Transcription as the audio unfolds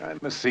I'm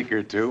a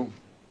seeker too,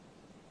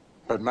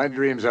 but my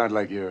dreams aren't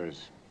like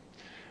yours.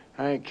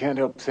 I can't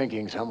help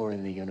thinking somewhere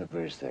in the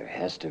universe there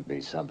has to be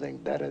something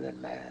better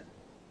than man.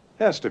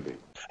 Has to be.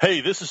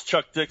 Hey, this is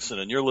Chuck Dixon,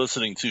 and you're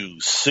listening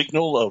to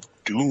Signal of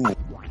Doom.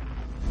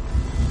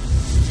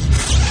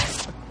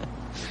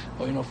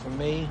 Well, for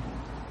me,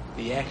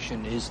 the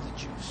action is the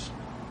juice.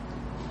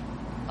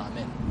 I'm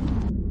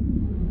in.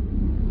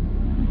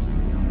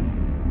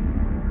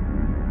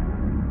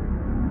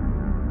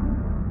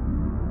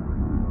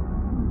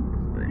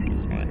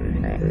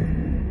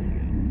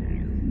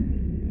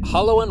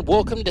 Hello and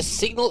welcome to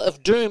Signal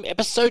of Doom,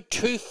 episode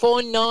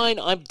 249.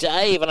 I'm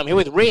Dave, and I'm here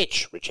with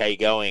Rich. Rich, how you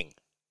going?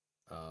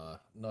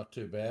 Not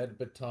too bad,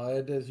 but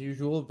tired as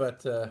usual,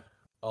 but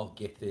I'll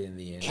get there in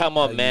the end. Come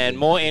on, man,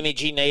 more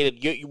energy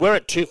needed. We're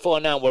at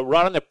 249. We're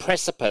right on the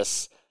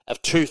precipice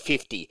of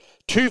 250.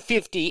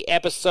 250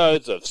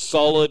 episodes of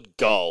solid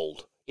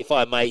gold, if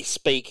I may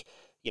speak,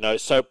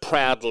 so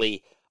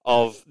proudly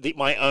of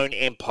my own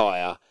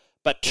empire.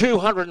 But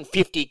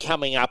 250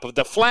 coming up of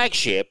the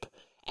flagship.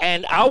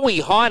 And are we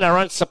high in our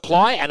own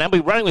supply? And are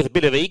we running with a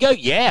bit of ego?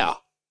 Yeah,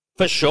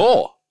 for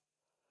sure.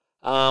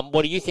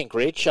 What do you think,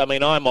 Rich? I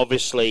mean, I'm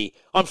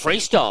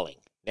freestyling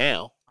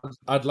now.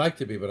 I'd like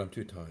to be, but I'm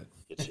too tired.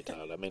 You're too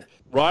tired. I mean,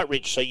 right,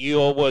 Rich, so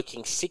you're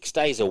working 6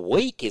 days a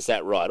week, is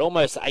that right?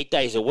 Almost 8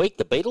 days a week,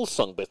 the Beatles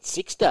song, but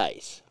 6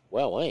 days.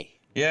 Wowee.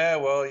 Yeah,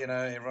 well,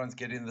 everyone's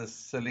getting this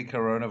silly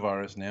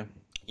coronavirus now.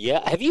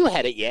 Yeah, have you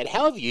had it yet?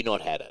 How have you not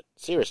had it?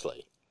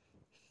 Seriously.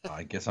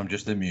 I guess I'm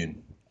just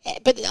immune.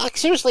 But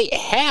seriously,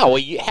 how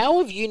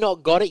have you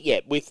not got it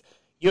yet?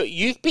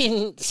 You've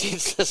been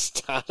since the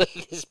start of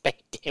this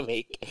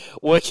pandemic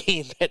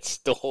working in that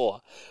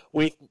store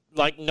with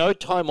no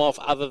time off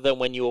other than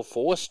when you were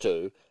forced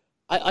to.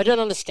 I don't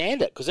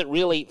understand it because it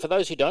really, for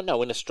those who don't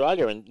know, in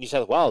Australia and New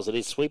South Wales, it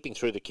is sweeping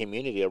through the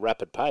community at a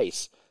rapid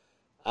pace.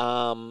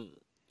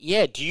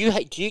 Yeah, do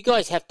you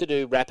guys have to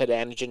do rapid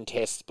antigen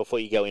tests before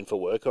you go in for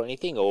work or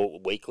anything, or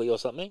weekly or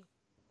something?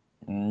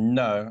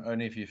 No,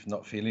 only if you're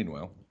not feeling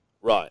well.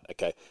 Right,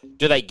 okay.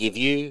 Do they give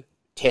you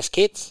test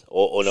kits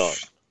or not?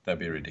 That'd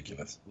be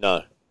ridiculous.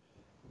 No.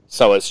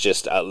 So it's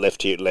just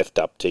left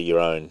up to your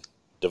own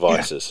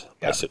devices,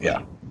 basically.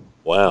 Yeah.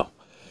 Wow.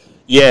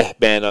 Yeah,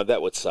 man,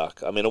 that would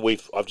suck. I mean,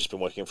 I've just been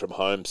working from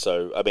home,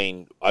 so I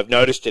mean, I've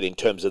noticed it in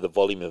terms of the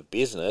volume of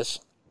business.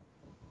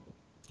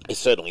 It's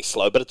certainly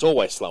slow, but it's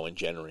always slow in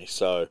January,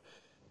 so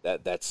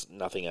that's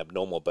nothing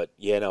abnormal. But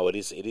yeah, no, it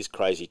is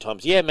crazy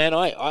times. Yeah, man,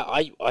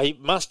 I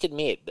must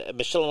admit,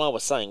 Michelle and I were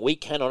saying we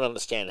cannot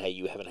understand how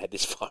you haven't had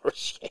this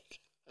virus yet.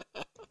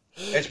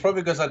 It's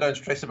probably because I don't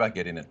stress about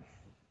getting it.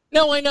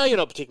 No, I know you're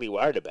not particularly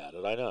worried about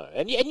it. I know,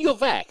 and you're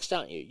vaxxed,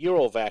 aren't you? You're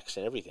all vaxxed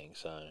and everything.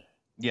 So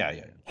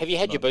yeah. Have you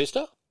had your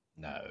booster?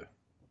 No.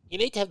 You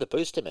need to have the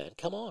booster, man.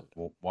 Come on.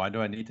 Well, why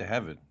do I need to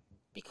have it?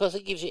 Because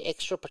it gives you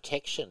extra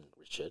protection,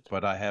 Richard.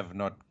 But I have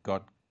not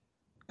got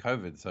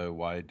COVID, so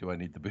why do I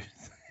need the booster?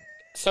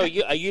 So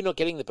are you not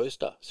getting the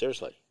booster?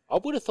 Seriously, I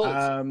would have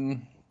thought.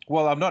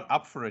 Well, I'm not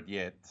up for it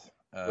yet.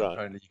 Right.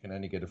 Apparently, you can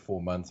only get it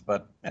 4 months.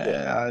 But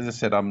as I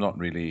said, I'm not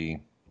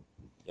really.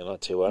 You're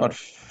not too worried. Not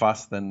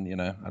fussed,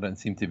 and I don't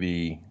seem to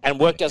be. And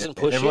work doesn't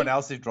push you. Everyone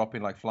else is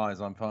dropping like flies.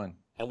 I'm fine.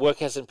 And work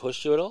hasn't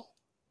pushed you at all.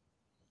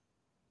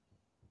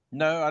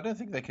 No, I don't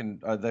think they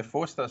can. They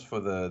forced us for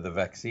the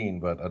vaccine,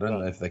 but I don't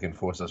know if they can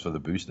force us for the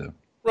booster.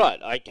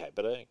 Right. Okay.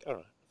 But all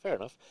right. Fair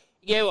enough.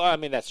 Yeah, well, I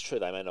mean, that's true.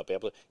 They may not be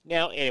able to.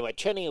 Now, anyway,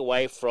 turning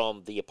away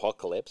from the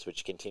apocalypse,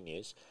 which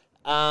continues,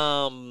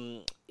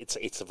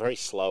 it's a very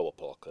slow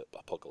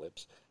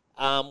apocalypse.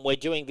 We're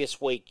doing this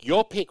week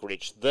your pick,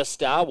 Rich, The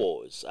Star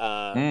Wars.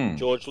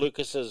 George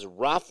Lucas's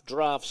rough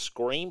draft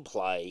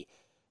screenplay.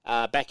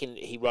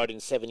 He wrote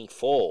in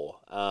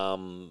 1974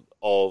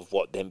 of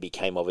what then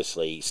became,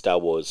 obviously, Star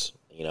Wars,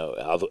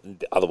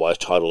 otherwise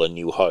titled A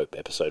New Hope,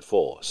 Episode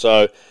 4.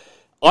 So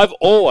I've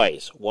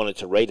always wanted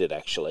to read it,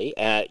 actually.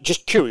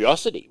 Just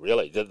curiosity,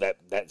 really.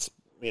 That's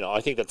I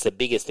think that's the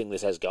biggest thing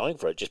this has going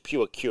for it. Just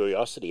pure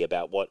curiosity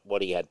about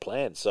what he had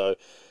planned. So,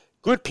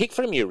 good pick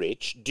from you,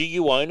 Rich. Do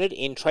you own it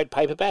in trade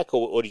paperback,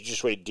 or did you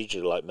just read it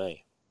digital like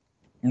me?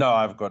 No,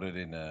 I've got it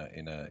in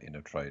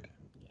a trade.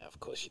 Yeah, of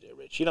course you do,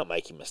 Rich. You're not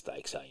making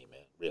mistakes, are you, man?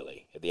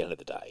 Really, at the end of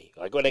the day.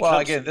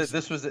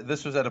 This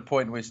was at a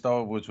point where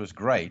Star Wars was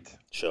great,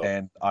 sure,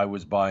 and I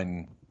was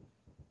buying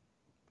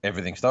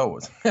everything Star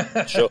Wars.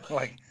 Sure.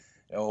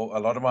 A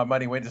lot of my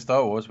money went to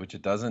Star Wars, which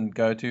it doesn't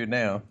go to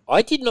now.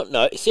 I did not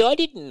know. See, I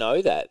didn't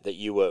know that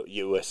you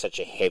were such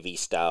a heavy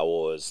Star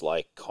Wars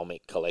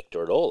comic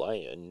collector at all.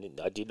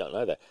 I did not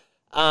know that.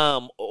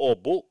 Or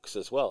books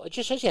as well. It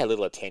just shows you how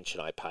little attention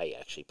I pay.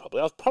 Actually,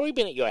 probably I've probably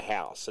been at your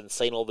house and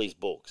seen all these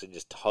books and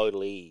just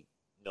totally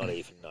not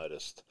even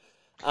noticed.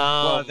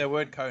 Well, they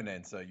weren't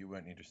Conan, so you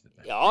weren't interested.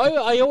 Yeah,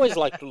 I always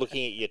liked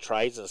looking at your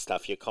trades and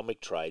stuff, your comic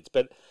trades.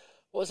 But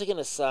what was I going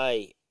to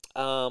say?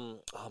 Oh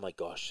my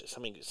gosh,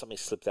 something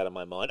slipped out of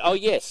my mind. Oh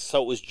yes,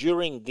 so it was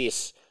during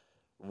this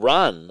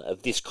run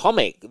of this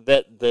comic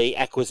that the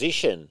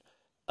acquisition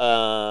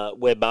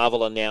where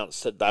Marvel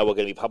announced that they were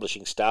going to be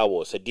publishing Star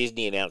Wars. So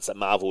Disney announced that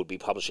Marvel would be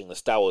publishing the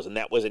Star Wars, and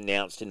that was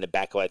announced in the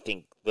back of, I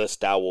think, the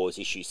Star Wars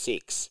issue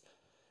 6.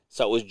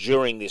 So it was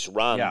during this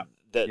run. Yeah,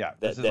 that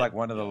this is like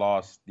one of the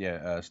last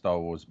Star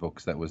Wars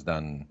books that was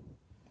done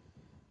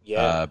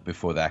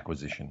before the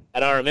acquisition.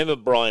 And I remember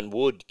Brian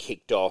Wood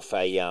kicked off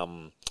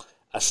a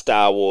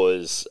Star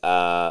Wars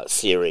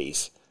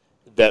series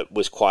that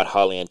was quite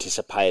highly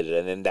anticipated,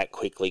 and then that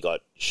quickly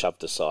got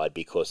shoved aside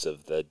because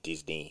of the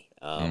Disney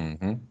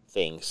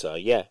thing. So,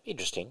 yeah,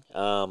 interesting.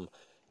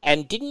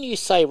 And didn't you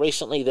say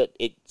recently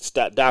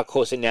that Dark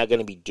Horse are now going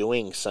to be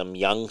doing some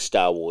young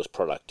Star Wars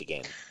product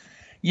again?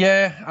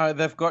 Yeah,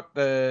 they've got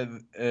they're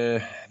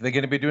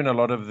going to be doing a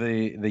lot of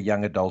the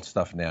young adult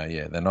stuff now.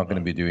 Yeah, they're not going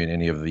to be doing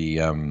any of the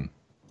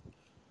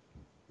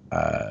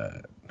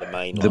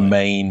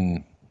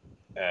main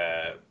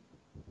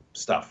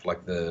stuff like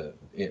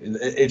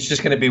it's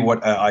just going to be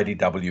what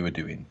IDW are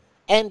doing.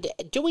 And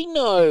do we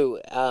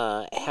know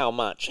how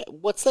much?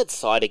 What's that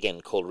site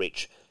again called,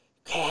 Rich?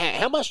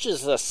 How much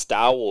does a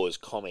Star Wars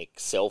comic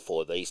sell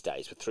for these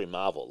days through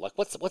Marvel? Like,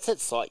 what's that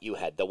site you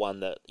had? The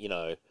one that,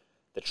 the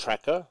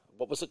tracker.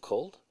 What was it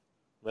called?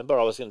 Remember,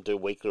 I was going to do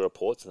weekly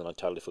reports, and then I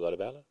totally forgot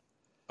about it.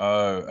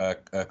 Oh,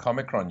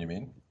 Comic-Con, you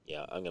mean?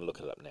 Yeah, I'm going to look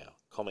it up now.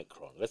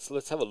 Comic-Con. Let's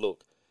have a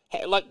look.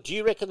 Do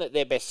you reckon that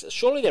they're best?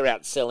 Surely they're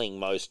outselling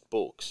most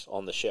books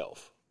on the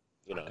shelf.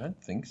 I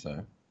don't think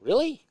so.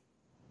 Really?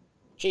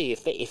 Gee,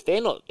 if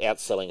they're not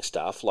outselling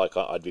stuff,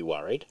 I'd be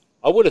worried.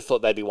 I would have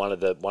thought they'd be one of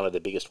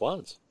the biggest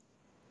ones,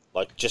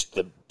 like just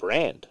the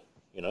brand.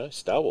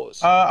 Star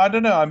Wars. I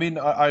don't know. I mean,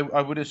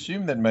 I would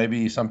assume that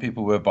maybe some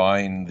people were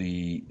buying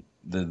the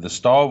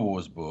Star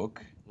Wars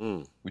book,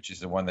 which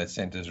is the one that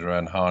centers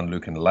around Han,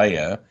 Luke, and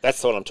Leia.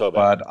 That's what I'm talking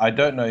about. But I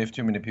don't know if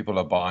too many people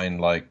are buying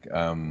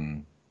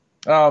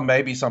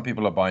maybe some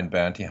people are buying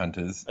Bounty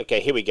Hunters. Okay,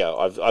 here we go.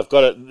 I've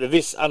got it.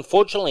 This,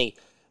 unfortunately,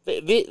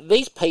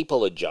 these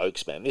people are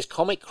jokes, man. This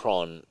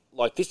Comic-Con,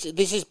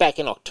 this is back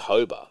in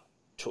October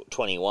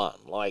 21.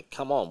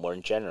 Come on, we're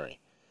in January.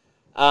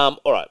 All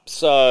right,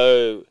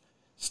 so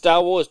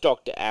Star Wars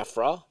Dr.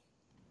 Aphra,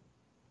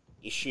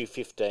 issue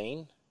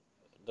 15.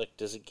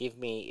 Does it give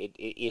me?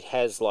 It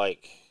has I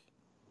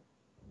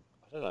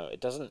don't know. It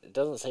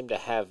doesn't seem to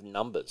have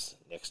numbers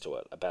next to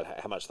it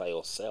about how much they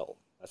all sell.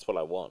 That's what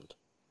I want.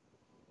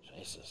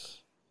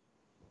 Jesus,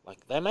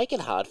 they make it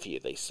hard for you,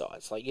 these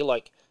sites.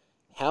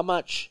 How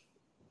much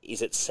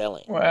is it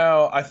selling?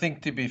 Well, I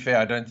think, to be fair,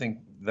 I don't think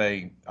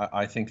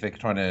I think they're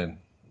trying to.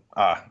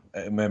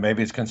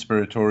 Maybe it's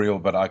conspiratorial,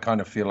 but I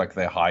kind of feel like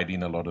they're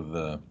hiding a lot of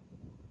the.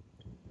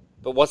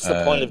 But what's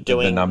the point of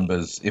doing the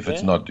numbers if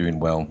it's not doing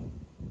well?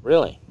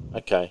 Really?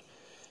 Okay.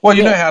 Well,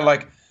 you know how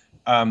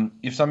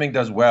if something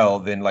does well,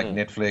 then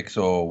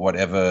Netflix or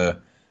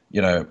whatever,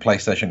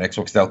 PlayStation,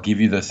 Xbox, they'll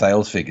give you the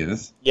sales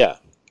figures. Yeah.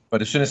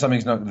 But as soon as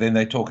something's not, then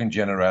they talk in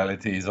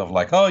generalities of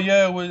oh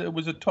yeah, it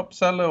was a top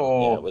seller,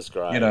 or it was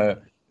great.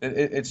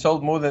 It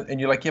sold more than, and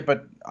you're like, yeah,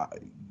 but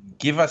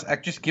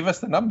just give us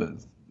the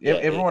numbers. Yeah,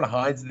 everyone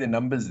hides their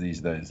numbers these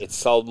days. It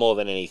sold more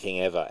than anything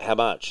ever. How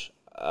much?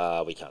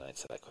 We can't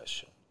answer that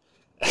question.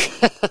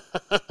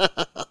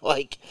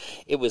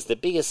 It was the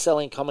biggest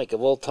selling comic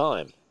of all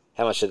time.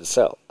 How much did it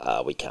sell?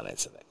 We can't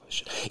answer that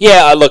question.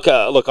 Yeah, look,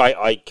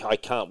 I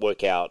can't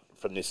work out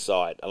from this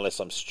site, unless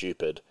I'm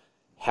stupid,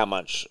 how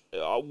much.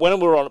 When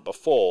we were on it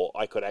before,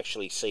 I could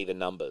actually see the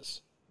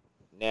numbers.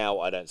 Now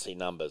I don't see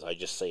numbers. I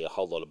just see a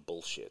whole lot of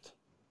bullshit.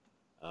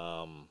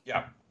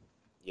 Yeah.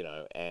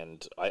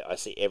 And I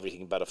see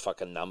everything but a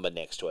fucking number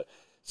next to it.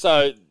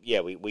 So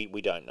yeah,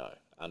 we don't know.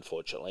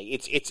 Unfortunately,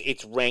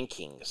 it's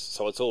rankings,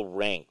 so it's all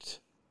ranked,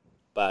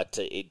 but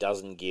it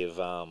doesn't give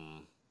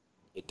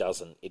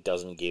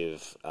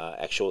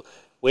actual.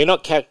 We're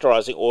not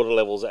characterizing order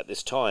levels at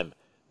this time.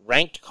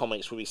 Ranked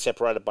comics will be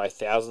separated by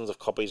thousands of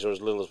copies or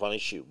as little as one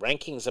issue.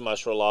 Rankings are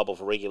most reliable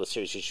for regular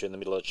series issue in the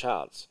middle of the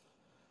charts.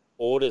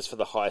 Orders for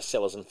the highest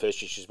sellers and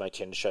first issues may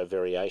tend to show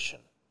variation.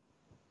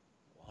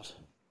 What?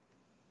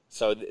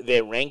 So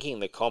they're ranking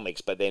the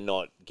comics, but they're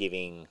not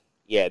giving.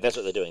 Yeah, that's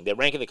what they're doing. They're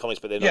ranking the comics,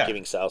 but they're not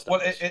giving sales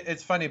numbers. Well,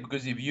 it's funny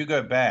because if you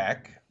go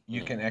back,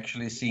 you can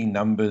actually see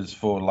numbers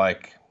for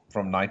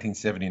from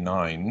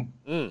 1979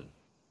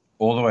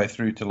 all the way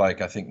through to I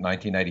think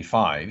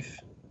 1985.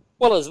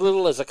 Well, as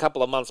little as a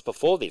couple of months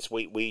before this,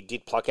 we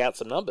did pluck out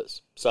some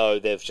numbers. So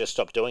they've just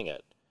stopped doing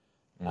it,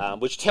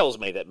 which tells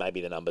me that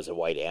maybe the numbers are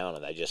way down,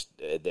 and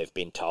they've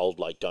been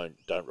told don't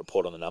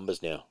report on the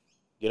numbers now.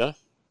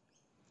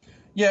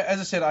 Yeah, as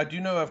I said, I do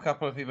know of a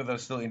couple of people that are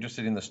still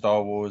interested in the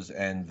Star Wars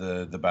and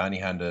the Bounty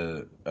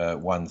Hunter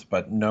ones,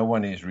 but no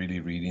one is really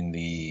reading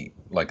the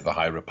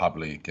High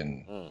Republic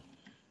and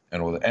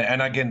all that.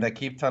 And again, they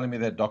keep telling me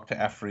that Dr.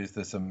 Aphra is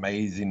this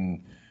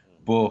amazing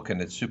book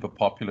and it's super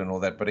popular and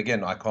all that, but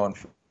again, I can't.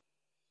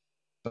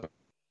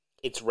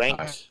 It's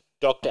ranked.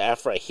 Dr.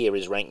 Aphra here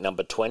is ranked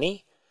number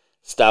 20.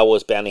 Star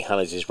Wars Bounty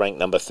Hunters is ranked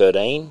number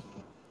 13.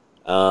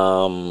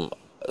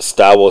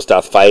 Star Wars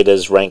Darth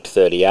Vader's ranked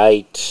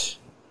 38.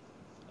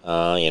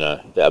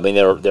 I mean,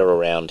 they're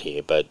around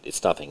here, but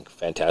it's nothing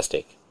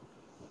fantastic.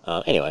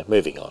 Anyway,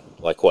 moving on.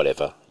 Like,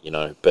 whatever,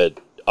 But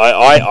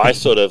I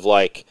sort of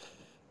like...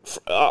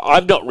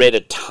 I've not read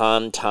a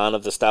ton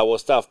of the Star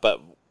Wars stuff,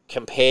 but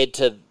compared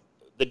to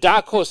the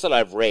Dark Horse that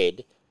I've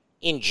read,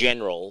 in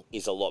general,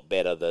 is a lot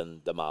better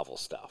than the Marvel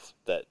stuff.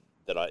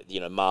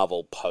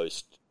 Marvel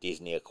post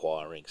Disney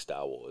acquiring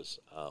Star Wars.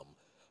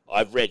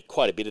 I've read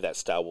quite a bit of that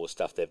Star Wars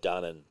stuff they've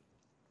done, and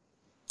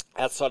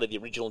outside of the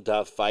original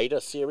Darth Vader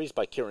series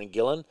by Kieran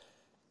Gillen,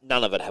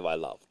 none of it have I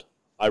loved.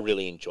 I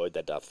really enjoyed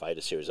that Darth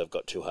Vader series. I've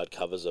got 2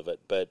 hardcovers of it,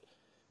 but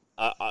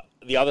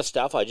the other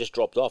stuff I just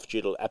dropped off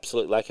due to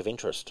absolute lack of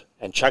interest.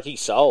 And Chucky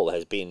Soul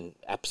has been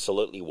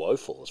absolutely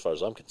woeful as far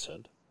as I'm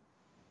concerned.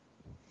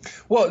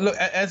 Well, look,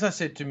 as I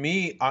said, to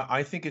me,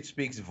 I think it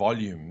speaks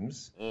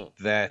volumes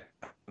that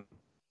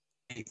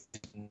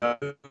no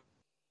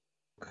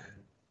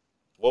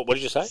what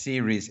did you say?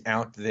 Series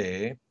out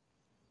there.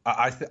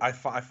 I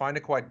find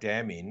it quite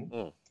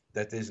damning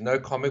that there's no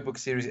comic book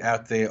series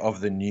out there of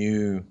the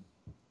new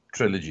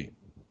trilogy.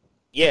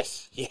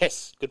 Yes,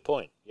 good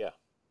point. Yeah.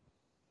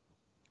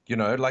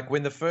 Like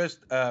when the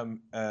first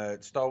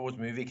Star Wars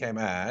movie came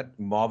out,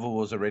 Marvel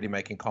was already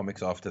making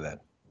comics after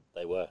that.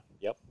 They were,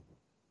 yep.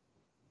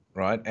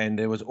 Right, and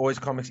there was always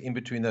comics in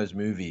between those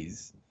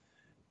movies.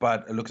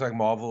 But it looks like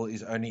Marvel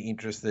is only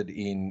interested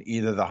in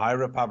either the High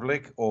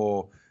Republic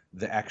or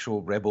the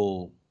actual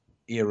Rebel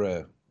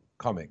era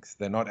comics.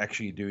 They're not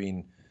actually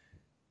doing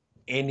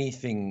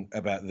anything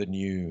about the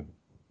new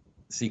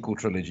sequel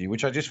trilogy,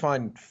 which I just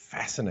find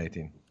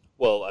fascinating.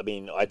 Well, I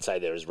mean, I'd say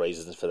there is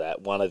reasons for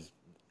that.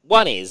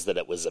 One is that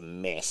it was a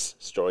mess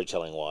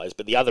storytelling wise,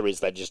 but the other is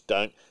they just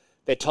don't.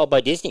 They're told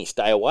by Disney,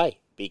 stay away,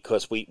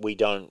 because we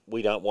don't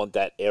want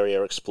that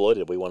area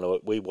exploited. We want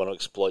to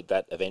exploit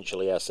that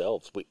eventually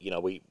ourselves.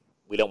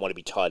 We don't want to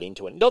be tied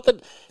into it. Not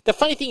that the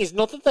funny thing is,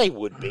 not that they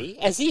would be,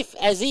 as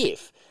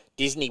if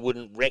Disney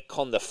wouldn't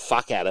retcon the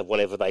fuck out of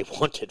whatever they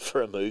wanted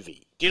for a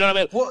movie. Do you know what I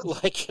mean?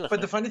 Well,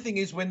 But the funny thing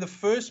is, when the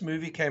first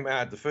movie came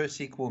out, the first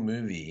sequel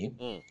movie,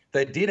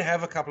 they did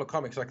have a couple of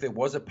comics. Like there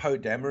was a Poe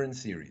Dameron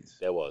series.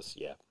 There was.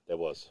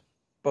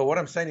 But what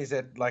I'm saying is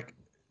that, like,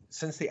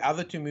 since the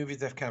other 2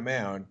 movies have come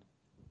out,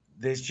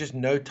 there's just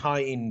no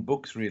tie-in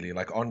books really,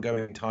 like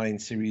ongoing tie-in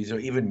series or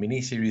even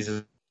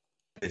mini-series.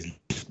 There's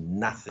just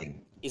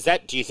nothing.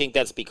 Do you think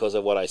that's because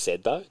of what I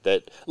said, though?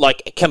 That,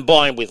 like,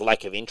 combined with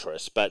lack of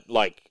interest, but,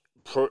 like,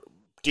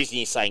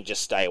 Disney is saying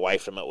just stay away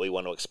from it, we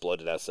want to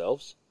exploit it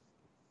ourselves,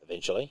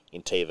 eventually,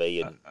 in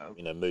TV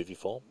and, movie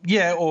form?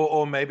 Yeah,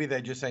 or maybe they're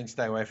just saying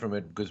stay away from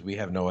it because we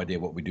have no idea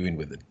what we're doing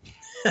with it.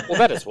 Well,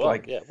 that as well,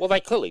 yeah. Well, they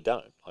clearly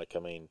don't. Like, I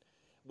mean,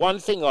 one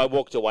thing I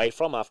walked away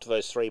from after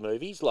those 3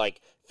 movies,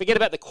 like, forget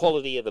about the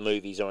quality of the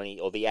movies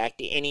or the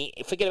acting,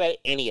 forget about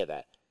any of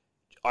that.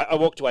 I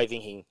walked away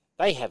thinking,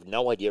 they have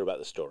no idea about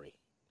the story.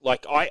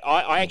 Like,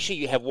 I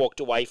actually have walked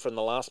away from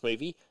the last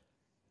movie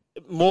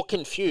more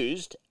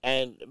confused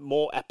and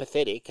more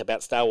apathetic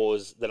about Star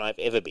Wars than I've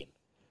ever been.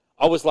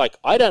 I was like,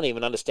 I don't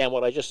even understand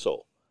what I just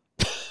saw.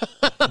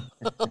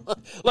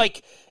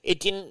 Like, it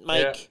didn't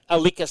make a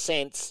lick of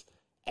sense.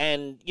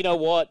 And you know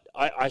what?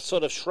 I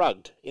sort of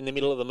shrugged in the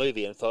middle of the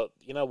movie and thought,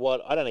 you know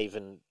what?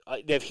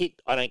 They've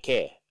hit I don't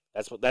care.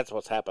 That's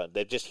what's happened.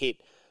 They've just hit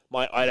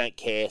my I don't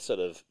care sort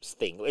of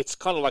thing. It's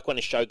kind of like when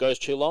a show goes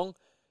too long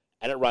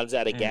and it runs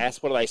out of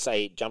gas. What do they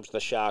say? It jumps the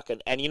shark.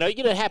 And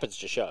it happens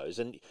to shows.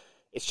 And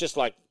it's just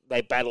like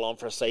they battle on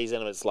for a season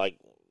and it's like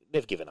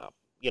they've given up,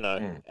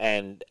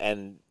 and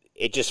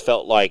it just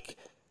felt like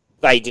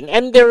they didn't.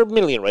 And there are a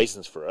million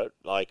reasons for it,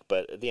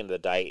 but at the end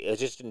of the day, it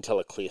just didn't tell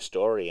a clear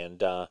story.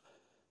 And I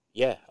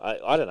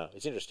don't know.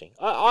 It's interesting.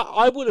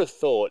 I would have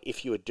thought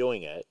if you were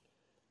doing it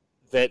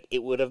that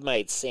it would have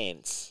made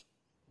sense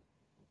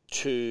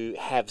to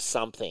have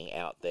something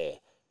out there.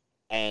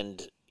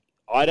 And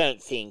I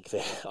don't think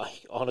that,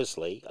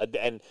 honestly,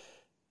 and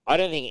I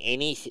don't think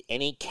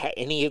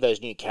any of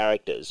those new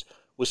characters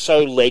was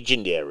so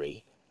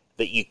legendary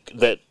that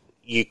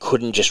you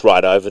couldn't just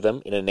write over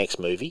them in a next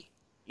movie.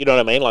 You know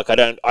what I mean? Like,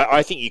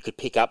 I think you could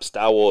pick up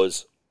Star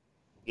Wars,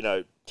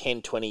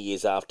 10, 20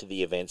 years after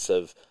the events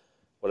of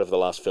whatever the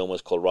last film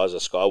was called, Rise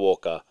of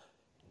Skywalker,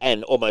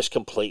 and almost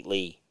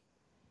completely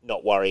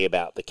not worry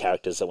about the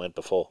characters that went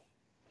before.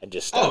 And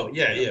just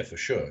for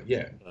sure,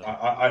 yeah.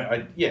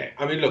 I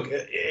mean, look,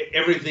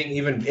 everything,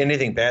 even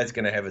anything bad's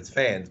going to have its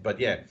fans, but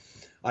yeah,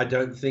 I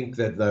don't think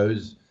that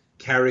those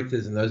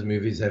characters in those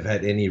movies have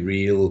had any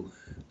real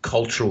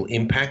cultural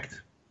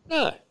impact.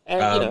 No,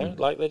 and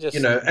they're just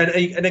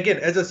and again,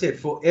 as I said,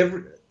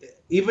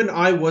 even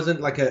I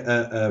wasn't like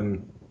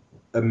a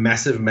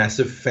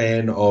massive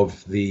fan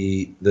of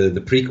the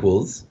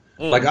prequels.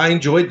 Like, I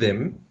enjoyed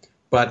them,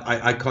 but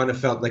I kind of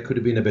felt they could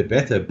have been a bit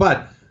better.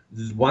 But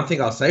one thing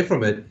I'll say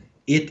from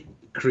it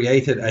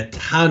created a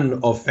ton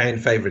of fan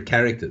favorite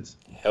characters.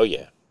 Hell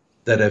yeah.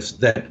 That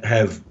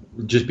have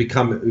just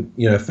become,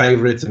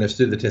 favorites and have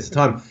stood the test of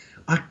time.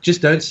 I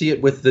just don't see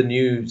it with the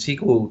new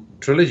sequel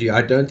trilogy.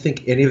 I don't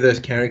think any of those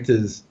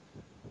characters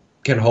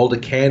can hold a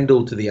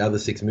candle to the other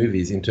 6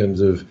 movies in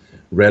terms of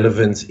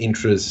relevance,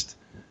 interest.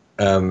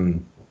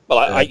 Well, Well,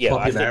 I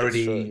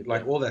popularity, think it's true.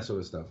 like all that sort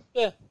of stuff.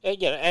 Yeah,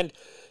 and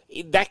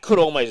that could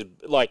almost,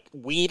 like,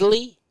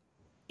 weirdly,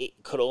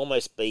 it could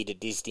almost be to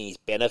Disney's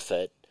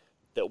benefit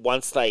that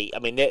once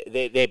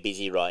they're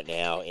busy right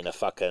now in a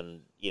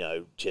fucking,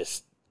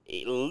 just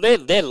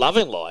they're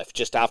loving life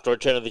just after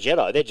Return of the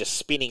Jedi. They're just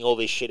spinning all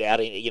this shit out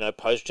in,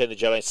 post Return of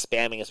the Jedi,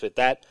 spamming us with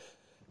that.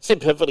 Seem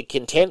perfectly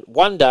content.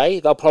 One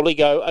day they'll probably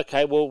go,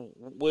 okay, we'll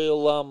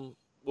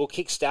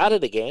kickstart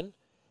it again.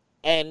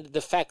 And the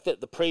fact that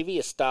the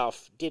previous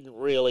stuff didn't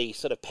really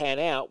sort of pan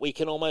out, we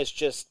can almost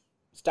just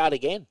start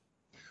again.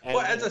 And,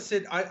 well, as I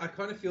said, I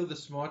kind of feel the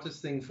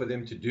smartest thing for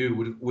them to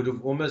do would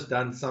have almost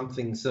done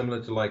something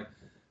similar to like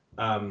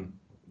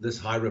this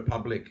High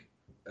Republic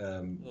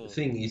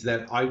thing. Is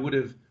that I would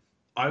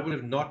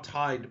have not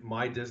tied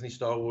my Disney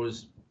Star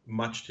Wars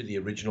much to the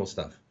original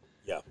stuff.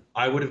 Yeah,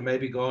 I would have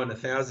maybe gone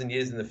 1,000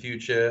 years in the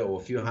future or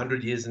a few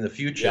hundred years in the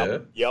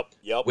future. Yep.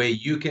 Where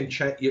you can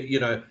check,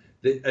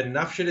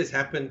 enough shit has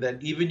happened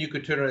that even you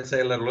could turn around and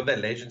say a lot of that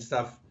legend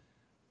stuff,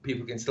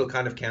 people can still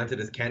kind of count it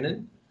as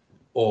canon,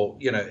 or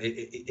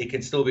it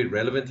can still be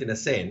relevant in a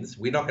sense.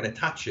 We're not going to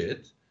touch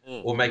it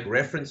or make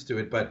reference to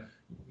it, but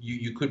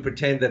you could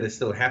pretend that it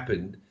still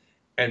happened,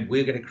 and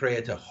we're going to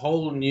create a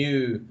whole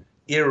new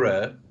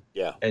era,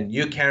 and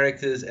new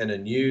characters and a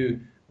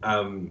new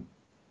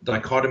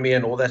dichotomy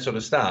and all that sort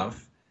of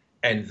stuff.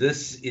 And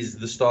this is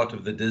the start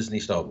of the Disney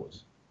Star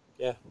Wars.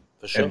 Yeah.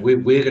 For sure. And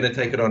we're going to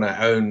take it on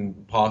our own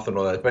path and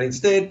all that. But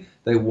instead,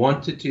 they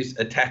wanted to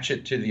attach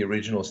it to the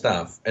original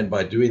stuff. And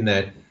by doing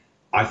that,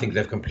 I think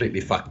they've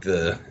completely fucked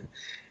the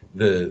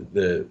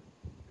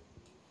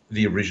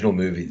original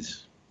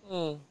movies.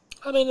 I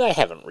mean, they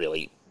haven't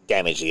really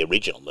damaged the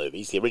original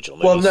movies.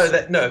 Well,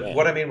 no.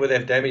 What I mean with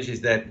they've damaged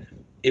is that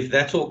if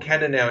that's all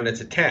canon now and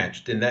it's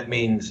attached, then that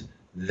means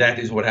that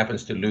is what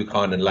happens to Luke,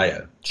 Han, and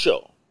Leia.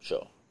 Sure.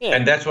 Yeah.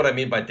 And that's what I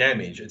mean by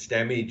damage. It's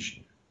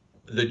damage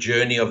the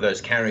journey of those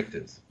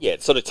characters. Yeah,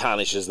 it sort of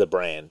tarnishes the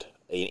brand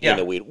in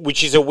a weird,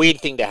 which is a weird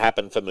thing to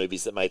happen for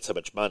movies that made so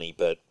much money,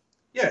 but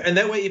yeah, and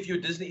that way, if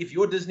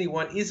your Disney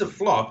one is a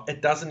flop,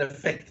 it doesn't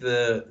affect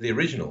the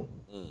original.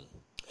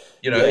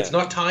 It's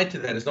not tied to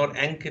that. It's not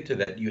anchored to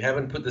that. You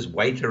haven't put this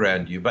weight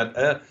around you.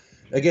 But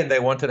again, they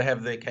wanted to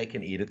have their cake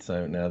and eat it,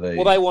 so now they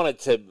wanted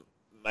to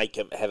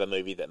have a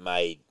movie that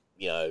made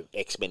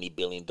X many $1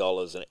 billion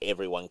and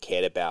everyone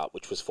cared about,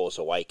 which was Force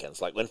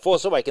Awakens. Like when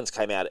Force Awakens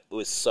came out, it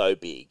was so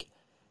big.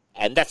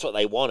 And that's what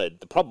they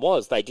wanted. The problem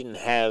was they didn't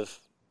have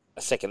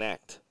a second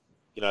act.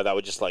 They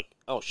were just like,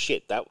 oh,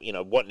 shit, that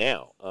what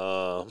now?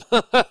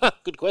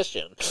 Good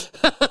question.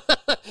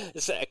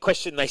 It's a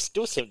question they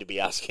still seem to be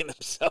asking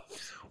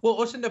themselves. Well,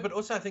 also, no, but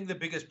also I think the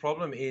biggest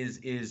problem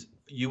is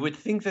you would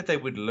think that they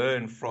would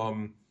learn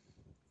from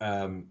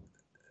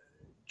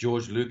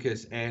George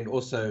Lucas and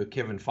also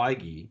Kevin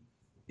Feige,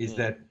 is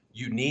that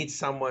you need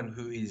someone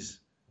who is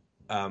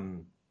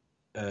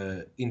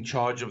in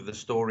charge of the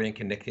story and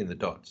connecting the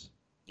dots.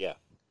 Yeah.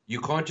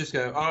 You can't just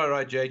go, all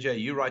right, JJ,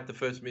 you write the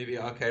first movie.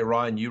 Okay,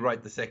 Ryan, you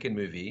write the second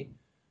movie.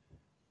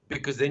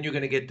 Because then you're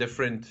going to get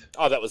different...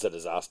 Oh, that was a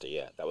disaster,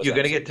 yeah. You're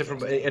going to get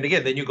different... And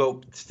again, then you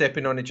go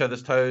stepping on each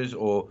other's toes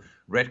or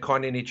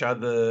retconning each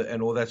other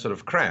and all that sort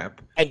of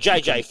crap. And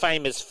JJ,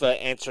 famous for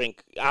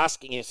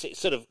asking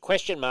sort of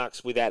question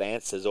marks without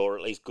answers, or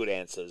at least good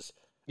answers.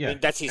 Yeah. I mean,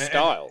 that's his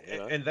style.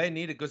 And they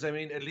need it because, I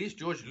mean, at least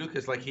George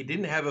Lucas, like, he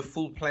didn't have a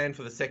full plan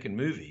for the second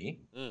movie.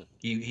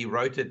 He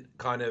wrote it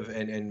kind of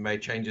and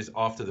made changes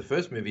after the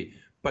first movie.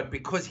 But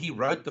because he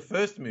wrote the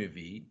first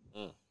movie,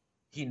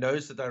 he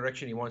knows the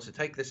direction he wants to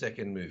take the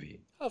second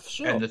movie. Oh, for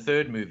sure. And the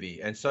third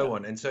movie and so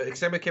on. And so,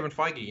 except with Kevin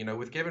Feige,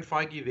 with Kevin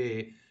Feige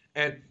there,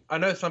 and I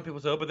know some people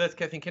say, oh, but that's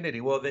Kathleen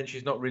Kennedy. Well, then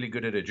she's not really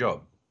good at her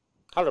job.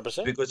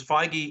 100%. Because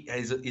Feige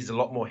is a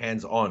lot more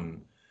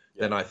hands-on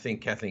than I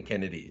think Kathleen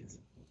Kennedy is.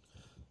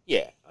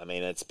 Yeah, I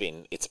mean, it's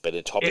been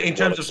a topic. In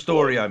terms of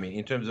story, I mean,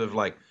 in terms of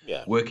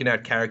working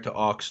out character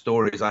arc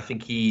stories, I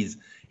think he's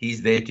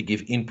there to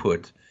give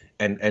input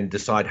and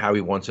decide how he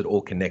wants it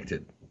all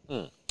connected.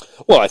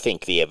 Well, I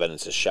think the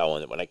evidence has shown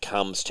that when it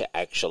comes to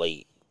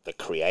actually the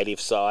creative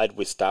side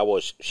with Star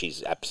Wars,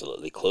 she's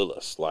absolutely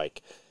clueless.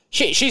 Like,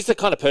 she's the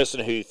kind of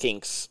person who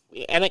thinks,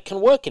 and it can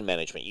work in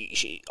management.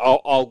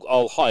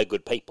 I'll hire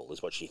good people,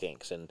 is what she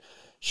thinks, and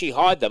she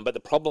hired them. But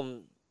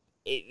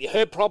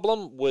her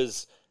problem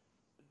was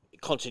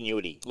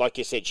continuity. Like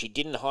you said, she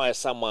didn't hire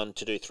someone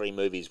to do 3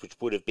 movies, which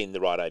would have been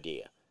the right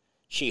idea.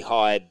 She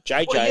hired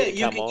JJ to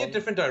come on. You can get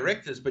different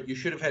directors, but you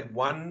should have had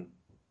one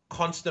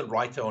constant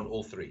writer on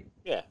all 3.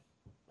 Yeah,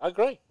 I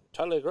agree.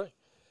 Totally agree.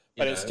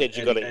 But instead,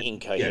 you've got an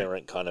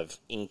incoherent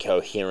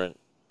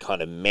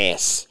kind of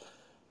mess,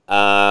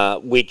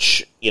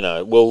 which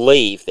will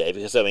leave there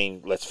because, I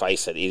mean, let's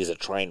face it, it is a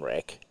train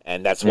wreck,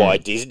 and that's why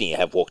Disney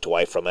have walked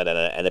away from it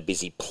and are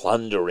busy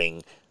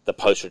plundering the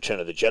post-Return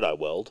of the Jedi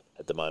world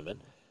at the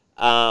moment.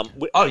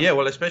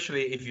 Well,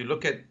 especially if you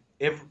look at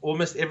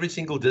almost every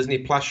single Disney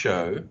Plus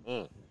show.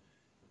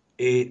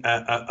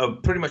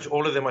 Pretty much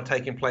all of them are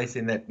taking place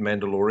in that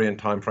Mandalorian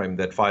time frame,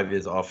 that 5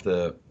 years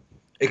after,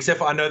 except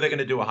for I know they're going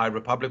to do a High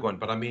Republic one,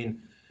 but I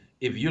mean,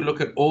 if you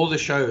look at all the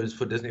shows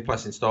for Disney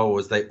Plus in Star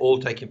Wars, they all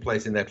taking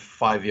place in that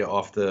 5 year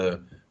after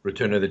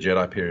Return of the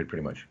Jedi period,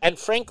 pretty much. And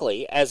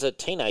frankly, as a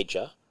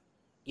teenager,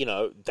 you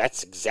know,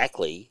 that's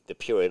exactly the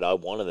period I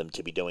wanted them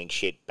to be doing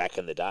shit back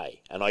in the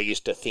day. And I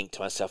used to think to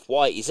myself,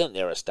 why isn't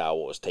there a Star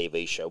Wars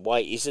TV show? Why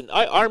isn't...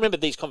 I remember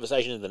these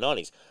conversations in the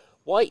 90s.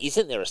 Why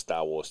isn't there a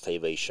Star Wars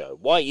TV show?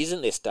 Why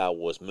isn't there Star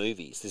Wars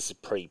movies? This is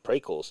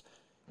prequels,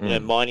 you know,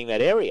 mining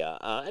that area.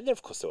 And then,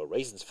 of course, there were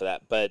reasons for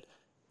that. But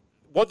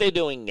what they're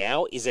doing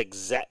now is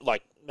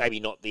like, maybe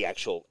not the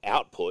actual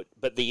output,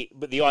 but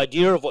the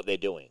idea of what they're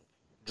doing,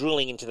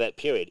 drilling into that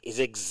period, is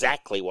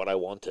exactly what I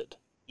wanted,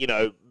 you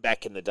know,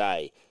 back in the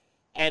day.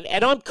 And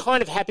I'm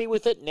kind of happy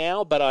with it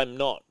now, but I'm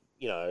not,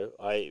 you know,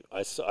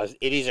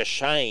 it is a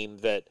shame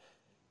that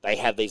they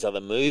have these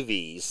other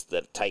movies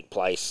that take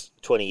place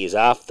 20 years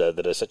after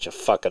that are such a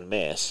fucking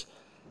mess.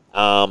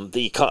 That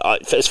you can't,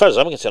 as far as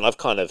I'm concerned,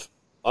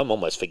 I'm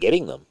almost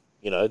forgetting them.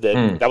 You know,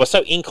 they were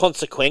so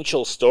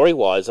inconsequential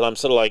story-wise that I'm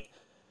sort of like,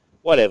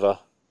 whatever,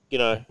 you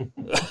know.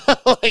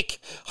 Like,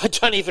 I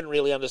don't even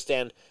really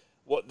understand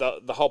what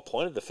the whole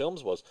point of the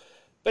films was.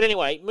 But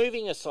anyway,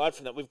 moving aside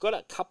from that, we've got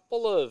a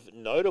couple of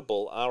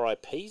notable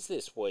RIPs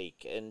this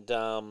week. And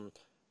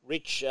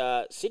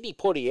Sidney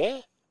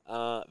Poitier,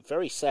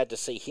 very sad to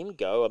see him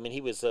go. I mean,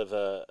 he was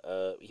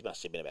he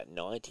must have been about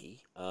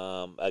 90.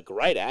 A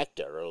great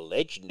actor, a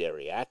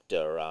legendary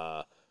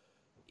actor,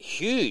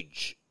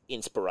 huge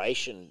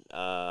inspiration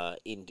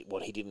in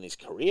what he did in his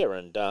career.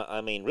 And,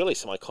 I mean, really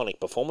some iconic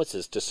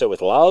performances. To Sir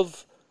With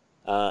Love,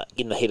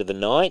 In the Heat of the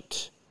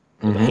Night,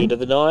 The Heat of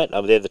the Night.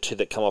 They're the two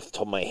that come off the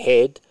top of my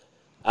head.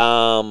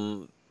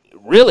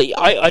 Really,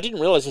 I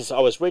didn't realize this. I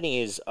was reading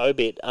his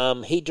obit.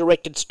 He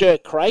directed Stir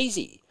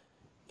Crazy,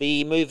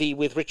 the movie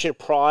with Richard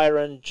Pryor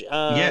and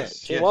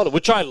Gene Wilder,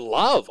 which I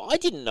love. I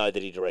didn't know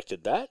that he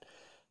directed that.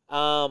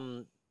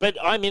 But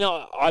I mean,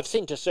 I've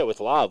seen To Sir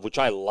With Love, which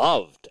I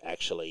loved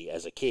actually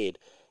as a kid,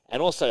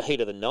 and also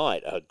Heat of the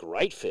Night, a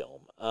great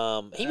film.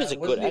 He was a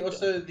good actor.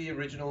 Wasn't he also the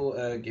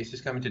original Guest Is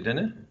Coming to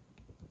Dinner?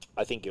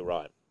 I think you're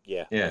right.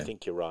 Yeah, I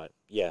think you're right.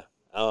 Yeah.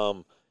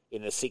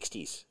 In the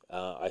 60s,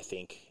 I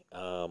think,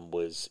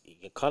 was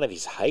kind of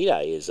his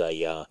heyday as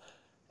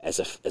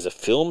a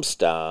film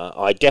star.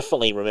 I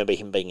definitely remember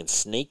him being in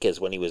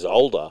Sneakers when he was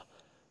older.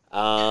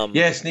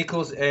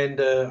 Sneakers, and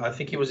I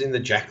think he was in The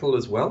Jackal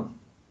as well.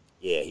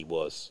 Yeah, he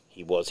was.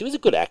 He was a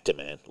good actor,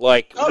 man.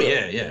 Like,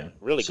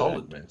 really solid,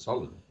 good actor. Man,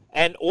 solid.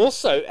 And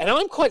also, and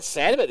I'm quite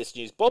sad about this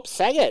news. Bob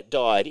Saget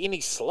died in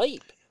his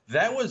sleep.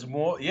 That was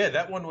more. Yeah,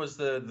 that one was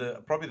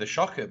the probably the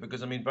shocker,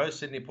 because I mean both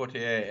Sidney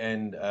Poitier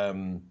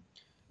and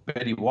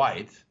Betty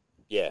White,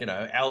 you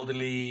know,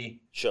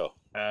 elderly, sure,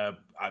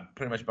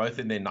 pretty much both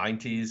in their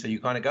 90s. So you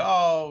kind of go,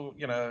 oh,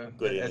 you know,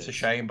 it's a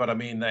shame, but I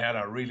mean, they had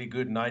a really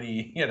good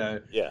 90, you know,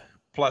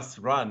 plus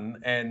run.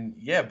 And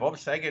Bob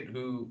Saget,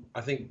 who I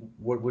think,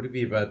 what would it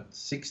be, about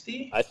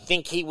 60? I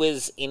think he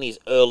was in his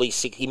early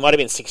 60s. He might have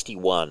been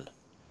 61.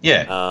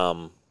 Yeah.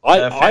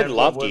 I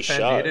loved his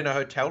show. In a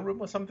hotel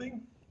room or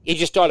something? He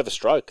just died of a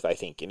stroke, they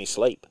think, in his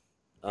sleep.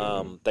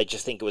 They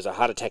just think it was a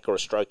heart attack or a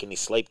stroke in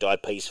his sleep.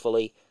 Died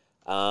peacefully.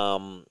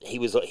 He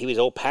was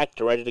all packed,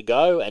 ready to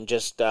go, and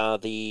just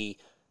the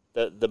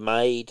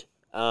maid,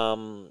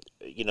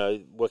 you know,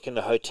 working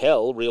the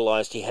hotel,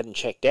 realised he hadn't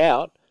checked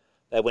out.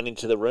 They went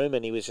into the room,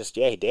 and he was just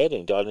he dead,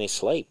 and he died in his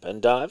sleep.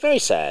 And very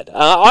sad.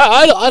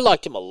 I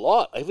liked him a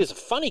lot. He was a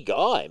funny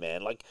guy,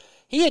 man. Like,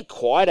 he had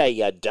quite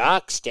a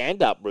dark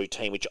stand-up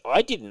routine, which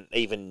I didn't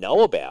even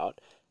know about.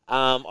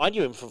 I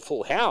knew him from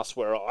Full House,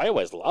 where I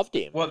always loved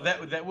him. Well,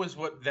 that was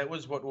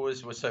what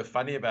was so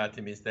funny about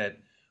him, is that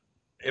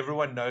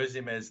everyone knows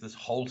him as this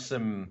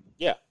wholesome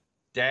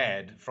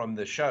dad from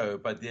the show,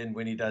 but then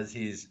when he does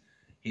his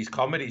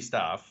comedy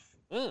stuff,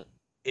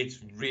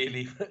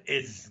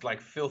 it's like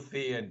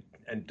filthy and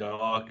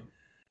dark.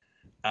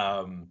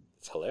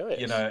 It's hilarious,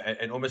 you know,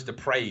 and almost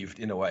depraved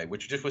in a way,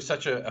 which just was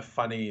such a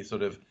funny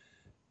sort of.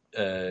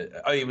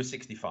 He was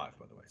 65,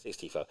 by the way.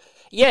 65.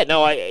 Yeah,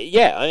 no, I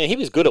mean, he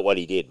was good at what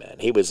he did, man.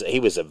 He was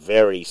a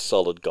very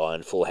solid guy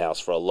in Full House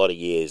for a lot of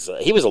years.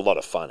 He was a lot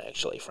of fun,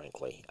 actually,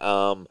 frankly.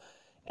 And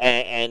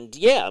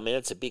I mean,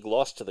 it's a big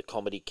loss to the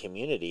comedy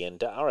community,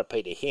 and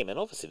RIP to him, and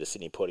obviously to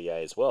Sidney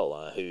Poitier as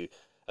well, who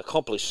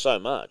accomplished so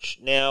much.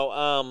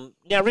 Now,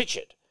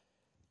 Richard,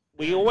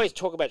 we always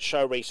talk about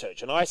show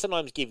research, and I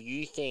sometimes give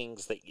you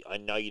things that I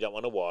know you don't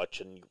want to watch,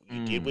 and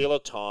you did Wheel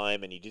of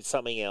Time, and you did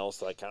something else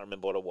that I can't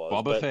remember what it was.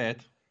 Boba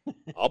Fett.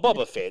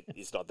 Boba Fett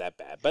is not that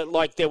bad. But,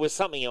 like, there was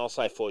something else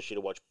I forced you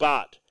to watch.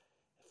 But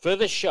for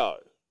the show,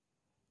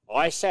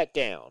 I sat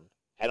down,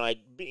 and I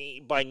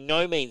by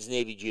no means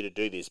needed you to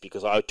do this,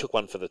 because I took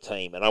one for the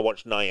team, and I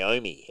watched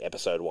Naomi,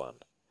 episode 1.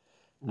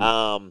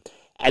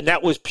 And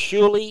that was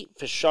purely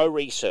for show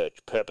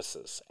research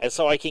purposes. And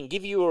so I can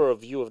give you a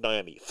review of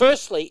Naomi.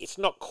 Firstly, it's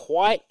not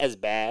quite as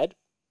bad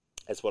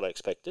as what I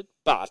expected,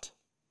 but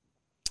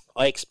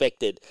I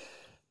expected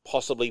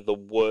possibly the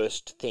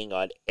worst thing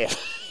I'd ever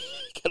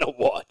going to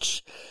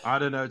watch. I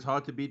don't know. It's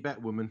hard to beat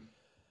Batwoman.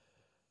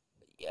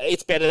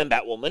 It's better than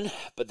Batwoman,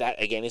 but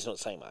that, again, is not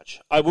saying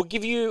much. I will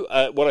give you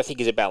what I think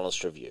is a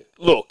balanced review.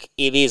 Look,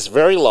 it is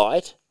very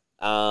light.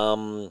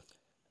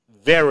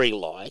 Very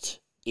light.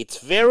 It's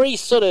very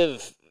sort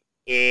of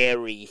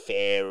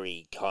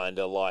airy-fairy, kind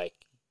of like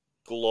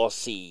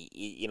glossy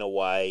in a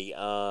way.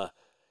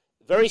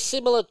 Very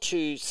similar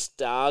to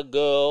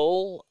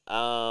Stargirl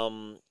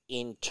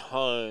in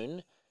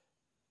tone.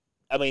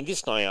 I mean,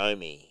 this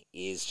Naomi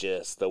is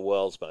just the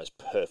world's most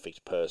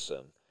perfect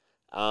person.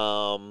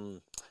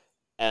 And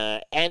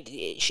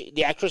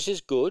the actress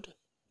is good.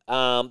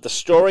 The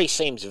story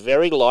seems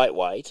very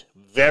lightweight.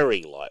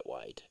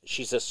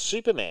 She's a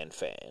Superman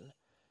fan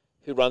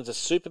who runs a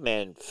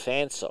Superman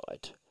fan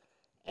site.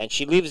 And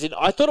she lives in,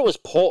 I thought it was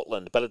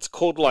Portland, but it's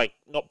called like,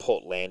 not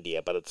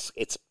Portlandia, but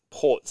it's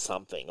Port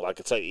something. Like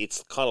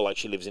it's kind of like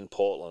she lives in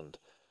Portland,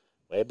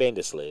 where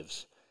Bendis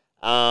lives.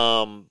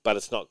 But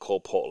it's not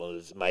called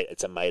Portland.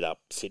 It's a made-up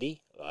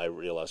city. I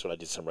realised when I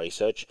did some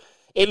research.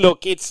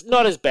 It's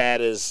not as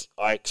bad as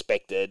I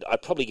expected.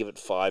 I'd probably give it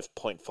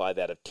 5.5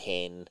 out of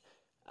 10.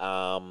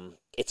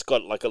 It's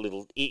got like a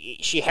little...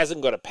 she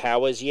hasn't got her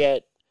powers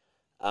yet.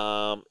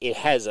 It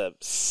has a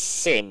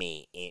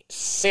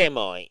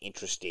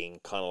semi-interesting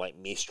kind of like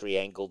mystery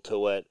angle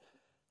to it.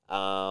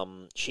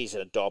 She's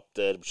an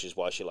adopted, which is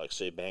why she likes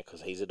Superman,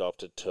 because he's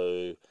adopted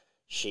too.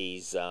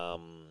 She's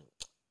not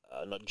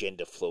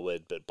gender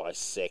fluid, but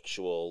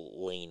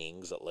bisexual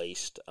leanings at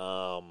least.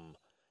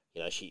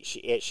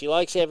 She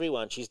likes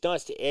everyone. She's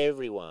nice to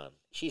everyone.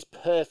 She's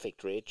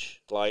perfect,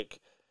 Rich. Like,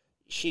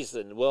 she's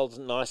the world's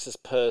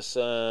nicest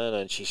person,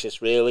 and she's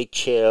just really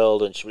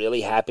chilled, and she's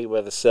really happy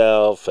with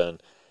herself,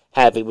 and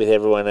happy with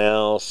everyone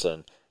else,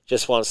 and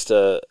just wants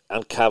to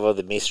uncover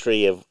the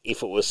mystery of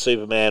if it was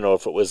Superman or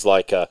if it was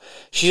like a...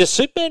 She's a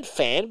Superman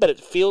fan, but it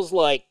feels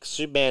like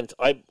Superman...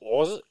 I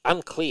was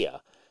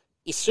unclear.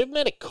 Is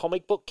Superman a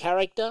comic book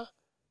character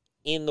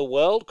in the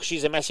world? Because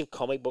she's a massive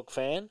comic book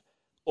fan.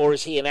 Or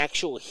is he an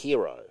actual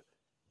hero?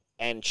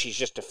 And she's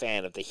just a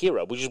fan of the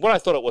hero, which is what I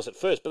thought it was at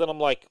first. But then I'm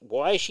like,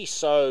 why is she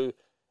so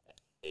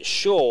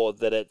sure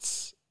that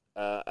it's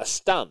a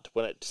stunt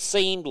when it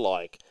seemed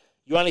like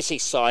you only see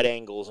side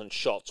angles and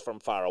shots from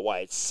far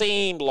away? It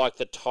seemed like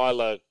the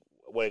Tyler,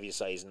 whatever you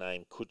say his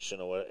name, Kutchen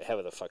or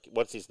however the fuck...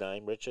 What's his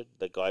name, Richard?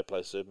 The guy who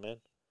plays Superman?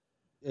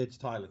 It's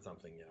Tyler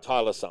something, yeah.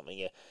 Tyler something,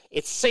 yeah.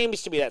 It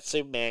seems to be that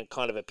Superman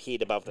kind of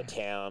appeared above the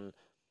town.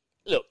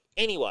 Look,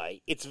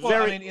 anyway, it's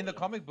very... I mean, in the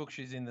comic book,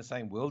 she's in the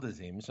same world as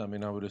him. So, I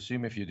mean, I would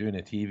assume if you're doing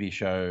a TV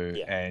show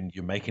and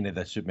you're making it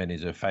that Superman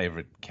is her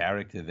favorite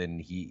character,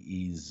 then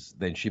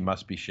then she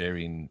must be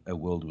sharing a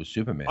world with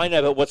Superman. I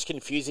know, but what's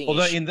confusing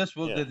Although is... in this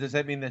world, does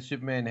that mean that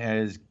Superman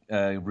has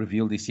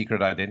revealed his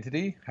secret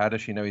identity? How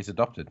does she know he's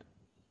adopted?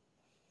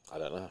 I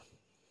don't know.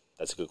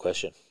 That's a good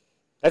question.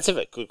 That's a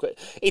good question.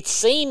 It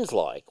seems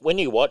like, when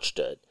you watched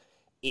it,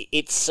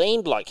 it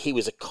seemed like he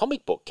was a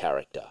comic book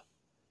character.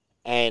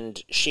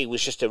 And she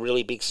was just a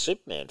really big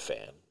Superman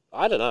fan.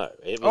 I don't know.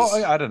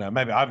 I don't know.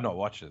 Maybe I've not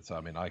watched it, so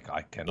I mean, I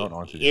cannot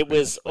answer. It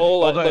was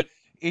all. Although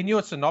in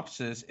your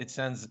synopsis, it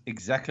sounds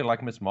exactly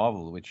like Miss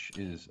Marvel, which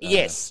is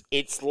yes,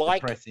 it's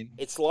like depressing.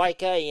 It's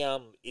like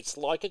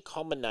a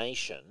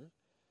combination.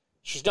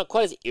 She's not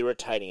quite as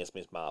irritating as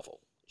Miss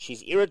Marvel.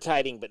 She's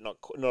irritating, but not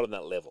on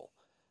that level.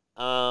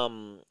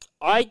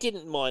 I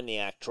didn't mind the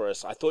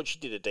actress. I thought she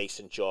did a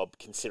decent job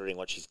considering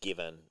what she's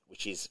given,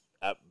 which is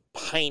a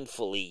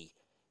painfully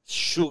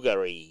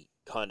sugary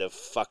kind of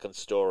fucking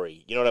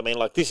story. You know what I mean?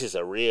 Like, this is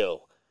a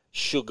real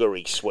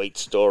sugary sweet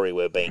story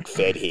we're being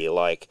fed here.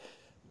 Like,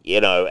 you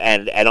know,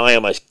 and I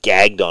almost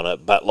gagged on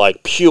it, but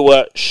like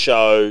pure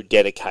show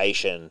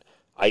dedication.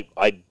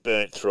 I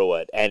burnt through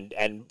it.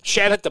 And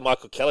shout out to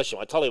Michael Kellisham.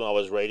 I told him I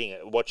was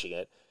watching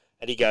it,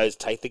 and he goes,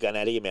 "Take the gun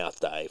out of your mouth,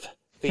 Dave.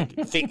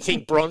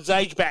 Think Bronze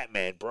Age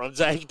Batman.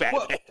 Bronze Age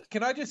Batman." Well,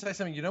 can I just say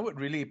something? You know what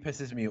really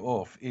pisses me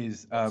off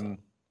is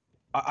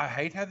I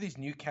hate how these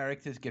new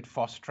characters get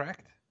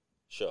fast-tracked.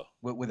 Sure.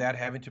 Without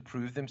having to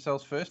prove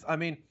themselves first. I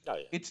mean,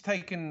 It's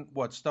taken,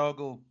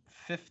 Stargirl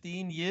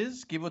 15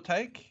 years, give or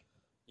take?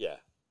 Yeah.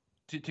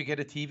 To get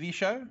a TV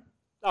show?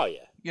 Oh,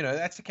 yeah. You know,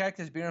 that's a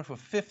character that's been around for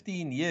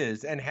 15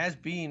 years and has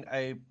been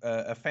a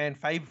fan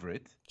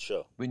favorite.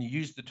 Sure. When you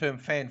use the term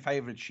fan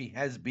favorite, she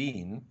has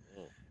been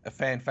a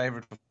fan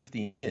favorite for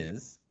 15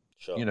 years.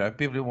 Sure. You know,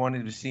 people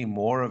wanted to see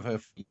more of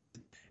her.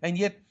 And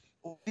yet,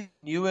 all these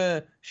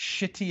newer,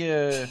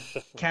 shittier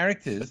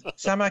characters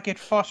somehow get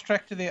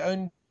fast-tracked to their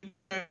own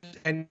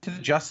and to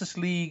the Justice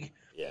League.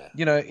 Yeah.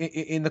 You know,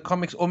 in the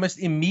comics almost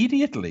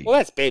immediately. Well,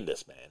 that's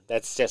Bendis, man.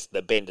 That's just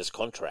the Bendis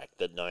contract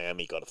that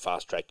Naomi got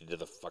fast-tracked into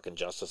the fucking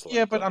Justice League.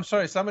 Yeah, but I'm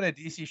sorry. Someone at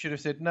DC should have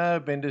said,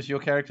 "No, Bendis, your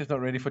character's not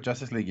ready for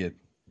Justice League yet."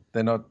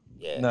 They're not.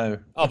 Yeah. No.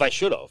 Oh, they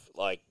should have.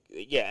 Like,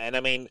 yeah, and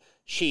I mean,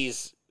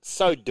 she's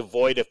so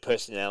devoid of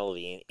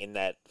personality in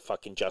that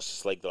fucking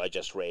Justice League that I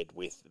just read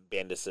with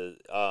Bendis.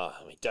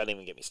 Don't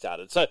even get me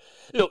started. So,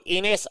 look,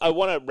 Ines, I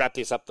want to wrap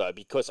this up, though,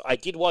 because I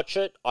did watch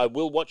it. I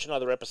will watch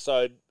another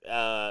episode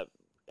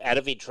out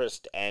of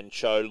interest and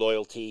show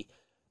loyalty.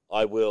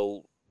 I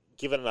will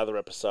give it another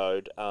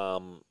episode.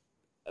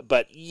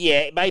 But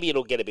yeah, maybe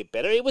it'll get a bit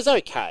better. It was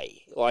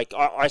okay. Like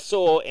I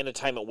saw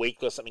Entertainment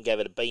Weekly or something gave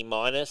it a B-.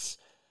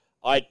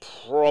 I'd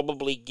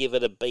probably give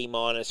it a B-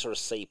 or a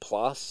C+.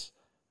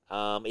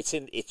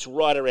 It's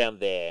right around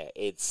there.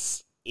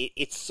 It's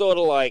sort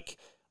of like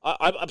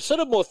I'm sort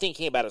of more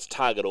thinking about its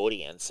target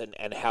audience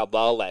and how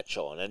they'll latch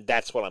on, and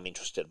that's what I'm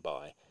interested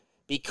by,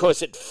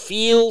 because it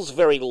feels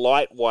very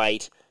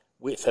lightweight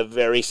with a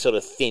very sort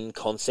of thin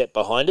concept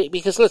behind it.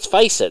 Because let's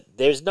face it,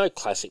 there's no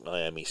classic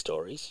Naomi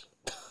stories.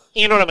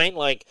 You know what I mean?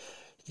 Like,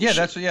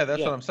 that's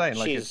what I'm saying.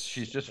 Like,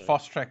 she's just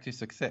fast tracked to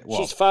success. Well,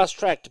 she's fast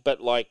tracked, but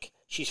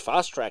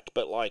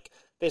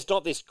there's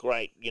not this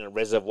great,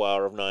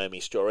 reservoir of Naomi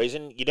stories,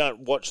 and you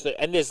don't watch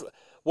and there's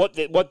what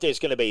there's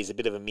going to be is a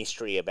bit of a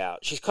mystery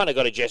about. She's kind of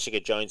got a Jessica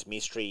Jones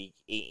mystery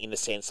in the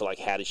sense of like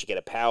how did she get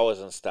her powers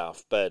and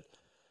stuff, but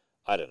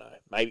I don't know.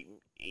 Maybe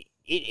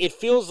it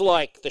feels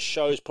like the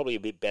show's probably a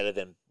bit better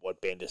than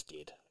what Bendis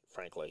did,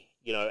 frankly.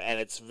 And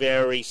it's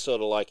very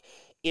sort of like.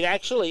 It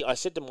actually, I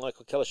said to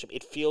Michael Kellersham,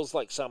 it feels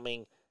like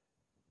something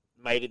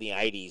made in the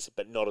 80s,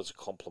 but not as a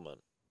compliment,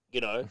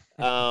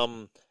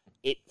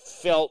 It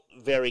felt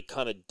very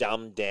kind of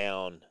dumbed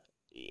down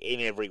in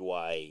every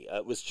way.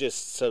 It was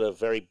just sort of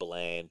very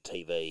bland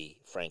TV,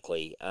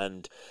 frankly.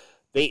 And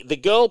the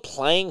girl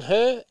playing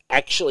her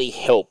actually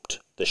helped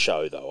the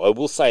show, though. I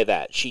will say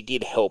that. She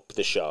did help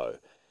the show.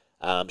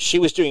 She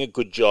was doing a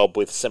good job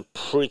with some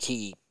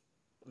pretty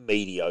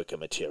mediocre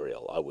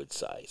material, I would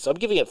say. So I'm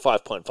giving it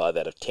 5.5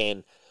 out of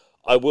 10.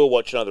 I will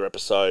watch another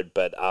episode,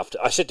 but after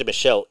I said to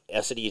Michelle,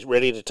 I said, "Are you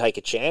ready to take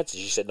a chance?"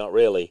 And she said, "Not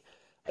really."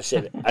 I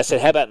said,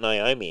 "How about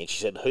Naomi?" And she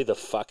said, "Who the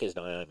fuck is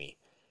Naomi?"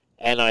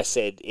 And I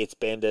said, "It's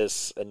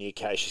Bendis, a new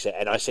character." She said,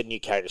 and I said, "New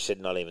character." She said,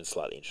 "Not even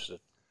slightly interested."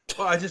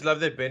 Well, I just love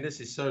that Bendis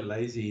is so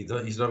lazy.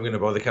 He's not going to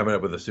bother coming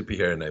up with a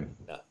superhero name.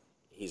 No,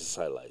 he's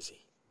so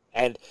lazy.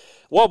 And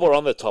while we're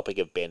on the topic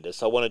of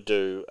Bendis, I want to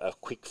do a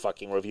quick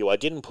fucking review. I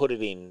didn't put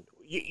it in.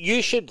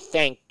 You should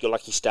thank your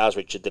lucky stars,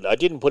 Richard, that I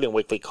didn't put in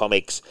Weekly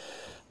Comics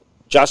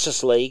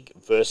Justice League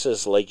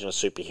versus Legion of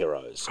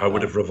Superheroes. I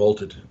would have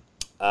revolted.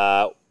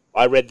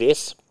 I read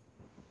this.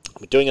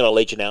 I'm doing it on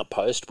Legion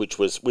Outpost, which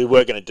we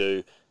were going to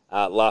do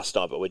last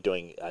night, but we're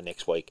doing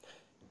next week.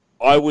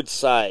 I would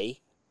say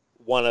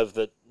one of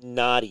the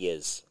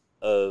nadias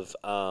of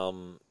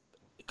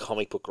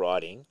comic book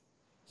writing.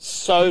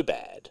 So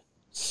bad,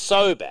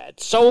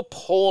 so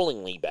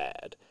appallingly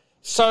bad,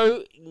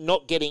 so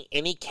not getting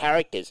any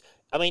characters.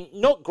 I mean,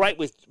 not great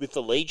with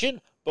the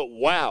Legion, but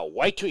wow,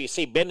 wait till you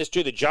see Bendis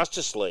do the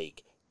Justice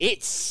League.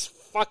 It's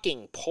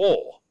fucking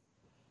poor.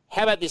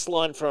 How about this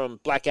line from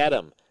Black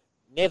Adam?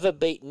 Never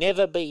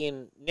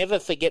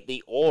forget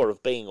the awe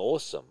of being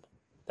awesome.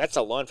 That's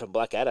a line from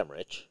Black Adam,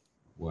 Rich.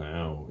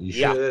 Wow. You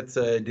sure that's,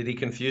 did he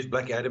confuse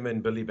Black Adam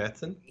and Billy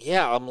Batson?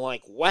 Yeah, I'm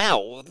like, wow,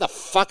 what the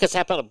fuck has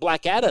happened to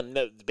Black Adam?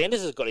 No,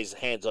 Bendis has got his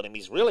hands on him.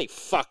 He's really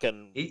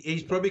fucking...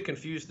 He's probably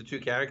confused the two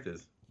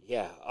characters.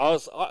 Yeah,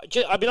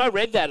 I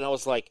read that and I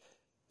was like,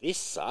 this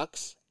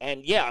sucks.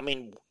 And yeah, I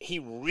mean, he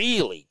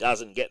really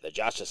doesn't get the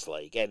Justice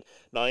League. And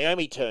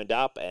Naomi turned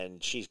up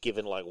and she's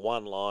given like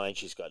one line.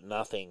 She's got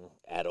nothing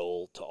at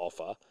all to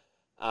offer.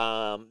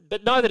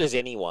 But neither does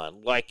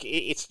anyone. Like,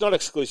 it's not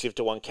exclusive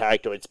to one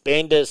character. It's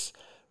Bendis,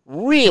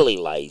 really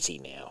lazy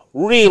now.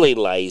 Really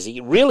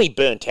lazy. Really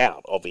burnt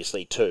out,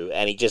 obviously, too.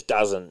 And he just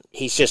doesn't...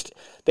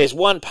 There's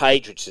one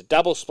page, which is a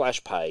double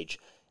splash page.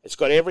 It's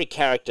got every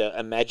character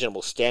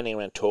imaginable standing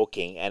around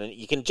talking, and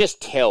you can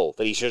just tell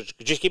that he should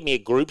just give me a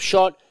group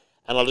shot,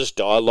 and I'll just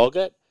dialogue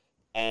it.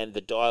 And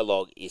the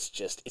dialogue is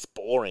just, it's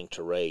boring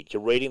to read.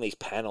 You're reading these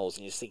panels,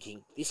 and you're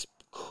thinking, this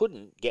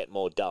couldn't get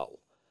more dull.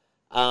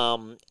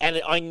 And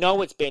I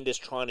know it's Bendis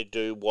trying to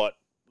do what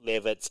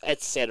Levitz,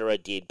 etc.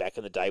 did back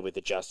in the day with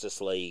the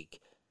Justice League,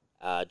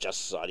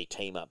 Justice Society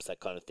team-ups, that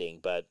kind of thing,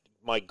 but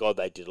my God,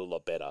 they did a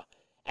lot better.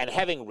 And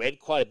having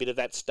read quite a bit of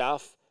that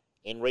stuff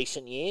in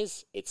recent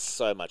years, it's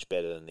so much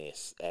better than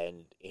this.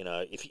 And,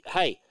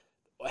 hey,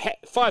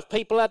 5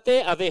 people out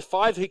there, are there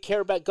 5 who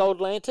care about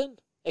Gold Lantern,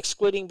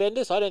 excluding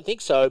Bendis? I don't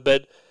think so,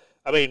 but,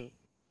 I mean,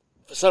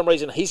 for some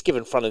reason, he's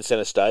given front and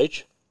center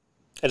stage.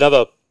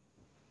 Another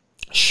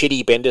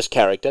shitty Bendis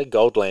character,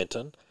 Gold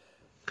Lantern.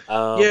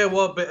 Yeah,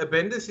 well,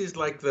 Bendis is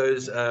like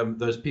those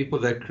people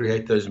that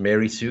create those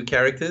Mary Sue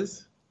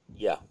characters.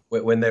 Yeah.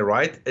 When they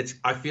write,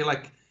 I feel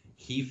like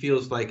he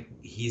feels like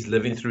he's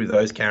living through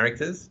those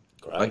characters.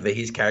 Great. Like they're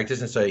his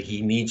characters, and so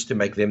he needs to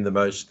make them the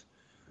most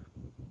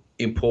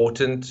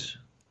important,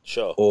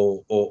 sure,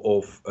 or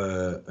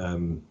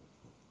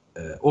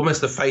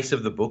almost the face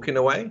of the book in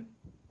a way.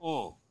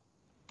 Mm.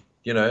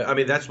 I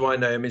mean, that's why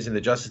Naomi's in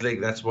the Justice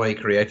League. That's why he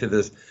created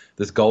this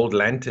Gold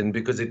Lantern,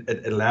 because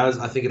it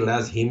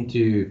allows him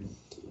to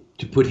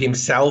put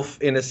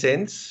himself, in a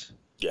sense,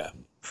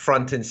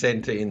 front and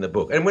center in the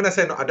book. And when I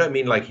say, I don't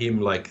mean like him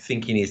like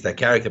thinking he's that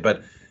character,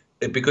 but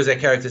because that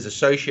character is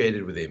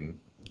associated with him.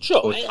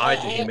 Sure,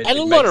 and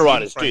a lot of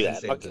writers do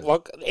that.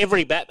 Like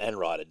every Batman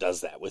writer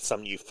does that with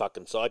some new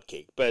fucking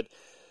sidekick. But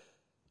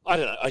I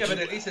don't know. But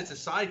at least it's a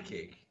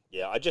sidekick.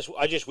 Yeah, I just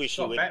wish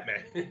he Not would.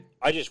 Batman.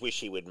 I just wish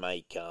he would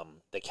make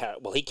the character.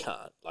 Well, he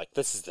can't. Like,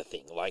 this is the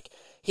thing. Like,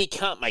 he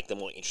can't make them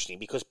more interesting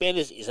because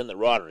Bendis isn't the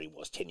writer he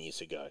was 10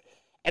 years ago.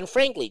 And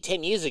frankly,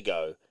 10 years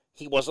ago,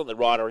 he wasn't the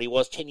writer he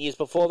was 10 years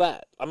before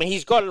that. I mean,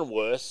 he's gotten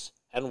worse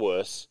and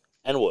worse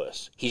and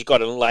worse. He's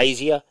gotten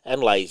lazier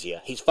and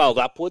lazier. He's failed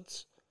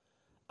upwards.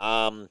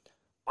 I'm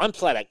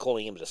flat out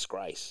calling him a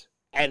disgrace.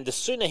 And the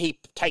sooner he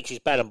takes his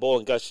bat and ball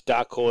and goes to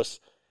Dark Horse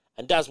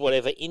and does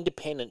whatever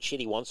independent shit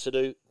he wants to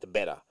do, the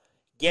better.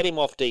 Get him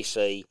off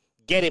DC,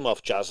 get him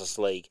off Justice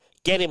League,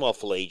 get him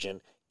off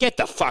Legion, get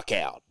the fuck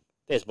out.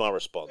 There's my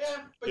response.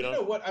 Yeah, but you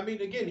know what? I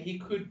mean, again, he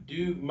could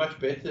do much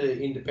better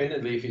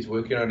independently if he's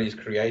working on his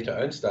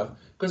creator-owned stuff,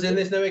 because then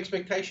there's no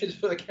expectations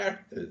for the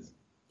characters.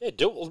 Yeah,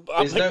 do it.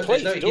 There's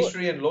no do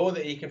history it. and law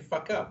that he can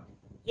fuck up.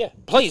 Yeah,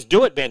 please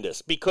do it,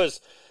 Bendis,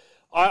 because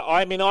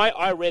I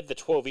read the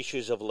 12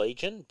 issues of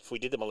Legion. If we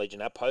did them on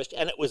Legion Outpost,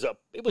 and it was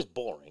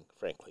boring,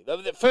 frankly.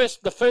 The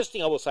first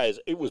thing I will say is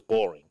it was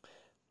boring.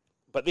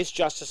 But this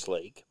Justice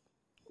League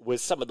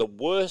was some of the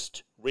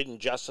worst written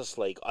Justice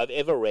League I've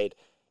ever read,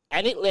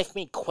 and it left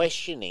me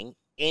questioning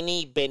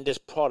any Bendis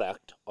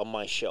product on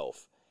my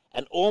shelf.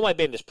 And all my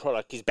Bendis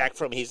product is back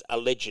from his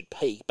alleged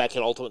peak, back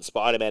in Ultimate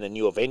Spider-Man and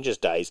New Avengers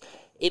days.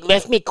 It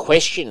left me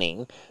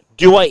questioning,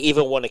 do I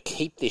even want to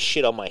keep this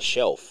shit on my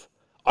shelf?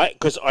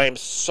 Because I am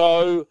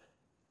so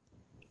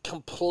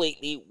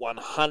completely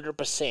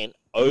 100%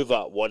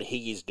 over what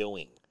he is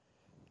doing.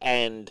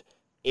 And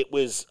it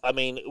was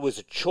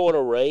a chore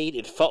to read.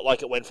 It felt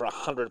like it went for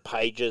 100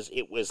 pages.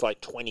 It was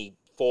like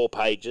 24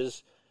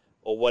 pages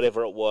or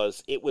whatever it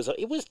was. It was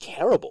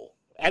terrible.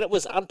 And it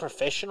was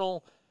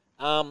unprofessional.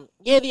 The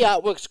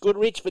artwork's good,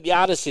 Rich, but the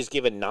artist is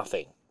given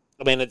nothing.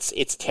 I mean,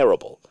 it's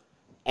terrible.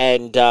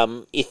 And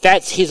if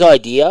that's his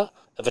idea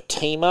of a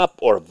team-up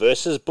or a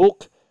versus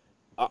book,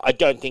 I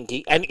don't think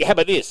he... And how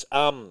about this?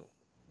 I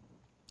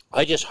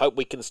just hope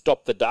we can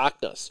stop the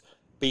darkness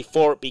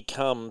before it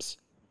becomes ...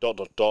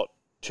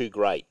 too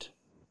great.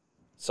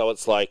 So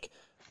it's like,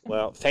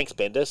 well, thanks,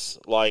 Bendis.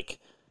 Like,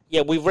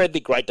 yeah, we've read the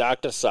Great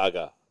Darkness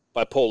Saga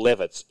by Paul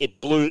Levitz. It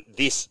blew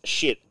this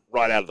shit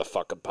right out of the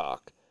fucking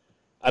park.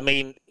 I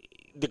mean,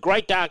 the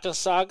Great Darkness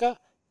Saga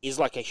is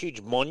like a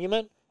huge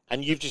monument,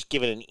 and you've just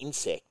given an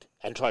insect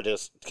and tried to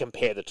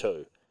compare the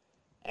two.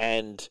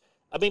 And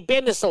I mean,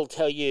 Bendis will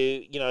tell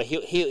you,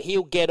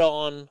 he'll get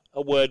on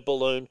a word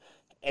balloon,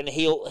 and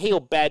he'll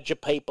badger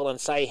people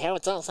and say how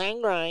it's all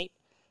sound great.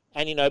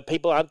 And,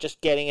 people aren't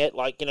just getting it.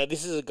 Like,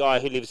 this is a guy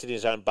who lives in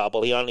his own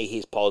bubble. He only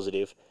hears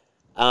positive.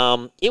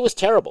 It was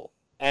terrible,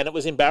 and it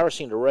was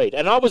embarrassing to read.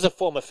 And I was a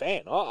former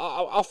fan.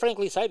 I'll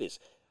frankly say this.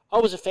 I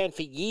was a fan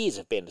for years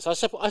of Bendis.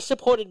 I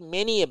supported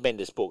many of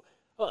Bendis' books.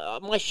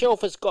 My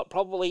shelf has got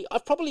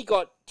I've probably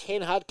got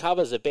 10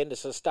 hardcovers of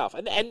Bendis' stuff,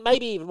 and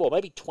maybe even more,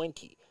 maybe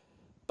 20.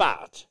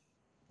 But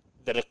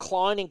the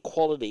decline in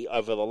quality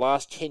over the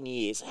last 10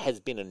 years has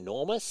been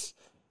enormous.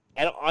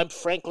 And I'm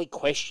frankly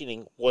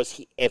questioning, was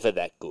he ever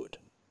that good?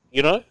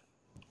 Really?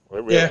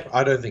 Yeah,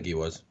 I don't think he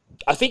was.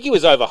 I think he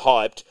was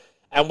overhyped,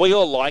 and we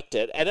all liked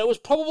it. And it was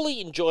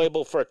probably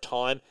enjoyable for a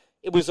time.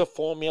 It was a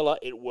formula.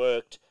 It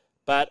worked.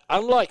 But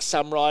unlike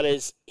some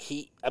writers,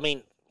 he's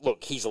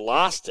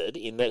lasted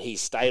in that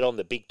he's stayed on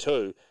the big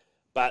two.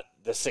 But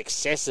the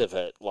success of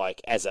it,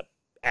 like as an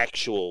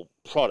actual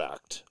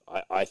product,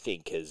 I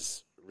think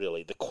has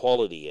really, the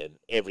quality and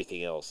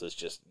everything else has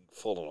just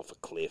fallen off a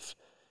cliff.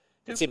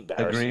 It's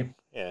embarrassing. Agree.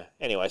 Yeah.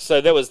 Anyway,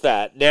 so there was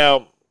that.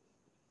 Now,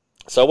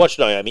 so I watched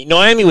Naomi.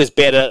 Naomi was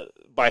better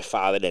by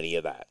far than any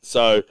of that.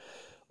 So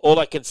all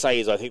I can say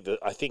is I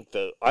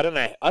don't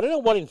know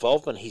what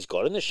involvement he's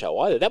got in the show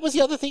either. That was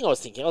the other thing I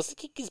was thinking.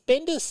 Because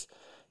Bendis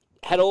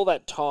had all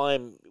that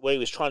time where he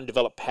was trying to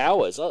develop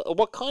powers.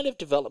 What kind of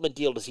development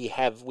deal does he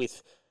have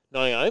with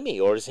Naomi,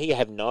 or does he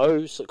have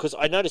no? Because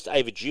I noticed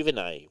Ava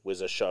DuVernay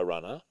was a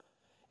showrunner.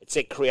 It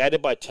said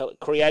created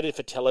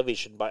for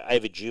television by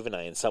Ava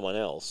DuVernay and someone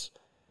else.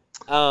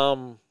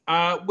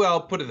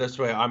 Well, put it this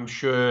way. I'm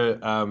sure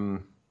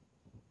to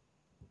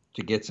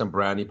get some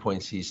brownie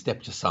points, he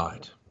stepped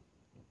aside.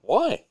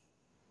 Why?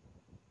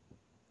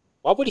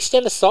 Why would he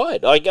stand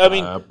aside?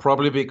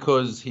 Probably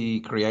because he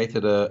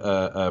created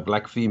a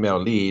black female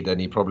lead, and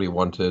he probably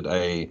wanted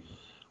a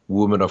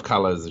woman of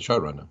color as the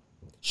showrunner.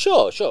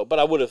 Sure. But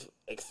I would have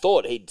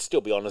thought he'd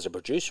still be on as a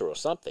producer or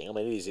something. I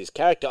mean, it is his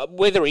character.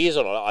 Whether he is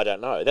or not, I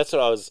don't know. That's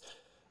what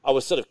I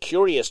was sort of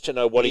curious to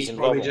know what he's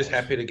involved with. He's probably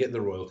just happy to get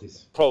the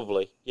royalties.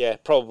 Probably. Yeah,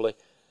 probably.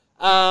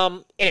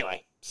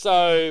 Anyway,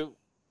 so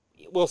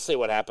we'll see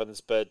what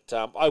happens. But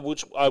I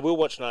will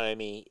watch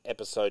Naomi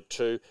episode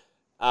 2.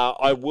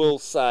 I will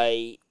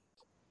say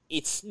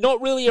it's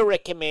not really a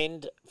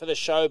recommend for the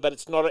show, but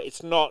it's not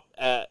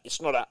a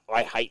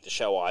I hate the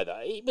show either.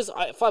 It was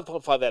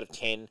 5.5 out of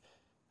 10.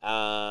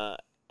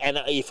 And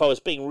if I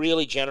was being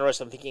really generous,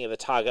 I'm thinking of the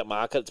target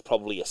market, it's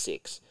probably a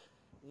 6.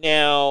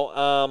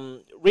 Now,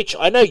 Rich,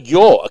 I know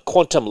you're a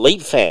Quantum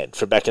Leap fan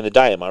from back in the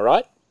day, am I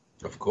right?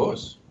 Of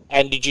course.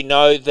 And did you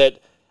know that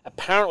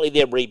apparently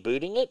they're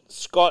rebooting it?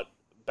 Scott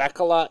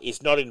Bakula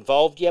is not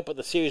involved yet, but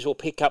the series will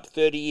pick up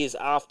 30 years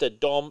after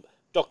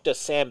Dr.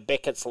 Sam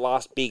Beckett's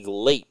last big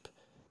leap.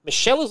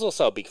 Michelle is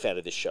also a big fan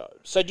of this show.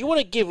 So do you want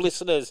to give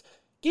listeners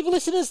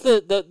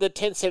the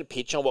 10-cent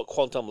pitch on what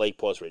Quantum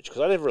Leap was, Rich?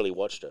 Because I never really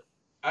watched it.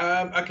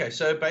 Okay,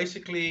 so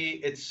basically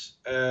it's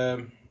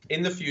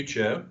in the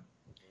future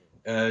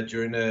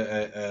during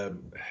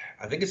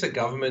I think it's a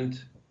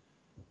government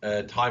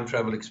time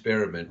travel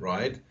experiment,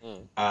 right?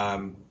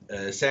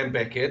 Sam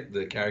Beckett,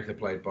 the character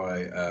played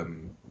by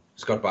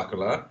Scott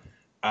Bakula,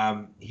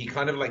 he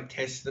kind of like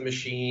tests the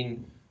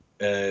machine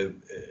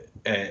and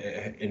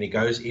he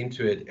goes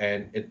into it,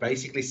 and it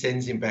basically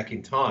sends him back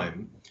in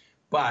time,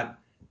 but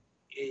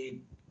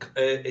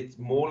it's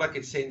more like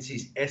it sends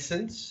his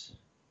essence.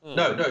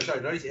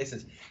 Sorry, not his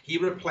essence. He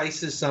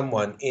replaces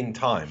someone in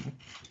time,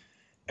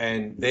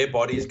 and their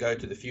bodies go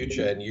to the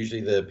future, and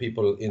usually the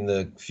people in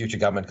the future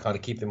government kind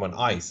of keep them on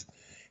ice,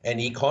 and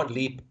he can't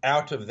leap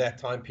out of that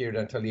time period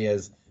until he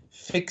has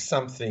fixed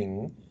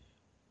something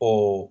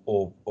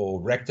or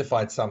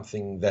rectified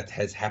something that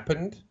has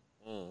happened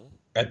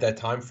at that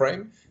time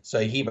frame.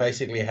 So he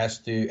basically has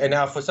to, and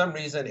now for some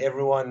reason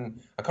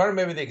everyone, I can't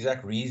remember the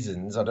exact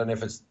reasons, I don't know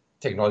if it's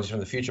technology from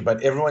the future,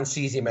 but everyone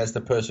sees him as the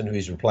person who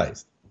is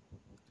replaced.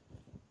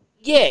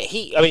 Yeah,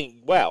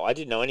 wow, I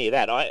didn't know any of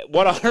that.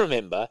 What I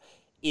remember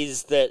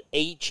is that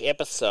each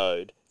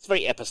episode, it's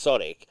very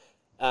episodic,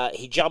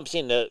 he jumps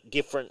into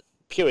different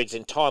periods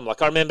in time.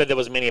 Like, I remember there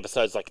was many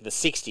episodes, like in the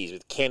 60s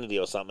with Kennedy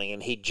or something,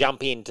 and he'd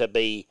jump in to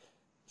be,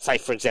 say,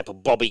 for example,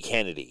 Bobby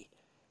Kennedy.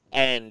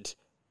 And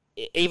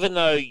even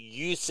though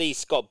you see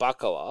Scott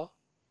Bakula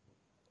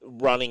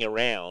running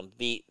around,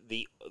 the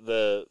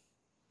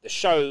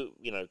show,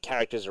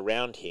 characters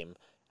around him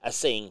are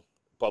seeing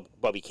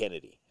Bobby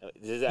Kennedy.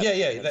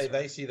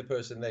 They see the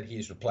person that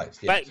he's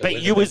replaced. Yeah.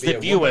 But you as the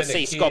viewer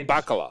see Scott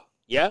Bakula,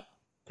 yeah?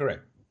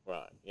 Correct.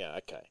 Right, yeah,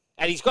 okay.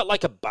 And he's got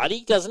like a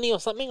buddy, doesn't he, or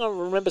something? I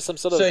remember some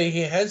sort of... So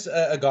he has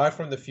a guy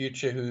from the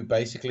future who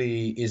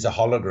basically is a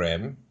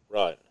hologram.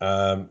 Right.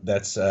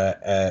 That's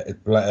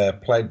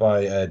played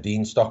by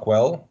Dean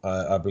Stockwell.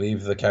 I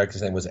believe the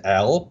character's name was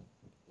Al.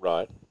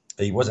 Right.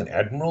 He was an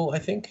admiral, I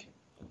think.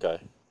 Okay.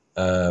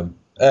 A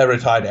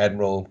retired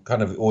admiral,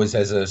 kind of always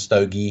has a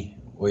stogie.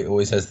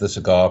 Always has the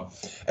cigar.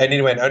 And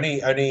anyway, only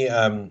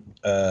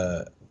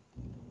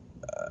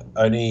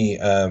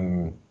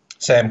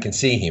Sam can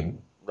see him.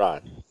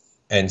 Right.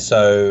 And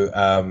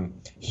so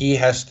he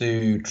has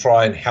to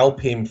try and help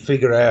him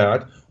figure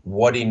out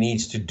what he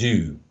needs to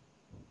do.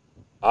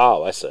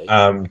 Oh, I see.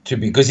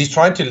 Because he's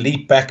trying to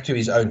leap back to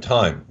his own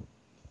time.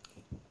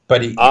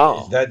 But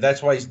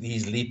that's why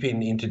he's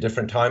leaping into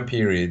different time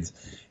periods.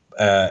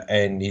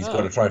 And he's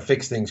got to try and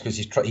fix things because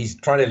he's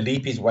trying to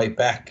leap his way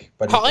back.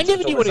 But I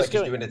never knew what he was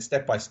doing. He's doing it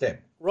step by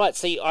step. Right.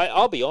 See,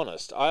 I'll be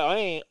honest.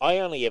 I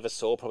only ever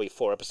saw probably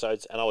 4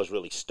 episodes, and I was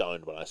really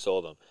stoned when I saw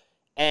them.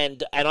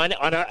 And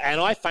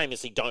I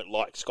famously don't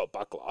like Scott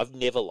Bakula. I've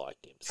never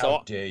liked him. So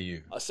how dare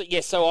you?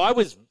 So I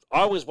was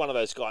one of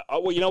those guys.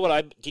 Well, you know what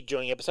I did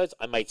during episodes?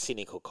 I made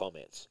cynical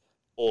comments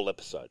all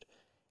episode,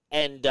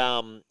 and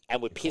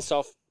would piss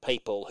off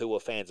people who were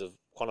fans of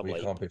Quantum Leap.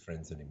 We can't be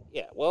friends anymore.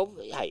 Yeah, well,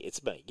 hey,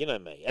 it's me. You know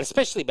me, and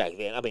especially back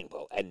then. I mean,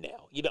 well, and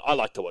now, I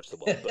like to watch the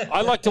world.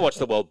 I like to watch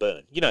the world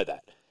burn. You know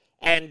that.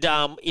 And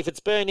if it's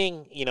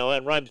burning,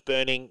 and Rome's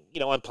burning,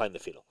 I'm playing the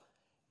fiddle.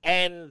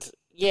 And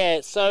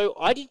yeah, so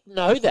I didn't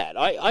know that.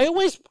 I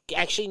always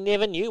actually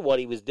never knew what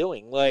he was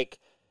doing. Like,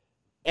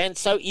 and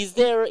so is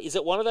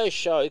it one of those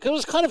shows? Because it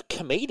was kind of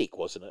comedic,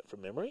 wasn't it,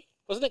 from memory?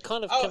 Wasn't it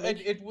kind of?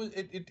 Comedic?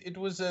 It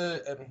was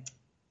a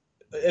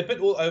bit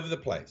all over the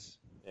place.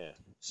 Yeah.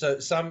 So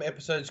some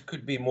episodes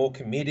could be more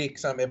comedic.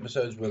 Some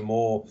episodes were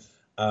more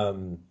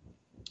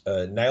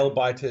nail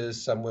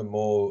biters. Some were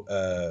more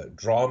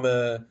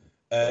drama.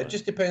 It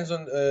just depends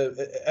on.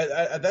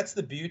 That's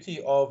the beauty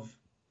of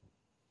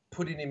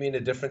putting him in a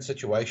different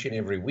situation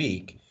every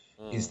week.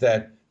 Is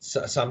that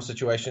some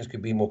situations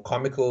could be more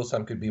comical,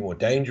 some could be more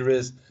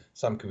dangerous,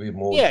 some could be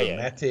more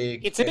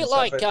dramatic. It's a bit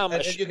like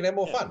and you can have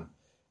more fun.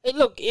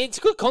 Look, it's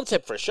a good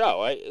concept for a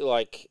show.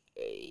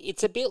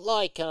 It's a bit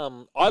like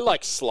I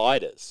like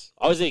Sliders.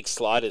 I was a big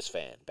Sliders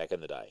fan back in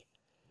the day.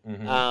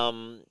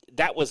 Mm-hmm.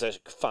 That was a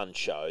fun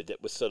show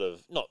that was sort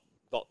of not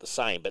the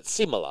same, but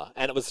similar,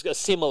 and it was a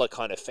similar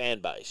kind of fan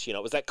base.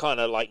 It was that kind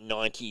of like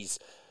 90s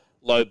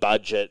low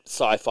budget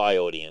sci-fi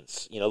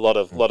audience. A lot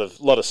of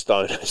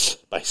stoners.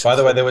 Basically. By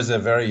the way, there was a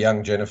very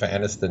young Jennifer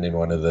Aniston in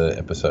one of the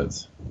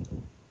episodes.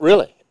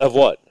 Really? Of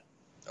what?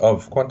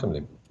 Of Quantum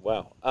Leap.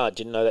 Wow.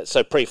 Didn't know that.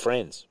 So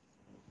pre-Friends.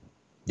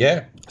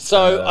 Yeah.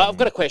 So I've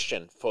got a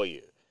question for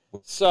you.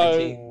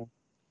 So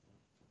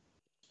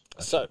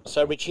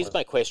Rich, here's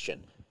my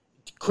question.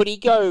 Could he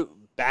go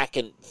back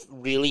and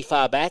really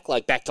far back,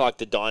 like back to like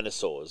the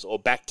dinosaurs or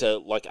back to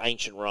like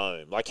ancient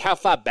Rome? Like how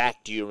far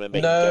back do you remember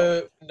him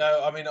going?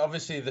 No. I mean,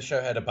 obviously the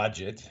show had a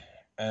budget.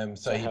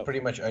 So he pretty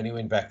much only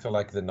went back to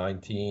like the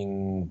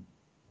 1940s,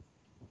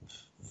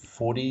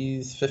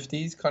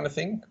 50s kind of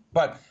thing.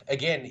 But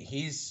again,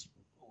 his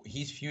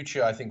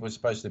future, I think, was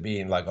supposed to be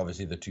in like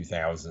obviously the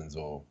 2000s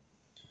or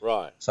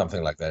Right.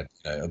 Something like that,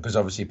 because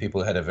obviously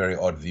people had a very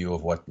odd view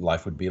of what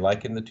life would be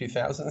like in the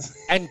 2000s.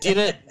 And did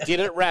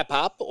it wrap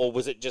up, or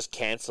was it just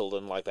cancelled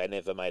and like they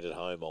never made it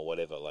home or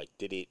whatever? Like,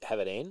 did it have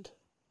an end?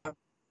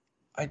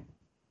 I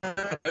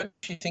don't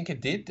actually think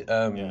it did.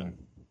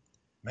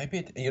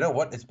 Maybe you know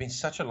what? It's been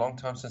such a long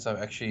time since I've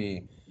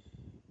actually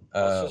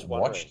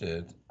watched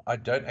it. I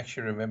don't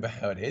actually remember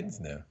how it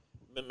ends now.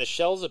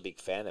 Michelle's a big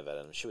fan of it,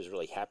 and she was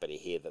really happy to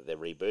hear that they're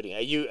rebooting.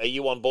 Are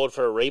you on board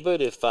for a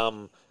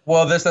reboot?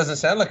 Well, this doesn't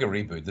sound like a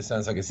reboot. This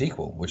sounds like a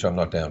sequel, which I'm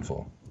not down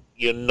for.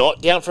 You're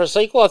not down for a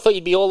sequel? I thought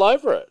you'd be all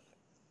over it.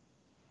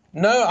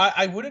 No,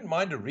 I wouldn't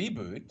mind a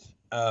reboot.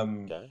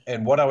 Okay.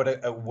 And what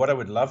I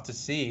would love to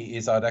see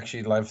is I'd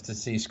actually love to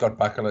see Scott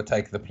Bakula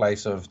take the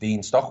place of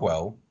Dean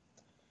Stockwell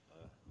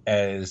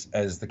as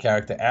the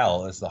character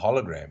Al, as the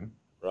hologram.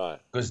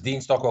 Right. Because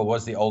Dean Stockwell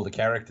was the older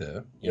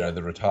character,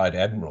 the retired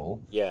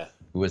admiral. Yeah.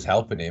 Who was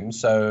helping him.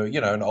 So,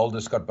 an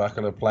older Scott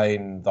Bakula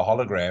playing the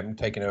hologram,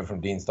 taking over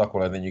from Dean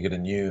Stockwell, and then you get a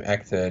new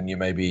actor and you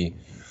maybe,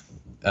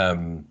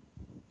 redo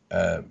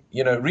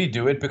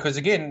it. Because,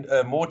 again,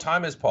 more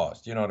time has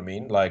passed, you know what I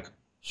mean? Like,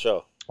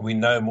 sure. We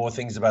know more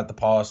things about the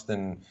past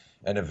and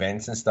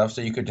events and stuff, so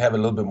you could have a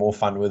little bit more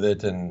fun with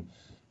it and,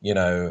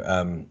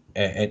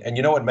 and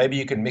you know what, maybe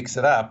you can mix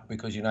it up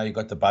because, you've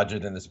got the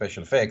budget and the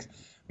special effects.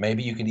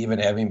 Maybe you could even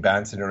have him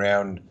bouncing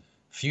around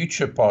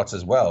future parts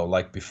as well,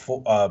 like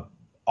before...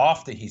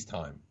 after his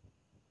time,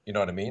 you know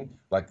what I mean?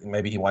 Like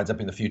maybe he winds up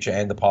in the future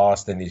and the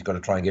past, and he's got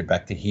to try and get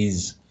back to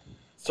his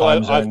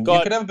time zone. You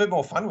could have a bit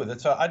more fun with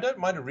it. So I don't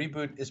mind a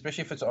reboot,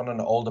 especially if it's on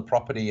an older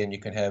property and you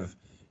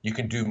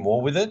can do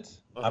more with it.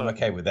 I'm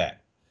okay with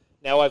that.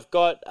 Now I've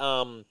got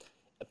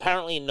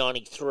apparently in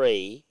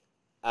 '93,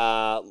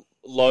 low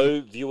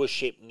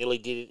viewership nearly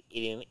did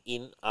it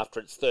in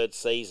after its third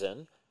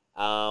season,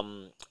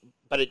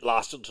 but it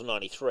lasted until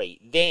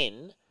 '93.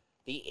 Then.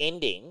 The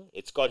ending,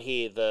 it's got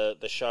here the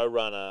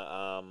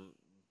showrunner,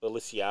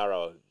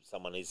 Beliciaro,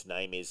 someone his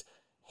name is,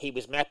 he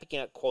was mapping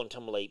out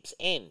Quantum Leap's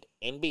end.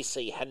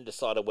 NBC hadn't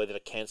decided whether to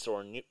cancel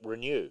or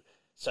renew.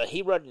 So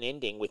he wrote an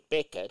ending with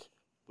Beckett,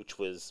 which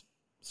was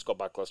Scott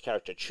Bakula's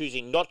character,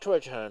 choosing not to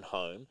return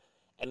home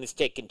and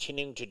instead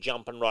continuing to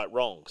jump and right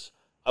wrongs.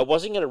 I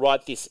wasn't going to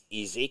write this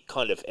is it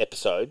kind of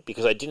episode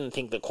because I didn't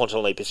think that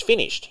Quantum Leap is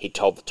finished, he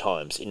told the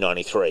Times in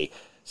 '93.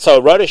 So I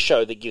wrote a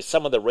show that gives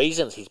some of the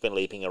reasons he's been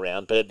leaping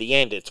around, but at the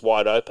end it's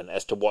wide open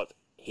as to what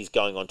he's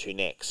going on to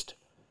next.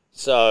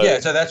 So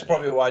so that's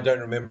probably why I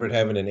don't remember it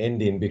having an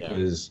ending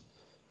because,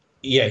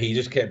 he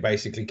just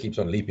basically keeps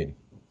on leaping.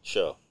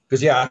 Sure.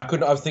 Because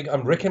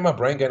I'm wrecking my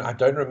brain going. I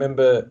don't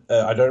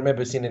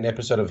remember seeing an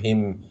episode of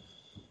him,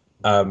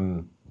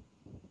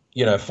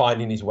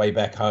 finding his way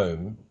back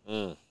home,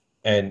 and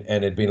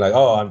it being like,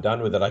 oh, I'm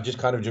done with it. I just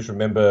kind of just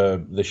remember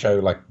the show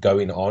like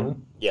going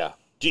on. Yeah.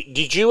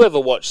 Did you ever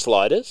watch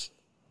Sliders?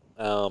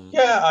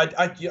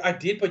 I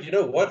did, but you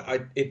know what?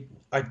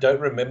 I don't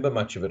remember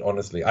much of it,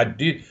 honestly. I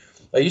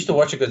used to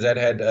watch it because that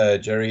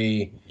had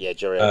Jerry. Yeah,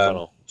 Jerry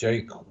O'Connell.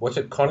 What's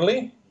it,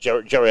 Connolly?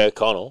 Jerry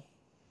O'Connell.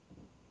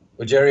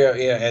 Well,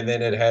 Jerry, and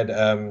then it had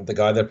the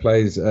guy that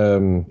plays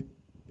the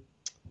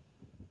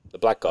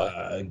black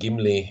guy,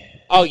 Gimli.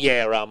 Oh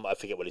yeah, I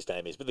forget what his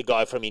name is, but the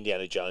guy from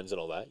Indiana Jones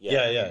and all that.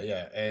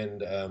 Yeah.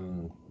 And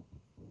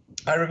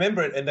I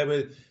remember it, and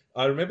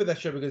I remember that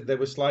show because they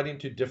were sliding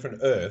to different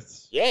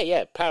Earths.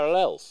 Yeah,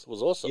 Parallels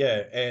was awesome.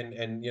 Yeah,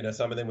 and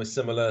some of them were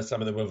similar, some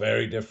of them were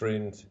very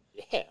different.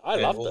 Yeah, I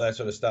loved all that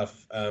sort of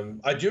stuff.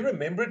 I do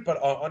remember it, but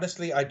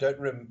honestly, I don't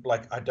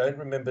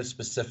remember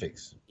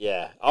specifics.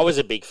 Yeah, I was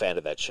a big fan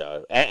of that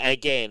show. And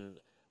again,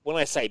 when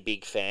I say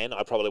big fan,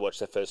 I probably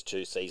watched the first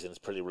 2 seasons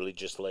pretty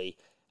religiously,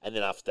 and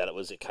then after that, it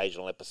was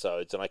occasional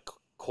episodes, and I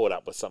caught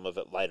up with some of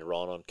it later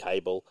on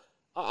cable.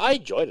 I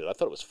enjoyed it. I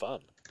thought it was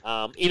fun.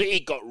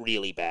 It got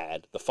really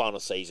bad. The final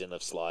season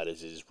of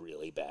Sliders is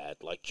really bad.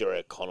 Like Jerry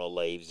O'Connell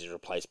leaves, he's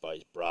replaced by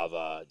his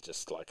brother.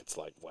 Just like it's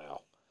like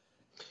wow.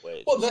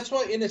 Well, that's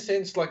why, in a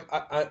sense, like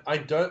I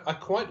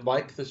quite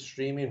like the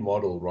streaming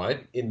model,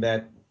 right? In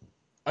that,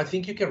 I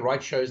think you can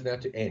write shows now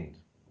to end.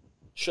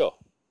 Sure.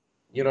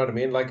 You know what I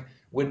mean? Like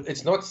when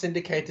it's not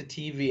syndicated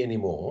TV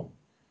anymore,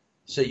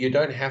 so you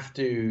don't have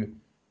to.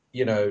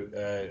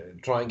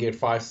 Try and get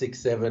 5, 6,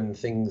 7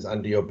 things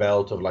under your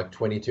belt of like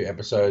 22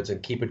 episodes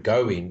and keep it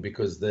going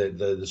because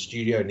the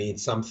studio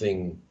needs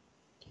something.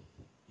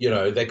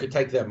 They could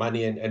take that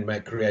money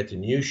and create a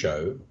new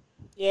show.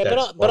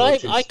 Yeah, but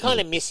I kind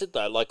of miss it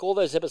though. Like all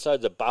those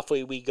episodes of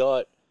Buffy we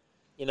got,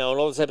 and all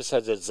those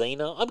episodes of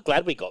Xena. I'm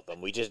glad we got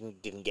them. We just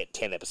didn't get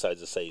 10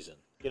 episodes a season.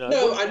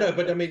 No, I know,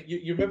 but I mean,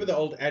 you remember the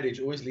old adage: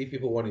 always leave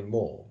people wanting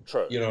more.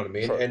 True. You know what I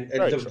mean? True. And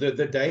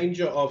the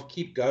danger of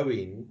keep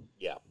going.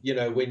 Yeah.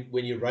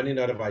 When you're running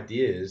out of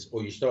ideas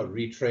or you start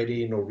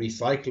retreading or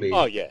recycling.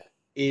 Oh yeah.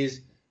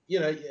 Is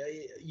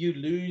you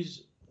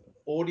lose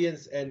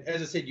audience, and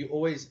as I said, you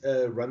always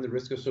run the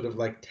risk of sort of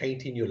like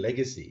tainting your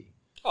legacy.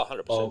 Oh,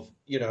 100%.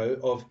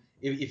 Of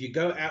if you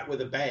go out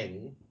with a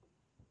bang,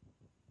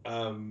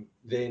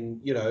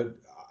 then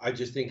I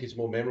just think it's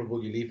more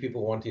memorable. You leave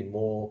people wanting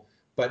more,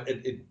 but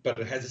it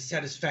has a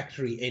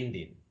satisfactory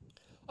ending.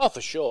 Oh,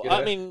 for sure. You know?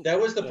 I mean, that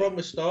was the problem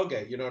with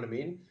Stargate. You know what I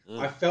mean?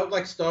 I felt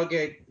like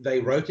Stargate. They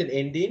wrote an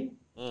ending,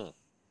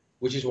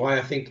 which is why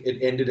I think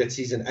it ended at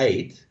season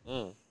 8.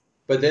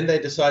 But then they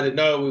decided,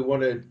 no, we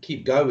want to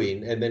keep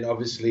going, and then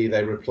obviously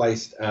they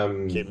replaced.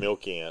 Keep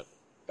milking it.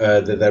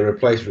 They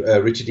replaced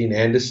Richard Dean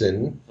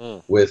Anderson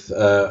with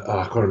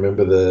I can't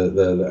remember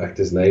the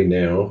actor's name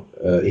now.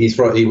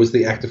 He was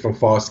the actor from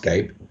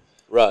Farscape,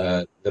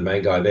 right? The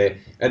main guy there,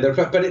 and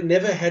but it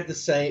never had the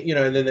same, you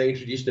know. And then they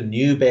introduced a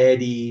new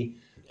baddie,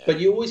 but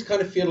you always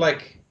kind of feel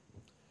like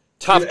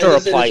tough to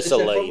replace a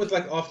lead. With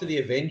like after the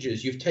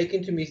Avengers, you've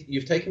taken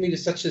me to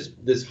such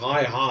this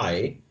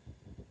high.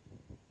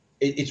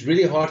 It's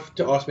really hard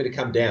to ask me to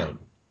come down.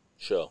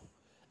 Sure.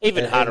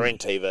 Even harder in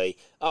TV.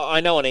 I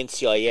know on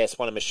NCIS,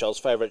 one of Michelle's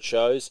favourite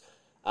shows,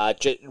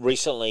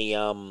 recently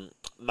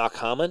Mark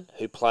Harmon,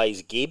 who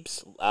plays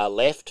Gibbs,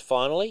 left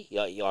finally.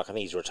 I think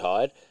he's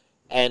retired.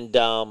 And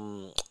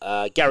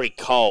Gary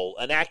Cole,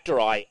 an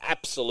actor I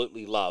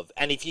absolutely love.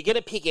 And if you're going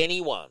to pick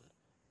anyone,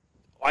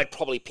 I'd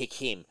probably pick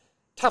him.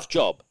 Tough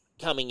job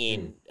coming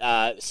in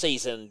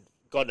season,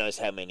 God knows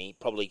how many,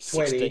 probably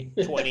 16,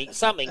 20,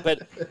 something.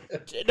 But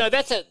no,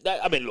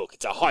 I mean, look,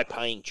 it's a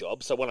high-paying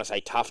job. So when I say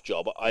tough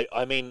job,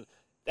 I mean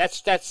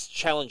that's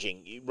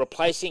challenging.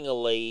 Replacing a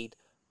lead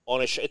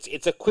on a show,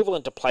 it's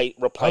equivalent to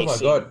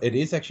replacing. Oh my God, it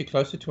is actually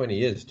close to 20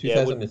 years,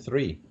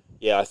 2003.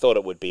 Yeah, I thought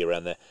it would be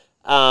around there.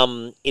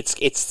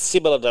 It's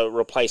similar to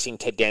replacing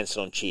Ted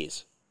Danson on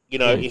Cheers. You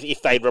know,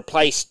 if they'd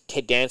replaced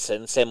Ted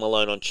Danson, Sam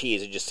Malone on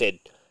Cheers, and just said,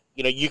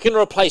 you know, you can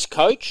replace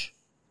Coach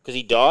because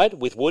he died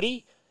with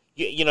Woody.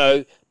 You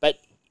know, but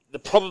the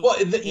problem...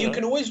 Well, you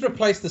can always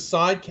replace the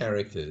side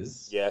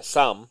characters. Yeah,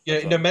 some.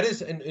 Yeah, no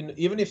matters, and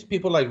even if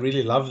people like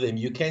really love them,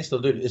 you can still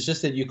do it. It's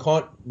just that you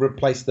can't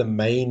replace the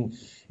main...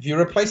 If you're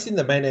replacing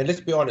the main... And let's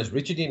be honest,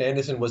 Richard Dean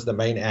Anderson was the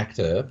main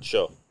actor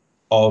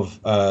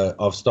of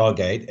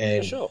Stargate.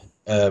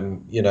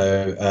 And, you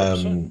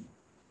know,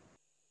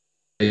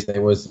 his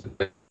name was...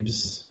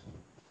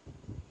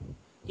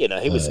 You know,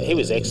 he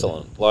was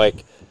excellent.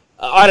 Like...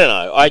 I don't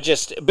know.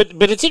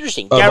 But it's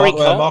interesting. Gary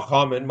Cole, Mark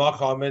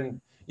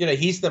Harmon. You know,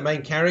 he's the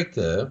main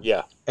character.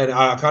 Yeah. And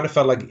I kind of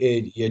felt like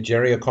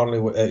Jerry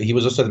O'Connell. He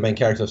was also the main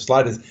character of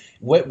Sliders.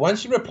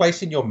 Once you're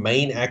replacing your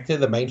main actor,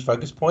 the main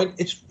focus point,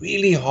 it's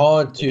really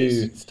hard to.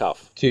 It's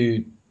tough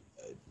to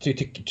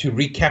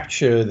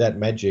recapture that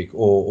magic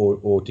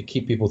or to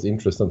keep people's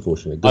interest.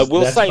 Unfortunately, I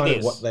will that's say kind this: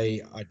 of what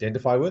they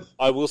identify with.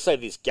 I will say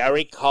this: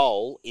 Gary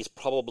Cole is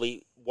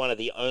probably one of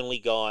the only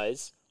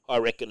guys, I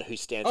reckon, who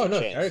stands a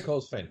chance. Gary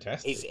Cole's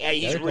fantastic.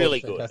 He's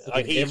really good.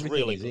 He's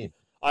really good.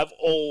 I've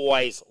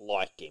always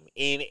liked him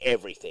in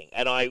everything,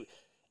 and I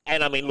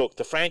mean, look,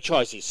 the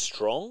franchise is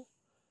strong,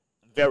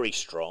 very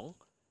strong.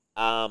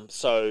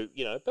 So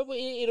you know, but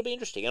it'll be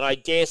interesting, and I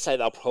dare say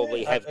they'll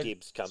probably have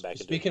Gibbs come back.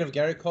 Speaking of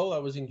Gary Cole, I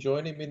was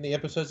enjoying him in the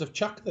episodes of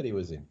Chuck that he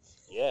was in.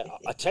 Yeah,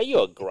 I tell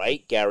you, a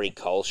great Gary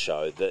Cole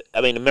show.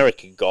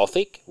 American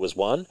Gothic was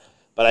one,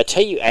 but I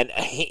tell you, and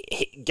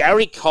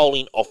Gary Cole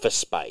in Office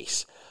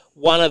Space.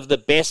 One of the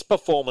best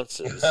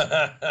performances.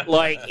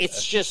 Like,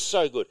 it's just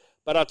so good.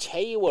 But I'll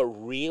tell you a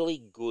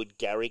really good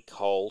Gary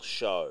Cole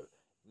show,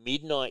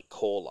 Midnight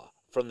Caller,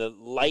 from the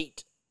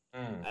late,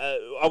 I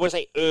want to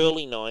say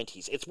early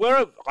 90s. It's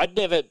where I'd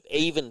never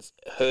even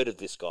heard of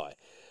this guy.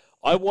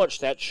 I watched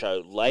that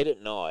show late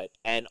at night,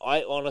 and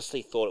I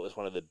honestly thought it was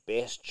one of the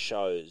best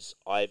shows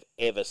I've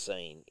ever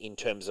seen in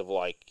terms of,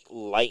 like,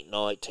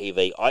 late-night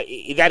TV.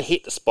 That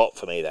hit the spot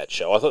for me, that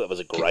show. I thought that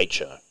was a great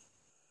show.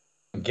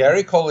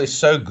 Gary Cole is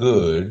so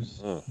good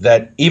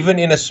that even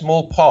in a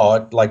small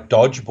part, like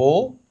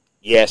Dodgeball,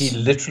 he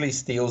literally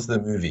steals the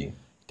movie.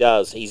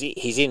 Does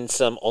he's in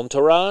some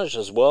Entourage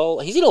as well?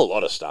 He's in a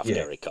lot of stuff,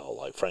 Gary Cole.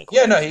 Like frankly,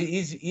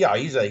 he's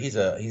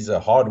a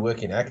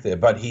hardworking actor,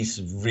 but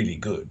he's really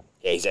good.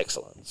 Yeah, he's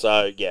excellent.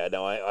 So yeah,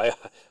 no,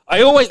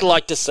 I always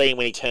like to see him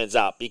when he turns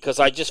up because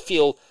I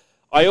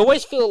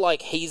always feel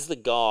like he's the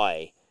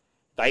guy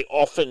they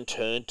often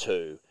turn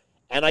to.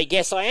 And I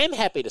guess I am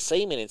happy to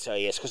see him in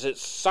NCIS because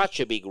it's such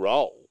a big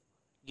role,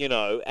 you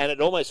know, and it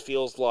almost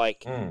feels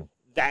like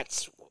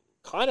that's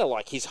kind of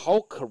like his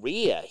whole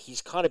career.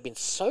 He's kind of been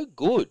so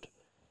good.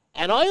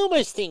 And I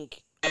almost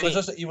think...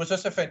 He was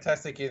also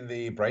fantastic in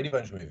the Brady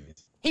Bunch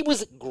movies. He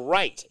was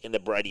great in the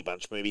Brady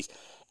Bunch movies.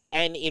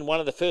 And in one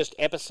of the first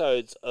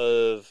episodes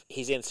of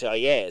his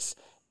NCIS,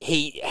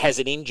 he has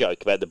an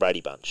in-joke about the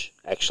Brady Bunch,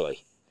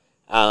 actually.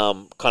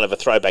 Kind of a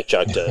throwback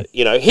joke to,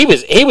 you know, he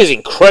was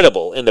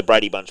incredible in the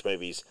Brady Bunch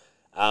movies.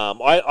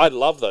 I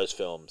love those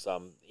films.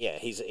 Yeah,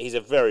 he's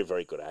a very,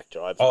 very good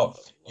actor.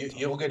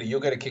 You'll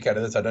get a kick out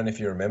of this. I don't know if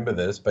you remember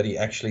this, but he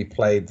actually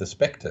played the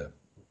Spectre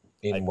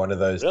in one of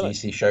those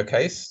DC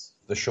Showcase.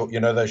 The short, you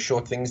know, those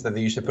short things that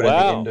they used to put at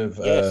the end of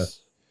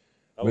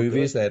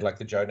movies. They had like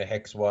the Jonah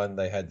Hex one.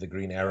 They had the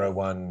Green Arrow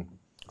one.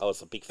 I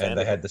was a big fan. And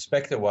they had the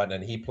Spectre one,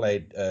 and he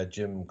played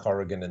Jim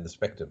Corrigan in the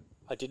Spectre.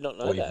 I did not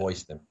know that. Or he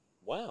voiced him.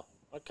 Wow.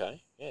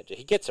 Okay. Yeah,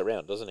 he gets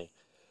around, doesn't he?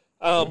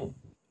 Now,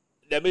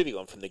 moving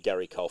on from the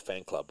Gary Cole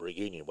fan club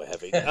reunion we're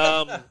having.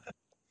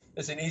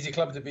 It's an easy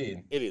club to be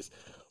in. It is.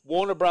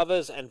 Warner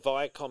Brothers and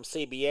Viacom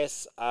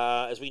CBS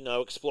are, as we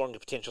know, exploring a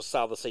potential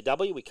sale of the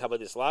CW. We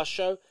covered this last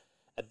show.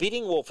 A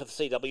bidding war for the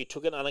CW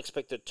took an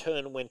unexpected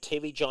turn when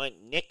TV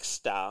giant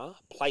Nexstar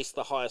placed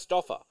the highest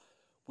offer,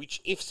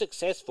 which, if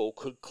successful,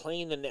 could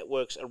clean the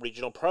network's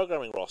original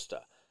programming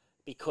roster.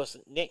 Because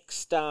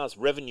Nexstar's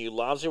revenue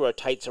largely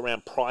rotates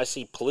around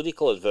pricey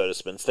political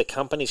advertisements, the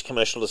company's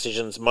commercial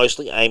decisions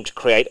mostly aim to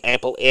create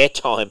ample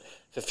airtime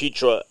for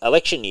future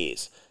election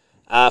years.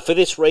 For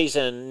this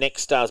reason,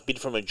 Nexstar's bid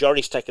for a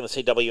majority stake in the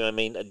CW may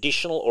mean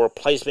additional or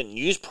replacement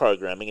news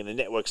programming in the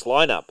network's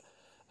lineup.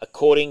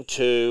 According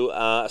to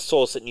a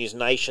source at News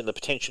Nation, the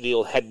potential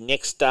deal had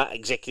Nexstar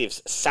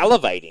executives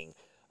salivating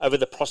over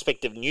the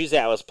prospect of news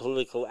hours,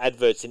 political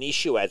adverts and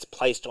issue ads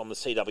placed on the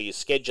CW's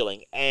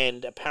scheduling,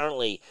 and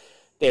apparently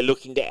they're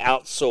looking to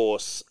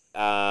outsource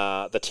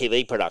the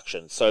TV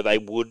production, so they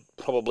would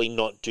probably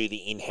not do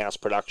the in-house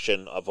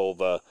production of all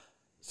the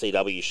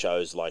CW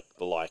shows like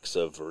the likes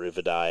of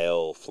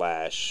Riverdale,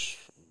 Flash,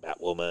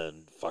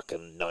 Batwoman,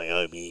 fucking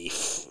Naomi,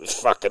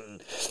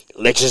 fucking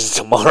Legends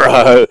of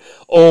Tomorrow,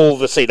 all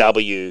the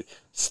CW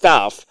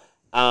stuff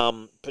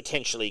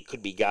potentially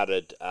could be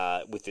gutted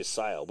with this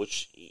sale,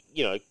 which,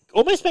 you know,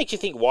 almost makes you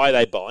think, why are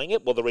they buying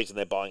it? Well, the reason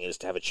they're buying it is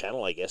to have a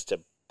channel, I guess, to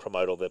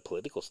promote all their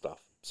political stuff.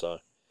 So,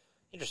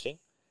 interesting.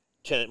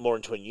 Turn it more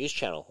into a news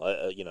channel,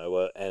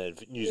 and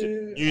a news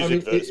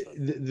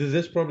advertisement.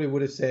 This probably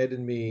would have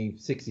saddened me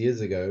 6 years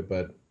ago,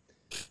 but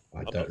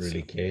I don't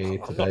really care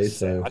today.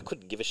 So I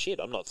couldn't give a shit.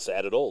 I'm not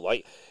sad at all.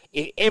 Like,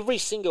 if every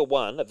single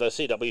one of those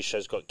CW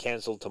shows got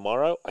cancelled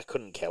tomorrow, I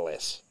couldn't care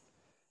less.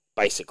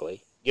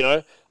 Basically, you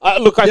know.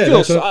 Look, I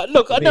feel. If this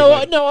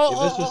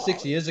was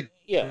 6 years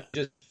ago,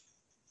 just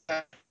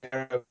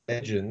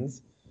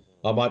Legends,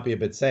 I might be a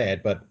bit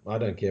sad, but I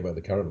don't care about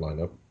the current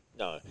lineup.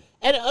 No.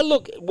 And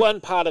look, one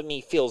part of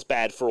me feels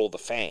bad for all the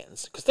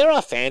fans, because there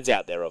are fans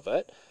out there of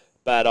it,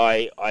 but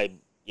I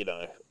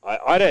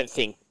don't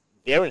think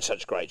they're in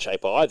such great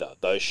shape either,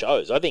 those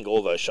shows. I think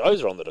all those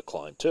shows are on the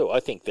decline too. I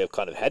think they've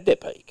kind of had their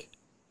peak,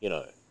 you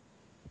know.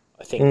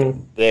 I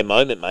think their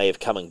moment may have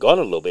come and gone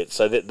a little bit,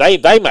 so that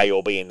they may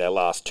all be in their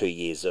last 2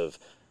 years of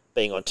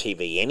being on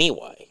TV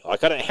anyway.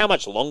 Like, I don't know, how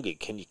much longer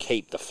can you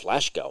keep The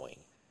Flash going?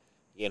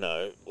 You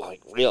know,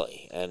 like,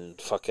 really? And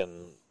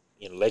fucking,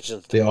 you know,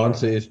 Legends of Tomorrow. The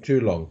answer is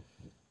too long.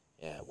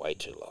 Yeah, way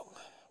too long.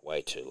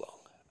 Way too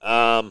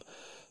long.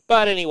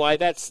 But anyway,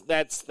 that's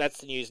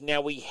the news.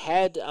 Now, we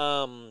had...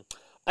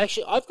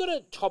 actually, I've got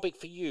a topic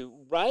for you.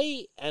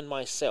 Ray and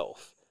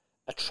myself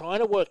are trying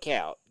to work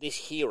out this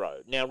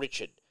hero. Now,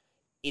 Richard,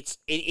 it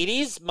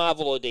is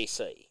Marvel or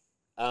DC.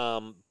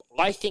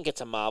 I think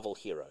it's a Marvel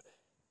hero.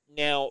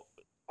 Now,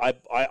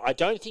 I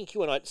don't think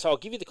you and I... So I'll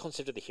give you the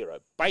concept of the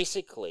hero.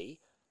 Basically,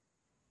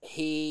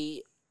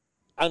 he's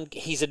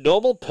a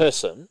normal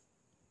person.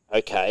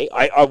 Okay,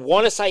 I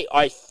want to say,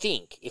 I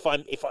think,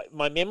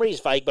 my memory is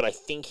vague, but I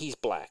think he's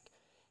black,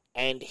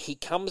 and he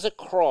comes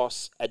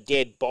across a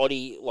dead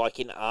body, like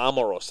in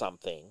armor or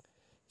something.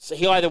 So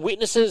he either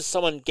witnesses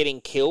someone getting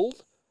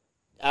killed,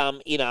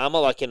 in armor,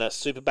 like in a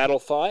super battle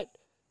fight,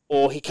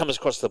 or he comes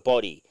across the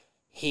body.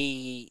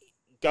 He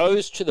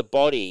goes to the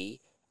body,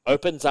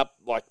 opens up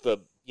like the,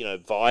 you know,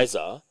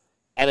 visor,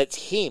 and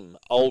it's him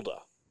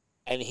older,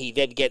 and he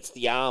then gets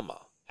the armor,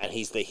 and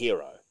he's the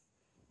hero.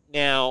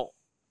 Now,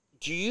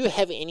 do you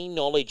have any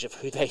knowledge of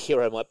who that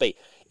hero might be?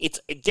 It's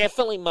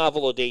definitely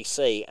Marvel or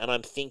DC, and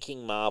I'm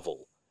thinking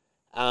Marvel.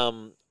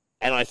 And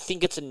I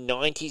think it's a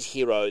 90s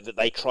hero that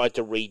they tried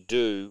to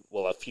redo,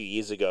 well, a few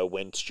years ago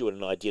when Stuart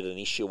and I did an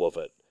issue of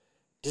it.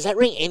 Does that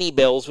ring any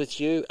bells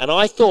with you? And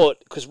I thought,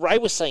 because Ray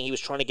was saying he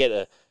was trying to get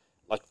a,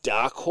 like,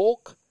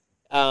 Darkhawk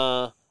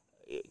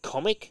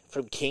comic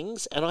from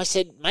Kings, and I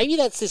said, maybe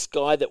that's this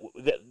guy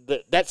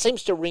that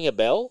seems to ring a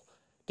bell.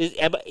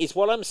 Is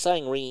what I'm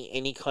saying ringing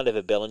any kind of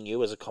a bell in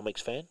you as a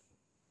comics fan?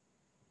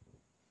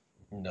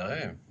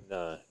 No.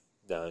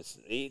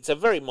 It's a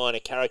very minor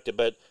character,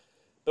 but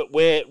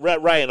where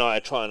Ray and I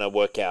are trying to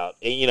work out,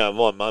 you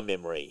know, my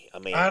memory. I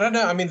mean, I don't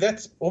know. I mean,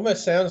 that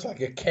almost sounds like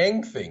a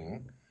Kang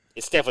thing.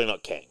 It's definitely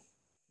not Kang.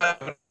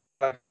 The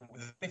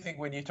only thing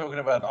when you're talking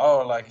about,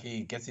 like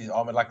he gets his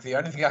armor, like the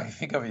only thing I can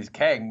think of is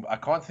Kang. I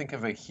can't think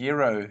of a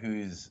hero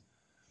who's...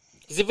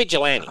 He's a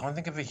vigilante. I can't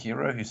think of a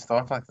hero who's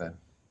thought like that.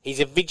 He's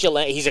a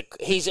vigilante.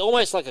 He's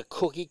almost like a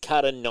cookie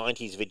cutter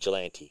 90s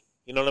vigilante.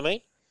 You know what I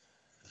mean?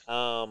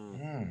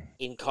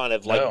 In kind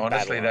of like... No,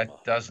 honestly,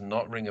 that does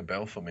not ring a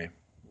bell for me.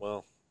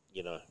 Well,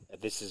 you know,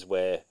 this is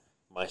where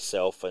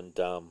myself and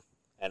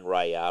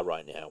Ray are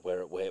right now.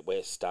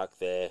 We're stuck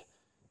there,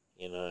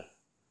 you know,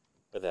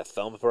 with our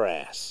thumb up our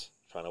ass,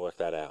 trying to work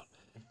that out.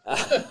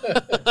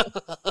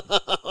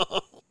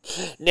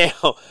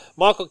 Now,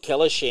 Michael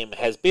Kellersham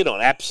has been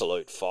on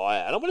absolute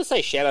fire, and I want to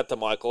say shout out to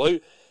Michael,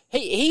 who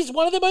he's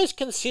one of the most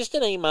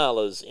consistent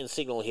emailers in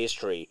Signal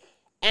history.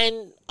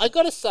 And I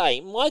got to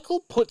say, Michael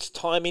puts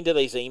time into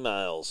these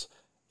emails,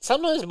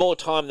 sometimes more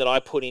time than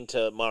I put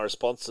into my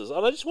responses.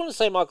 And I just want to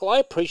say, Michael, I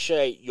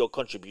appreciate your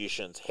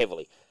contributions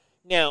heavily.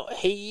 Now,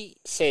 he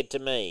said to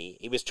me,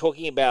 he was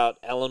talking about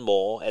Alan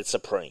Moore at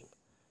Supreme.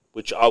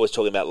 which I was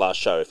talking about last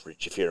show,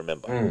 if you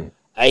remember.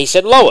 He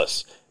said,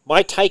 Lois,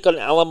 my take on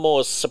Alan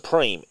Moore's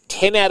Supreme,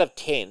 10 out of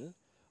 10.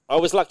 I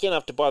was lucky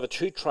enough to buy the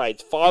 2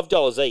 trades,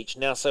 $5 each,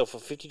 now sell for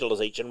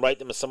 $50 each, and rate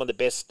them as some of the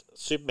best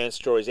Superman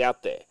stories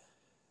out there.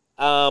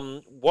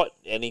 And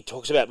he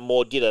talks about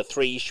Moore did a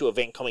 3-issue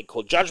event comic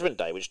called Judgment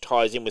Day, which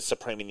ties in with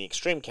Supreme and the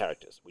Extreme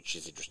characters, which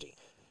is interesting.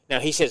 Now,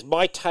 he says,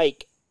 my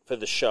take for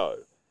the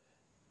show,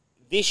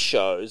 this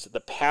shows the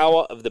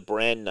power of the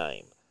brand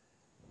name.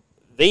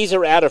 These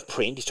are out of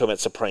print, he's talking about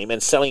Supreme,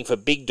 and selling for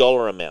big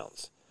dollar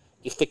amounts.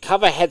 If the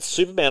cover had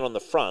Superman on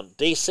the front,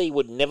 DC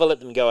would never let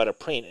them go out of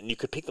print, and you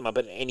could pick them up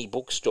at any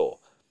bookstore.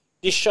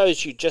 This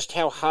shows you just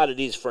how hard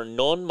it is for a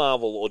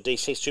non-Marvel or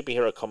DC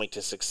superhero comic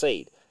to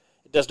succeed.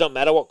 It does not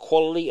matter what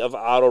quality of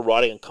art or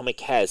writing a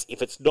comic has.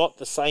 If it's not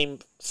the same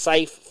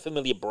safe,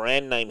 familiar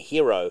brand name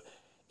hero,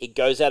 it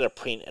goes out of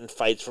print and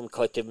fades from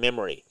collective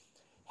memory.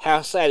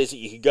 How sad is it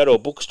you could go to a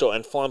bookstore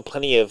and find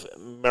plenty of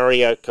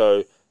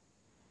Mariko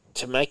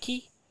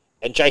Tamaki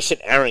and Jason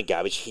Aaron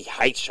garbage. He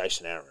hates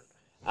Jason Aaron.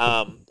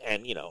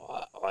 And, you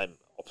know, I'm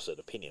opposite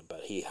opinion,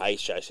 but he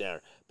hates Jason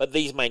Aaron. But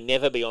these may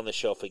never be on the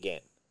shelf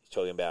again. He's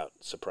talking about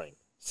Supreme.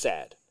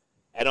 Sad.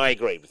 And I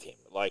agree with him.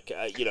 Like,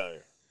 you know.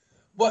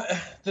 Well,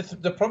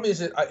 the problem is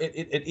that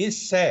it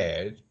is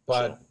sad,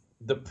 but sure.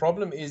 The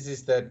problem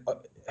is that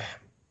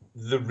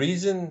the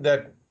reason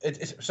that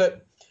so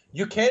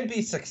you can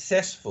be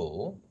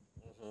successful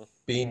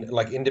being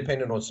like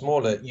independent or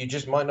smaller, you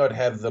just might not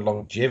have the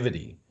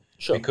longevity.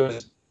 Sure.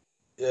 Because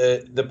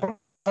the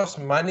costs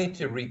money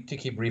to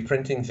keep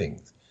reprinting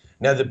things.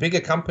 Now, the bigger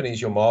companies,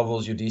 your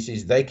Marvels, your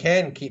DCs, they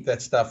can keep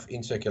that stuff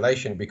in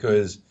circulation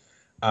because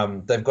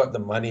they've got the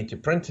money to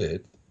print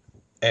it.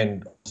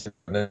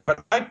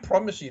 But I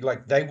promise you,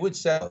 like, they would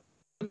sell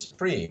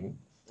Supreme.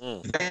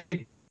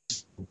 They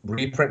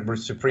reprint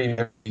Supreme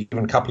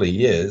even a couple of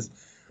years.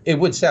 It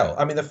would sell.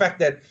 I mean, the fact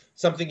that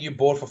something you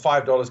bought for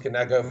 $5 can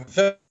now go for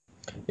 $50.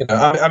 You know,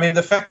 I mean,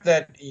 the fact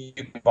that you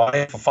can buy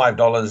it for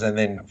 $5 and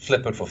then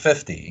flip it for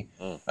 $50,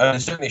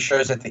 it certainly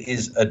shows that there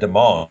is a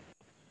demand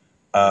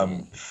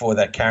for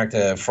that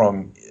character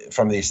from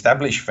the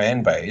established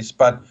fan base.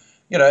 But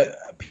you know,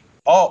 people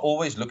are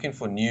always looking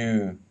for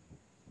new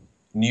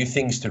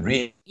things to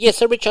read. Yeah,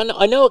 so Rich, I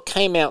know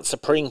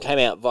Supreme came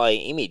out via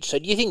Image. So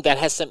do you think that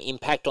has some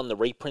impact on the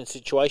reprint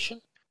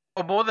situation?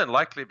 Well, more than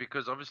likely,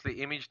 because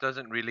obviously Image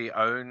doesn't really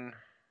own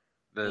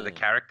the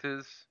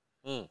characters.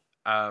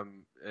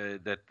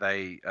 That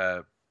they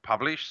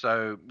publish.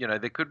 So, you know,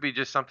 there could be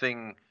just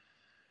something...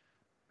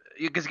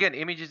 Because, again,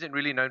 Image isn't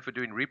really known for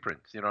doing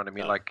reprints, you know what I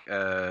mean? No. Like,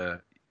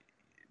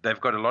 they've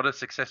got a lot of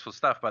successful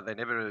stuff, but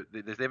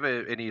there's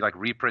never any, like,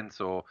 reprints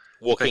or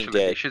Walking special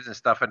Dead editions and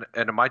stuff, and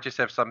it might just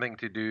have something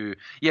to do...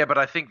 Yeah, but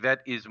I think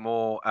that is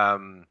more...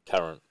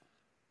 current.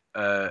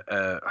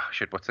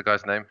 What's the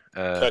guy's name?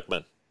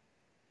 Kirkman.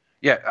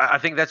 Yeah, I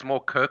think that's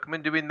more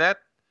Kirkman doing that.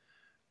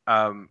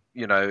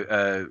 You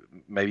know,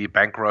 maybe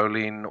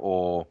bankrolling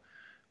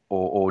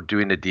or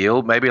doing a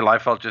deal. Maybe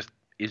Liefeld just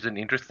isn't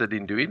interested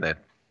in doing that.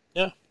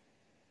 Yeah,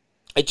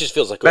 it just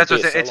feels like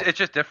it's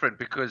just different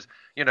because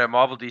you know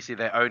Marvel, DC,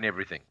 they own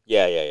everything.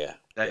 Yeah.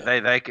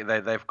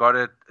 They've got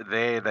it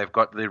there. They've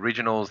got the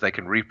originals. They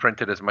can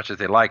reprint it as much as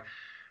they like.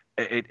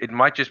 It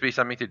might just be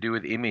something to do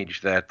with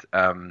Image that.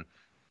 I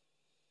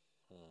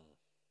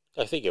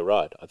think you're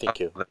right. I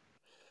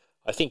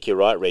think you're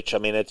right, Rich. I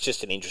mean, it's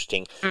just an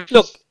interesting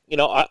look. You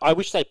know, I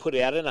wish they put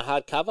it out in a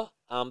hardcover,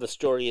 the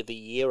story of the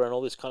year and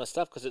all this kind of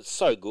stuff, because it's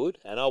so good,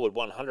 and I would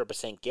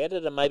 100% get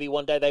it, and maybe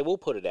one day they will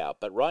put it out.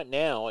 But right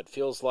now, it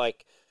feels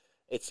like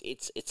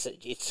it's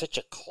such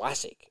a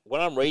classic.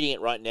 When I'm reading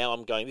it right now,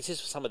 I'm going, this is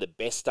some of the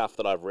best stuff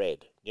that I've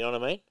read. You know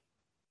what I mean?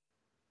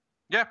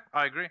 Yeah,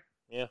 I agree.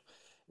 Yeah.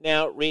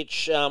 Now,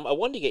 Rich, I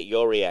wanted to get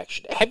your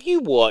reaction. Have you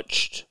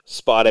watched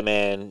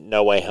Spider-Man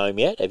No Way Home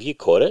yet? Have you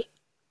caught it?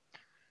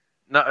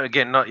 No,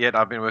 again, not yet.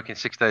 I've been working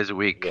 6 days a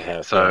week,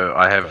 so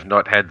I have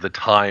not had the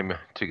time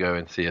to go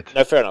and see it.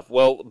 No, fair enough.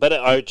 Well, but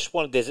I just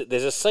wanted...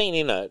 There's a scene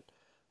in it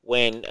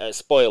when...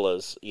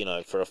 spoilers, you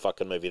know, for a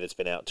fucking movie that's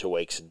been out 2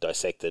 weeks and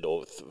dissected,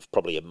 or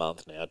probably a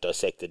month now,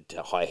 dissected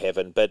to high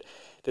heaven. But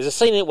there's a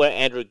scene in it where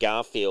Andrew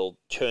Garfield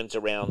turns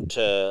around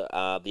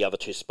to the other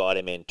 2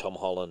 Spider-Men, Tom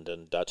Holland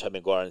and Tobey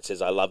Maguire, and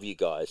says, I love you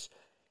guys.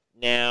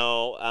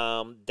 Now,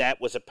 that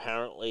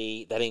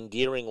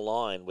endearing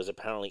line was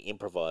apparently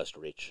improvised,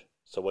 Rich.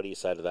 So what do you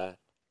say to that?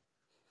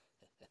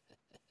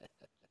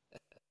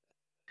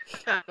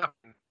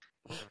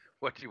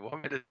 What do you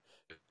want me to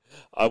do?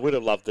 I would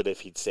have loved it if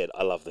he'd said,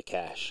 I love the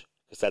cash,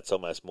 because that's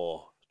almost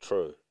more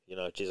true. You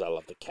know, geez, I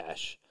love the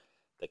cash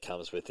that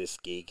comes with this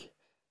gig.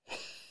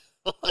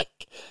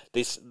 Like,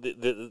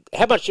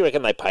 how much do you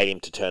reckon they paid him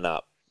to turn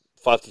up?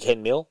 5 to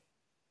 10 mil?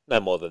 No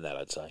more than that,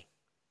 I'd say.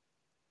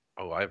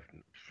 Oh, I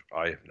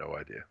have no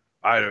idea.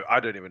 I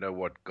don't even know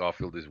what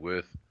Garfield is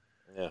worth.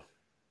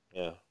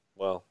 Yeah.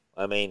 Well,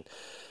 I mean,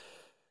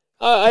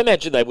 I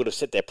imagine they would have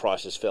set their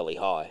prices fairly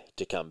high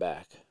to come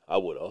back. I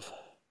would have.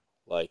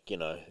 Like, you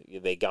know,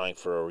 they're going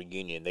for a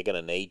reunion. They're going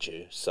to need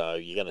you. So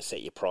you're going to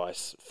set your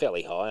price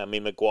fairly high. I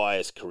mean,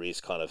 Maguire's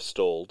career's kind of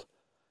stalled.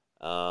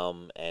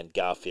 And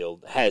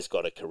Garfield has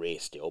got a career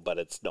still, but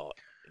it's not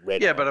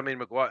red Yeah, hot. but I mean,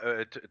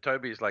 Maguire,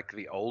 Toby's like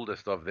the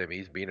oldest of them.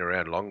 He's been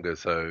around longer,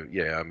 so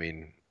yeah. I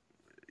mean,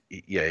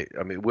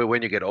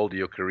 when you get older,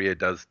 your career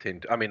does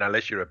tend to. I mean,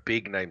 unless you're a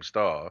big name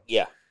star,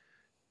 Yeah,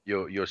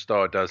 your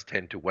star does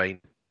tend to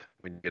wane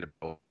when you get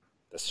old.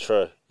 that's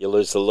true. You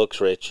lose the looks,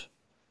 Rich.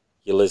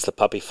 You lose the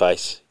puppy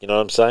face. You know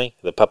what I'm saying?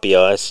 The puppy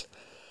eyes.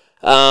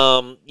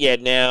 Now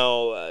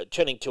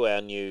turning to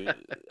our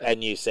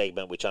new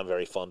segment, which I'm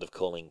very fond of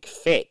calling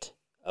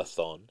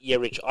Fett-a-thon. Yeah,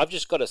 Rich, I've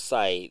just got to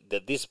say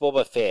that this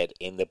Boba Fett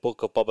in the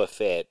Book of Boba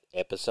Fett,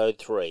 Episode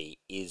 3,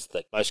 is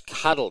the most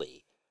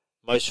cuddly,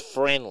 most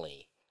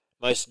friendly,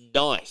 most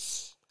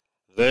nice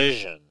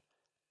version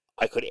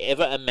I could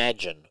ever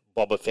imagine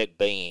Boba Fett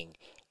being,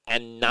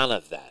 and none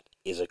of that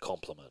is a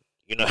compliment.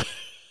 You know,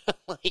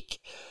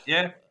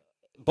 Yeah.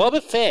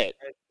 Boba Fett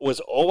was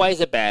always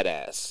a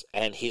badass,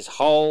 and his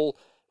whole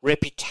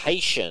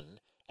reputation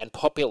and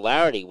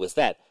popularity was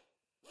that.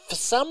 For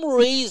some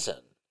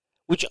reason,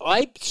 which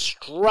I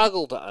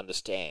struggle to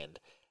understand,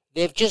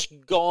 they've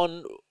just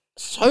gone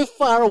so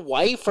far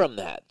away from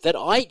that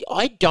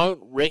I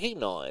don't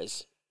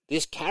recognize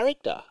this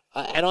character.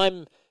 And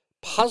I'm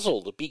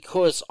puzzled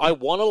because I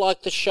want to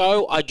like the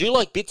show. I do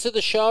like bits of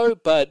the show,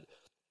 but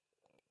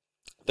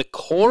the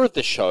core of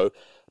the show,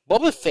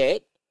 Boba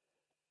Fett,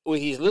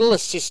 with his little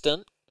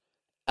assistant,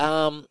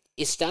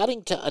 is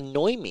starting to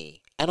annoy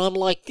me. And I'm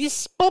like,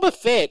 this Boba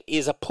Fett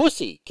is a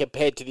pussy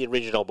compared to the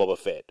original Boba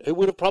Fett, who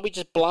would have probably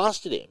just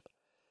blasted him.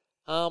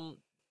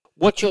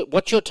 What's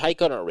your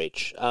take on it,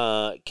 Rich?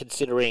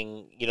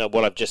 Considering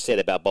what I've just said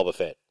about Boba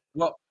Fett.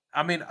 Well,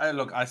 I mean,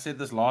 look, I said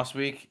this last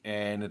week,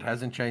 and it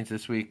hasn't changed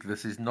this week.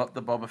 This is not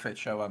the Boba Fett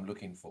show I'm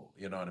looking for.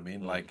 You know what I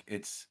mean? Like,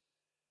 it's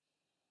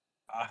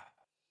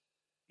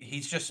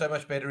he's just so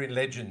much better in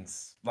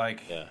Legends.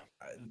 Like,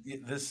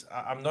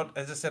 I'm not.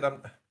 As I said,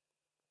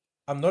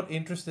 I'm not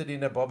interested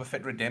in a Boba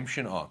Fett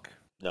redemption arc.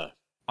 No,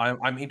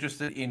 I'm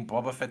interested in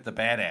Boba Fett the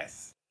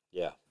badass.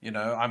 Yeah,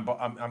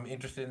 I'm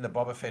interested in the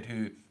Boba Fett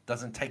who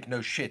doesn't take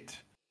no shit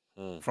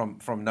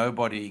from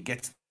nobody,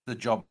 gets the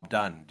job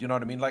done. Do you know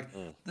what I mean? Like,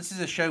 this is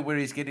a show where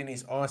he's getting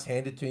his ass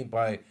handed to him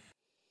by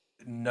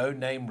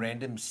no-name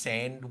random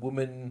sand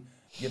woman.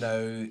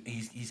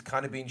 He's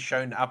kind of been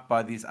shown up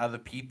by these other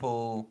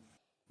people.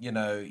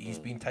 He's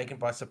been taken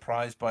by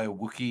surprise by a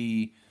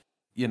Wookiee.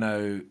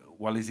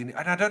 While he's in,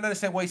 and I don't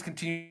understand why he's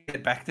continuing to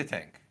get back to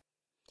tank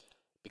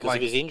because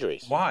of his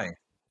injuries. Why?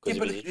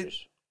 Because of his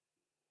injuries.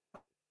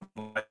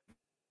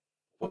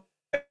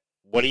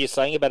 What are you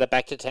saying about a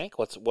back to tank?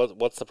 What's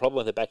the problem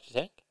with a back to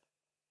tank?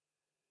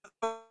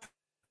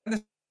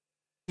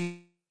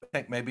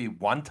 Tank maybe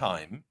one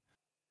time,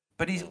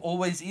 but he's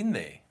always in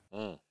there.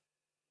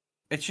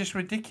 It's just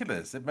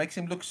ridiculous. It makes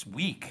him look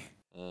weak.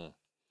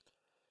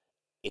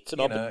 It's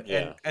an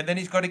opportunity, and then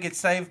he's got to get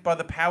saved by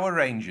the Power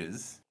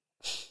Rangers.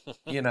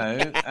 And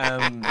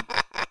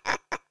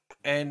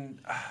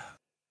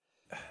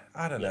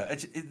I don't know.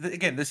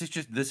 Again, this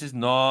is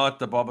not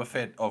the Boba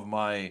Fett of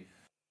my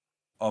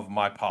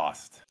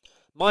past.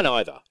 Mine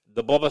either.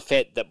 The Boba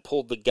Fett that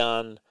pulled the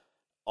gun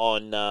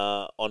on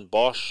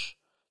Bosch,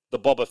 the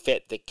Boba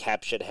Fett that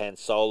captured Han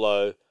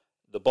Solo,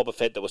 the Boba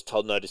Fett that was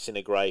told no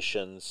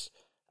disintegrations.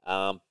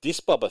 This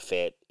Boba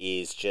Fett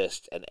is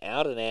just an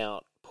out and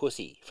out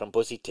pussy from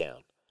Pussy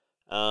Town.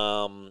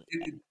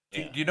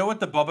 Do you know what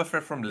the Boba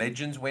Fett from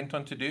Legends went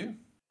on to do?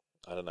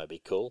 I don't know.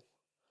 Be cool.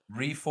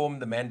 Reform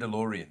the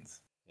Mandalorians.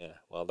 Yeah,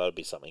 well, that would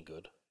be something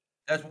good.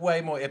 That's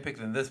way more epic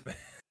than this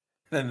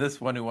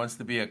one who wants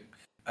to be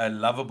a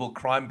lovable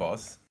crime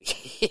boss.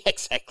 Yeah,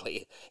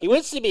 exactly. He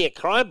wants to be a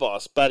crime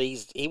boss, but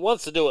he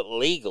wants to do it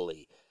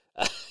legally.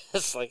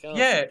 It's like,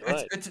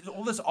 it's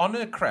all this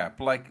honor crap.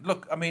 Like,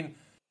 look, I mean,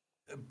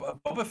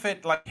 Boba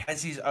Fett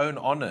has his own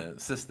honor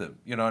system.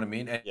 You know what I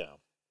mean? And yeah.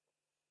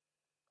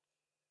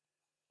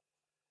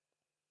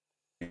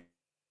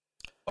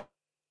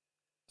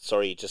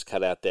 Sorry, you just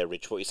cut out there,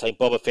 Rich. What you're saying?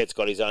 Boba Fett's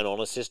got his own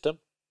honor system?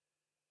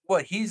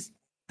 Well,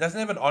 doesn't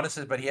have an honor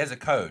system, but he has a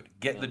code.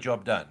 Get the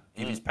job done.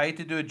 If he's paid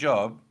to do a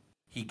job,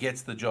 he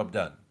gets the job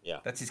done. Yeah.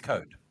 That's his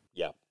code.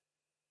 Yeah.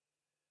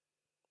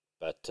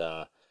 But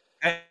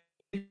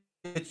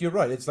you're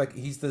right. It's like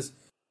he's this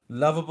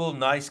lovable,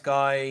 nice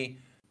guy,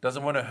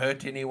 doesn't want to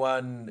hurt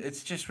anyone.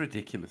 It's just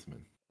ridiculous,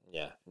 man.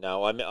 Yeah.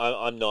 No,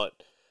 I'm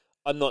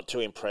not too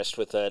impressed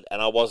with it,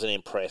 and I wasn't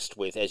impressed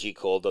with, as you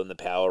called them, the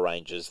Power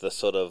Rangers, the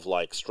sort of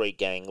like street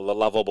gang, the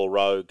lovable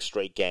rogue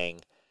street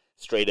gang,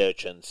 street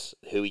urchins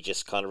who he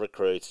just kind of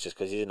recruits just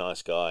because he's a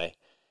nice guy.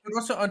 But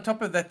also on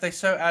top of that, they're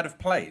so out of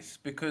place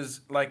because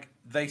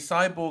they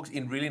cyborgs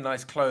in really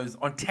nice clothes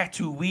on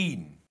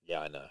Tatooine. Yeah,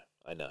 I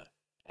know,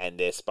 and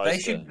they're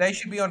supposed They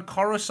should be on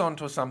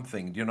Coruscant or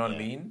something. Do you know what I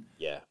mean?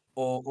 Yeah.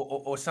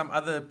 Or some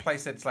other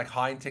place that's like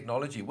high in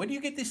technology. Where do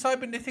you get these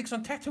cybernetics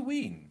on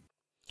Tatooine?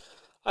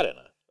 I don't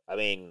know. I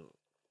mean,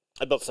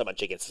 I'm not so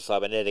much against the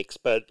cybernetics,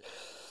 but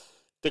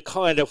the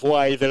kind of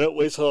way that it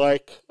was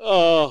like,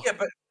 oh. Yeah,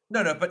 but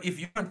no. But if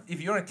you're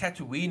on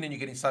Tatooine and you're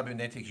getting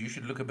cybernetics, you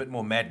should look a bit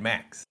more Mad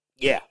Max.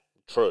 Yeah,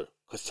 true.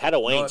 Because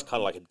Tatooine's kind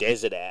of like a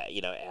desert,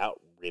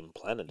 out rim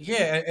planet.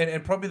 Yeah,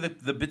 and probably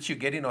the bits you're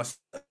getting are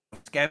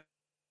scavenged.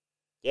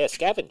 Yeah,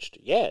 scavenged.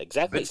 Yeah,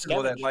 exactly. Bits and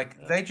all that.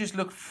 Like they just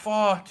look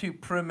far too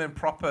prim and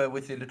proper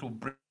with their little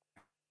bricks.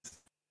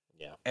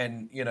 Yeah.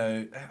 And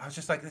I was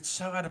just like, it's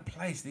so out of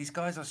place. These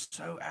guys are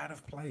so out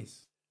of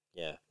place.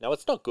 Yeah. No,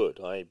 it's not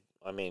good. I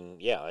didn't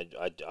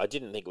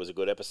think it was a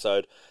good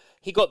episode.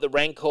 He got the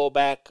Rancor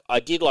back.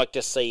 I did like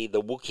to see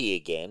the Wookiee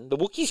again. The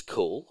Wookiee's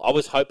cool. I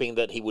was hoping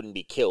that he wouldn't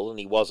be killed, and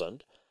he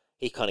wasn't.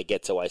 He kind of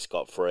gets away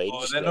scot-free.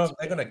 Oh,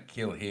 they're going to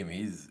kill him.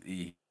 He's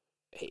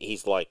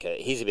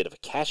a bit of a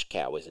cash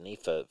cow, isn't he,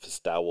 for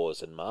Star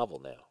Wars and Marvel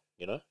now,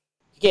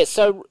 Yeah,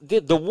 so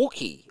the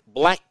Wookiee,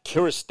 Black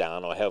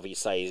Kiristan, or however you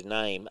say his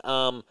name,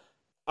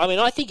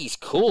 I think he's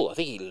cool. I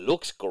think he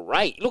looks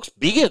great. He looks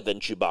bigger than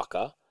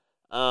Chewbacca.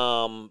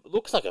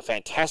 Looks like a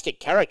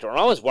fantastic character, and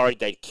I was worried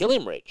they'd kill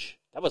him, Rich.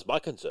 That was my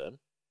concern.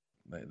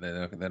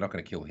 They're not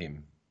going to kill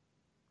him.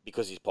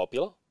 Because he's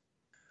popular?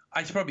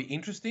 It's probably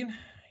interesting.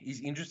 He's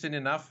interesting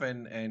enough,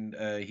 and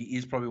he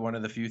is probably one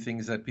of the few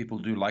things that people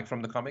do like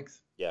from the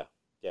comics. Yeah,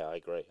 I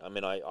agree.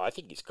 I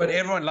think he's cool. But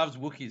everyone loves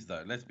Wookiees,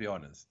 though. Let's be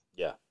honest.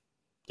 Yeah.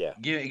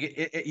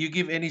 You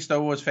give any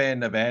Star Wars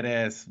fan a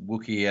badass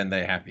Wookiee, and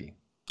they're happy.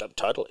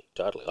 Totally.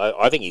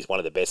 I think he's one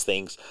of the best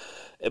things.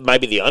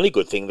 Maybe the only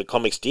good thing the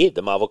comics did,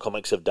 the Marvel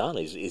comics have done,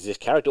 is this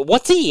character.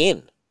 What's he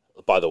in,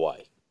 by the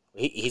way?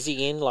 Is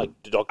he in, like,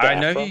 Dr. Aphra? I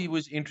know he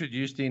was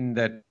introduced in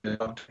that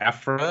Dr.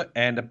 Aphra,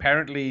 and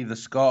apparently the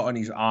scar on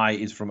his eye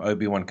is from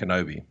Obi-Wan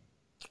Kenobi.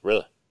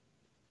 Really?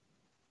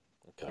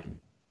 Okay.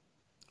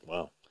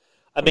 Wow.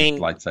 I mean...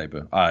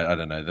 Lightsaber. I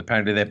don't know.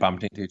 Apparently they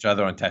bumped into each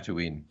other on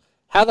Tatooine.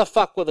 How the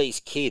fuck were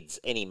these kids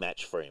any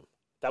match for him?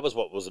 That was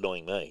what was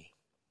annoying me.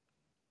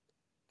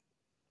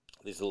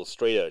 These little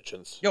street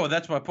urchins. Yeah, well,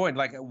 that's my point.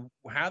 Like,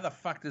 how the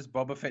fuck does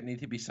Boba Fett need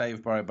to be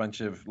saved by a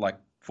bunch of,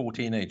 4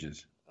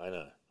 teenagers? I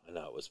know.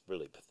 It was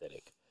really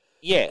pathetic.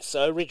 Yeah,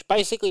 so, Rich,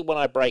 basically when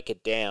I break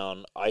it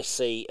down, I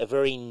see a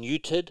very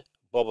neutered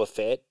Boba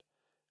Fett.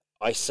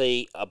 I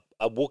see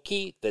a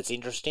Wookiee that's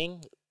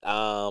interesting,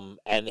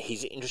 and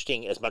he's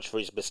interesting as much for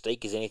his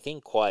mystique as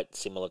anything, quite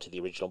similar to the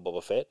original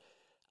Boba Fett.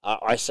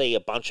 I see a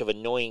bunch of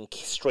annoying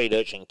street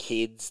urchin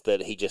kids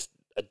that he just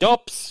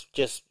adopts,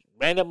 just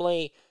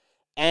randomly,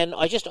 and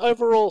I just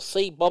overall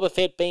see Boba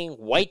Fett being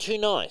way too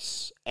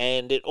nice,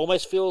 and it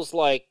almost feels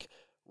like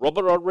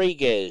Robert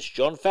Rodriguez,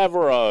 Jon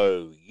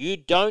Favreau, you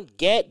don't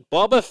get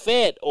Boba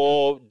Fett,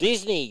 or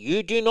Disney,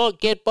 you do not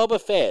get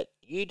Boba Fett.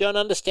 You don't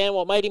understand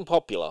what made him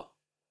popular.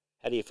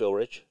 How do you feel,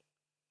 Rich?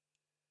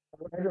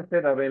 Like I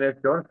said,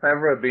 if Jon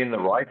Favreau being the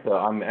writer,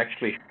 I'm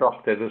actually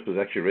shocked that this was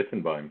actually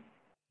written by him.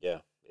 Yeah.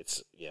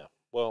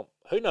 Well,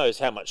 who knows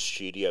how much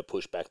studio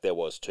pushback there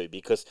was too,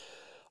 because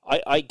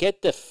I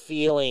get the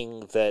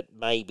feeling that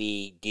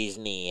maybe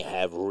Disney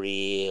have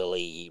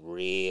really,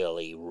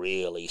 really,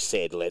 really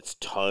said, let's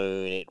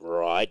tone it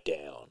right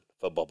down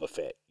for Boba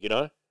Fett,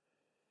 Well,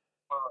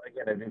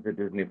 again, it is a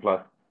Disney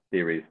Plus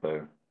series,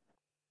 so...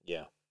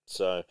 Yeah,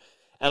 so...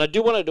 And I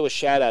do want to do a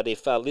shout-out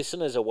if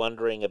listeners are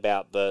wondering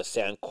about the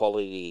sound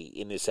quality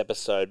in this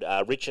episode.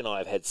 Rich and I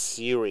have had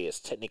serious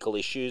technical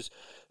issues,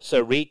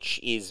 so Rich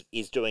is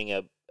doing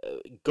a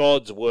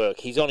God's work.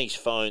 He's on his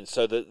phone,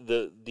 so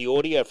the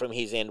audio from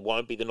his end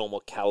won't be the normal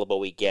caliber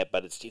we get,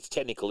 but it's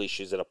technical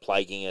issues that are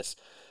plaguing us.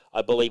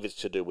 I believe it's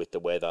to do with the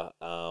weather.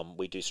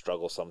 We do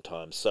struggle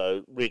sometimes.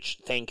 So, Rich,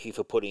 thank you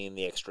for putting in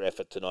the extra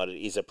effort tonight.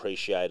 It is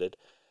appreciated.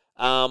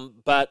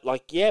 But,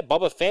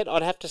 Boba Fett,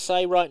 I'd have to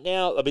say right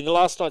now, the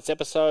last night's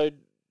episode,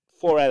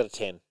 4 out of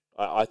 10.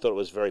 I thought it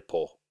was very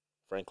poor,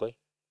 frankly.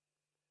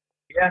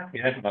 Yeah,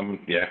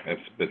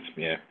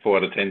 4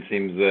 out of 10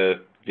 seems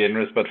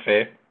generous but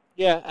fair.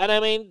 Yeah,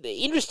 and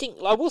interesting,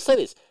 I will say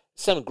this,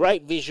 some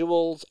great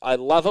visuals. I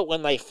love it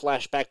when they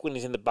flash back when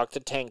he's in the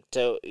Bacta tank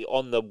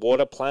on the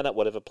water planet,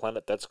 whatever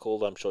planet that's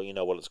called. I'm sure you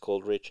know what it's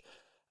called, Rich.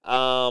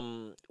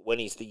 When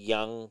he's the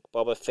young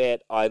Boba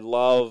Fett. I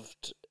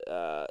loved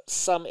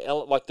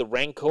like the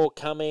Rancor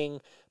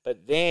coming,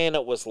 but then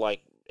it was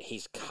like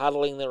he's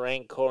cuddling the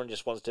Rancor and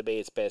just wants to be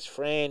its best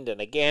friend, and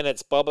again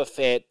it's Boba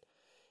Fett.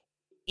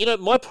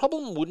 My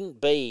problem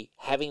wouldn't be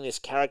having this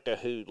character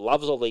who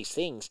loves all these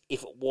things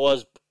if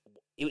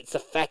it's the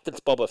fact that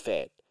it's Boba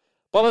Fett.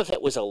 Boba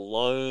Fett was a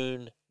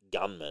lone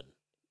gunman,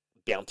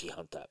 bounty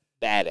hunter,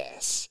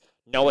 badass,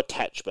 no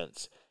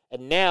attachments.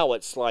 And now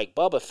it's like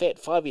Boba Fett,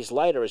 5 years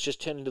later, has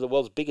just turned into the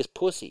world's biggest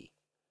pussy.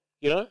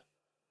 There's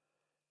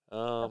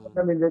a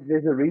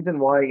reason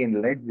why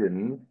in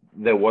Legends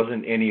there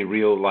wasn't any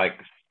real,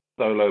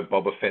 solo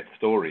Boba Fett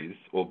stories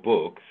or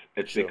books.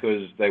 It's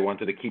because they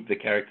wanted to keep the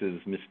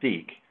character's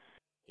mystique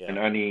and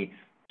only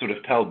sort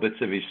of tell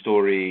bits of his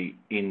story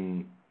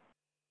in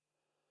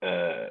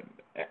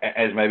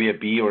as maybe a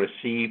B or a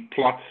C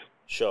plot.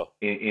 Sure.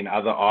 In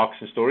other arcs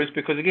and stories,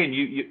 because again,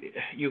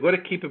 you got to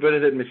keep a bit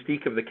of that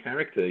mystique of the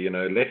character.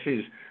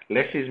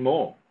 Less is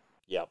more.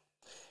 Yeah.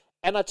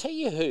 And I tell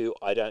you who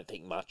I don't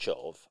think much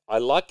of. I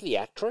like the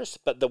actress,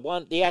 but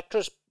the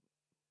actress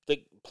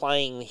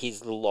playing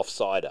his little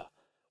offsider,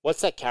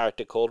 What's that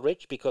character called,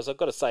 Rich? Because I've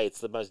got to say,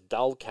 it's the most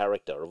dull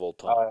character of all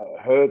time.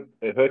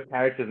 Her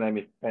character's name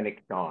is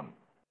Fennec Shand.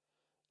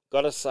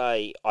 Got to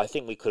say, I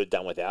think we could have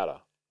done without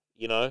her.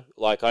 You know,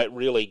 like, I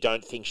really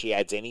don't think she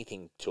adds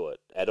anything to it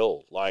at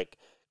all. Like,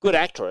 good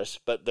actress,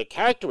 but the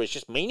character is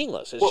just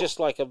meaningless. It's just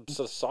like a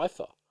sort of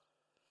cipher.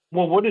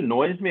 Well, what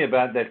annoys me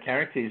about that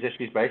character is that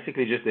she's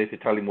basically just there to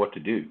tell him what to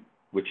do,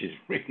 which is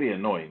really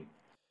annoying.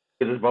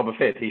 Because it's Boba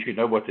Fett, he should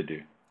know what to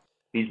do.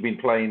 He's been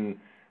playing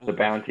the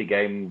bounty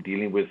game,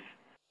 dealing with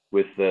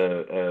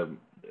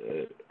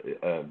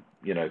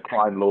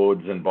crime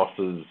lords and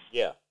bosses.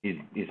 Yeah.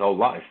 His whole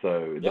life.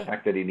 So the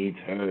fact that he needs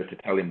her to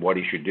tell him what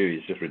he should do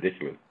is just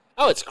ridiculous.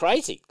 Oh, it's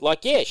crazy.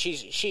 Like, yeah,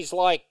 she's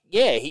like,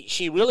 yeah,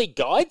 she really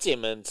guides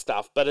him and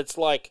stuff. But it's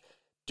like,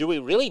 do we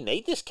really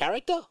need this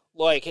character?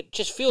 Like, it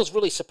just feels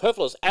really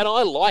superfluous. And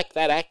I like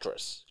that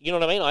actress. You know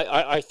what I mean?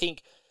 I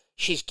think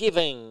she's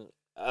giving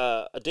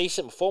a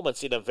decent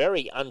performance in a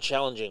very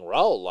unchallenging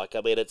role. Like,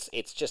 I mean,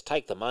 it's just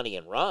take the money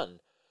and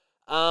run.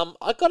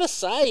 I gotta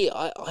say,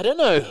 I don't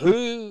know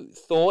who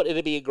thought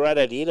it'd be a great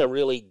idea to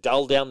really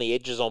dull down the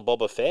edges on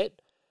Boba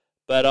Fett,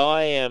 but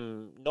I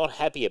am not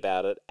happy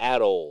about it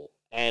at all.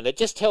 And it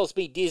just tells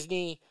me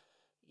Disney,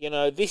 you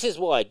know, this is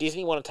why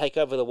Disney want to take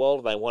over the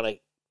world. They want to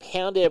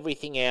pound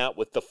everything out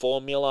with the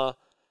formula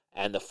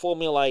and the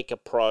formulaic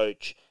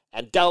approach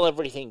and dull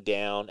everything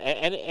down.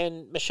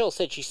 And Michelle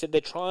said, she said they're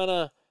trying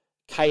to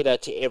cater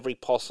to every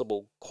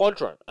possible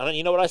quadrant. And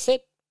you know what I said?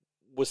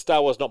 Was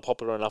Star Wars not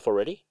popular enough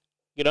already?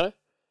 You know?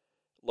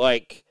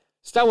 Like,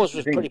 Star Wars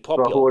was pretty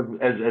popular. Star Wars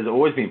has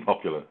always been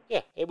popular.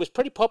 Yeah, it was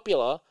pretty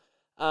popular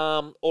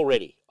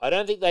already. I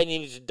don't think they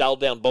needed to dull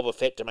down Boba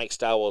Fett to make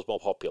Star Wars more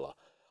popular.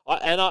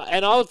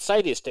 I would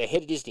say this to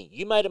head of Disney.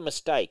 You made a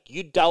mistake.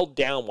 You dulled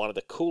down one of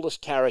the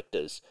coolest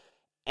characters,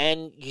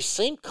 and you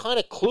seem kind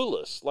of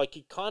clueless. Like,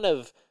 you kind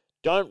of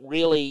don't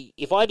really...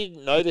 If I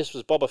didn't know this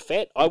was Boba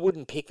Fett, I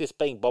wouldn't pick this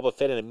being Boba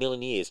Fett in a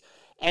million years.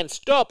 And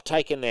stop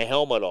taking their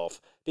helmet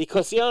off,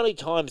 because the only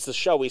times the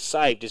show is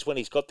saved is when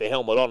he's got the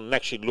helmet on and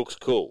actually looks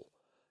cool.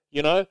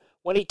 You know?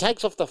 When he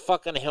takes off the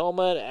fucking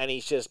helmet and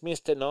he's just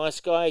Mr.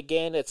 Nice Guy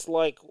again, it's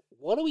like,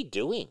 what are we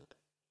doing?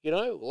 You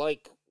know?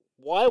 Like,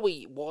 why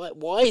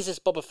is this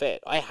Boba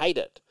Fett? I hate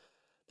it.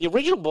 The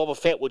original Boba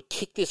Fett would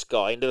kick this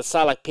guy into the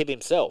Sarlacc pit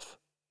himself.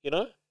 You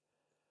know?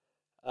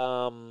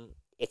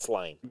 It's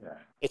lame. Yeah.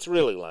 It's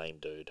really lame,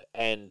 dude.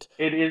 And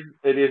it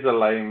is a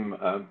lame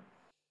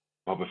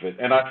Boba Fett.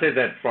 And I said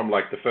that from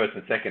like the first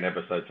and second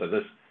episode, so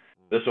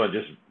this one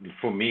just,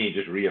 for me,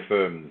 just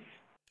reaffirms.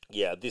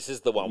 Yeah, this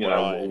is the one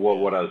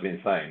what I've been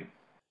saying.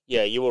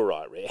 Yeah, you were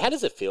right, Ray. How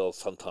does it feel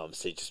sometimes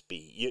to just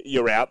be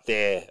you're out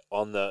there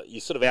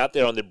you're sort of out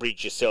there on the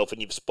bridge yourself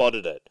and you've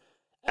spotted it,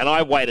 and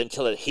I wait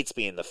until it hits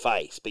me in the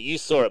face, but you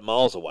saw it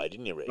miles away,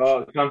 didn't you, Rich?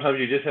 Oh, sometimes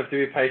you just have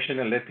to be patient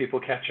and let people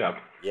catch up.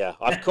 Yeah,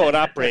 I've caught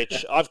up,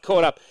 Rich. I've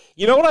caught up.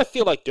 You know what I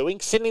feel like doing?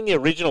 Sending the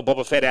original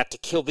Boba Fett out to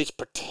kill this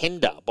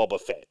pretender Boba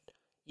Fett.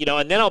 You know,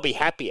 and then I'll be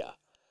happier.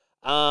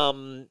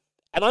 And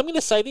I'm going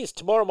to say this: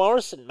 Tamora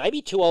Morrison may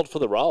be too old for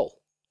the role.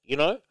 You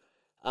know,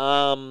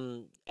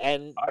 and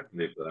I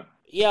believe that.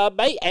 Yeah,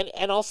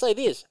 and I'll say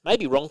this: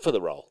 maybe wrong for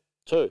the role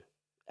too,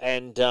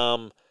 and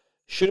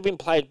should have been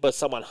played by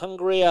someone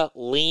hungrier,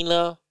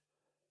 leaner,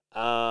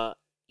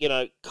 you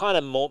know, kind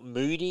of more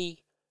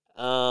moody,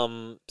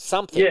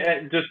 something. Yeah,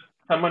 and just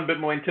someone a bit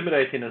more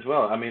intimidating as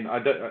well. I mean,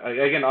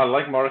 I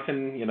like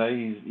Morrison. You know,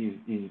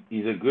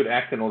 he's a good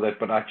actor and all that,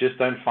 but I just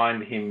don't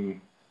find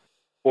him,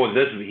 or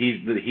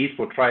his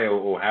portrayal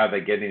or how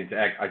they get him to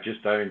act. I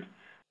just don't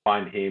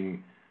find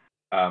him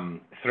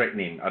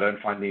threatening. I don't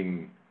find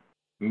him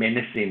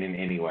menacing in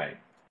any way.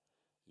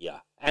 Yeah.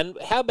 And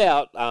how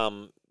about,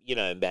 you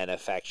know,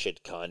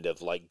 manufactured kind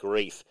of like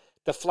grief?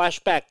 The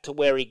flashback to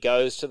where he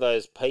goes to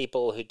those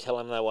people who tell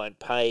him they won't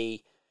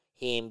pay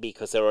him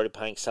because they're already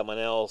paying someone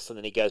else, and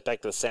then he goes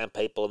back to the Sand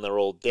people and they're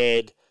all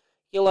dead.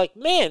 You're like,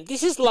 man,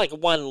 this is like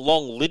one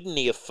long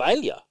litany of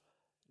failure.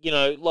 You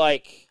know,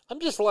 like, I'm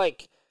just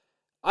like,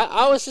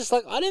 I was just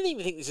like, I don't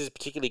even think this is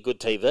particularly good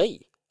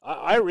TV.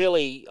 I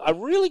really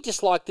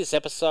dislike this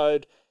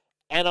episode,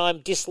 and I'm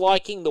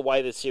disliking the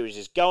way the series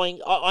is going.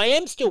 I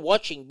am still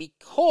watching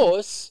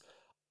because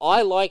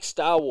I like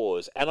Star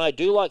Wars, and I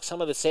do like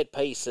some of the set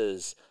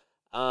pieces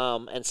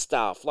and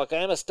stuff. Like, I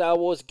am a Star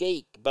Wars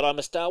geek, but I'm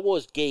a Star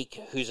Wars geek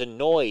who's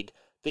annoyed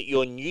that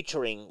you're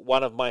neutering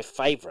one of my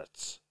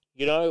favorites,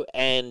 you know?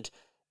 And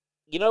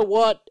you know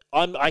what?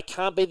 I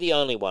can't be the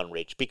only one,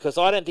 Rich, because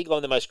I don't think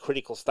I'm the most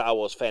critical Star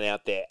Wars fan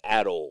out there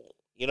at all,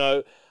 you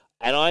know?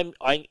 And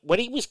when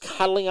he was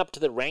cuddling up to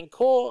the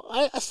Rancor,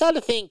 I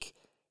started to think,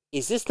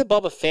 is this the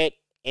Boba Fett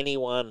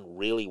anyone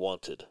really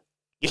wanted?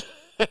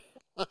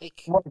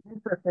 Like, well,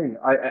 here's the thing.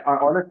 I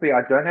honestly,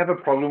 I don't have a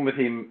problem with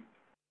him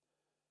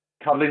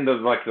cuddling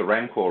the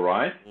Rancor,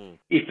 right?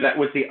 If that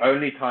was the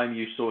only time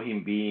you saw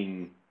him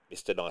being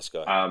Mr. Nice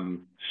Guy,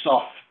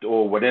 soft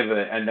or whatever,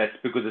 and that's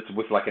because it's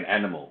with like an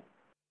animal.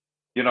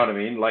 You know what I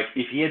mean? Like,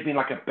 if he had been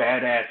like a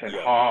badass and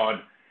hard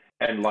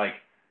and like,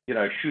 you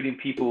know, shooting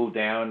people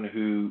down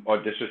who are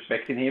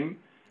disrespecting him,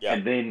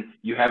 and then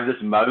you have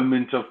this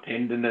moment of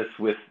tenderness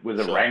with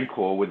a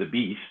Rancor, with a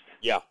beast.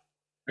 Yeah.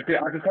 I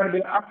could kind of be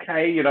like,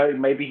 okay,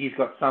 maybe he's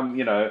got some,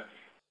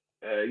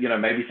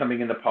 maybe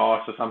something in the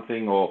past or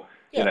something, or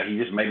he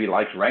just maybe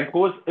likes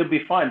Rancors. It'd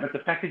be fine. But the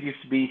fact that you've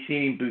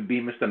seen him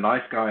be Mr.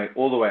 Nice Guy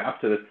all the way up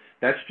to this,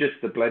 that's just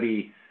the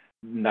bloody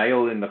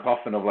nail in the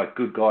coffin of like,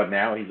 good God,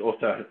 now he's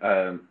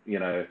also,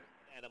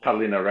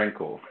 cuddling a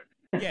Rancor.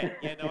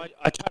 No,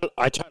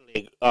 I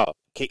totally. Oh,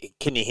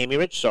 can you hear me,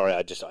 Rich? Sorry,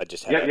 I just had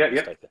a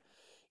mistake there.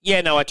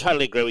 Yeah, no, I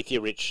totally agree with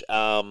you, Rich.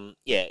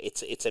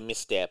 It's a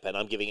misstep, and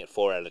I'm giving it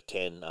 4 out of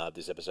 10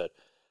 this episode.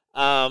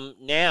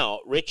 Now,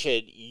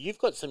 Richard, you've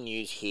got some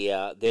news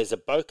here. There's a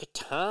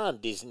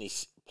Bo-Katan Disney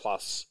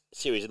Plus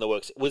series in the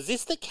works. Was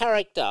this the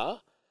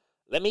character?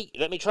 Let me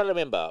try to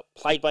remember.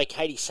 Played by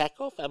Katie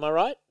Sackhoff, am I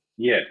right?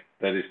 Yeah,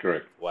 that is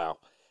correct. Wow.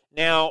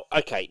 Now,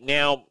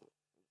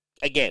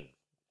 again,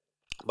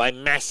 my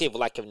massive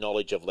lack of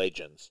knowledge of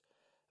Legends,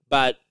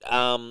 but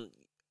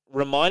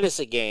remind us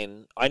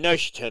again. I know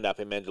she turned up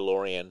in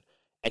Mandalorian,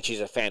 and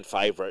she's a fan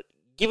favorite.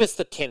 Give us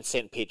the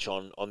 10-cent pitch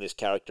on this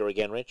character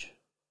again, Rich.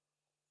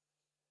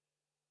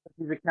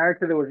 She's a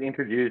character that was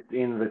introduced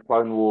in the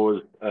Clone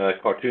Wars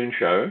cartoon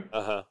show.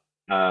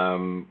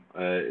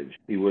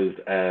 She was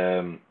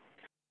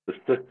the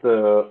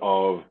sister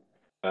of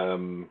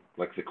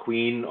the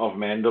Queen of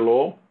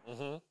Mandalore,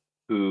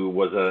 who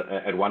was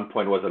at one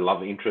point was a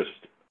love interest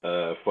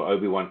for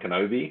Obi-Wan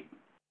Kenobi.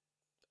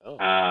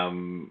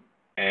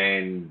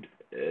 And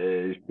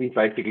she's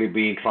basically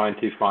been trying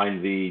to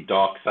find the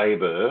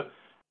Darksaber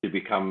to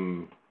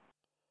become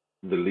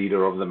the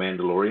leader of the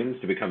Mandalorians,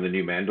 to become the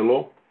new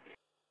Mandalore.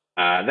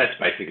 That's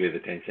basically the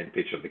 10-cent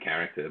pitch of the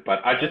character.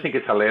 But I just think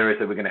it's hilarious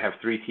that we're going to have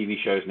 3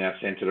 TV shows now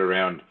centered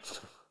around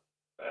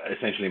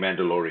essentially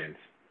Mandalorians.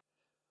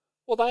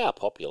 Well, they are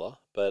popular,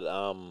 but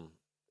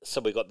so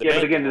we got the. Yeah,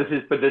 but again, this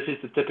is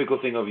the typical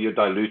thing of you're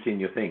diluting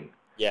your thing.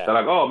 Yeah. They're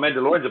like, oh,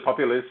 Mandalorians are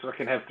popular, so I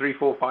can have 3,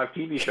 4, 5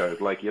 TV shows.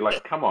 Like, you're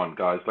like, come on,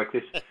 guys. Like,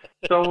 this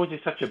Star Wars is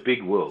such a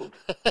big world.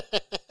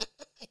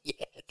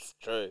 Yeah, it's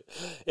true.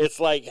 It's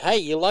like, hey,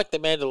 you like the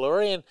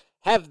Mandalorian?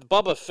 Have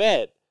Boba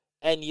Fett.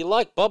 And you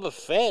like Boba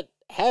Fett?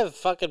 Have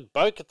fucking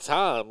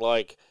Bo-Katan.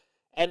 Like,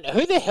 and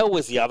who the hell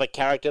was the other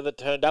character that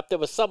turned up? There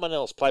was someone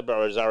else played by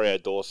Rosario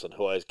Dawson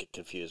who I always get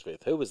confused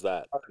with. Who was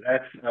that?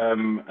 That's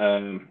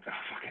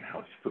fucking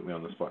hell, just put me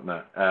on the spot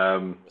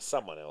now.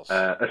 Someone else.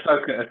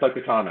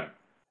 Ahsoka Tano.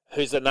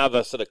 Who's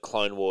another sort of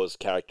Clone Wars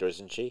character,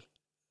 isn't she?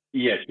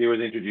 Yes, she was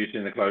introduced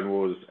in the Clone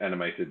Wars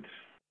animated.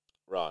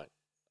 Right.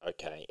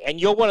 Okay.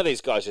 And you're one of these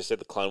guys who said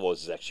the Clone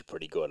Wars is actually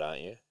pretty good,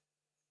 aren't you?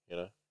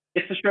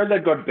 It's a show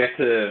that got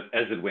better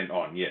as it went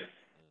on, yes.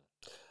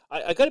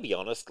 I got to be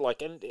honest,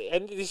 like, and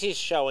this is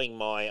showing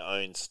my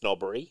own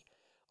snobbery.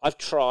 I've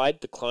tried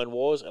the Clone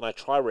Wars and I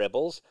try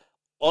Rebels.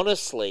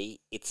 Honestly,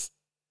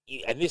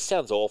 and this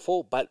sounds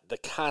awful, but the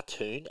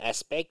cartoon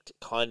aspect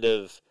kind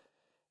of,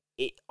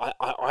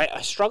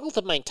 I struggle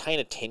to maintain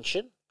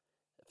attention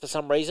for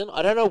some reason.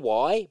 I don't know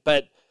why,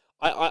 but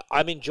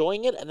I'm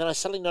enjoying it, and then I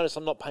suddenly notice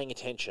I'm not paying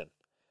attention.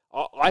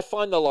 I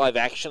find the live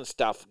action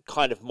stuff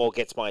kind of more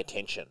gets my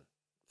attention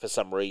for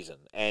some reason,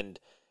 and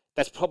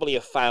that's probably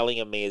a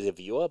failing of me as a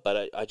viewer,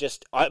 but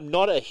I'm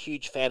not a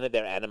huge fan of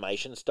their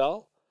animation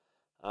style.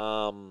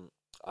 I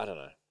don't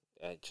know.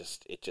 It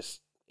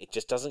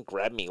just doesn't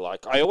grab me.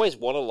 Like, I always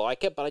want to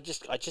like it, but I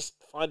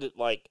just find it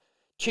like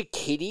too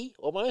kiddie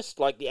almost,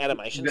 like the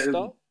animation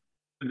style.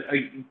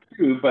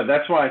 True, but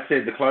that's why I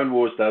said the Clone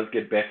Wars does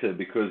get better,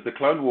 because the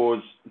Clone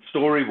Wars,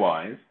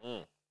 story-wise,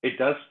 it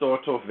does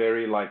start off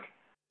very like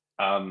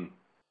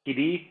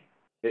kiddie.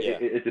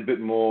 It's a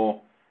bit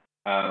more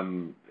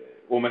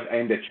almost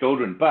aimed at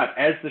children. But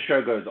as the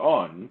show goes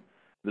on,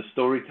 the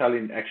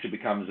storytelling actually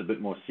becomes a bit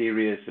more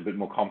serious, a bit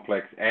more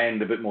complex,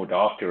 and a bit more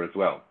darker as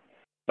well.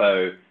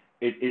 So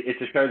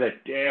it's a show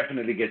that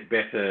definitely gets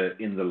better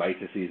in the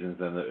later seasons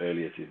than the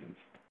earlier seasons.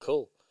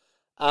 Cool.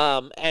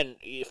 And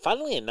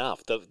funnily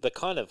enough, the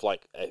kind of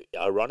like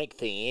ironic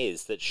thing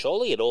is that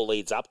surely it all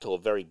leads up to a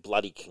very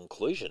bloody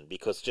conclusion,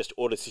 because just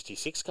Order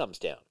 66 comes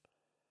down.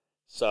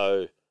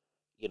 So,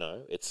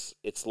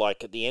 it's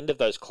like at the end of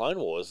those Clone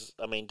Wars,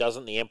 I mean,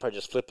 doesn't the Emperor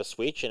just flip a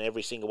switch and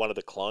every single one of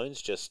the clones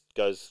just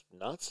goes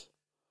nuts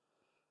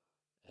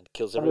and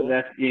kills everyone?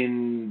 That's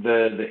in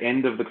the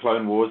end of the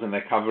Clone Wars, and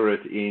they cover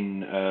it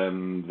in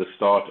the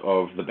start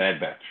of the Bad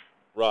Batch.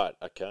 Right,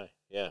 okay,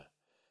 yeah.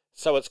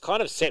 So it's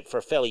kind of set for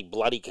a fairly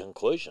bloody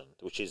conclusion,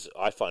 which is,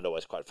 I find,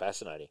 always quite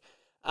fascinating.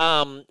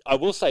 I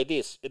will say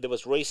this. There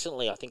was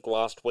recently, I think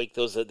last week,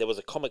 there was a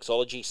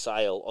Comixology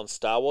sale on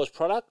Star Wars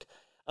product,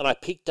 and I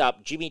picked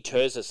up, Jimmy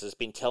Terzis has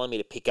been telling me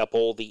to pick up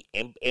all the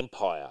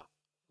Empire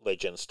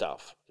Legend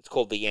stuff. It's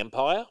called The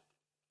Empire.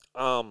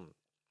 And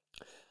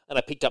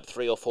I picked up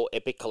 3 or 4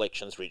 Epic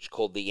collections, Rich,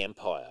 called The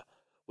Empire,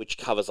 which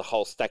covers a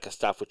whole stack of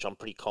stuff, which I'm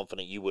pretty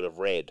confident you would have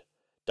read.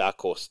 Dark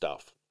Horse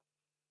stuff.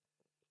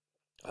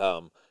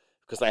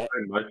 Because they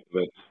most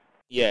of it.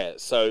 Yeah,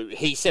 so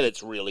he said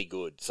it's really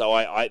good.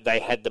 So they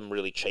had them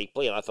really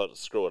cheaply, and I thought,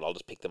 screw it, I'll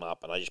just pick them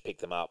up, and I just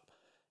picked them up.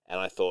 And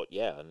I thought,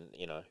 yeah, and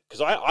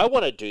because I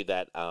want to do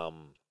that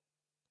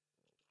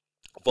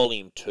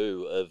volume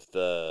 2 of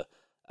the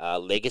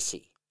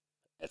Legacy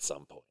at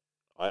some point.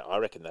 I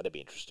reckon that'd be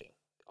interesting.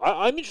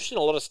 I'm interested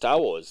in a lot of Star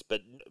Wars,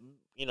 but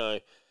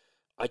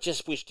I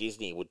just wish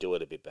Disney would do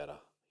it a bit better.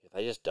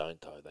 They just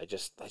don't, though. They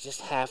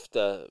just have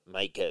to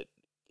make it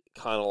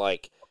kind of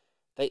like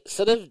they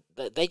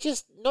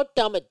just not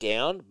dumb it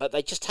down, but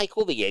they just take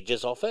all the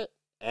edges off it,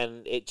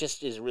 and it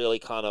just is really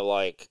kind of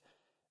like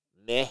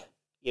meh.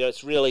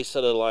 It's really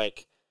sort of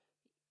like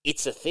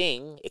it's a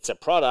thing, it's a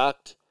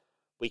product,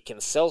 we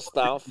can sell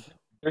stuff.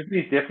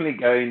 Disney's definitely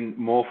going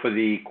more for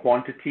the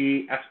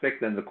quantity aspect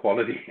than the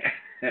quality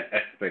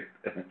aspect,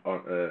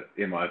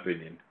 in my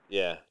opinion.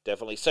 Yeah,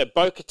 definitely. So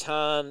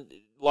Bo-Katan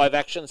live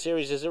action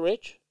series, is it,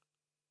 Rich?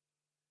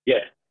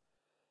 Yeah.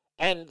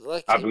 And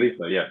I believe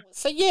so, yeah.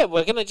 So yeah,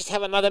 we're gonna just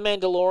have another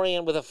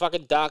Mandalorian with a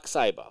fucking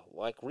Darksaber.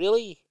 Like,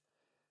 really?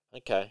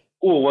 Okay.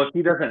 Oh, well,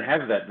 he doesn't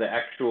have that. The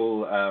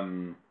actual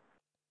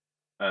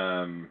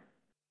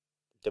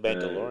The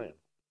Mandalorian.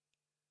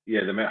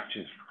 Yeah, the match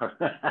is.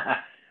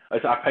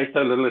 I pay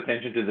so little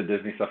attention to the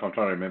Disney stuff. I'm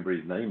trying to remember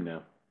his name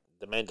now.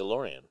 The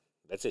Mandalorian.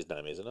 That's his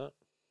name, isn't it?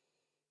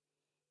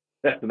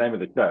 That's the name of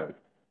the show.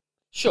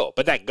 Sure,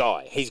 but that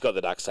guy, he's got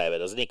the Darksaber,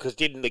 doesn't he? Because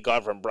didn't the guy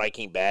from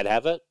Breaking Bad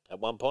have it at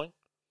one point?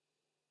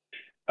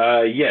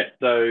 Yes.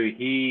 So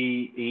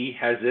he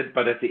has it,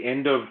 but at the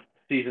end of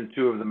season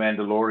 2 of The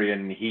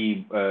Mandalorian,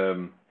 he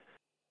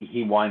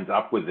winds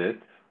up with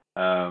it.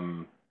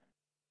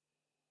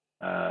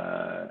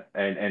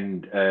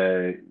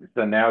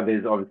 So now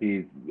there's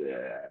obviously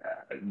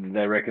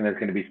they reckon there's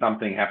going to be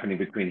something happening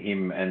between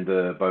him and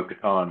the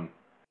Bo-Katan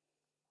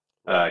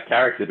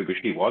character because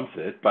she wants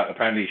it, but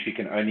apparently she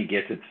can only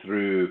get it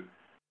through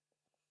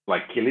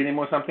like killing him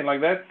or something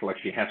like that. So, like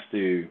she has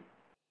to,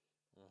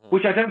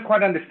 which I don't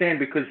quite understand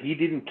because he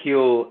didn't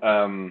kill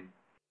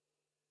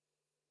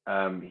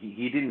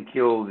he didn't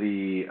kill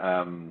the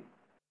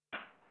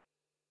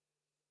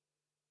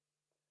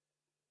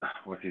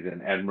what's his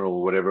name, Admiral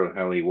or whatever the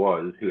hell he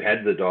was, who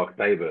had the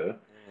Darksaber.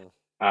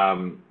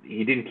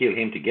 He didn't kill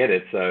him to get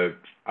it, so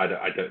I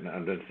don't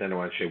understand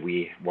why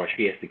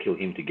she has to kill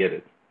him to get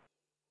it.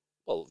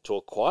 Well, to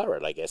acquire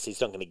it, I guess.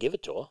 He's not going to give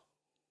it to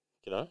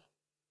her,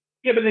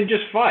 Yeah, but then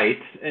just fight,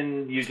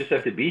 and you just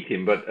have to beat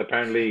him. But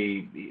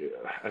apparently,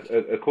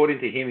 according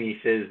to him, he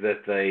says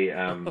that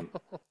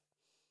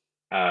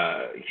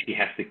she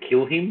has to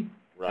kill him.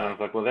 Right. And I was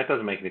like, well, that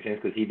doesn't make any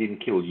sense because he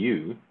didn't kill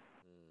you.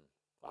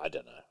 I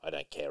don't know. I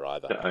don't care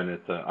either.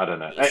 I don't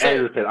know. As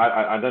I said,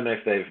 I don't know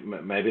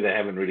if maybe they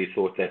haven't really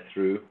thought that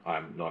through.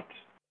 I'm not.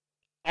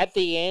 At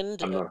the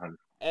end, I'm not.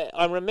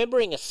 I'm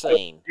remembering a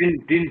scene.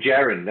 Din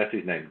Djarin, that's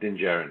his name, Din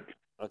Djarin.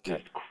 Okay.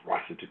 Jesus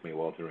Christ, it took me a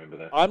while to remember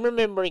that. I'm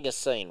remembering a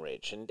scene,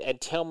 Rich, and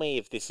tell me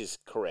if this is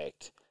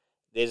correct.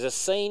 There's a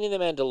scene in The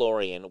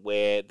Mandalorian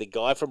where the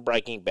guy from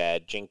Breaking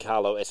Bad,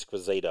 Giancarlo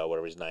Esposito,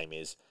 whatever his name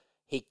is,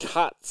 he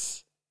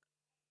cuts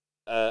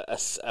a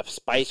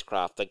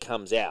spacecraft that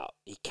comes out.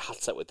 He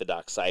cuts it with the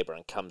Darksaber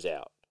and comes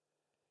out.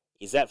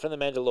 Is that from The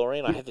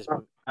Mandalorian? I have this. I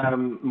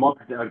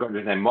got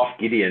his name, Moff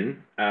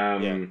Gideon.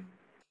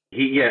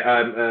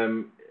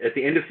 At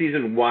the end of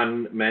season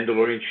 1,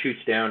 Mandalorian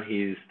shoots down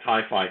his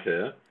TIE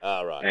fighter.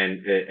 Oh, right.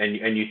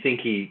 And you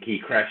think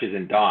he crashes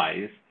and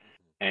dies,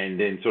 and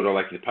then sort of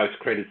like the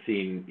post-credit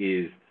scene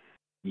is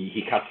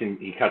he cuts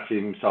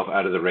himself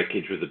out of the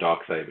wreckage with the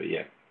Darksaber.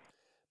 Yeah.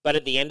 But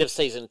at the end of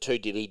season 2,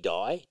 did he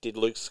die? Did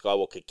Luke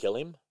Skywalker kill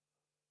him?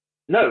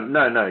 No.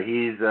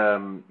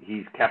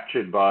 He's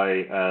captured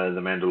by the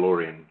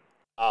Mandalorian.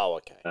 Oh,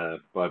 okay.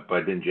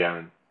 By Din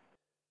Djarin.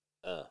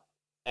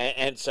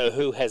 And so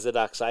who has the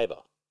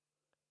Darksaber?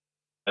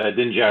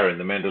 Din Djarin,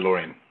 the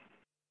Mandalorian.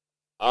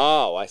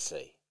 Oh, I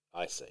see.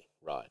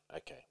 Right.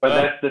 Okay. But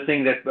that's the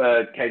thing that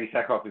Katie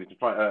Sackhoff is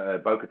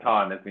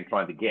Bo-Katan has been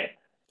trying to get.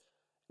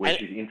 When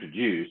she's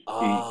introduced,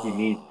 he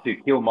needs to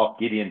kill Moff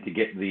Gideon to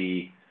get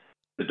the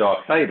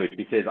Darksaber.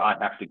 She says, I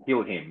have to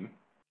kill him.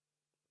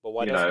 But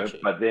why doesn't she?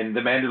 But then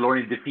the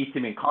Mandalorian defeats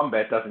him in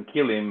combat, doesn't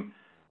kill him,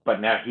 but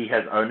now he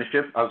has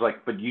ownership. I was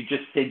like, but you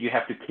just said you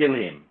have to kill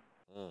him.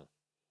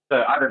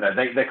 So I don't know.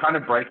 They kind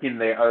of break in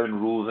their own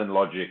rules and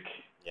logic.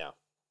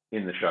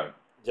 In the show.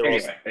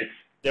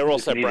 They're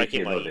also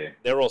breaking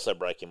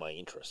my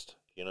interest.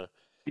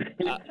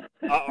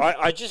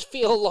 I just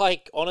feel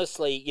like,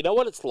 honestly, you know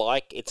what it's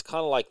like? It's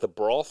kind of like the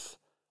broth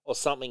or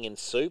something in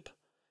soup,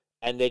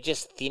 and they're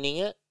just thinning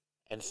it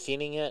and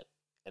thinning it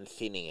and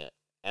thinning it.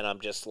 And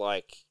I'm just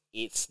like,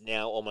 it's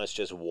now almost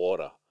just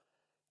water.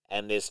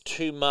 And there's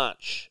too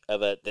much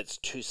of it that's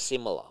too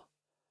similar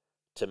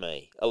to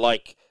me.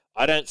 Like,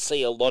 I don't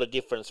see a lot of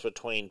difference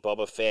between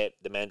Boba Fett,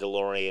 the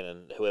Mandalorian,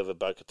 and whoever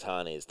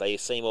Bo-Katan is. They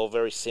seem all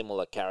very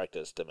similar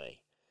characters to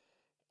me.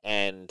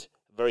 And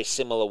very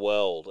similar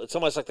world. It's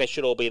almost like they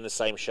should all be in the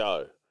same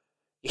show.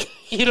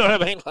 You know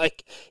what I mean?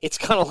 Like, it's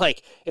kind of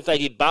like if they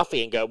did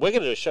Buffy and go, we're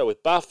going to do a show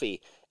with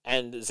Buffy,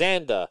 and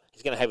Xander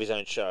is going to have his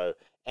own show,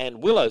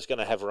 and Willow's going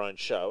to have her own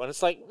show. And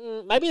it's like,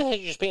 maybe they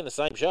should just be in the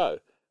same show.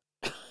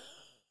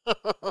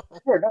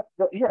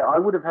 Yeah, I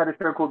would have had a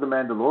show called The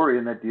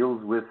Mandalorian that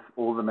deals with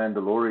all the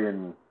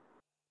Mandalorian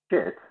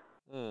shit.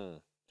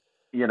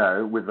 You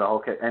know, with the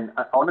whole and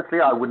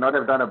honestly, I would not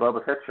have done a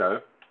Boba Fett show,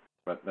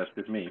 but that's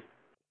just me.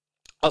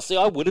 Oh, see,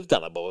 I would have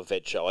done a Boba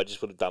Fett show. I just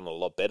would have done a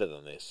lot better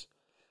than this.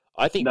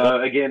 I think.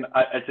 No, again,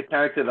 it's a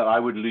character that I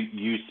would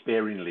use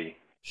sparingly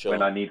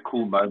when I need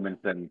cool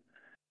moments and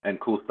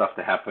cool stuff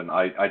to happen.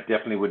 I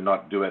definitely would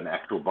not do an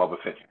actual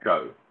Boba Fett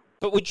show.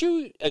 But would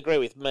you agree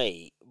with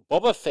me?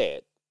 Boba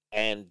Fett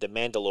and the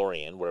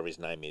Mandalorian, whatever his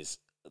name is,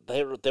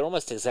 they're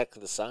almost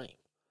exactly the same.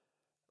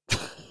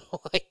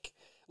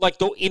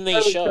 in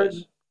these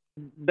shows.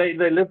 They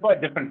live by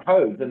different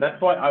codes, and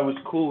that's why I was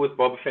cool with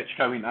Boba Fett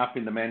showing up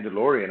in The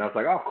Mandalorian. I was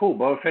like, oh, cool,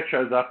 Boba Fett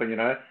shows up, and, you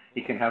know,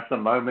 he can have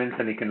some moments,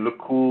 and he can look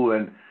cool,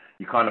 and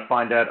you kind of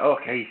find out, oh,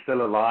 okay, he's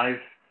still alive,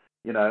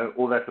 you know,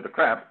 all that sort of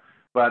crap.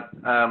 But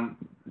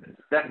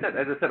that's it.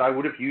 As I said, I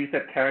would have used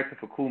that character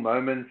for cool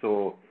moments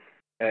or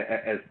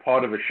as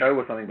part of a show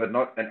or something, but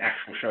not an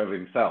actual show of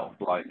himself.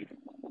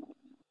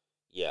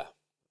 Yeah,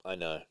 I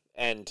know.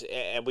 And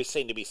we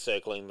seem to be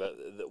circling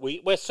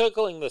we're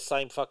circling the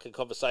same fucking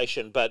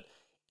conversation, but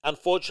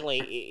unfortunately,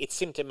 it's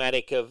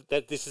symptomatic of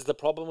that. This is the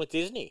problem with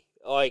Disney.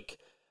 Like,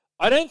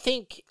 I don't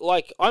think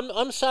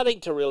I'm starting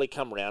to really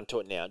come around to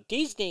it now.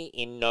 Disney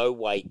in no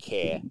way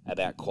care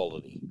about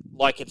quality.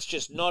 Like, it's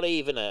just not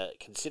even a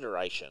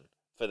consideration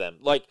for them.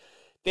 Like,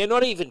 they're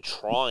not even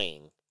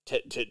trying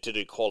to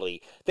do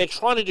quality. They're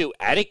trying to do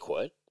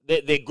adequate.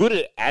 They're good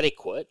at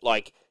adequate.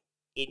 Like,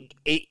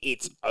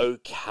 it's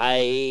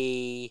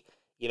okay.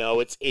 You know,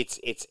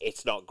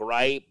 it's not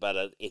great,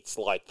 but it's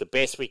like the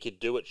best we could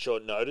do at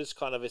short notice.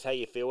 Kind of is how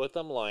you feel with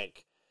them.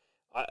 Like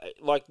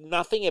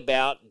nothing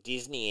about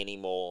Disney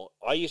anymore.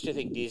 I used to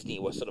think Disney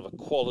was sort of a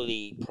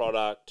quality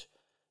product.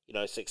 You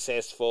know,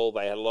 successful.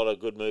 They had a lot of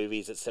good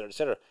movies, etc.,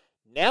 etc.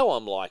 Now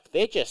I'm like,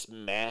 they're just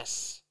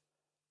mass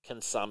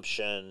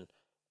consumption,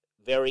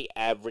 very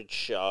average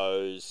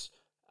shows.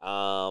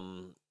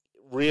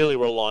 Really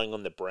relying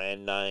on the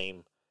brand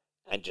name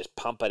and just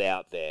pump it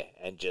out there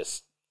and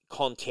just.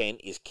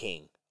 Content is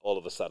king all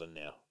of a sudden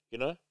now, you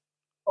know?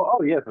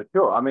 Oh yeah, for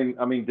sure. I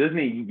mean,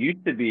 Disney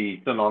used to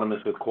be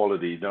synonymous with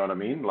quality. You know what I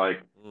mean?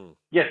 Like,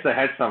 yes, they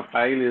had some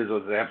failures or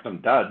they have some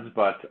duds,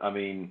 but I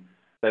mean,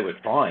 they were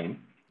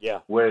fine. Yeah.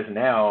 Whereas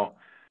now,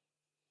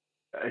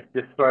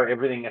 just throw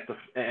everything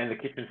and the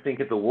kitchen sink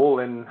at the wall,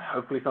 and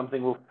hopefully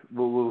something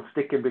will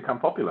stick and become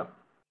popular.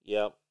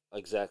 Yep,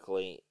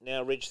 exactly.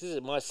 Now, Rich, this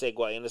is my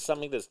segue into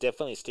something that's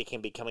definitely sticking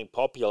and becoming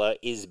popular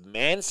is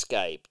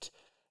Manscaped.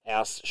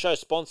 Our show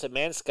sponsor,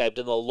 Manscaped,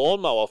 and the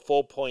Lawnmower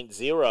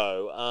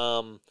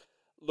 4.0.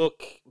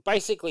 Look,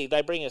 basically,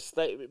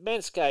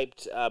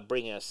 Manscaped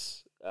bring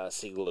us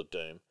Signal of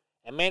Doom.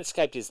 And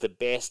Manscaped is the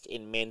best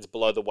in men's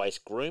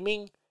below-the-waist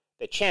grooming.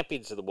 They're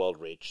champions of the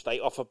world, Rich. They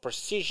offer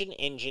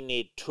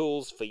precision-engineered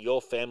tools for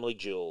your family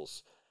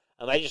jewels.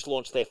 And they just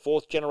launched their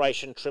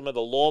 4th-generation trimmer,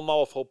 the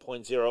Lawnmower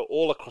 4.0,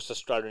 all across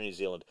Australia and New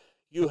Zealand.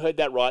 You heard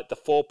that right, the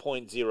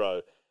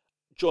 4.0.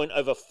 Join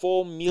over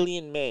 4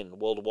 million men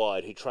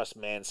worldwide who trust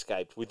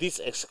Manscaped with this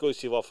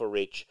exclusive offer,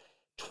 Rich.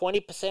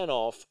 20%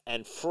 off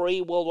and free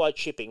worldwide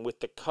shipping with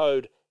the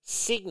code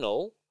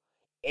SIGNAL,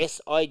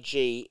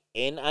 SIGNAL,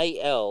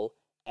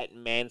 at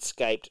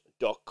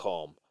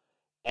manscaped.com.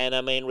 And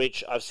I mean,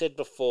 Rich, I've said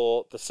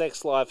before, the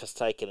sex life has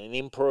taken an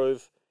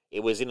improve.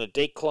 It was in a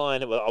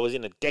decline. I was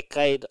in a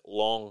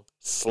decade-long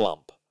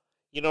slump.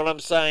 You know what I'm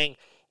saying?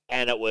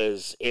 And it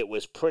was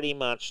pretty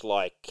much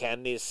like,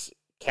 can this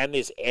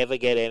ever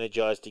get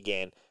energized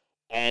again?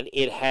 And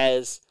it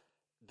has.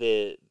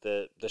 The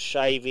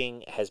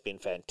shaving has been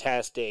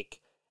fantastic.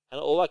 And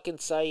all I can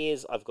say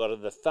is I've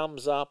gotten the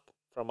thumbs up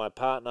from my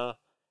partner,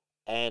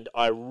 and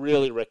I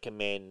really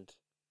recommend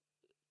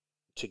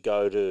to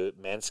go to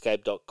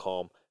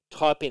manscaped.com,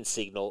 type in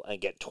Signal, and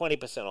get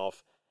 20%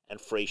 off and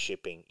free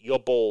shipping. Your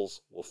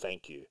balls will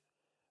thank you.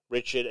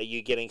 Richard, are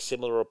you getting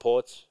similar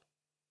reports?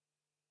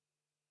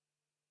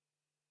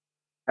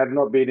 I've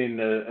not been in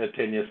a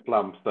 10-year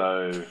slump,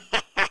 so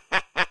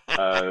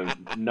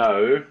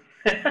no.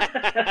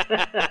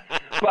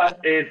 But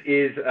it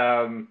is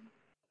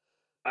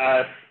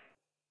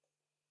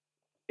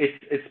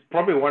it's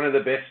probably one of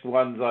the best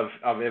ones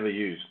I've ever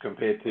used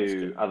compared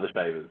to other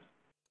shavers.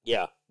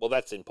 Yeah, well,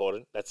 that's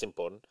important.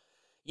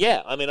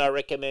 Yeah, I mean, I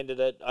recommended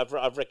it.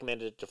 I've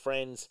recommended it to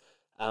friends.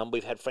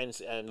 We've had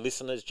friends and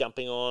listeners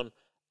jumping on,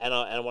 and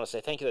I want to say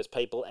thank you to those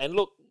people. And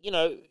look, you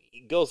know,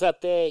 girls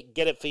out there,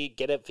 get it for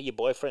your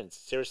boyfriends.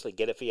 Seriously,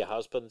 get it for your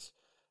husbands.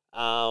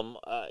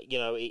 You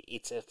know,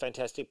 it's a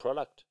fantastic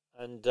product,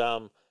 and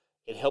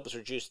it helps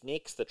reduce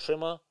nicks. The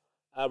trimmer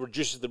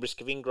reduces the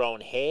risk of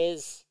ingrown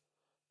hairs,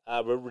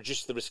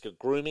 reduces the risk of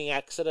grooming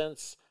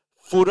accidents,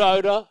 foot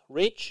odor.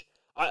 Rich,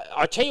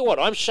 I tell you what,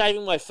 I'm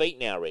shaving my feet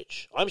now,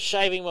 Rich. I'm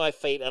shaving my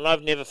feet, and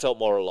I've never felt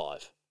more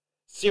alive.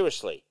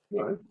 Seriously,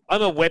 right.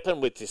 I'm a weapon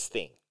with this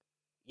thing.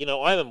 You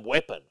know, I'm a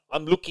weapon.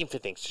 I'm looking for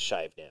things to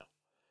shave now.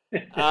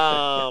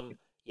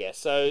 Yeah.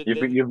 So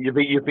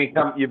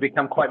you've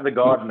become quite the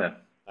gardener.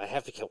 I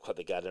have become quite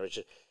the gardener,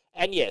 Richard.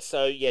 And yeah,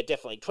 so yeah,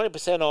 definitely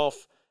 20%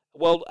 off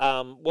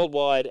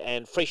worldwide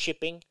and free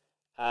shipping.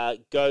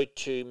 Go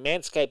to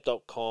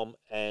manscaped.com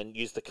and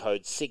use the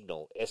code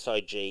SIGNAL,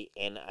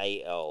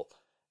 SIGNAL.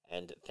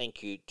 And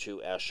thank you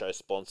to our show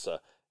sponsor.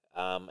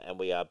 And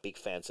we are big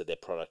fans of their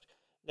product.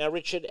 Now,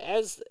 Richard,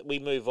 as we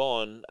move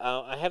on,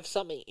 I have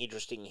something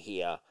interesting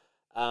here.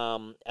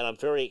 And I'm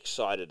very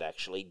excited,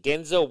 actually.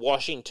 Denzel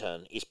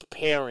Washington is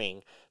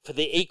preparing for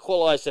The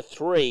Equalizer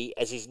 3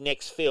 as his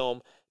next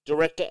film.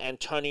 Director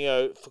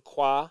Antonio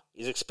Fuqua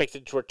is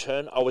expected to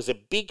return. I was a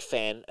big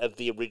fan of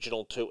the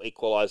original 2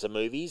 Equalizer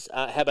movies.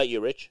 How about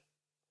you, Rich?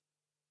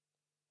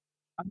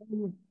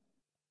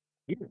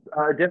 Yes,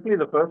 definitely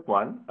the first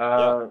one.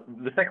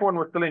 The second one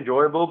was still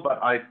enjoyable,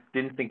 but I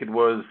didn't think it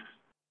was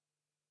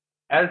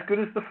as good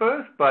as the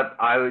first, but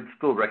I would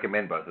still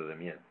recommend both of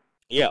them, yes.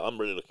 Yeah, I'm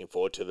really looking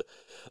forward to the...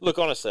 Look,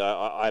 honestly,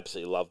 I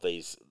absolutely love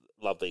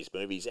these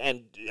movies.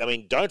 And, I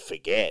mean, don't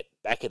forget,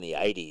 back in the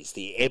 80s,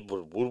 the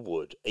Edward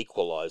Woodward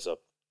Equalizer.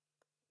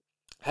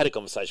 I had a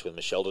conversation with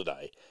Michelle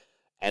today,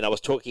 and I was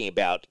talking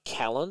about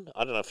Callan.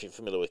 I don't know if you're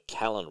familiar with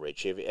Callan,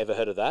 Rich. Have you ever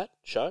heard of that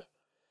show?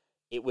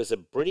 It was a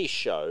British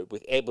show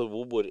with Edward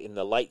Woodward in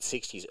the late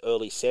 60s,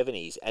 early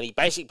 70s, and he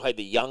basically played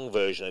the young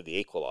version of the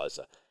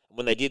Equalizer.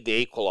 When they did the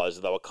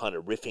Equalizer, they were kind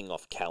of riffing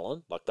off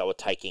Callan, like they were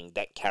taking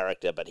that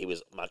character, but he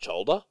was much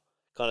older,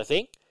 kind of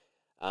thing.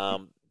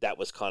 That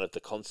was kind of the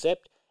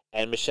concept.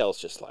 And Michelle's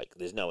just like,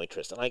 there's no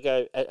interest. And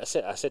I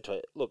said to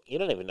her, look, you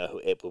don't even know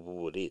who Edward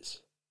Woodward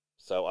is,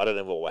 so I don't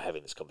know why we're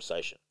having this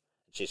conversation.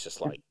 And she's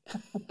just like,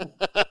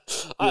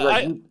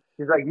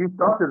 She's like, you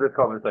started this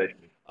conversation.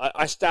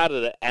 I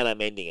started it and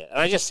I'm ending it. And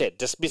I just said,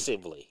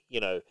 dismissively,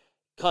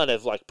 kind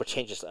of like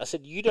pretentiously, I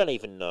said, you don't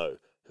even know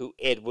who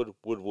Edward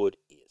Woodward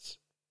is.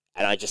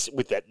 And I just,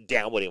 with that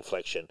downward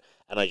inflection,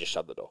 and I just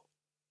shut the door.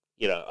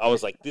 I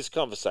was like, this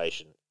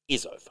conversation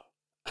is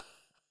over.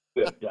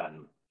 We're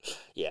done.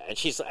 Yeah, and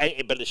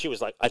but she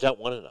was like, I don't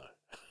want to know.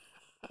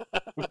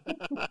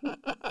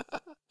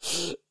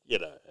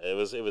 It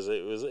was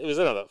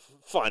another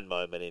fine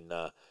moment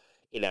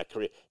in our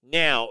career.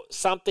 Now,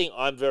 something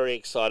I'm very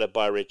excited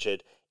by,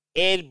 Richard.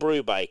 Ed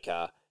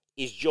Brubaker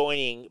is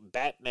joining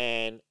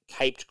Batman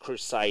Caped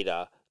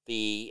Crusader,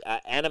 the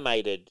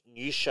animated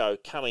new show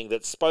coming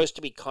that's supposed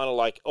to be kind of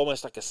like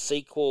almost like a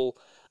sequel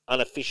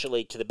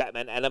unofficially to the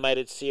Batman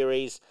animated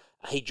series.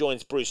 He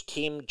joins Bruce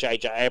Timm,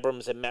 J.J.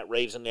 Abrams, and Matt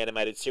Reeves in the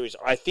animated series.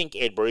 I think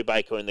Ed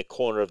Brubaker in the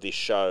corner of this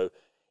show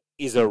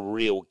is a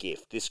real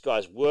gift. This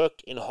guy's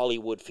worked in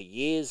Hollywood for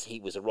years. He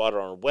was a writer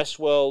on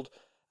Westworld.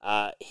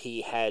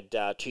 He had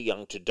Too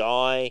Young to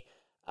Die.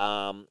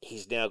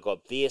 He's now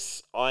got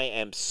this. I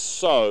am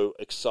so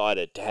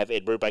excited to have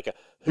Ed Brubaker,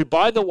 who,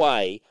 by the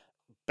way,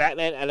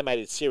 Batman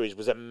animated series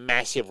was a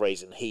massive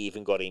reason he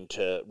even got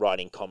into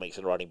writing comics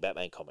and writing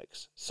Batman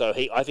comics. So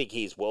I think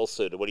he's well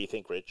suited. What do you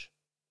think, Rich?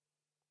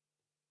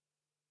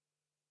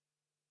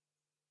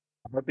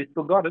 I hope he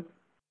still got it.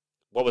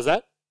 What was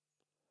that?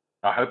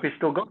 I hope he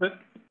still got it.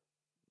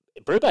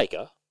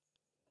 Brubaker?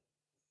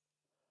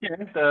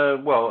 Yes.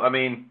 Well, I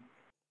mean,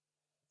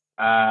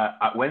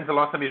 when's the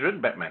last time he's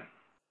written Batman?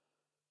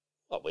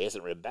 Well, he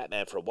hasn't written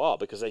Batman for a while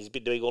because he's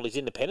been doing all his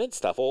independent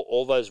stuff,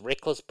 all those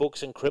Reckless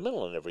books and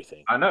Criminal and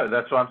everything. I know.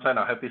 That's what I'm saying.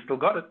 I hope he's still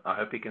got it. I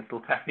hope he can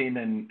still tap in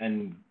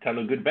and tell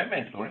a good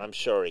Batman story. I'm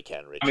sure he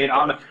can, Richard. I mean,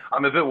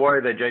 I'm a bit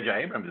worried that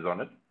J.J. Abrams is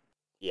on it.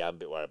 Yeah, I'm a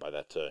bit worried about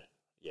that too.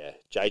 Yeah,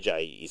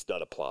 J.J. is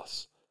not a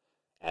plus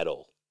at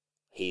all.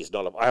 He's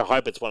not. I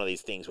hope it's one of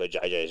these things where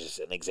J.J. is just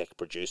an exec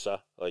producer,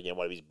 or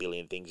one of his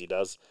billion things he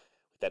does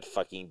with that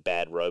fucking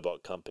bad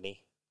robot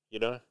company.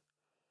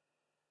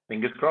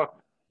 Fingers crossed.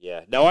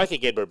 Yeah. No, I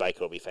think Ed Brubaker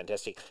will be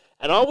fantastic.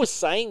 And I was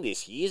saying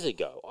this years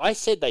ago. I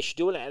said they should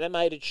do an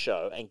animated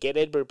show and get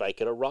Ed Brubaker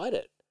to write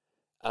it.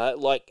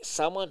 Like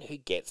someone who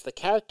gets the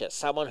character,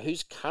 someone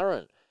who's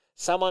current,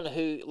 someone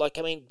who,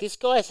 this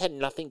guy's had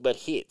nothing but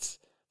hits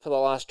for the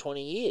last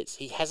 20 years.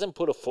 He hasn't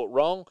put a foot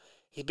wrong.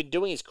 He's been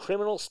doing his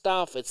criminal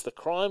stuff. It's the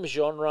crime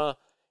genre.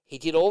 He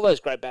did all those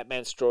great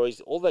Batman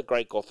stories, all that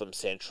great Gotham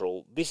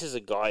Central. This is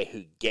a guy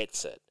who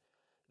gets it.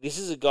 This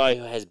is a guy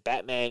who has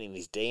Batman in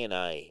his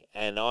DNA,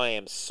 and I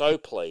am so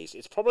pleased.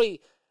 It's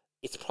probably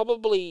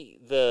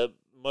the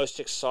most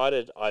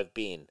excited I've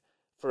been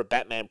for a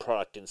Batman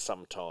product in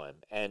some time,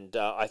 and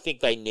I think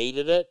they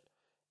needed it,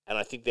 and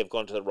I think they've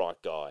gone to the right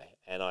guy,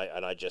 and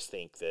I just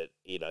think that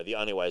the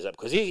only way is up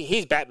because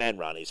his Batman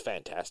run is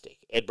fantastic.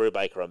 Ed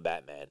Brubaker on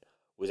Batman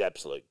was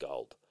absolute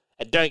gold,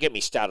 and don't get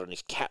me started on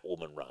his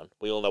Catwoman run.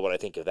 We all know what I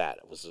think of that.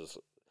 It was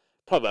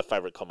probably my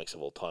favourite comics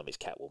of all time. Is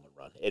Catwoman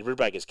run. Ed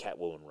Brubaker's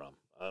Catwoman run.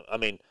 I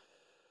mean,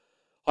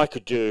 I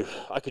could do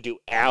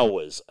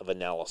hours of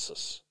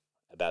analysis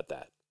about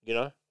that.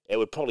 It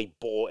would probably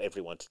bore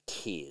everyone to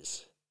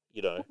tears.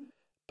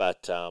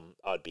 But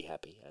I'd be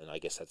happy, and I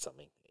guess that's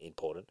something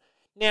important.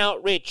 Now,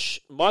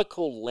 Rich,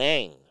 Michael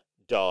Lang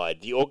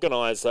died, the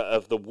organizer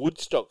of the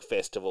Woodstock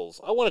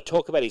festivals. I want to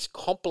talk about his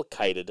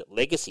complicated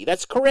legacy.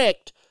 That's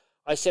correct.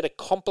 I said a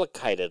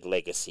complicated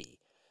legacy.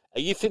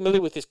 Are you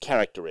familiar with this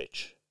character,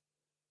 Rich?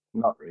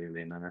 Not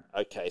really, no.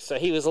 Okay, so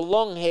he was a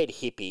long-haired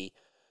hippie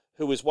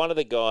who was one of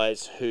the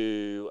guys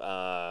who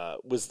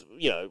was,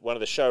 one of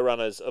the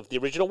showrunners of the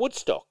original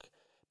Woodstock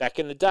back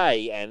in the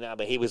day.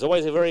 And he was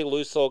always a very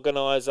loose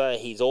organizer.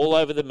 He's all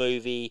over the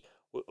movie,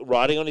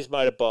 riding on his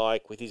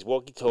motorbike with his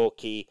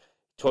walkie-talkie,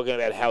 talking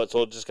about how it's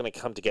all just going to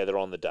come together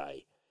on the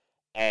day.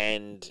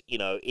 And,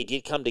 it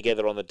did come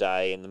together on the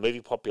day, and the movie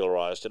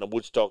popularized, and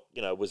Woodstock,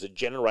 was a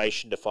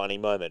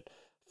generation-defining moment.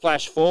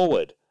 Flash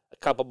forward a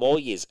couple more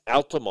years,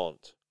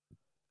 Altamont,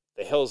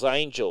 the Hells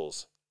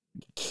Angels,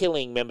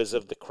 killing members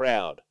of the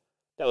crowd.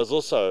 That was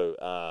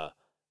also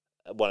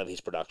one of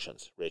his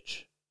productions,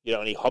 Rich.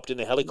 And he hopped in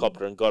the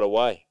helicopter and got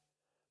away.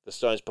 The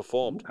Stones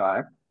performed.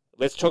 Okay.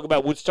 Let's talk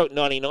about Woodstock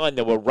 99.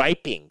 There were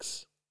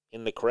rapings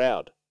in the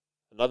crowd.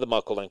 Another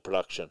Michael Lang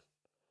production.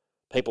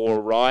 People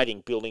were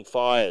rioting, building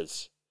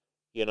fires.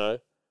 They were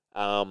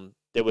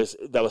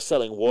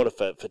selling water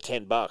for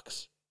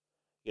 $10.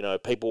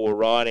 People were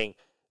rioting,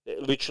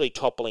 literally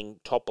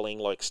toppling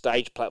like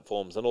stage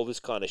platforms, and all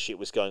this kind of shit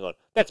was going on.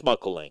 That's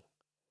Michael Lang.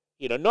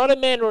 Not a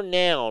man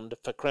renowned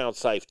for crowd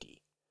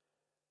safety.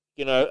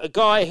 A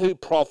guy who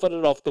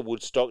profited off the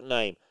Woodstock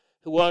name,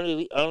 who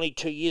only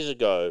 2 years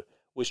ago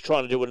was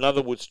trying to do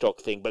another Woodstock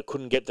thing but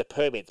couldn't get the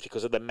permits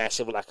because of the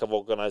massive lack of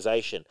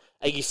organisation.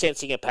 Are you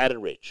sensing a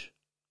pattern, Rich?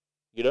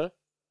 Yeah,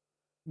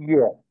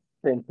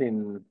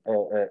 sensing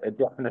a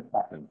definite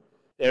pattern.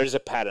 There is a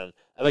pattern.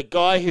 And the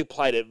guy who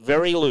played it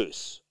very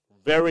loose,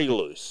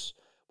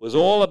 was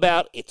all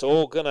about it's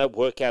all going to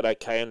work out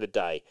okay on the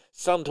day.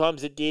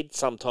 Sometimes it did,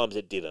 sometimes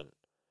it didn't.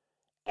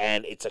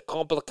 And it's a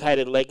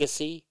complicated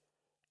legacy,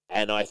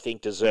 and I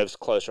think deserves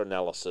closer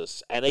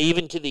analysis. And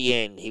even to the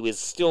end, he was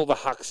still the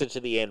huckster to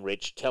the end,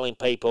 Rich, telling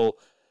people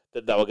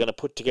that they were going to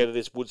put together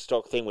this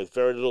Woodstock thing with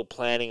very little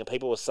planning, and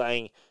people were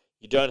saying,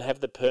 you don't have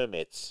the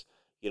permits.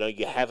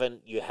 You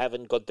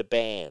haven't got the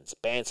bands.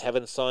 Bands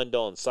haven't signed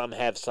on. Some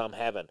have, some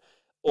haven't.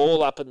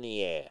 All up in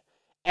the air.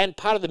 And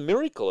part of the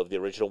miracle of the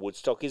original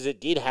Woodstock is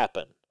it did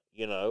happen,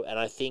 and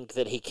I think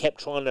that he kept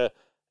trying to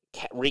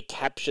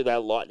recapture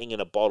that lightning in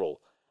a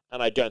bottle,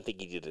 and I don't think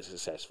he did it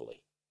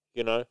successfully.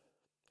 When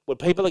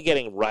people are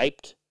getting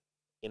raped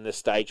in the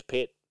stage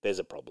pit, there's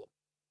a problem,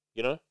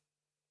 And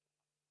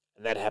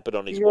that happened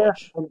on his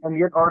watch. And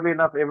yet, oddly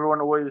enough, everyone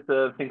always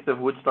thinks of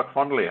Woodstock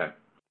fondly.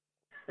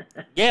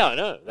 Yeah, I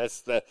know.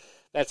 That's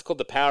called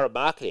the power of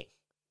marketing,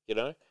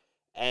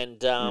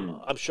 And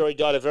I'm sure he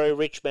died a very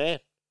rich man.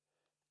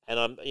 And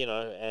I'm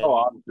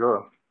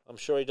sure. I'm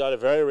sure he died a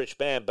very rich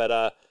man.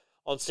 But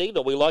on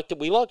Signal, we like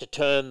to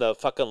turn the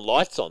fucking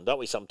lights on, don't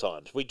we?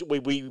 Sometimes we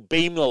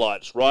beam the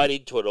lights right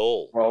into it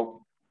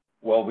all.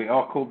 Well, we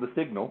are called the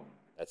Signal.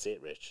 That's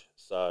it, Rich.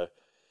 So,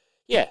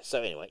 yeah.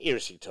 So anyway,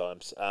 interesting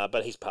times.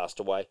 But he's passed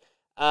away.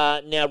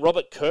 Now,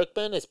 Robert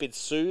Kirkman has been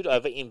sued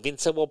over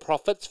Invincible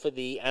profits for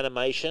the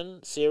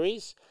animation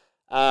series.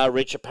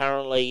 Rich,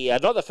 apparently,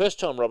 not the first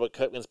time Robert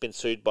Kirkman's been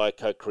sued by a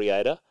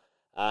co-creator.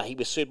 He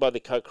was sued by the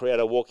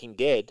co-creator of Walking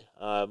Dead.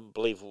 I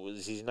believe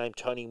was his name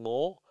Tony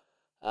Moore.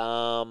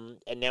 And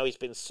now he's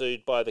been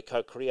sued by the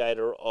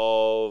co-creator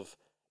of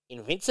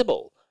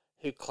Invincible,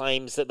 who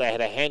claims that they had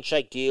a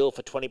handshake deal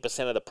for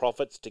 20% of the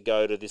profits to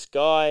go to this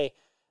guy.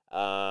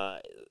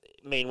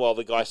 Meanwhile,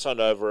 the guy signed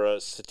over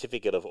a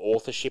certificate of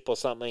authorship or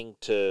something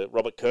to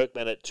Robert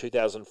Kirkman at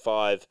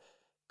 2005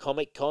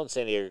 Comic-Con,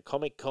 San Diego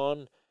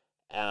Comic-Con.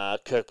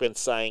 Kirkman's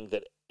saying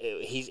that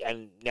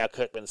now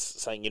Kirkman's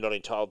saying you're not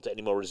entitled to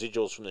any more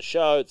residuals from the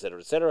show, etc.,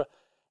 etc.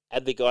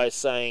 And the guy's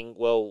saying,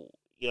 well,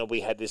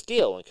 we had this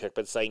deal. And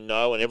Kirkman's saying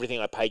no, and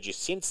everything I paid you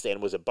since then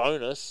was a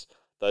bonus.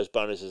 Those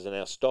bonuses are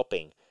now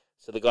stopping.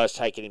 So the guy's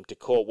taking him to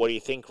court. What do you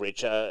think,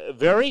 Rich?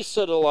 Very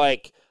sort of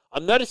like,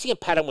 I'm noticing a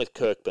pattern with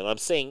Kirkman. I'm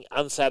seeing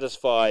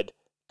unsatisfied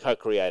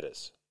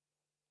co-creators.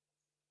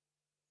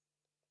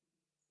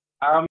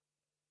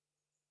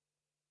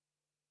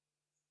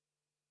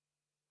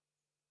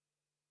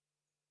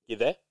 You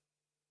there?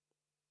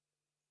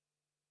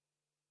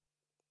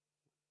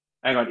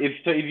 Hang on.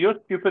 If you're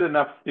stupid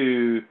enough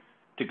to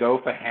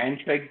go for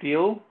handshake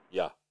deal,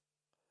 yeah,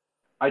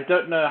 I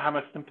don't know how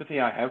much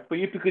sympathy I have for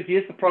you, because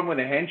here's the problem with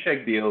a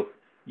handshake deal: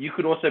 you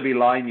could also be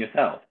lying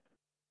yourself.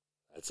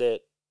 That's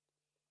it.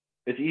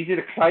 It's easy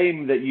to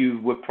claim that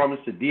you were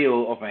promised a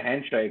deal of a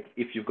handshake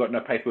if you've got no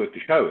paperwork to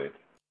show it.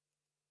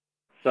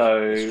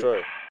 So, it's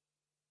true.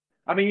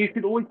 I mean, you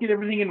could always get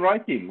everything in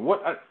writing.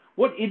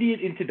 What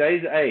idiot in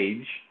today's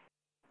age,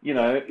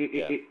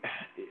 it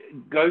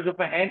goes off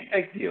a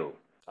handshake deal?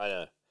 I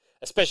know.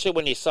 Especially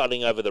when you're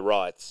signing over the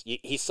rights.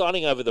 He's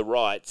signing over the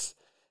rights,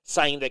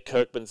 saying that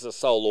Kirkman's the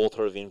sole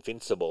author of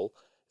Invincible.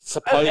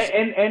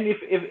 And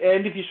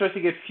if you're supposed to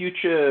get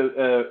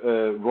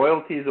future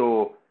royalties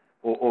or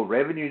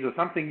revenues or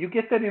something, you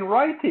get that in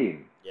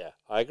writing. Yeah,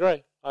 I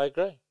agree.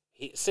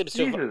 He seems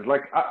to Jesus,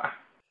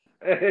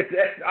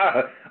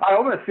 I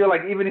almost feel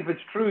like even if it's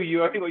true,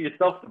 you only got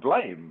yourself to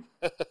blame.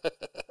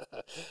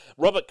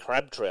 Robert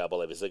Crabtree, I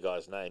believe, is the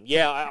guy's name.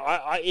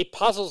 Yeah, it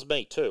puzzles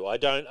me too. I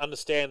don't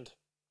understand.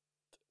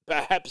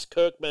 Perhaps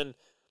Kirkman,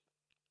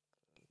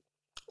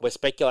 we're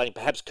speculating,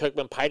 perhaps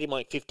Kirkman paid him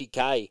like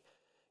 $50,000,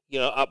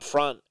 up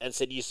front and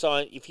said,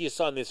 if you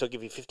sign this, I'll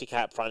give you 50K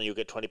up front and you'll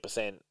get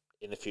 20%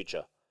 in the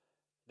future.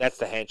 That's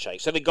the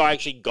handshake. So the guy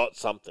actually got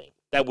something.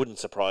 That wouldn't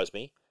surprise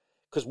me.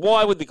 Because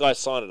why would the guy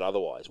sign it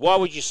otherwise? Why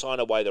would you sign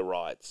away the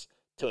rights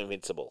to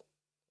Invincible?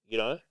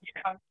 Yeah,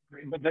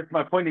 but that's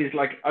my point is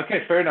like,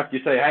 okay, fair enough. You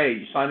say, hey,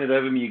 you sign it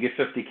over me, you get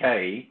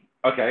 50K.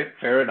 Okay,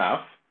 fair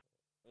enough.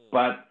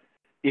 But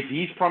if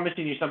he's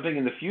promising you something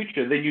in the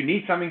future, then you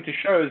need something to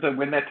show that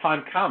when that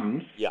time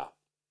comes,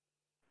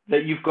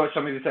 that you've got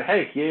something to say,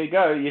 hey, here you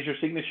go, here's your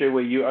signature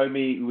where you owe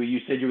me, where you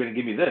said you were going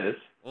to give me this.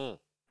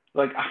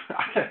 Like,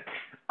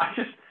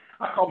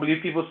 I can't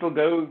believe people still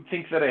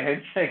think that a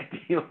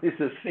handshake deal is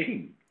a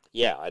thing.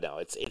 Yeah, I know.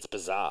 It's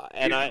bizarre.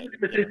 And it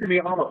says to me,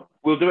 oh,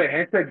 we'll do a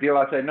handshake deal.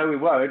 I say, no, we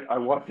won't. I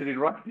want it in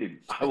writing.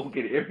 I will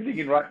get everything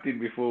in writing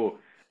before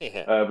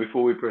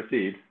we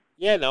proceed.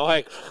 Yeah, no,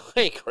 I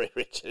agree,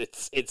 Richard.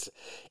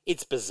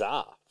 It's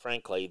bizarre,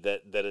 frankly,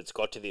 that it's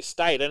got to this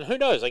state. And who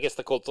knows? I guess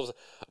the court's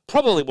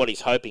probably what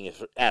he's hoping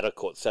is out of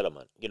court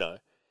settlement.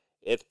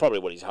 It's probably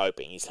what he's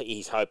hoping.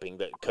 He's hoping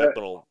that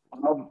Kirkman will.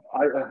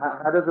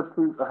 How does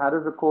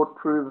the court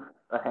prove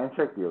a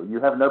handshake deal? You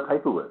have no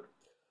paperwork.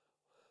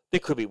 There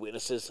could be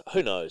witnesses.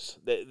 Who knows?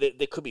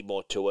 There could be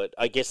more to it.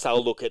 I guess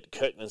they'll look at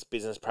Kirkman's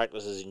business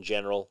practices in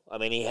general. I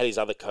mean, he had his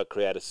other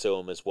co-creators sue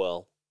him as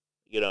well.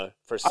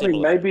 For a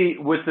similar. Maybe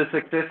with the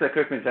success that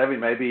Kirkman's having,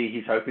 maybe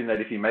he's hoping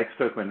that if he makes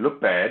Kirkman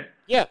look bad,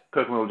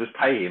 Kirkman will just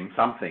pay him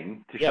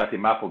something to shut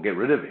him up or get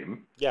rid of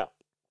him. Yeah.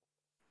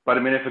 But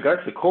I mean, if it goes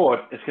to court,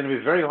 it's going to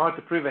be very hard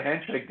to prove a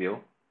handshake deal.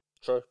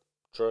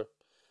 True.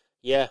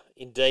 Yeah,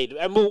 indeed.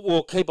 And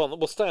we'll keep on.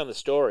 We'll stay on the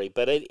story,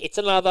 but it's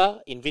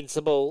another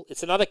Invincible.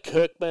 It's another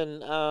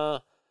Kirkman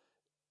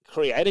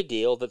creator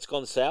deal that's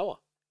gone sour.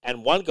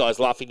 And one guy's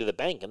laughing to the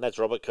bank, and that's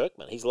Robert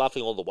Kirkman. He's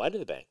laughing all the way to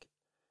the bank.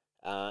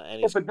 But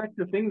that's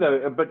the thing,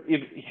 though. But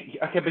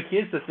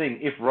here's the thing: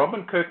 if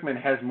Robert Kirkman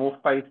has more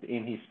faith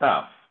in his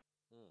stuff,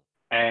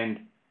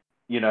 and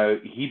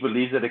he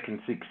believes that it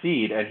can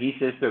succeed, and he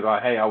says to a guy,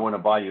 "Hey, I want to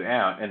buy you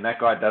out," and that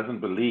guy doesn't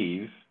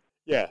believe,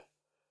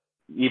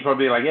 he'd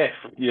probably be like,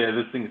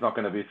 this thing's not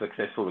going to be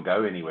successful to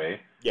go anywhere.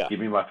 Yeah. Give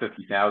me my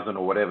 50,000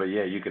 or whatever.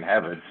 Yeah, you can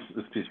have it.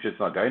 This piece of shit's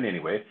not going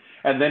anywhere.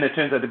 And then it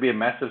turns out to be a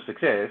massive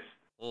success.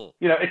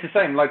 It's the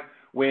same. Like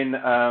when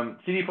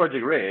CD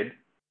Projekt Red,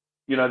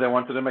 they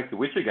wanted to make the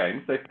Witcher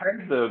games. They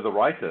paid the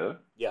writer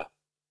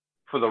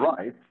for the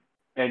rights,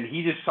 and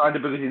he just signed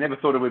it because he never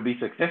thought it would be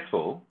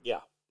successful. Yeah.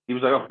 He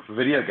was like, oh,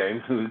 video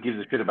games, who gives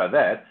a shit about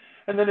that?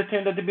 And then it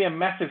turned out to be a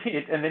massive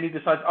hit, and then he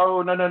decides,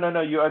 oh,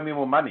 no, you owe me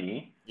more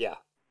money. Yeah.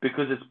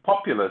 Because it's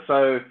popular.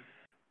 So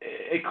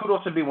it could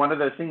also be one of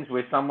those things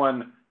where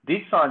someone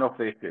did sign off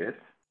their shit,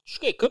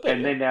 it could be,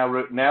 and then now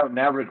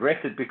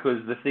regret it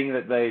because the thing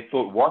that they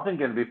thought wasn't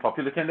going to be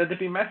popular turned out to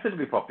be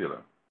massively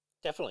popular.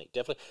 Definitely.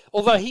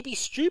 Although he'd be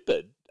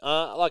stupid.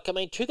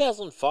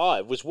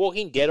 2005, was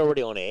Walking Dead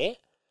already on air?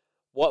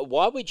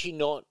 Why would you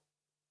not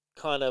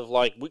kind of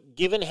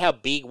given how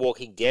big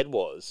Walking Dead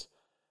was,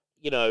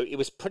 it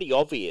was pretty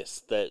obvious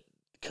that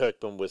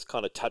Kirkman was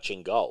kind of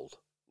touching gold,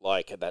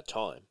 at that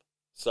time.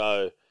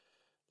 So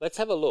let's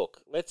have a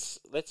look. Let's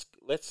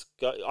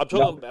go. I'm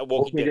talking about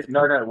Walking Dead.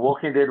 No,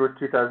 Walking Dead was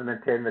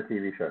 2010, the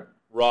TV show.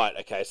 Right.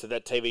 Okay. So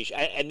that TV show,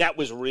 and that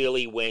was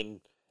really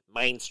when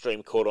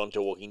mainstream caught on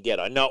to Walking Dead.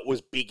 I know it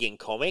was big in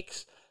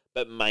comics,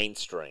 but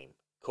mainstream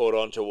caught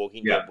on to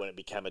Walking Dead when it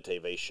became a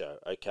TV show.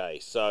 Okay.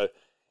 So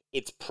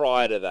it's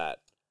prior to that.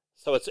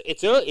 So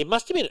it's early. It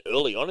must have been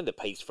early on in the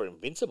piece for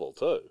Invincible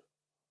too.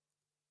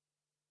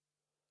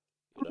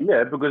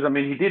 Yeah, because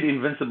he did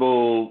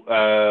Invincible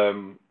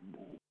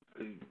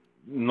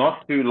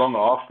not too long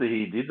after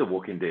he did The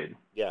Walking Dead.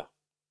 Yeah.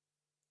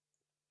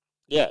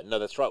 Yeah, no,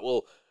 that's right.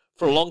 Well,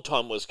 for a long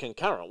time it was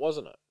concurrent,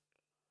 wasn't it?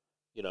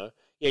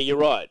 Yeah, you're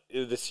right.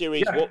 The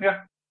series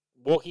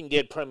Walking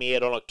Dead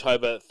premiered on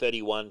October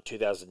 31,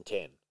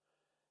 2010.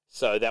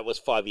 So that was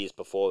 5 years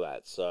before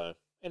that. So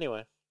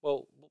anyway,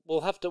 well,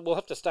 we'll have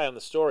to stay on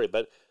the story,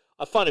 but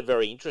I find it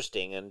very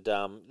interesting, and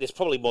there's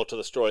probably more to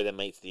the story than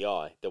meets the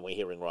eye than we're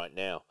hearing right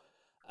now.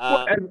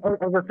 And as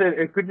I said,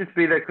 it could just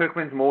be that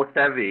Kirkman's more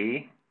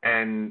savvy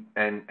and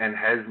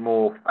has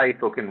more faith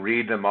or can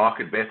read the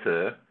market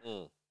better.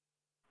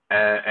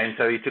 And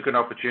so he took an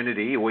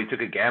opportunity, or he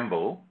took a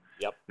gamble.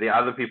 Yep. The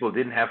other people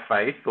didn't have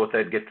faith, thought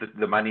they'd get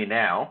the money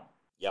now.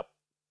 Yep.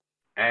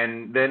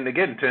 And then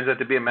again, it turns out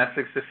to be a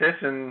massive success,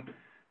 and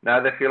now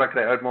they feel like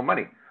they owed more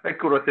money. It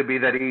could also be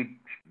that he,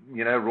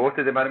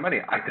 rorted the amount of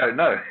money. I don't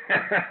know.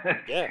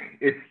 Yeah.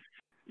 It's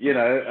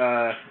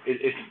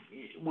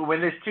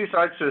when there's two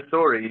sides to a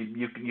story,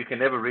 you can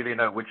never really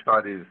know which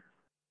side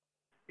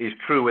is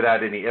true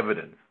without any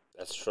evidence.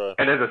 That's true.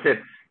 And as I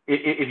said,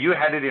 if you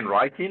had it in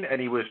writing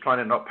and he was trying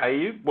to not pay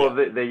you, well,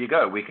 there you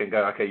go. We can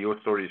go, okay, your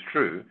story is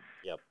true.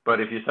 Yep. But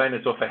if you're saying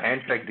it's off a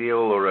handshake deal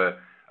or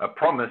a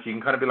promise, you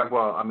can kind of be like,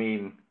 well,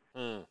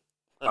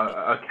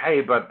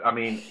 okay, but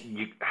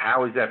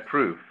how is that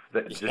proof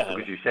that just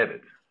because you said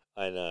it?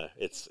 I know,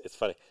 it's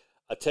funny.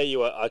 I'll tell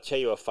you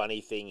a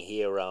funny thing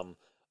here.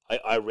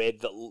 I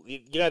read that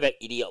that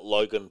idiot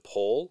Logan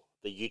Paul,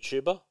 the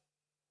YouTuber.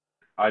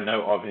 I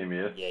know of him,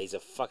 yes. Yeah, he's a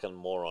fucking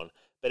moron.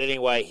 But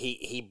anyway,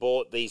 he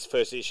bought these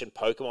first edition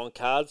Pokemon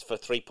cards for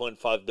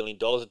 $3.5 million.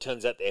 It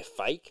turns out they're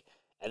fake,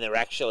 and they're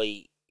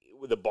actually,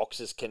 the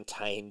boxes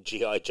contain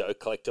G.I. Joe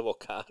collectible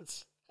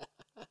cards.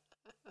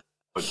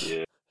 Oh,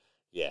 yeah.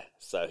 Yeah,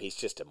 so he's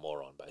just a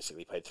moron,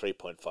 basically. Paid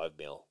 $3.5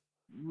 million.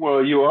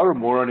 Well, you are a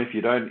moron if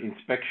you don't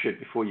inspect shit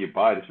before you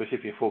buy it, especially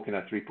if you're forking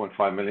out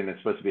 $3.5 million. It's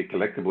supposed to be a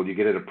collectible. You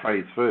get it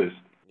appraised first.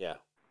 Yeah.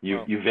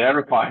 You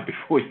verify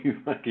before you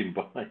fucking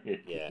buy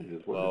it. Yeah.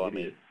 Well, I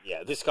mean,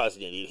 yeah, this guy's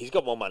an idiot. He's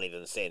got more money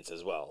than sense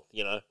as well.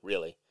 You know,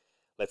 really.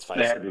 Let's face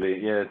it. Sadly,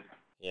 yes.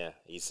 Yeah,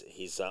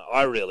 he's.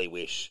 I really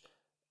wish.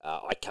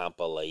 I can't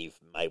believe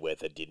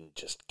Mayweather didn't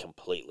just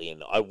completely.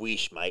 And I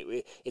wish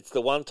it's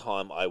the one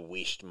time I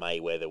wished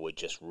Mayweather would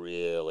just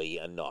really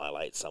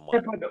annihilate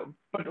someone. Yeah,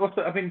 but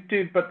also, I mean,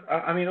 dude. But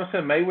I mean,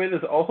 also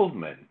Mayweather's old,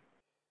 man.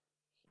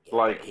 Yeah,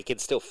 like he can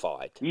still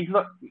fight. He's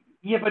not.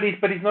 Yeah, but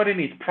he's not in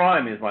his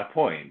prime. Is my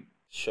point.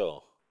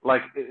 Sure.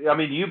 Like, I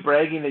mean, you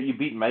bragging that you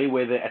beat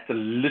Mayweather at the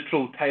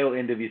literal tail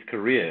end of his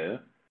career.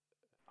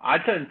 I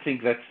don't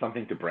think that's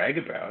something to brag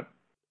about.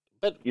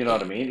 But you know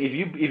what I mean? If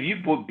you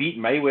beat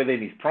Mayweather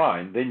in his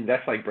prime, then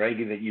that's like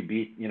bragging that you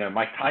beat,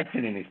 Mike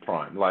Tyson in his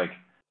prime. Like,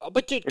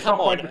 but dude, it's come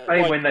not on. quite the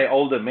same when they're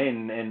older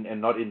men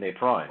and not in their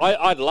prime.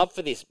 I'd love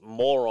for this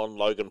moron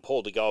Logan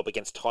Paul to go up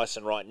against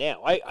Tyson right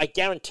now. I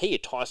guarantee you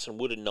Tyson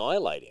would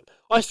annihilate him.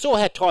 I saw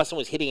how Tyson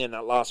was hitting in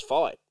that last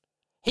fight.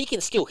 He can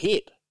still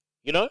hit,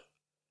 you know?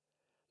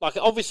 Like,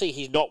 obviously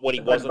he's not what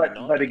he was in the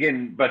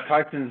 90s. But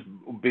Tyson's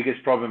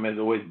biggest problem has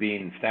always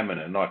been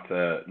stamina,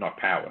 not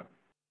power.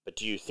 But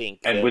do you think?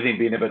 And with him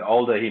being a bit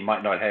older, he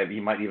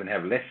might even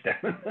have less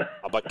stamina.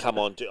 But come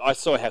on, dude. I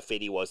saw how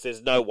fit he was.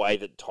 There's no way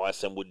that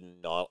Tyson would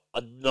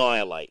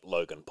annihilate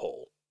Logan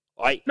Paul.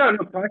 No,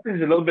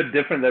 Tyson's a little bit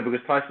different though,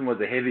 because Tyson was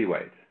a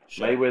heavyweight.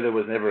 Sure. Mayweather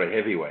was never a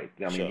heavyweight.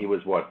 I mean, he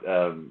was what,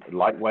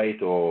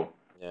 lightweight or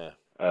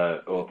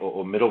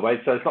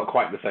middleweight. So it's not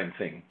quite the same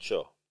thing.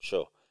 Sure.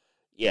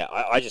 Yeah,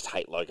 I just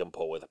hate Logan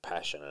Paul with a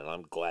passion, and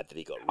I'm glad that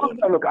he got ruined.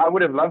 Oh, no, look, I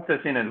would have loved to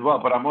have seen it as well,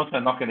 but I'm also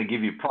not going to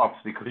give you props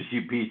because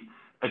you beat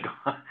a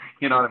guy,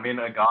 you know what I mean,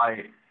 a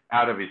guy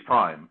out of his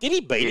prime. Did he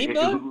beat him,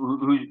 though?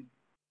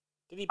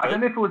 I don't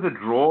know if it was a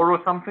draw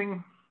or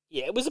something.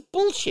 Yeah, it was a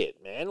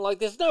bullshit, man. Like,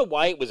 there's no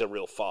way it was a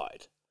real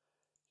fight.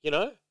 You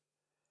know?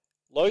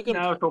 Logan...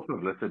 No, it's all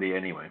publicity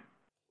anyway.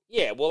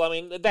 Yeah, well, I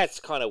mean,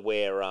 that's kind of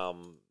where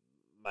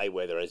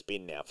Mayweather has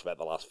been now for about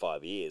the last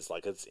 5 years.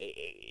 Like,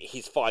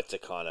 his fights are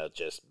kind of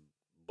just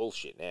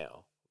bullshit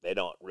now. They're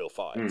not real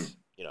fights.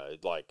 You know,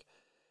 like,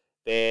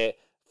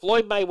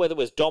 Floyd Mayweather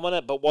was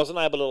dominant but wasn't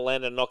able to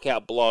land a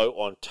knockout blow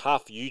on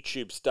tough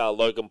YouTube star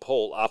Logan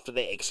Paul after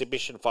their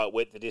exhibition fight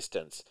went the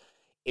distance.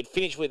 It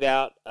finished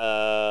without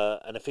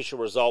an official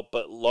result,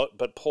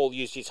 but Paul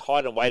used his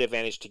height and weight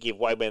advantage to give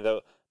Mayweather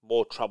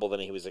more trouble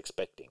than he was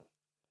expecting.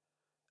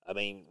 I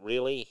mean,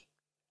 really?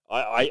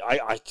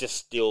 I just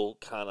still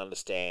can't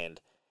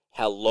understand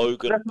how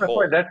Logan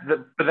Paul...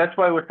 But that's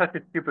why it was such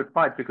a stupid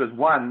fight, because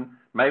one,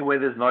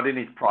 Mayweather's not in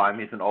his prime.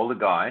 He's an older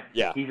guy.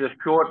 Yeah. He's a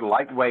short,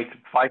 lightweight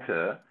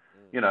fighter.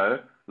 You know,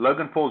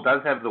 Logan Paul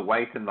does have the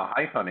weight and the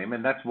height on him,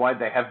 and that's why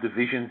they have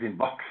divisions in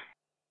boxing.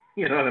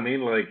 You know what I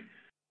mean? Like,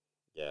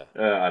 yeah.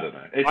 I don't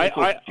know.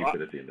 It's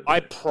stupid at the end of the day. I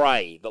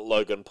pray that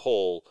Logan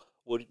Paul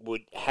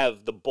would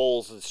have the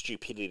balls and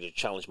stupidity to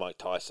challenge Mike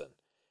Tyson,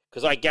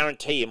 because I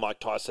guarantee you Mike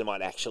Tyson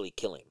might actually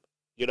kill him.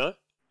 You know?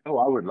 Oh,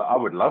 I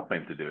would love for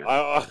him to do it.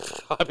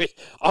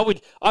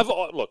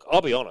 Look,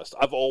 I'll be honest.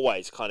 I've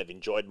always kind of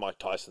enjoyed Mike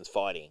Tyson's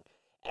fighting,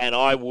 and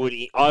I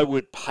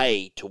would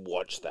pay to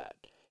watch that,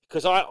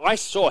 because I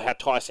saw how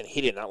Tyson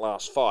hit in that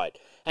last fight,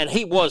 and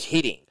he was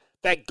hitting.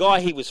 That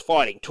guy he was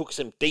fighting took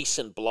some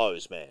decent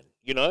blows, man.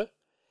 You know,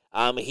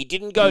 he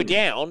didn't go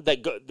down.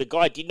 The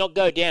guy did not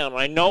go down.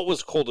 I know it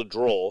was called a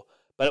draw,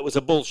 but it was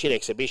a bullshit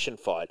exhibition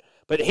fight.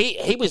 But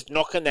he was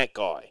knocking that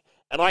guy,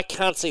 and I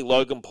can't see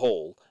Logan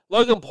Paul.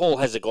 Logan Paul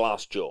has a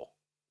glass jaw,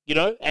 you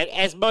know, and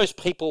as most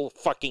people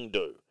fucking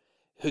do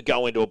who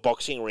go into a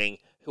boxing ring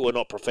who are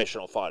not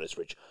professional fighters,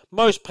 Rich.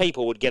 Most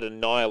people would get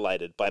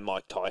annihilated by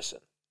Mike Tyson.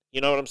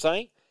 You know what I'm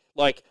saying?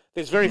 Like,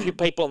 there's very few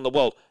people in the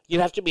world. You'd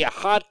have to be a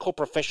hardcore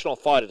professional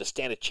fighter to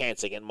stand a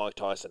chance against Mike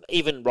Tyson,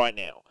 even right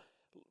now.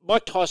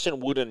 Mike Tyson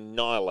would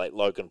annihilate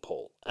Logan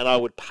Paul, and I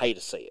would pay to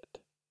see it.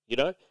 You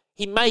know?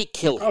 He may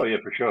kill him. Oh, yeah,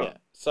 for sure. Yeah.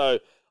 So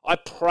I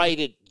pray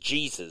to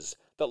Jesus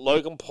that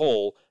Logan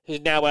Paul, who's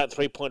now out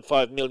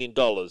 $3.5 million,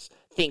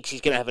 thinks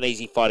he's going to have an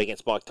easy fight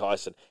against Mike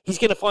Tyson. He's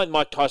going to find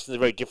Mike Tyson a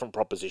very different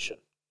proposition,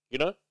 you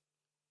know?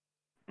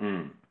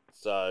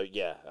 So,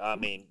 yeah, I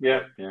mean...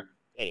 Yeah.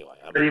 Anyway.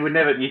 But he would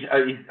never...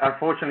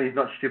 unfortunately, he's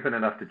not stupid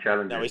enough to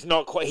challenge him. No, he's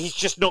not quite... He's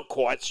just not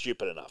quite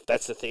stupid enough.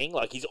 That's the thing.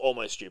 Like, he's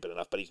almost stupid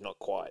enough, but he's not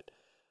quite.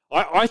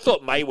 I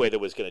thought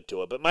Mayweather was going to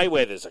do it, but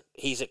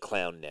he's a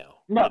clown now.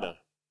 No. You know?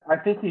 I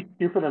think he's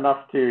stupid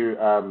enough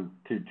to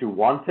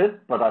want it,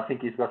 but I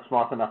think he's got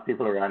smart enough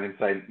people around him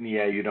saying,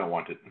 "Yeah, you don't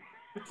want it."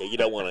 Yeah, you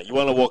don't want it. You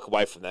want to walk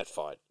away from that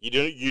fight. You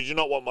do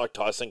not want Mike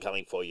Tyson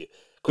coming for you,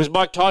 because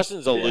Mike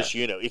Tyson's a loose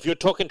unit. If you're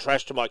talking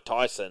trash to Mike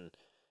Tyson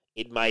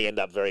it may end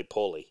up very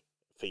poorly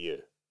for you.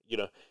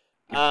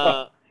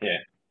 Yeah.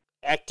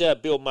 Actor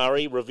Bill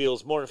Murray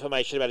reveals more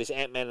information about his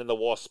Ant-Man and the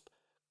Wasp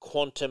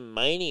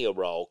Quantumania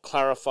role,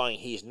 clarifying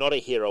he's not a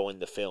hero in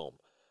the film.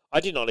 I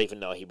did not even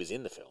know he was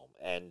in the film,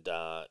 and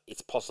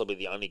it's possibly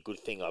the only good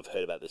thing I've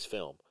heard about this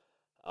film.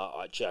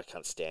 I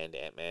can't stand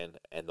Ant-Man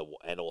and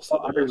also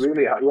the Wasp.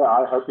 Really, yeah,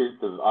 I hope he's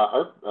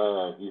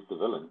the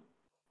villain,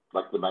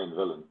 like the main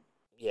villain.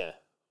 Yeah,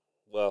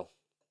 well,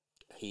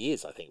 he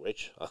is, I think,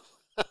 Rich.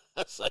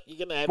 So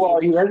you're gonna have. Well,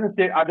 he hasn't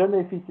said. I don't know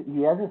if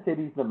he hasn't said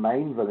he's the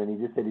main villain.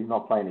 He just said he's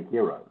not playing a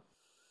hero.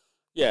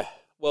 Yeah.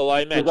 Well,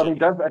 I imagine.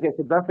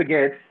 So don't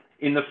forget,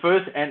 in the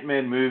first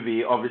Ant-Man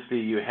movie, obviously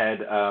you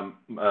had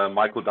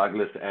Michael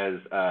Douglas as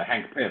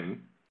Hank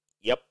Pym.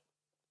 Yep.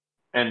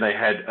 And they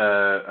had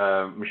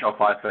Michelle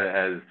Pfeiffer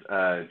as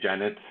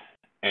Janet,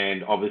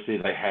 and obviously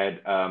they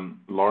had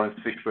Lawrence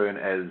Fishburne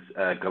as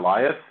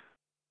Goliath.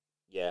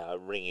 Yeah,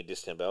 ringing a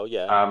distant bell.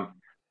 Yeah.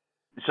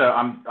 So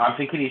I'm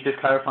thinking he's just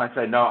clarifying,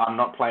 saying, no, I'm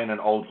not playing an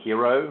old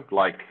hero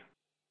like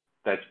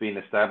that's been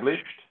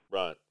established.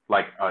 Right.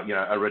 Like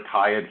a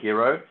retired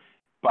hero,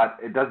 but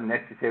it doesn't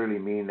necessarily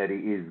mean that he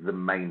is the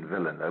main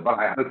villain, though. But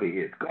I hope he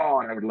is.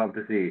 God, I would love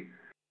to see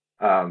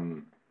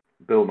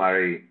Bill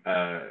Murray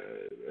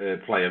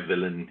play a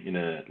villain in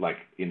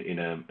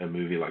a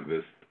movie like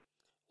this.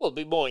 Well, it'd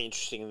be more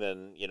interesting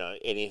than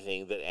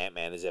anything that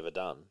Ant-Man has ever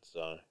done.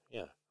 So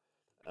yeah.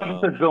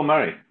 Bill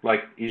Murray,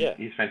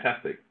 he's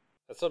fantastic.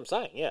 That's what I'm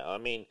saying. Yeah, I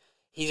mean,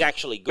 he's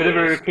actually good. Bit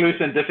of a recluse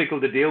and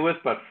difficult to deal with,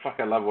 but fuck,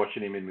 I love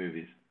watching him in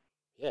movies.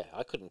 Yeah,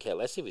 I couldn't care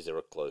less if he's a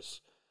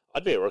recluse.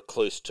 I'd be a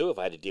recluse too if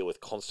I had to deal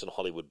with constant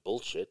Hollywood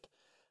bullshit.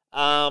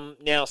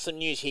 Now, some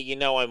news here.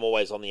 I'm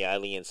always on the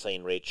alien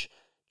scene, Rich.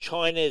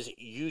 China's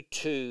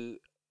Yutu-2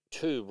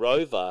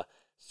 rover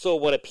saw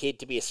what appeared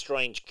to be a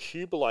strange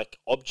cube-like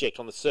object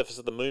on the surface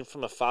of the moon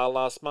from afar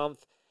last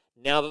month.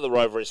 Now that the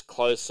rover is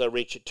closer,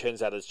 Rich, it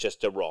turns out it's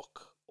just a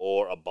rock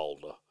or a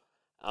boulder.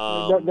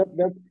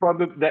 That's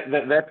probably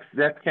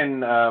that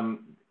can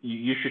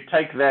you should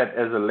take that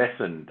as a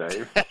lesson,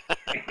 Dave,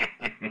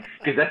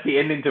 because that's the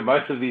ending to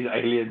most of these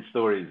alien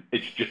stories.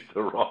 It's just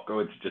a rock,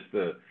 or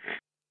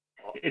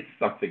it's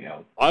something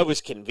else. I was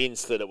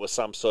convinced that it was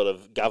some sort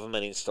of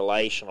government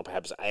installation or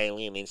perhaps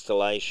alien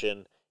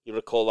installation. You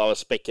recall I was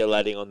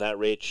speculating on that,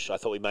 Rich. I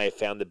thought we may have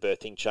found the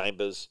birthing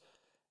chambers.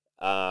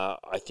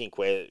 I think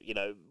we're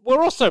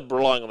also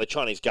relying on the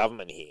Chinese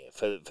government here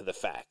for the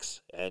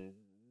facts, and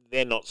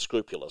they're not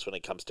scrupulous when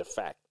it comes to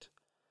fact.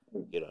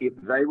 If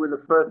they were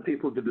the first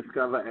people to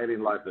discover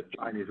alien life, the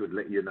Chinese would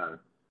let you know.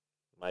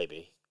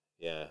 Maybe.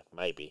 Yeah,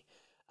 maybe.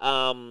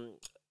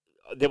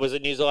 There was a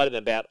news item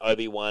about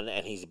Obi-Wan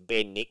and his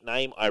Ben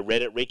nickname. I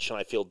read it, Rich, and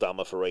I feel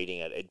dumber for reading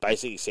it. It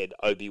basically said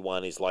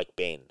Obi-Wan is like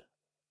Ben.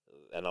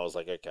 And I was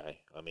like, okay,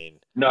 I mean...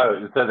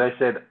 No, so they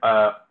said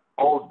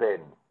old Ben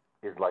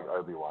is like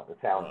Obi-Wan. It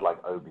sounds like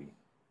Obi.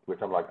 Which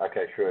I'm like,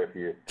 okay, sure.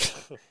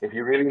 If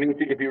you really need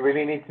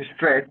to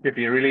stretch, if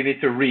you really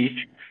need to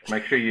reach,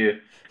 make sure you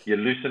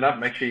loosen up.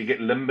 Make sure you get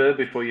limber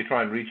before you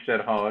try and reach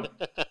that hard.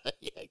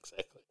 Yeah,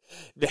 exactly.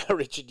 Now,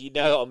 Richard,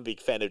 I'm a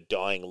big fan of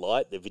Dying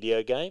Light, the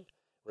video game.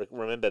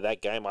 Remember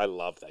that game? I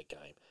love that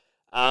game.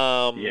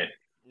 Yeah.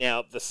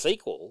 Now, the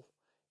sequel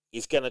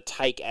is going to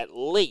take at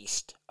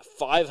least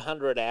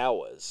 500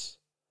 hours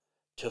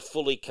to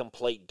fully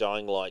complete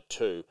Dying Light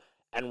 2,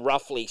 and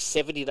roughly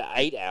 70 to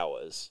 8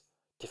 hours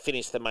to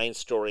finish the main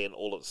story and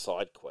all its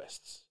side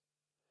quests.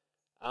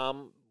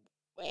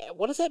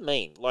 What does that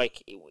mean?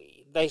 Like,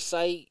 they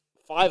say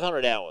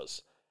 500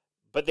 hours,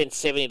 but then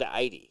 70 to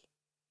 80.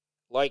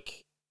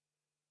 Like,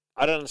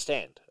 I don't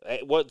understand.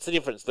 What's the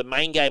difference? The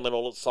main game and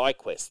all its side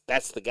quests,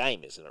 that's the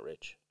game, isn't it,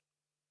 Rich?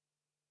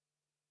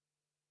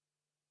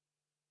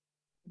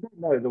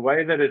 No, the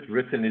way that it's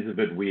written is a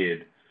bit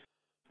weird.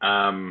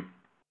 I'm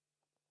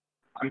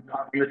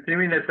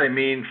assuming that they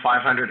mean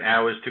 500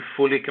 hours to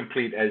fully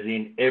complete, as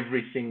in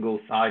every single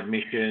side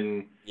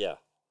mission. Yeah.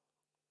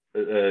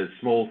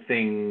 Small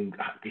thing,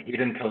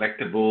 hidden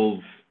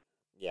collectibles.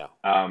 Yeah.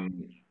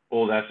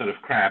 All that sort of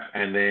crap,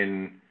 and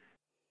then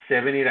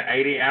 70 to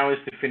 80 hours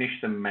to finish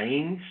the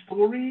main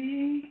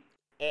story,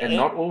 and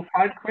not all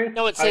side quests.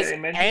 No, it says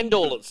and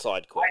all its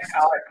side quests.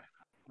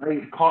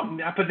 I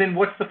can't. But then,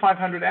 what's the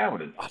 500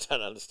 hours? I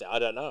don't understand. I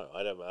don't know.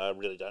 I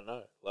really don't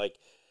know. Like,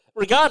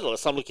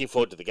 regardless, I'm looking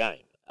forward to the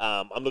game.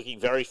 I'm looking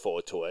very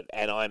forward to it,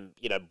 and I'm,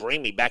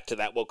 bring me back to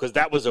that world, because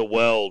that was a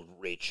world,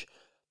 Rich,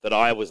 that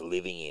I was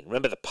living in.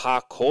 Remember the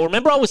parkour?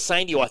 Remember I was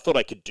saying to you I thought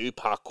I could do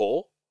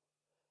parkour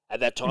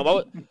at that time?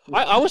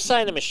 I was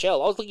saying to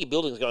Michelle, I was looking at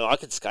buildings going, I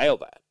could scale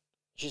that.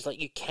 She's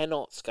like, you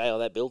cannot scale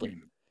that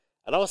building.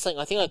 And I was saying,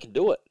 I think I can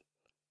do it.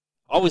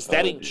 I was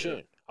that in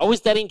tune. I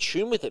was that in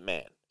tune with it,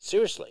 man.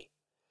 Seriously.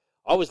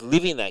 I was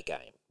living that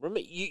game.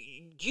 Remember,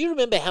 do you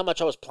remember how much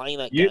I was playing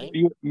that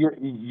game?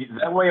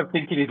 That way of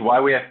thinking is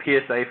why we have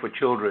PSA for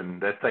children,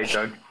 that they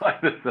don't play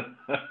this.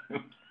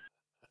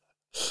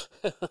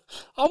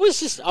 I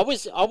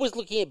was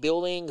looking at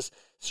buildings,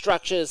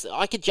 structures.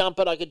 I could jump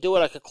it, I could do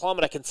it, I could climb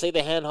it, I can see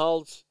the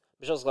handholds.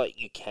 Michelle's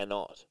like, you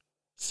cannot.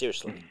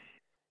 Seriously.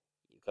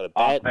 got a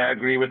bad. I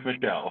agree with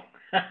Michelle.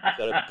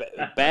 Got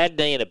a bad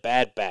knee and a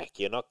bad back.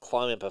 You're not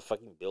climbing up a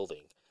fucking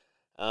building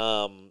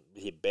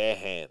with your bare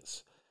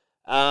hands.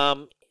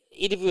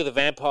 Interview with the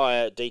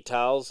Vampire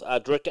details.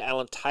 Director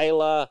Alan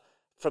Taylor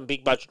from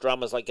big budget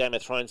dramas like Game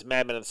of Thrones,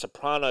 Mad Men, and The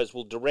Sopranos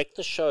will direct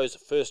the show's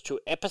first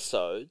 2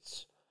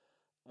 episodes,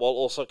 while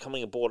also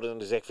coming aboard as an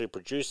executive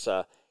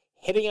producer.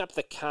 Heading up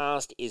the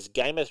cast is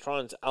Game of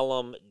Thrones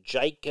alum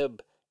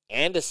Jacob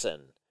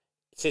Anderson.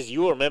 It says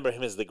you'll remember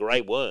him as the Grey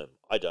Worm.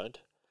 I don't.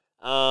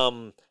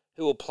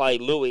 Who will play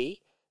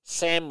Louis.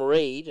 Sam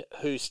Reed,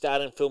 who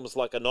starred in films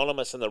like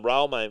Anonymous and The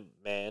Railway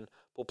Man,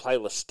 will play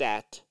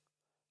Lestat.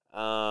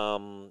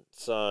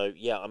 So,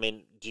 yeah, I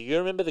mean, do you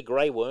remember the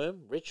Grey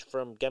Worm, Rich,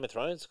 from Game of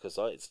Thrones? Because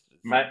it's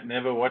Matt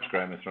never watched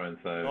Game of Thrones,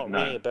 so not no.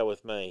 ringing a bell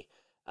with me.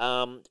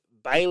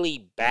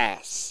 Bailey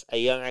Bass, a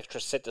young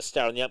actress set to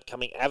star in the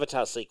upcoming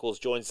Avatar sequels,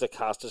 joins the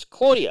cast as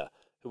Claudia,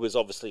 who was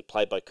obviously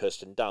played by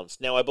Kirsten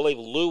Dunst. Now, I believe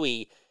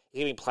Louis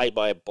is being played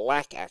by a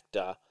black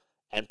actor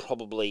and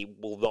probably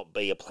will not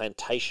be a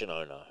plantation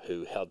owner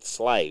who held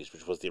slaves,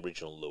 which was the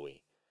original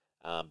Louis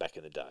back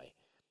in the day.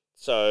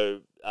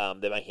 So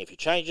they're making a few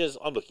changes.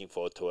 I'm looking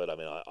forward to it. I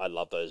mean, I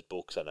love those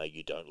books. I know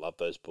you don't love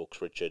those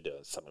books, Richard.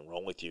 There's something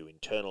wrong with you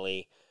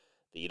internally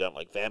that you don't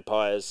like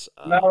vampires.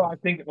 No, I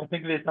think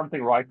there's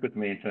something right with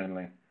me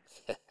internally.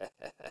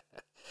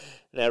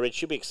 Now,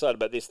 Rich, you'll be excited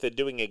about this. They're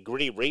doing a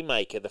gritty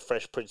remake of The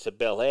Fresh Prince of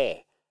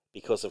Bel-Air.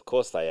 Because, of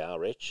course, they are,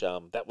 Rich.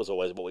 That was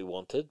always what we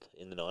wanted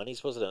in the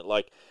 90s, wasn't it?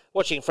 Like,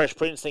 watching Fresh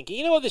Prince thinking,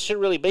 you know what, this should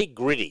really be?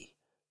 Gritty.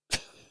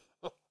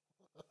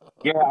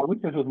 Yeah, I wish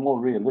it was more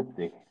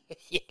realistic.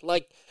 Yeah,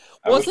 like,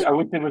 I wish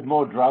there was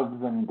more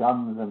drugs and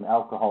guns and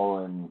alcohol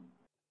and,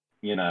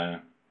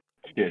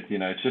 shit.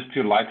 It's just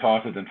too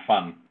lighthearted and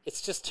fun.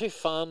 It's just too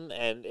fun,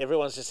 and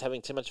everyone's just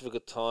having too much of a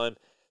good time.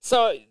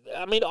 So,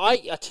 I mean, I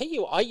tell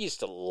you, I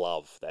used to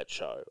love that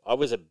show. I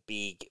was a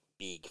big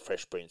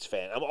Fresh Prince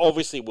fan.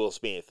 Obviously, Will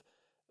Smith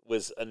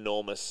was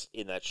enormous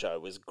in that show.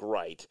 It was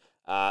great.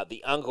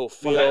 The Uncle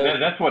Phil... Well,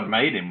 that's what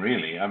made him,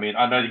 really. I mean,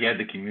 I know he had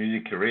the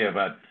community career,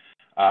 but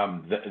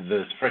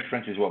the Fresh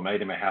Prince is what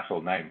made him a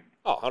household name.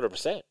 Oh,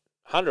 100%.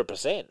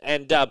 100%.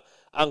 And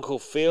Uncle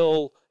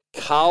Phil,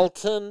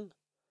 Carlton,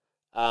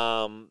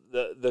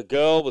 the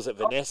girl, was it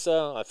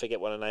Vanessa? I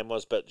forget what her name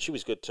was, but she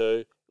was good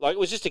too. Like, it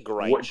was just a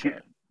great show.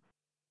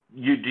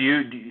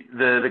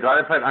 The guy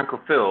that played Uncle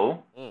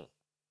Phil... Mm.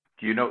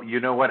 Do you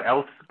know what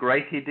else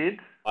great he did?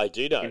 I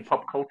do know. In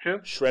pop culture?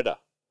 Shredder.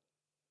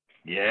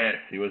 Yes,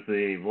 he was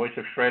the voice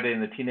of Shredder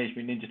in the Teenage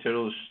Mutant Ninja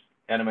Turtles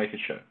animated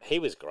show. He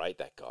was great,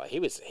 that guy. He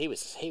was,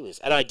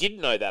 and I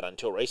didn't know that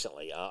until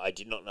recently. I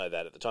did not know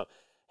that at the time.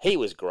 He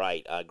was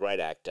great, great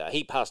actor.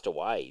 He passed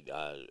away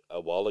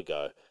a while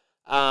ago.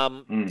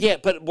 Yeah,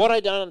 but what I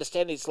don't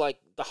understand is, like,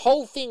 the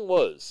whole thing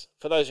was,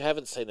 for those who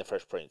haven't seen The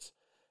Fresh Prince,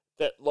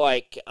 that,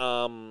 like,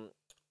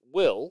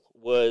 Will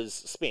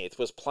Smith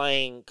was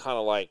playing kind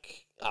of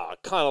like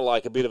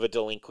a bit of a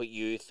delinquent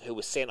youth who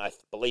was sent, I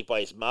believe,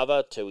 by his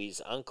mother to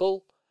his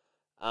uncle,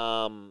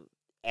 and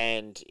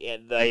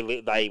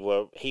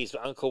his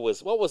uncle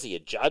was, what was he, a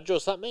judge or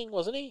something,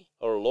 wasn't he,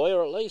 or a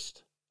lawyer at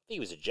least? I think he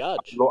was a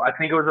judge. I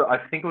think it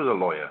was a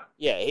lawyer.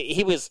 Yeah,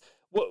 he was.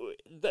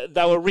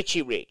 They were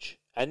Richie Rich,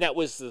 and that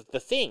was the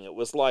thing. It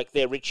was like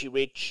they're Richie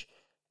Rich.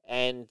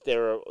 And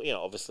they're,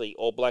 obviously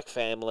all black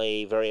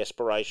family, very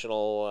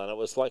aspirational, and it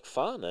was like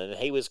fun. And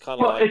he was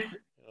kind of like,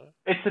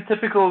 it's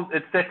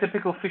that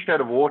typical fish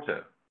out of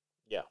water.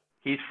 Yeah,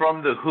 he's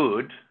from the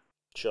hood,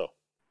 sure,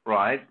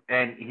 right?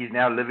 And he's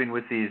now living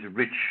with these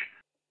rich,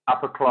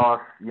 upper class,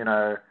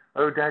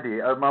 oh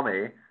daddy, oh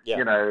mummy,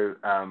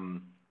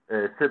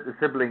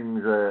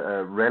 siblings,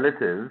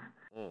 relatives,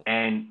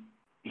 and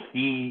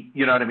he,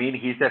 you know what I mean?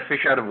 He's that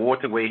fish out of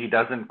water where he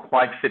doesn't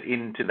quite fit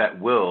into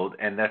that world,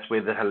 and that's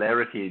where the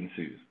hilarity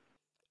ensues.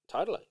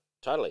 Totally.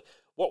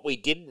 What we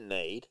didn't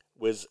need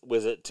was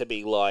it to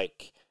be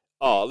like,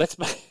 oh, let's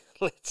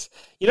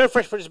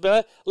Fresh Prince of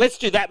Bel-Air, let's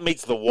do that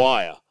meets The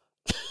Wire.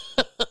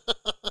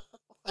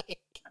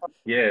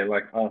 Yeah,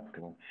 like, oh,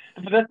 come on.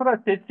 But that's what I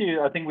said to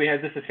you. I think we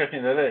had this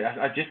discussion the other day.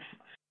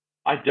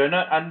 I do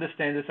not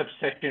understand this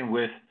obsession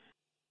with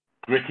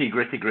gritty.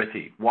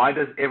 Why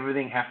does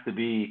everything have to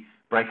be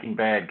Breaking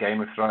Bad, Game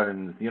of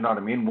Thrones, you know what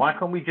I mean? Why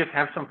can't we just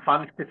have some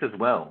fun shit as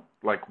well?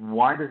 Like,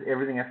 why does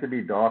everything have to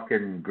be dark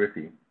and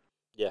gritty?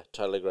 Yeah,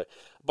 totally agree.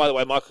 By the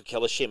way, Michael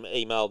Kellershim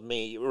emailed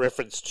me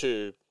reference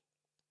to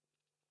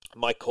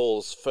my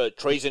calls for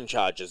treason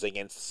charges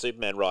against the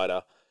Superman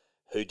writer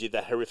who did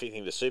that horrific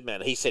thing to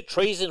Superman. He said,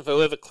 treason for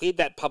whoever cleared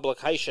that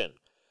publication.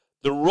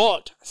 The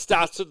rot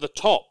starts at the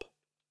top.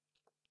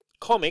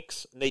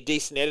 Comics need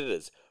decent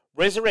editors.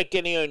 Resurrect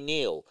Denny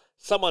O'Neil.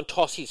 Someone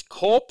toss his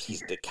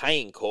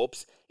decaying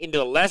corpse, into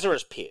the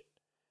Lazarus pit.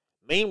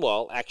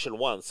 Meanwhile, Action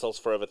 1 sells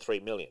for over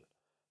 $3 million.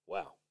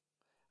 Wow.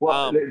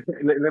 Well,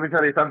 let me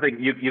tell you something.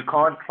 You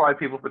can't try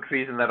people for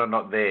treason that are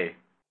not there.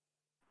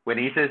 When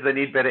he says they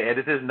need better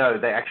editors, no,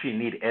 they actually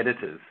need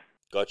editors.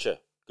 Gotcha.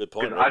 Good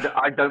point.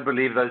 I don't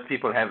believe those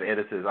people have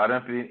editors. I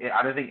don't think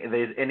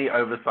there's any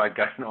oversight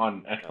going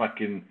on at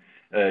fucking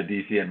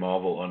DC and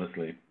Marvel,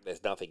 honestly.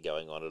 There's nothing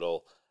going on at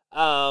all.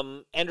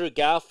 Andrew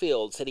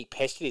Garfield said he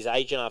pestered his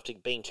agent after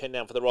being turned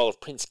down for the role of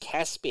Prince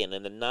Caspian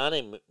in the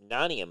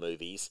Narnia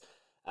movies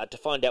to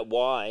find out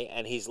why,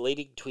 and he's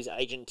leading to his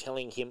agent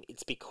telling him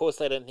it's because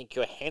they don't think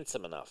you're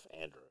handsome enough,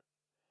 Andrew.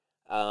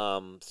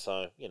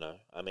 So,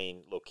 I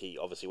mean, look, he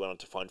obviously went on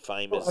to find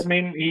fame as... I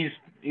mean,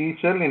 he's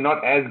certainly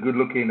not as good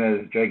looking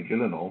as Jake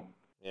Gyllenhaal.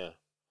 Yeah.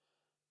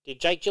 Did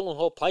Jake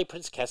Gyllenhaal play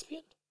Prince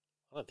Caspian?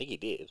 I don't think he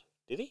did.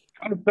 Did he?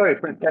 I'm sorry,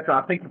 Prince Caspian.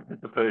 I think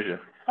it's the Persia.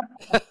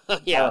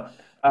 Yeah.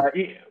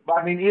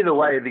 I mean, either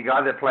way, the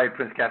guy that played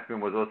Prince Caspian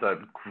was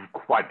also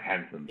quite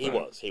handsome. So.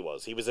 He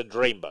was. He was a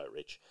dreamboat,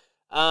 Rich.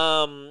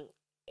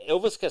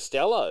 Elvis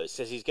Costello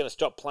says he's going to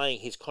stop playing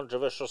his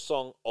controversial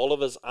song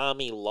Oliver's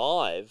Army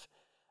Live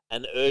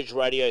and urge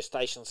radio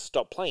stations to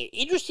stop playing it.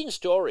 Interesting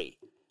story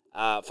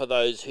for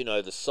those who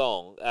know the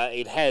song.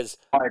 It has...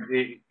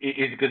 It's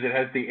because it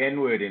has the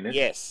N-word in it.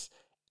 Yes.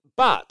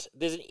 But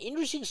there's an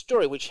interesting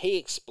story which he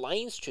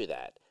explains to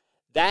that.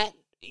 That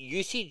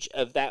usage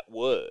of that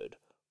word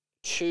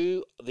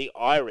to the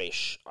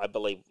Irish, I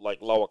believe, like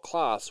lower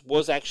class,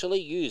 was actually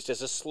used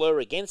as a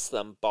slur against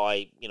them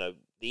by,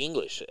 the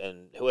English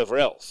and whoever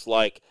else.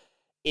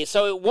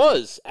 So it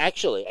was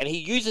actually, and he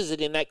uses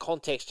it in that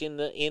context in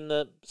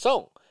the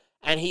song.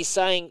 And he's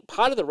saying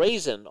part of the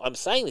reason I'm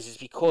saying this is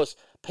because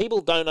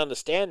people don't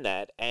understand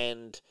that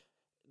and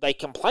they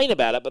complain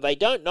about it, but they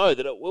don't know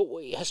that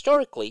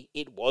historically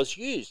it was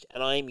used.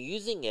 And I am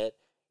using it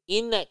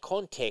in that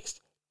context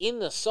in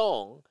the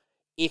song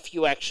if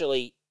you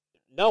actually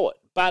know it.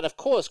 But of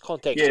course,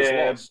 context is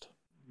lost.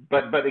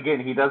 But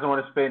again, he doesn't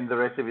want to spend the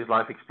rest of his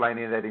life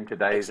explaining that in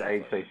today's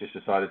age, so he's just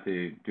decided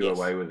to do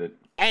away with it.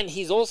 And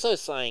he's also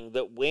saying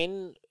that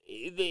when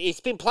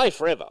it's been played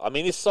forever. I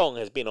mean, this song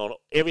has been on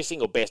every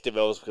single best of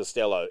Elvis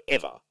Costello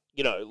ever.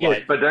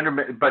 Yes, but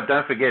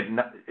don't forget,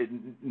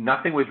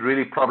 nothing was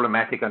really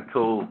problematic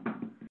until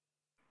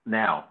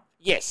now.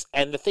 Yes,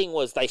 and the thing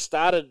was,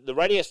 the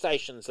radio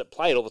stations that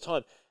play it all the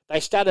time, they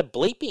started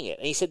bleeping it,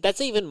 and he said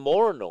that's even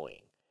more annoying.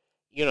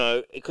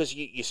 Because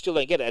you still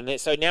don't get it. And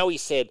so now he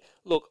said,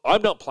 look,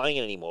 I'm not playing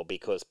it anymore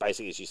because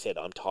basically, as you said,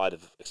 I'm tired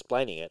of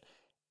explaining it.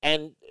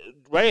 And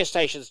radio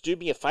stations, do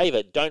me a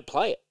favor, don't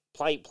play it.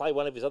 Play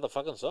one of his other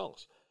fucking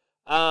songs.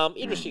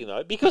 Interesting,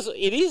 though, because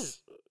it is,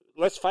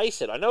 let's face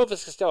it, I know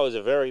Elvis Costello is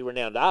a very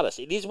renowned artist.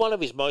 It is one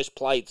of his most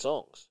played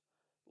songs.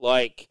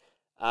 It's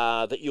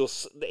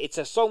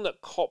a song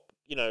that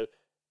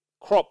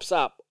crops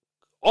up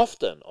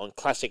often on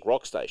classic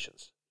rock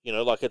stations.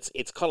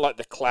 It's kind of like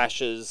the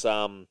Clash's,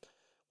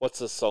 what's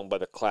the song by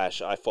the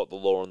Clash? I Fought the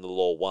Law and the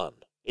Law Won.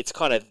 It's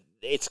kind of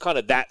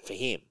that for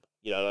him.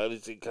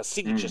 It's a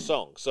signature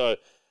song. So,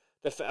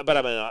 but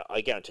I mean,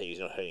 I guarantee he's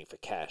not hurting for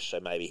cash. So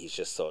maybe he's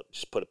just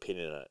put a pin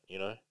in it.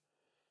 And,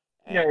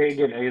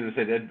 again, as I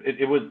said,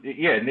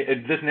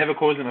 this never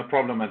caused him a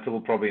problem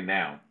until probably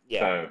now. Yeah.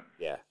 So,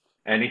 yeah.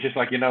 And he's just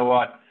like, you know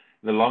what?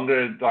 The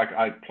longer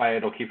I play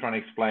it or keep trying to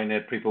explain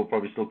it, people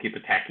probably still keep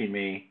attacking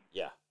me.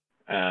 Yeah.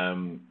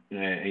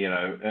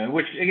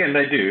 Which again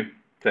they do.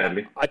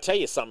 Sadly. I tell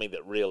you something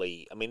that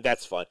really,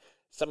 that's fine.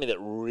 Something that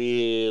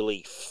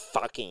really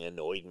fucking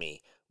annoyed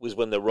me was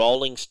when the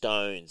Rolling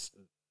Stones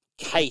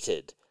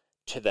catered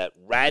to that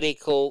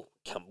radical,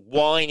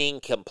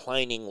 whining,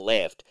 complaining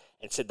left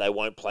and said they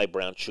won't play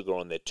Brown Sugar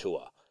on their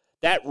tour.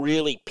 That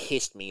really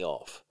pissed me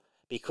off.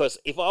 Because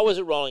if I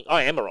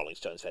am a Rolling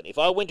Stones fan. If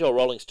I went to a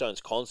Rolling Stones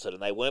concert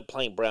and they weren't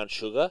playing Brown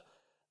Sugar,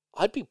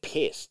 I'd be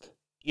pissed.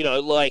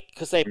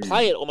 Because they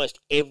play it almost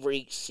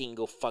every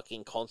single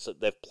fucking concert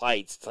they've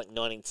played since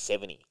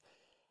 1970.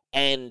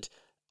 And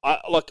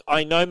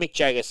I know Mick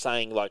Jagger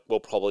saying we'll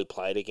probably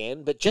play it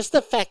again, but just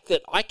the fact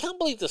that I can't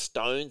believe the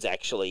Stones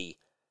actually,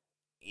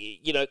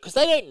 because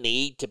they don't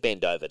need to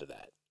bend over to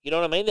that. You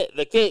know what I mean?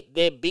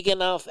 They're big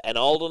enough and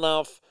old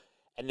enough,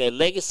 and their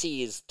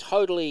legacy is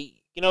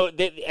totally,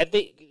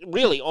 they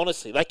really,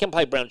 honestly, they can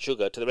play Brown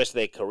Sugar to the rest of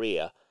their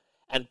career.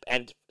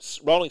 And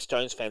Rolling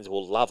Stones fans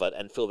will love it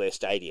and fill their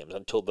stadiums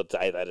until the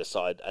day they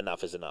decide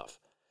enough is enough.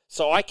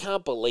 So I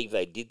can't believe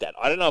they did that.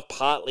 I don't know if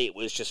partly it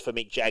was just for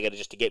Mick Jagger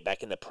to get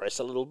back in the press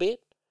a little bit.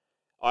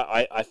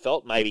 I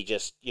felt maybe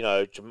just,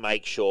 to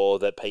make sure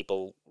that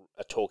people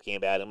are talking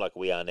about him like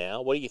we are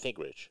now. What do you think,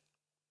 Rich?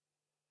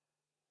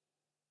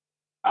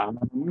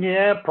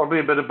 Yeah,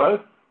 probably a bit of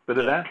both. Bit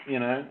of that,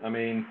 I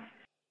mean,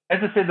 as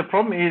I said, the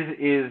problem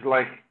is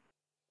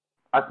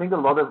I think a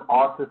lot of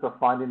artists are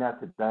finding out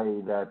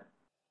today that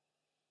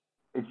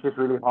it's just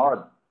really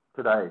hard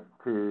today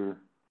to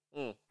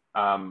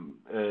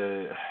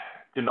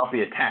not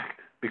be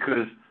attacked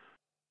because,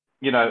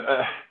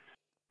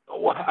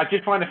 I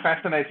just find it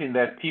fascinating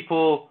that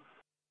people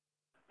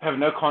have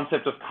no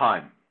concept of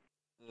time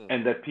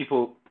and that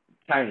people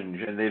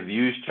change and their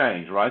views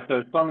change, right?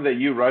 So a song that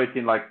you wrote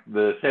in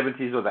the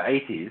 70s or the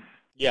 80s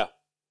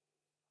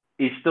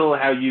is still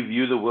how you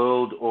view the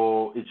world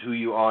or it's who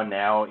you are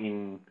now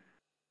in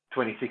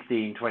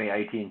 2016,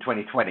 2018,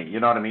 2020. You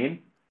know what I mean?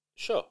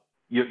 Sure.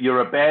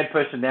 You're a bad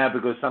person now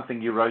because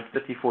something you wrote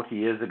 30, 40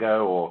 years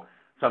ago or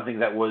something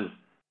that was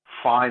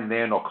fine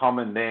then or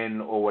common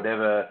then or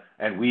whatever,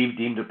 and we've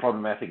deemed it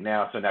problematic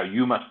now, so now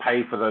you must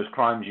pay for those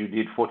crimes you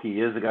did 40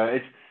 years ago.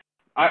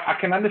 I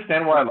can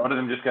understand why a lot of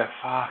them just go,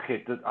 fuck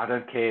it, I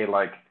don't care.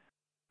 Like,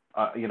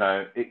 I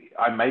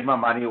made my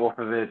money off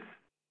of it.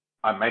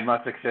 I made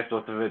my success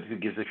off of it. Who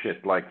gives a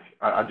shit? Like,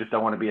 I just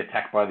don't want to be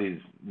attacked by these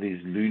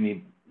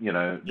loony,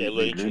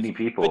 these loony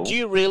people. But do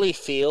you really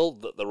feel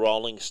that the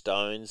Rolling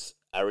Stones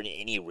are in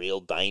any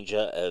real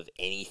danger of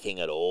anything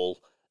at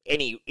all?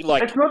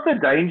 It's not the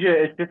danger.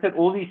 It's just that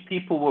all these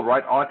people will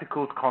write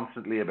articles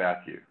constantly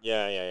about you.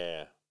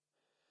 Yeah.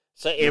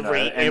 So in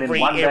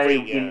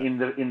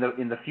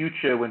the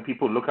future, when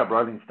people look up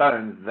Rolling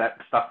Stones, that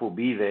stuff will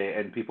be there,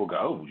 and people go,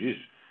 "Oh, geez,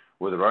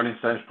 were the Rolling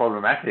Stones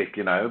problematic?"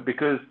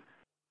 Because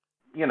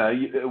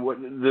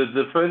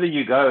the further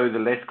you go, the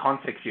less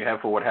context you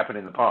have for what happened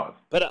in the past.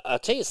 But I'll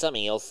tell you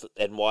something else,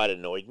 and why it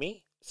annoyed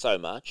me so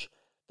much.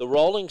 The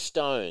Rolling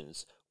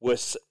Stones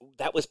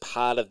that was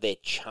part of their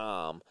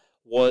charm.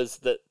 Was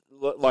that,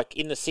 like,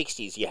 in the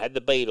 60s, you had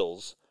the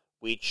Beatles,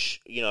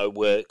 which,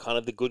 were kind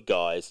of the good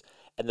guys,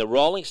 and the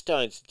Rolling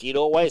Stones did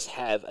always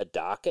have a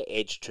darker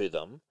edge to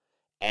them,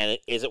 and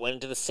as it went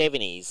into the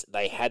 70s,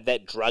 they had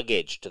that drug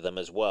edge to them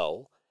as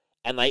well,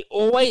 and they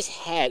always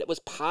had, it was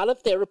part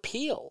of their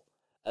appeal,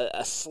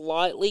 a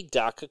slightly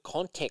darker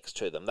context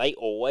to them. They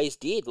always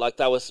did. Like,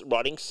 they were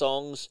writing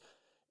songs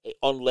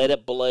on Let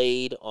It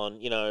Bleed, on,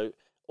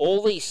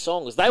 all these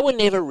songs. They were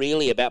never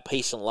really about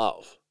peace and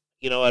love,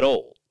 at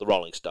all, the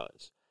Rolling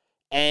Stones.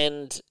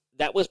 And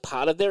that was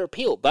part of their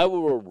appeal. They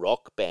were a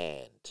rock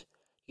band.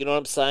 You know what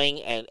I'm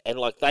saying? And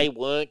like, they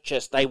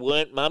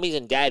weren't mummies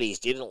and daddies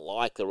didn't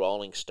like the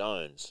Rolling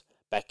Stones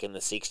back in the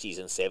 60s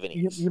and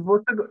 70s. You've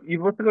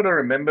also got to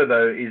remember,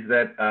 though, is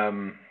that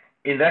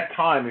in that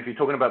time, if you're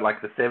talking about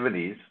like the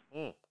 70s,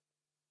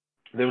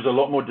 there was a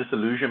lot more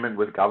disillusionment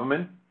with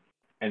government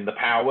and the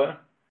power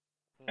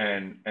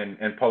and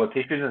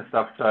politicians and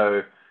stuff.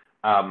 So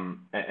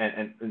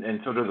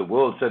and sort of the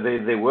world. So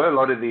there were a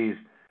lot of these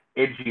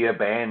edgier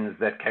bands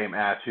that came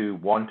out who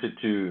wanted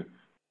to,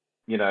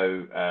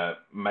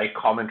 make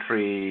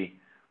commentary,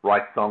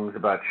 write songs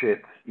about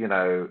shit,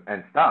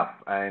 and stuff.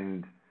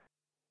 And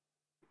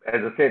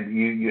as I said,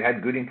 you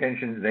had good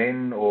intentions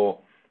then,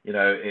 or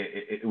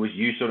it was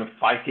you sort of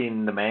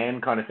fighting the man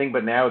kind of thing.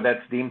 But now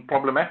that's deemed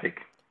problematic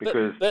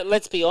because. But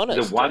let's be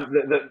honest. But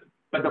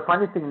the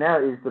funny thing now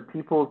is the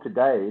people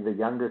today, the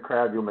younger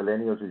crowd, your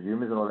millennials, your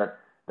Zoomers, and all that.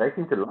 They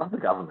seem to love the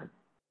government.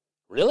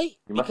 Really?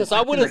 Because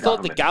I would have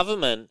thought the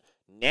government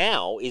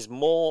now is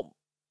more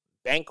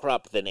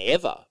bankrupt than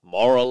ever,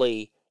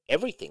 morally,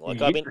 everything. Like,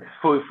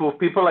 for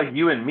people like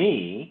you and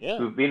me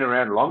who've been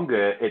around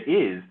longer, it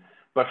is.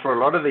 But for a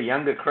lot of the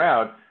younger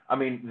crowd, I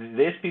mean,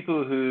 there's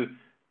people who,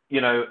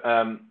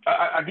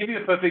 I'll give you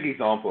a perfect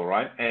example,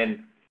 right?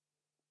 And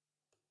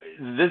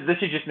this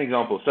is just an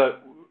example. So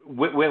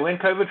when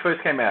COVID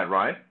first came out,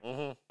 right?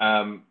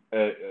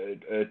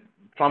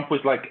 Trump was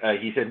like,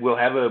 he said, we'll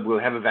have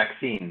a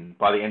vaccine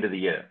by the end of the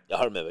year.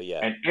 I remember, yeah.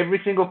 And every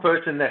single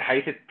person that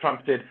hated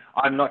Trump said,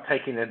 I'm not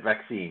taking that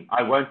vaccine.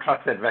 I won't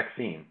trust that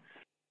vaccine.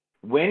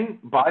 When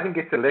Biden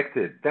gets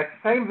elected, that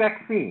same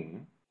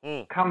vaccine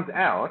comes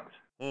out,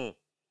 and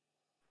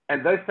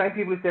those same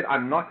people who said,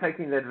 I'm not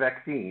taking that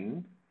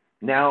vaccine,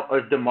 now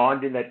are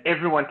demanding that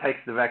everyone takes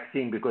the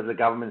vaccine because the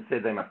government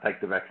said they must take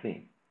the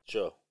vaccine.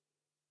 Sure.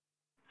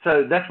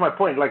 So that's my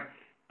point. Like,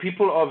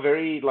 people are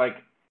very, like,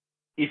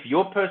 if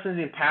your person's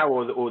in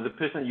power or the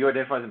person you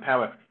identify as in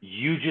power,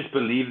 you just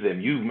believe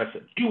them. You must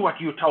do what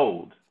you're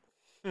told.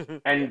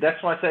 And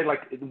that's why I say,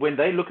 like, when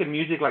they look at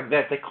music like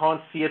that, they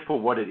can't see it for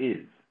what it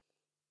is.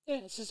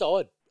 Yeah, it's just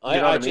odd. You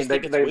know what I mean? They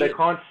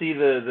can't see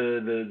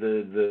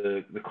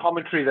the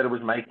commentary that it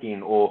was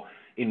making, or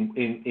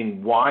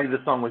in why the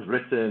song was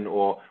written,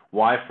 or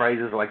why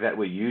phrases like that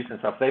were used and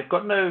stuff. They've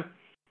got no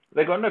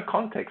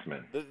context,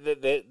 man.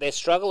 They're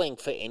struggling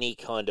for any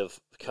kind of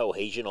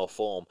cohesion or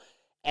form.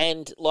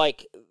 And,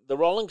 like, the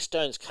Rolling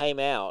Stones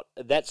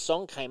that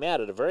song came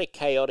out at a very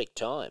chaotic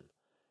time,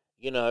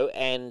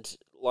 and,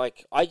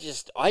 like, I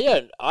just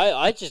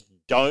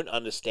don't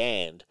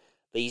understand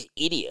these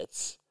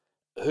idiots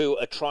who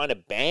are trying to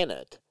ban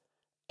it.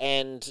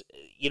 And,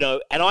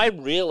 and I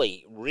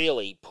really,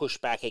 really push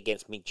back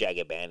against Mick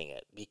Jagger banning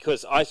it,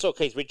 because I saw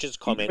Keith Richards'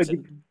 comments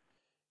and,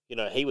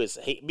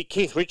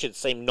 Keith Richards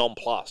seemed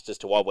nonplussed as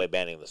to why we're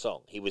banning the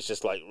song. He was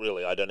just like,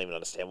 really, I don't even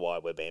understand why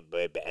we're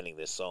banning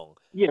this song.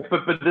 Yeah,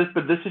 but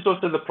this is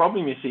also the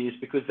problem, you see, is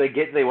because they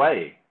get their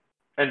way,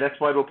 and that's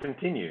why it'll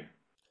continue.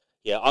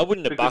 Yeah, I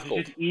wouldn't have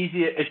buckled.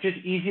 It's just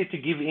easier to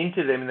give in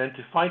to them than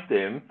to fight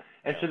them,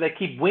 and so they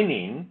keep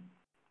winning.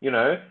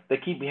 They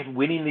keep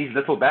winning these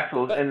little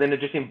battles, and then it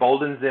just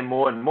emboldens them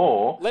more and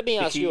more. Let me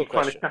ask you a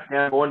question. Trying to cut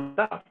down more and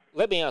stuff.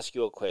 Let me ask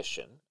you a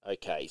question.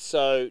 Okay,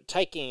 so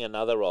taking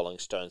another Rolling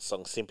Stones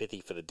song,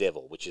 "Sympathy for the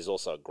Devil," which is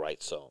also a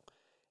great song.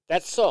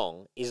 That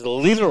song is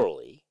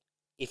literally,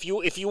 if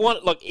you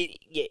want, like,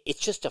 it's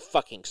just a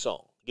fucking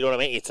song. You know what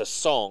I mean? It's a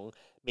song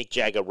Mick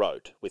Jagger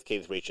wrote with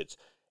Keith Richards.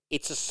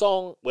 It's a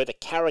song where the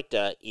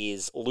character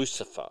is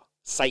Lucifer,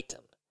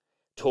 Satan.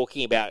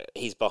 talking about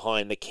he's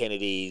behind the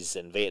Kennedys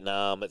and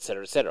Vietnam, et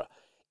cetera, et cetera.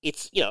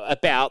 It's, you know,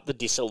 about the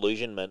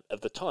disillusionment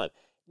of the time.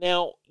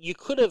 Now, you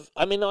could have,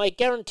 I mean, I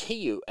guarantee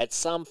you, at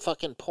some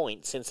fucking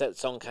point since that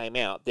song came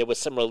out, there were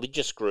some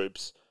religious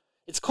groups.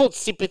 It's called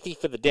Sympathy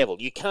for the Devil.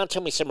 You can't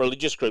tell me some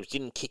religious groups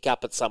didn't kick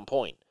up at some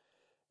point.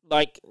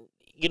 Like,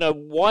 you know,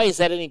 why is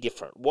that any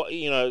different? What,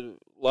 you know,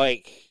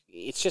 like,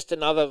 it's just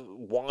another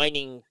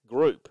whining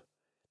group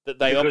that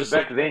they because obviously...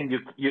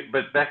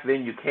 back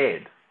then you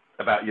cared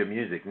about your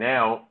music.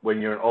 Now,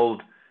 when you're an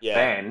old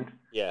band,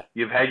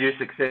 you've had your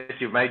success,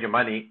 you've made your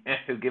money.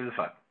 Who gives a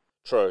fuck?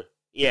 True.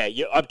 Yeah,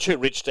 I'm too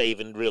rich to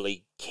even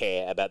really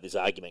care about this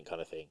argument, kind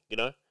of thing. You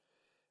know,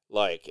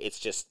 like it's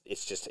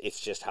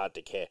just hard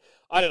to care.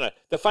 I don't know.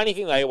 The funny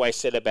thing they always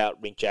said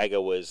about Mick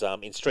Jagger was,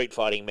 in Street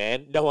Fighting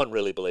Man, no one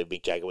really believed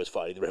Mick Jagger was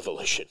fighting the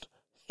revolution.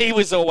 He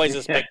was always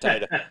a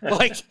spectator.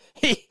 Like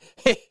he,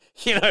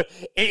 you know,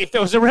 if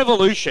there was a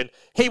revolution,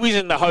 he was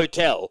in the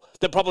hotel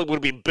that probably would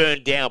have been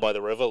burned down by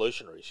the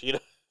revolutionaries. You know,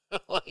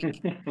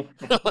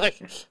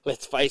 like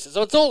let's face it.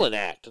 So it's all an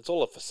act. It's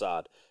all a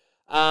facade.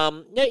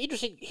 Now,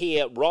 interesting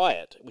here,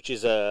 Riot, which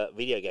is a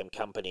video game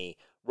company.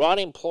 Riot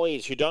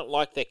employees who don't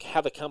like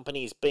how the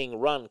company is being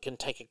run can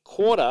take a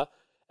quarter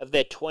of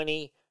their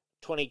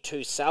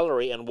 2022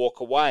 salary and walk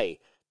away.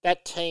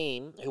 That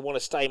team who want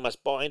to stay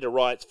must buy into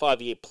Riot's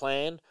 5-year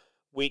plan,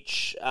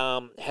 which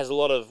has a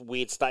lot of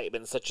weird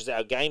statements, such as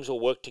our games will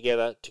work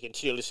together to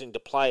continue listening to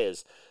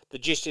players. The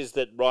gist is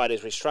that Riot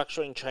is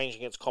restructuring,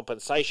 changing its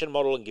compensation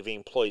model and giving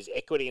employees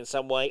equity in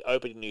some way,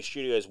 opening new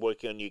studios,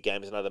 working on new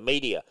games and other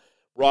media.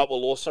 Riot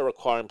will also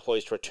require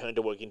employees to return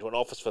to work into an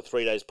office for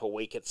 3 days per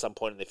week at some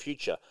point in the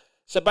future.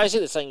 So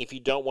basically they're saying if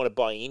you don't want to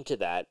buy into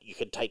that, you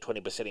can take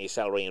 20% of your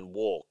salary and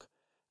walk.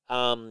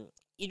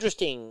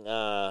 Interesting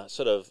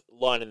sort of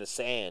line in the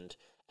sand,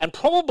 and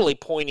probably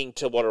pointing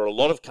to what are a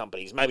lot of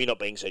companies, maybe not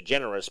being so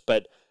generous,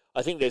 but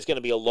I think there's going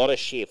to be a lot of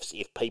shifts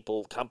if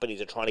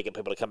companies are trying to get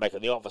people to come back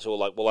in the office who are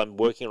like, well, I'm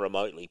working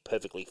remotely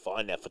perfectly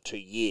fine now for 2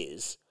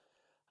 years.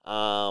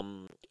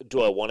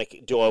 Do I want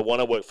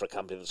to work for a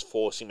company that's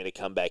forcing me to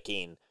come back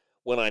in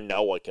when I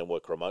know I can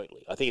work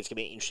remotely? I think it's going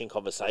to be an interesting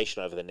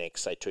conversation over the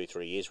next, say,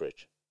 2-3 years,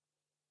 Rich.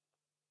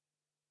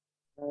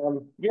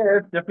 Yeah,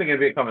 it's definitely going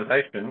to be a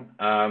conversation.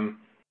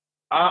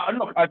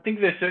 Look, I think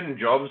there's certain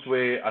jobs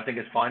where I think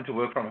it's fine to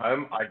work from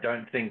home. I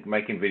don't think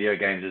making video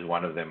games is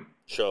one of them.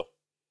 Sure.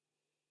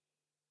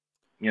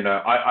 You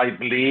know, I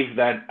believe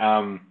that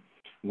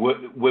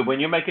when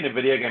you're making a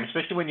video game,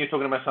 especially when you're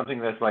talking about something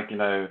that's like, you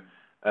know,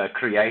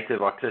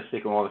 creative,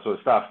 artistic, and all that sort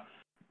of stuff,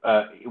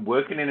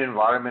 work in an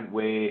environment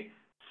where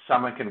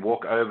someone can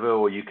walk over,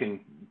 or you can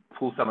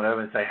pull someone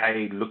over and say,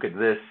 hey, look at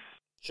this.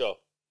 Sure.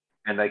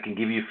 And they can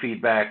give you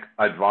feedback,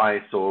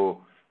 advice, or,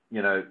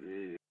 you know,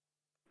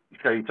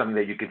 show you something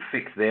that you can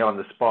fix there on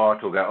the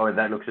spot, or go, oh,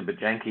 that looks a bit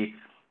janky.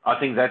 I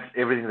think that's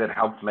everything that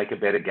helps make a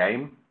better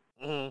game.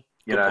 Mm-hmm.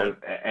 You know,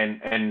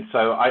 and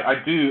so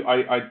I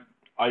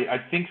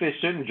think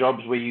there's certain jobs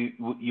where you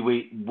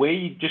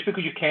just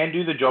because you can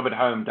do the job at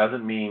home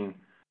doesn't mean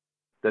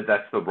that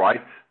that's the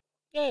right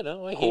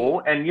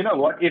call. And you know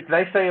what? If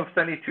they say it's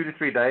only 2 to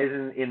 3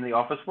 days in the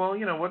office, well,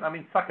 you know what? I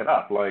mean, suck it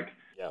up. Like,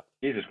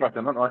 Jesus Christ,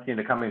 I'm not asking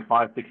you to come in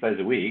 5-6 days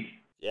a week.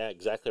 Yeah,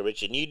 exactly,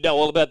 Rich. And you'd know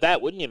all about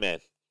that, wouldn't you, man?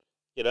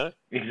 You know?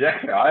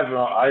 Exactly.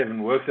 I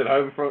haven't worked at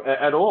home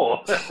at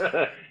all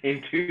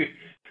in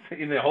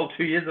the whole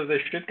 2 years of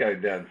this shit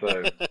going down.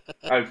 So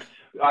I've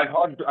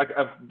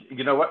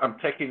you know what? I'm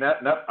taking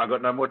that. No, I've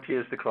got no more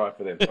tears to cry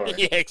for them. Sorry.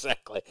 Yeah,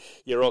 exactly.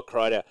 You're all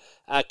cried out.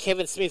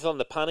 Kevin Smith on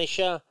The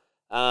Punisher.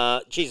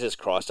 Jesus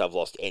Christ, I've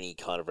lost any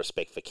kind of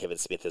respect for Kevin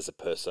Smith as a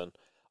person.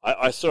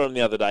 I saw him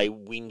the other day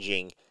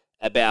whinging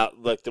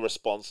about like the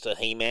response to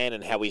He-Man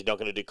and how he's not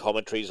going to do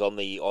commentaries on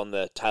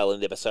the tail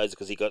end episodes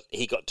because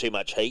he got too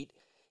much heat.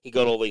 He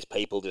got all these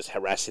people just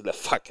harassing the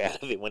fuck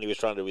out of him when he was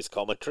trying to do his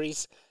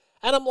commentaries.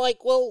 And I'm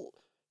like, well,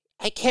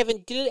 hey,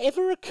 Kevin, did it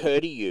ever occur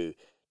to you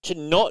to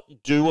not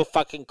do a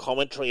fucking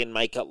commentary and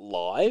make it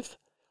live?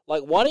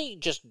 Like, why don't you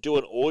just do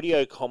an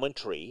audio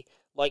commentary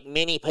like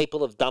many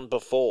people have done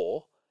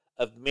before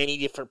of many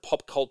different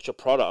pop culture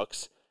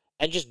products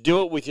and just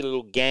do it with your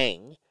little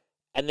gang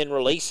and then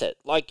release it?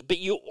 Like, but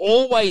you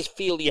always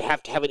feel you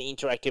have to have an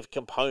interactive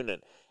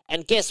component.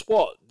 And guess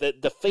what?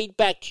 The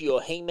feedback to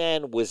your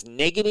He-Man was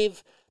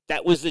negative.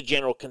 That was the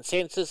general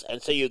consensus,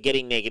 and so you're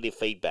getting negative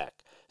feedback.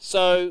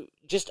 So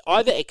just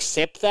either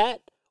accept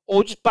that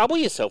or just bubble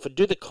yourself and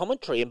do the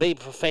commentary and be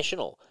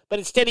professional. But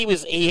instead he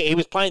was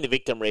playing the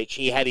victim, Rich.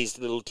 He had his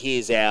little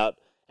tears out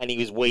and he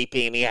was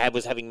weeping, and he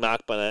was having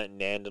Mark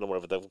Bernandon or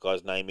whatever the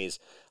guy's name is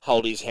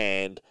hold his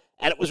hand,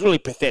 and it was really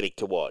pathetic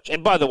to watch.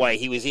 And by the way,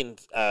 he was in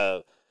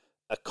a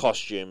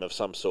costume of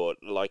some sort,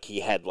 like he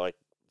had like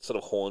sort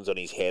of horns on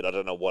his head. I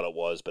don't know what it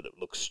was, but it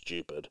looks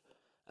stupid.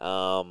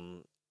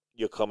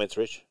 Your comments,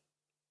 Rich?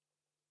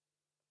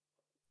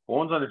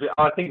 Horns on his head.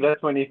 I think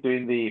that's when he's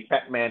doing the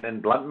Fat Man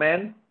and Blunt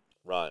Man.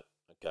 Right.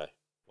 Okay.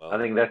 Well, I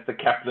think that's the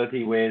cap that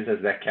he wears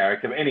as that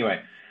character. But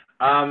anyway,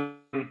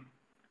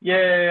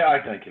 yeah, I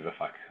don't give a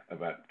fuck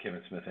about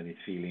Kevin Smith and his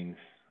feelings.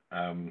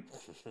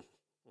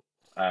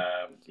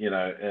 This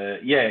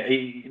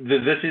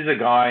is a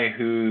guy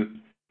who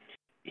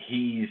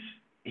he's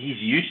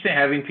used to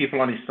having people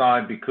on his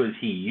side because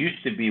he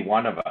used to be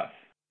one of us.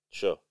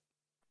 Sure.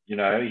 You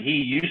know, he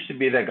used to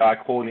be that guy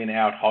calling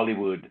out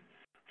Hollywood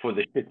for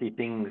the shitty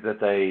things that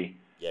they,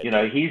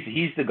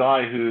 he's the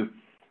guy who,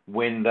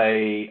 when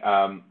they,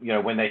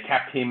 when they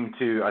tapped him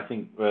to, I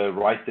think,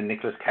 write the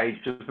Nicolas Cage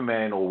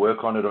Superman or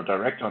work on it or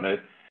direct on it,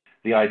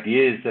 the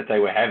ideas that they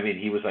were having,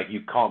 he was like,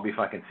 you can't be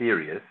fucking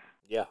serious.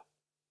 Yeah.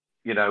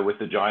 You know, with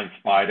the giant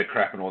spider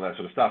crap and all that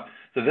sort of stuff.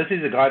 So this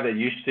is a guy that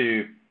used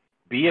to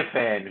be a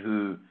fan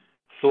who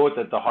thought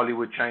that the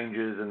Hollywood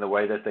changes and the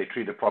way that they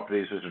treated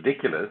properties was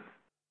ridiculous.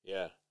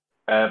 Yeah.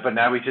 But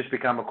now he's just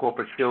become a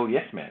corporate shill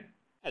yes man.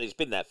 And he's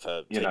been that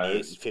for 10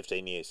 years,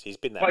 15 years. He's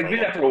been that. Well, he's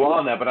been that for a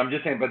while now. But I'm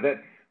just saying, but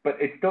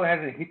it still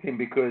hasn't hit him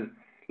because,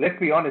 let's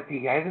be honest,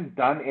 he hasn't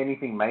done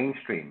anything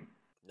mainstream.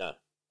 No.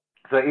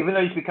 So even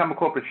though he's become a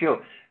corporate shill,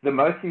 the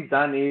most he's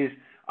done is,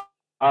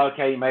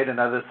 okay, he made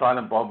another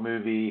Silent Bob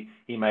movie.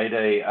 He made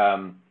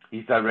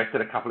he's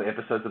directed a couple of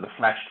episodes of the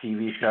Flash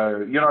TV show.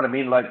 You know what I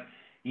mean? Like,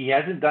 he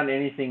hasn't done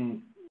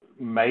anything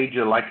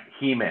major like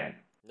He-Man.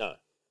 No.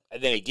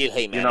 And then he did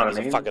He-Man. You know, it was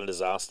a fucking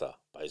disaster,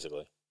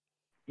 basically.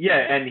 Yeah,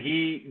 and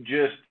he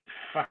just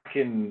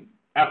fucking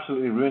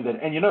absolutely ruined it.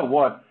 And you know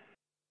what?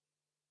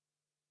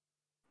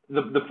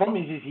 The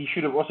problem is he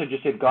should have also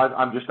just said, guys,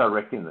 I'm just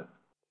directing this.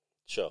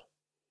 Sure.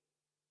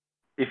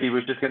 If he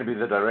was just going to be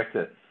the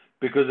director.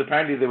 Because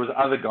apparently there was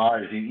other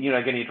guys. He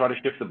tried to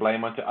shift the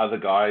blame onto other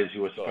guys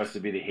who were supposed to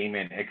be the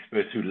He-Man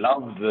experts who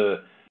loved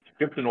the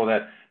script and all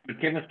that. But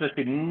Kevin Smith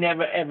could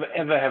never, ever,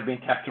 ever have been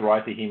tapped to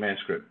write the He-Man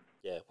script.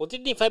 Yeah. Well,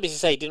 didn't he famously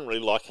say he didn't really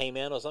like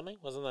He-Man or something?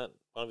 Wasn't that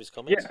one of his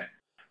comments? Yeah.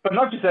 But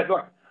not just that.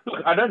 Look,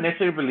 I don't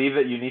necessarily believe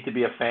that you need to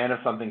be a fan of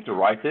something to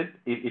write it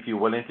if you're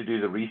willing to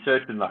do the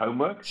research and the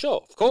homework.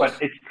 Sure, of course.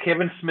 But it's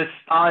Kevin Smith's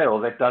style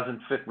that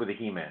doesn't fit with the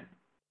He-Man.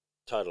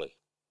 Totally.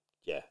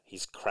 Yeah,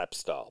 his crap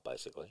style,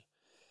 basically.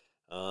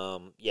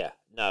 Yeah,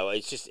 no,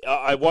 it's just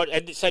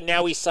and so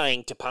now he's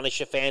saying to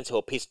Punisher fans who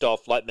are pissed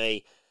off like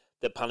me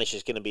that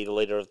Punisher's going to be the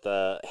leader of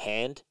the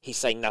Hand. He's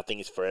saying nothing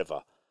is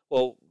forever.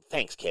 Well,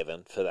 thanks,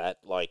 Kevin, for that.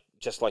 Like,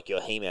 just like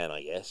your He-Man,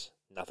 I guess.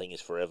 Nothing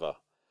is forever.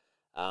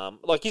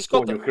 Like he's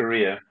got your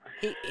career.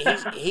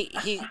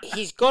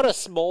 He's got a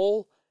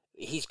small.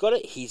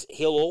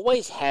 He'll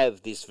always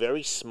have this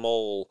very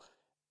small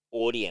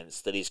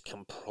audience that is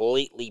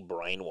completely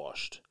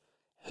brainwashed,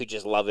 who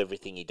just love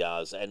everything he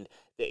does, and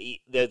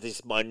there's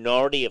this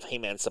minority of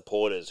He-Man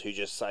supporters who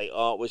just say,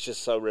 "Oh, it was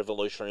just so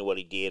revolutionary what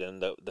he did," and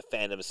the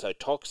fandom is so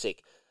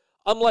toxic.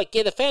 I'm like,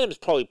 yeah, the fandom is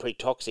probably pretty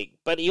toxic,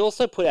 but he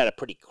also put out a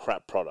pretty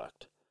crap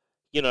product.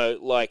 You know,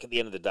 like, at the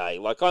end of the day,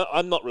 like,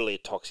 I'm not really a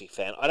toxic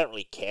fan. I don't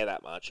really care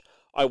that much.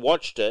 I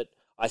watched it.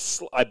 I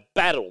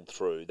battled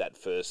through that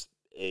first,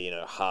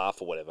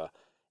 half or whatever,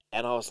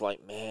 and I was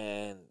like,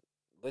 man,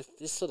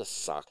 this sort of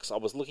sucks. I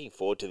was looking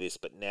forward to this,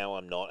 but now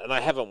I'm not. And I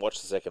haven't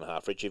watched the second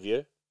half. Rich, have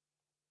you?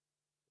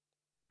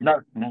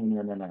 No.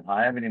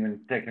 I haven't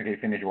even technically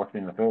finished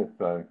watching the first,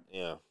 so...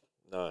 Yeah,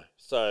 no.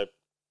 So,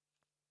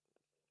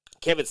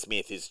 Kevin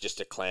Smith is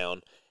just a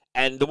clown.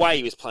 And the way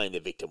he was playing the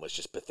victim was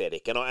just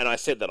pathetic. And I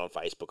said that on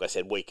Facebook. I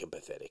said, weak and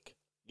pathetic.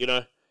 You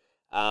know?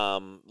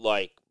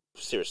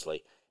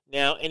 Seriously.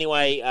 Now,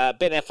 anyway,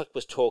 Ben Affleck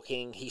was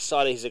talking. He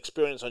cited his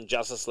experience on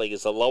Justice League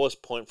as the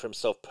lowest point for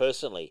himself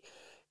personally,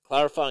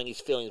 clarifying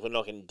his feelings were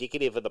not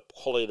indicative of the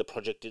quality of the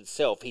project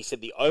itself. He said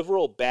the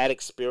overall bad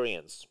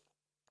experience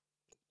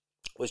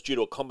was due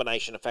to a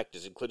combination of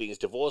factors, including his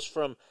divorce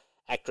from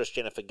actress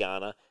Jennifer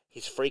Garner,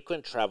 his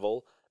frequent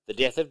travel, the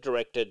death of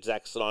director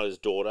Zack Snyder's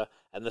daughter,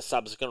 and the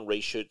subsequent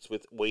reshoots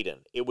with Whedon.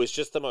 It was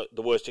just the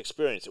worst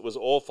experience. It was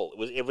awful. It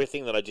was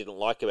everything that I didn't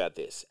like about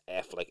this,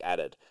 Affleck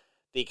added.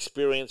 The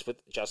experience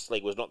with Justice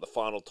League was not the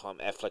final time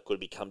Affleck would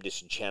become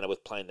disenchanted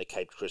with playing the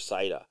Caped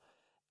Crusader.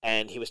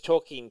 And he was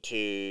talking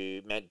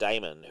to Matt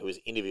Damon, who was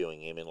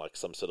interviewing him in like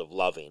some sort of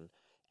love-in,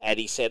 and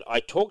he said,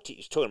 he's talking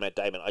to Matt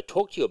Damon, I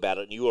talked to you about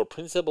it, and you were a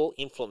principal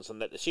influence on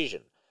that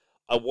decision.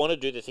 I want to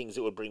do the things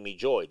that would bring me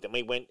joy. Then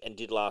we went and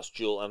did Last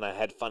Duel, and I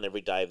had fun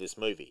every day of this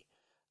movie,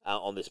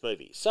 on this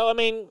movie. So, I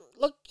mean,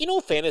 look, in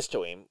all fairness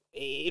to him,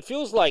 it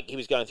feels like he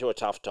was going through a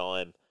tough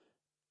time.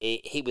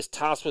 He was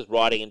tasked with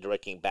writing and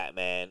directing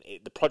Batman.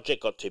 The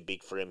project got too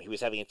big for him. He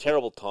was having a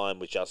terrible time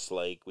with Justice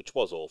League, which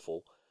was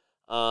awful.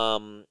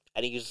 And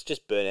he was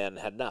just burnt out and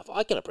had enough.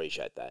 I can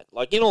appreciate that.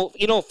 Like, in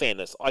all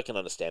fairness, I can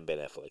understand Ben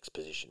Affleck's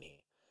position here.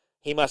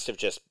 He must have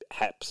just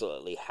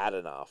absolutely had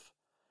enough,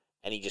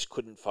 and he just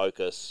couldn't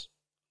focus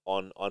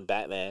on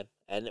Batman.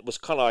 And it was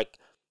kind of like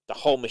the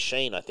whole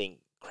machine, I think,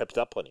 crept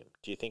up on him.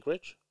 Do you think,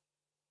 Rich?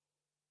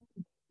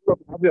 Look,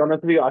 I'll be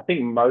honest with you. I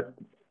think most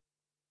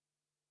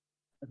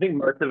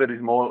of it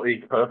is more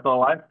his personal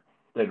life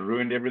that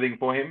ruined everything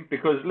for him.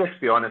 Because let's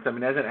be honest, I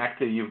mean, as an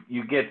actor, you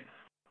get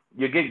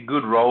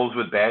good roles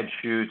with bad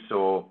shoots,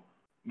 or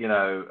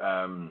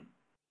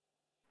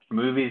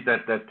movies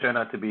that turn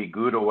out to be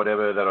good or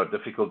whatever that are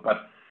difficult.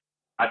 But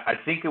I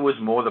think it was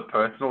more the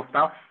personal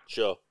stuff.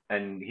 Sure.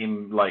 And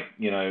him,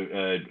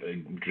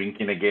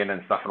 drinking again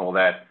and stuff and all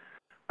that.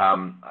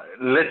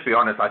 let's be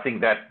honest, I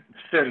think that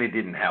certainly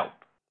didn't help.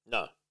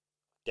 No,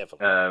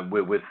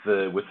 definitely. With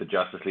the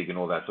Justice League and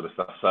all that sort of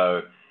stuff.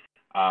 So,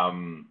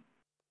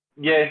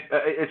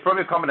 it's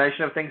probably a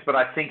combination of things, but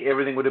I think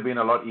everything would have been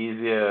a lot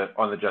easier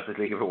on the Justice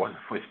League if it wasn't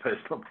for his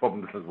personal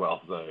problems as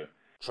well. So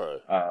true.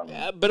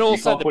 But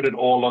also, you can't put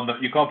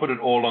it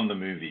all on the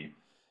movie.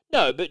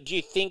 No, but do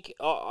you think?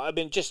 I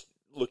mean, just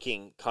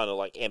looking kind of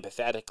like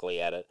empathetically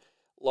at it,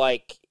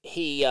 like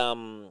he,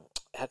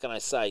 how can I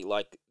say,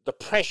 like the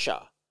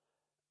pressure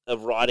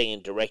of writing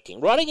and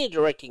directing. Writing and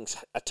directing's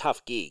a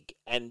tough gig,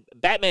 and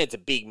Batman's a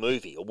big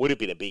movie, or would have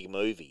been a big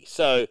movie.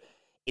 So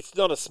it's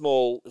not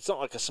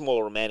like a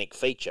small romantic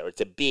feature.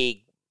 It's a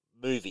big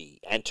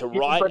movie, and to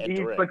write and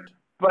direct.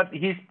 But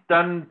he's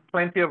done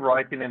plenty of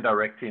writing and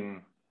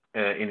directing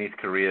in his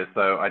career,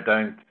 so I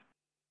don't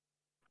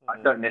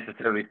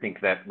necessarily think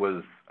that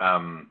was.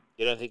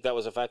 You don't think that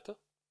was a factor?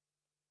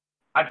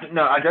 I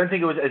don't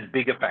think it was as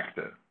big a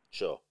factor.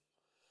 Sure.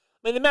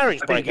 I mean, the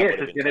marriage breakup would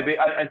have been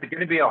it's going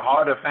to be a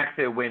harder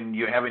factor when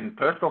you're having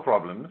personal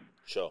problems.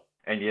 Sure.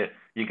 And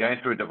you're going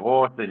through a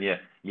divorce and you're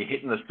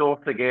hitting the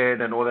source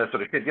again and all that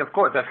sort of shit. Of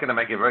course, that's going to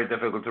make it very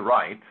difficult to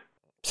write.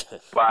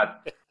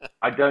 But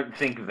I don't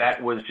think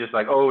that was just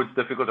like, oh, it's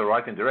difficult to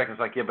write and direct. It's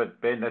like, yeah, but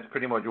Ben, that's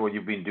pretty much what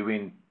you've been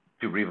doing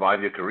to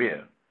revive your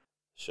career.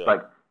 Sure.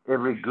 Like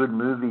every good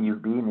movie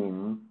you've been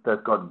in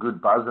that's got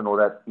good buzz and all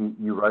that,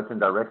 you wrote and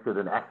directed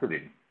and acted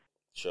in.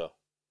 Sure.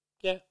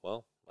 Yeah,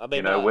 well, I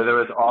mean,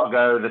 whether it's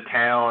Argo, The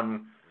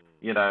Town,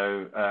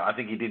 I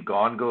think he did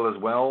Gone Girl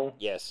as well.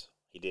 Yes,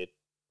 he did.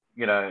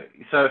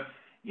 So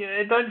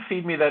don't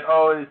feed me that,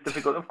 oh, it's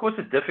difficult. Of course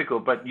it's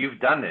difficult, but you've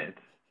done it.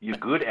 You're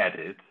good at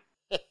it.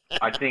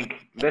 I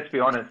think, let's be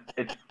honest,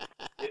 it's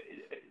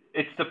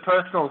the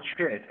personal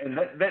shit, and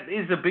that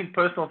is a big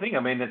personal thing. I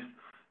mean, it's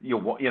you're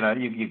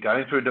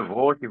going through a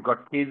divorce, you've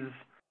got kids,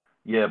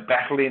 you're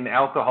battling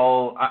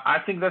alcohol. I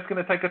think that's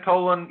going to take a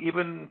toll on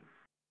even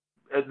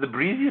the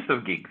breeziest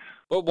of gigs.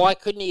 But why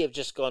couldn't he have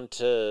just gone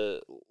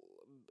to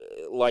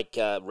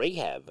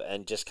rehab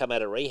and just come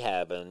out of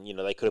rehab, and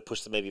they could have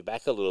pushed the movie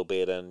back a little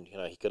bit, and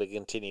he could have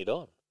continued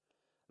on?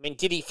 I mean,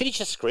 did he finish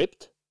a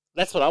script?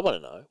 That's what I want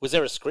to know. Was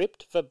there a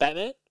script for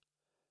Batman?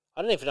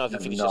 I don't even know if he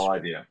finished a script. No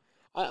idea.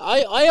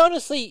 I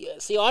honestly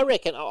see. I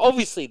reckon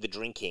obviously the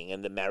drinking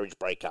and the marriage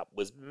breakup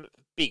was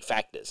big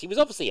factors. He was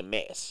obviously a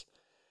mess,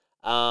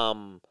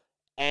 and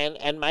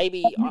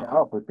maybe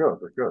for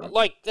sure.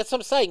 Like that's what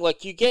I'm saying.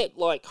 Like you get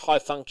like high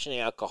functioning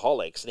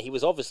alcoholics, and he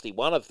was obviously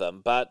one of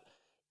them. But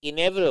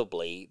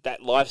inevitably,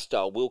 that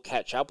lifestyle will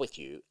catch up with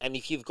you. And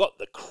if you've got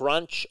the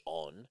crunch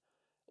on,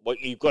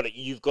 you've got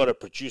to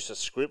produce a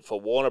script for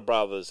Warner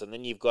Brothers, and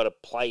then you've got to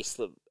place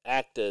the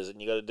actors,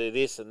 and you've got to do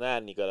this and that,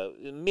 and you've got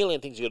a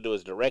million things you've got to do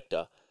as a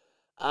director.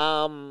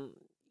 I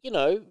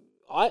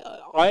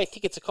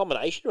think it's a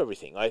combination of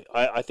everything.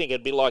 I think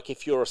it'd be like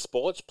if you're a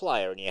sports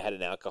player and you had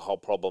an alcohol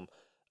problem,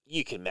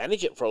 you can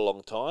manage it for a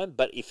long time,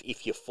 but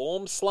if your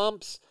form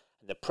slumps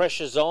and the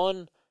pressure's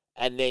on,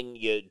 and then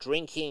you're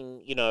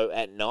drinking,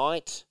 at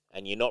night,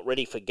 and you're not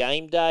ready for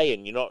game day,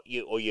 and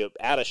you're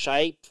out of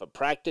shape for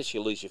practice,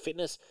 you lose your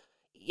fitness.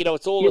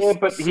 It's all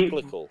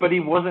cyclical. But he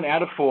wasn't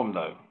out of form,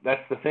 though.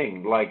 That's the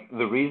thing. Like,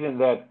 the reason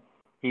that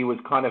he was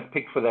kind of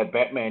picked for that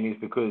Batman is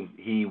because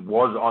he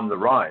was on the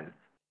rise.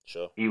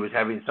 Sure. He was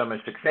having so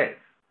much success.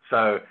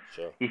 So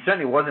sure. He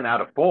certainly wasn't out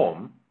of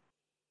form.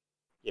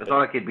 Yeah, it's not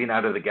like he'd been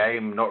out of the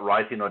game, not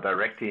writing or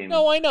directing.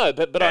 No, I know,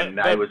 but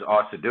he was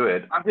asked to do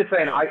it. I'm just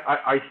saying,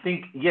 I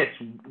think, yes,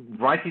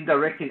 writing,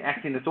 directing,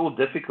 acting, it's all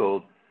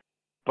difficult.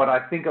 But I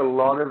think a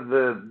lot of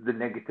the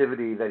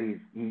negativity that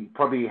he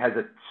probably has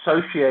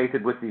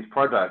associated with these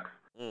products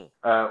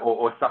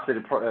or stuff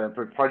that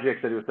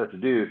projects that he was supposed to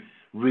do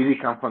really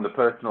come from the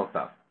personal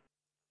stuff.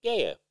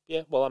 Yeah.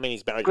 Well, I mean,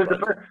 he's married.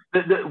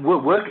 The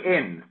work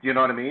ends. Do you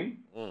know what I mean?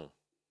 Mm.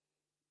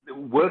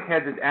 Work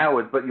has its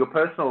hours, but your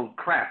personal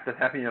crap that's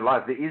happening in your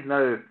life, there is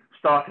no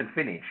start and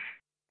finish.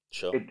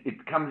 Sure.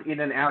 It comes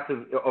in and out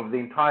of the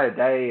entire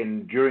day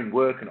and during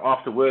work and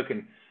after work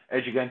and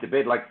as you're going to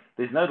bed. Like,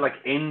 there's no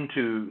end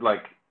to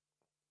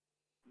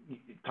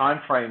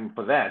time frame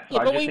for that.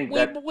 So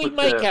yeah, but we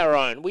make our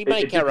own. We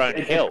make our own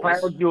hell. It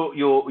clouds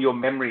your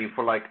memory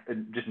for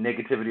just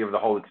negativity of the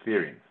whole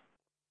experience.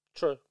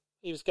 True.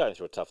 He was going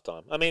through a tough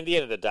time. I mean, at the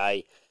end of the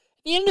day,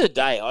 I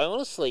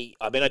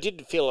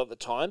didn't feel it at the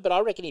time, but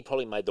I reckon he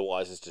probably made the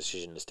wisest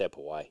decision to step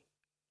away.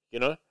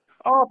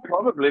 Oh,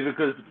 probably,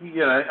 because,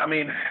 I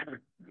mean,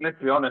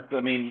 let's be honest. I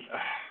mean,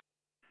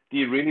 do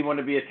you really want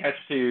to be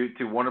attached to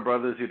Warner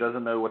Brothers who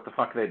doesn't know what the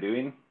fuck they're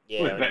doing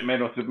with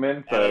Batman or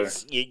Superman? So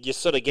you're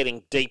sort of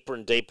getting deeper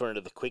and deeper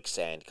into the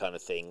quicksand kind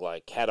of thing.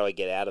 Like, how do I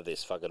get out of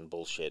this fucking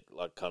bullshit?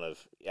 Like, kind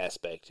of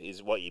aspect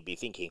is what you'd be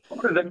thinking.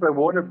 That's why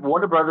Warner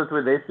Brothers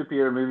with their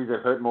superhero movies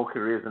have hurt more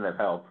careers than they've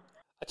helped.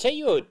 I tell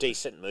you a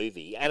decent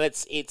movie, and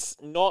it's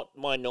not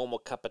my normal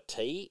cup of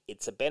tea.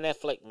 It's a Ben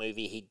Affleck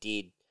movie he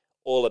did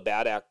all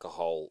about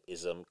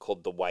alcoholism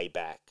called The Way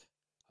Back,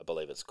 I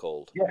believe it's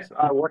called. Yes,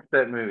 I watched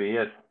that movie,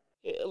 yes.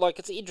 like,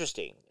 it's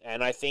interesting.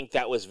 And I think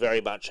that was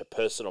very much a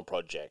personal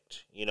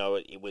project. You know,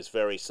 it was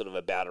very sort of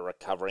about a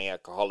recovering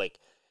alcoholic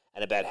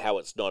and about how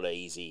it's not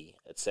easy,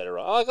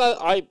 etc.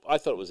 I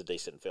thought it was a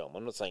decent film.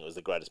 I'm not saying it was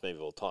the greatest movie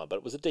of all time, but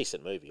it was a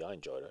decent movie. I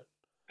enjoyed it.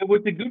 It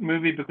was a good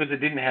movie because it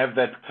didn't have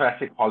that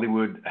classic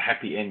Hollywood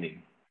happy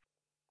ending.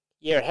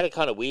 Yeah, it had a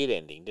kind of weird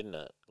ending, didn't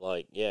it?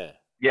 Like, yeah.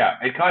 Yeah,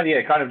 it kind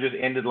of just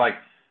ended like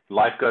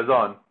life goes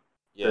on.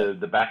 Yeah.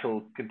 The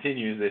battle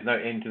continues. There's no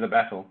end to the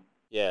battle.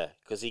 Yeah,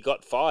 because he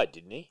got fired,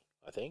 didn't he?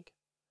 I think.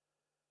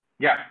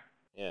 Yeah.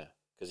 Yeah,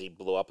 because he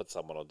blew up at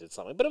someone or did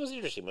something. But it was an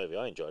interesting movie.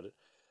 I enjoyed it.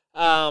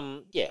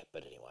 Yeah,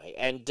 but anyway.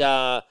 And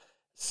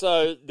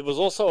so there was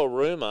also a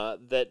rumor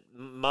that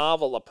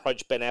Marvel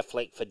approached Ben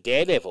Affleck for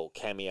Daredevil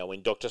cameo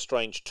in Doctor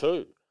Strange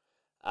 2.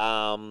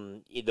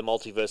 In the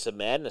Multiverse of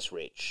Madness,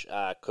 Rich,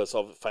 because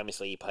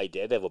famously he played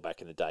Daredevil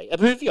back in the day. A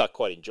movie I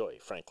quite enjoy,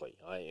 frankly.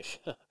 I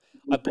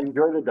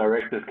enjoy the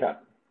director's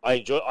cut.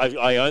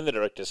 I own the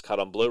director's cut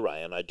on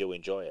Blu-ray, and I do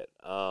enjoy it.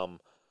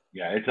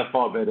 Yeah, it's a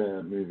far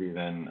better movie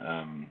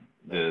than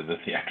the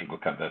theatrical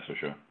cut. That's for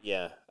sure.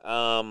 Yeah.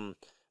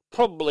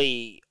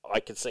 Probably I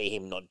could see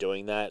him not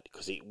doing that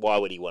because why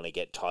would he want to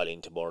get tied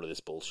into more of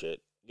this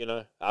bullshit? You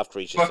know, after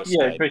he's just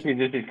escaped. Yeah, especially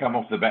just he's come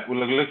off the bat. Well,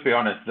 let's be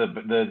honest.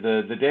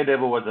 The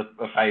Daredevil was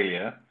a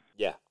failure.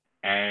 Yeah.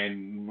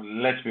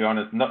 And let's be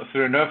honest,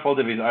 through no fault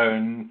of his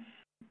own,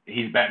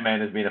 his Batman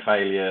has been a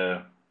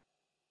failure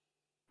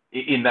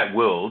in that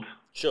world.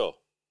 Sure.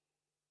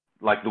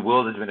 Like the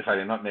world has been a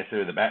failure, not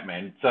necessarily the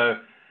Batman. So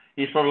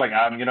he's probably like,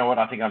 you know what?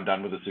 I think I'm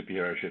done with the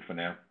superhero shit for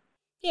now.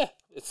 Yeah,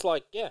 it's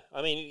like, yeah.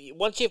 I mean,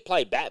 once you've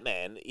played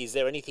Batman, is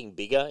there anything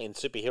bigger in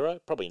superhero?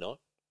 Probably not.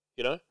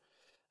 You know.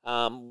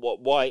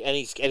 Why? And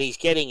he's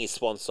getting his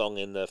swan song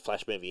in the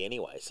Flash movie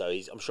anyway, so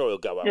I'm sure he'll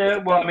go up. Yeah,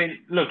 well, I mean,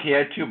 look, he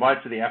had 2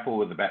 bites of the apple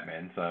with the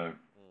Batman, so.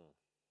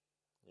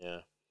 Yeah,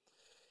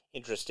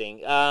 interesting.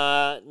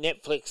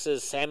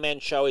 Netflix's Sandman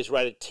show is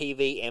rated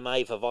TV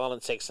MA for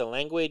violence, sex, and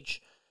language.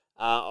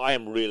 I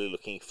am really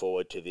looking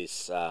forward to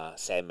this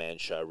Sandman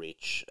show,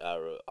 Rich.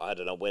 I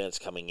don't know when it's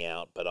coming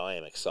out, but I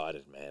am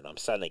excited, man. I'm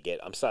starting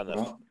to.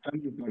 Well,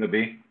 something's going to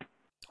be.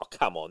 Oh,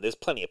 come on. There's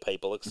plenty of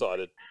people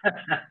excited.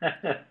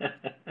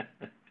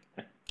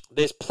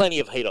 There's plenty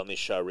of heat on this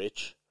show,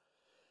 Rich.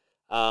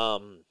 I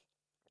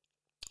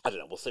don't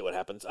know. We'll see what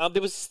happens.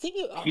 There was this thing...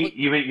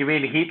 You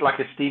mean heat like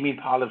a steaming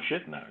pile of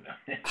shit? No.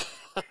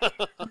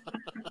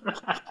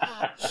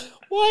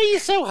 Why are you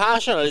so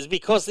harsh on it? Is it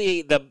because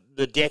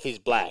the death is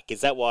black?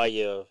 Is that why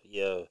you're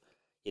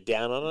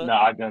down on it? No,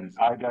 I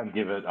don't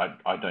give it.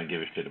 I don't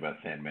give a shit about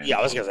Sandman. Yeah,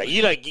 I was going to say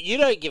you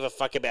don't give a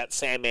fuck about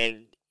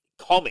Sandman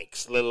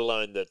comics, let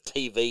alone the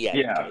TV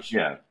adaptation.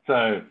 Yeah.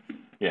 So,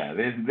 yeah,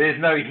 there's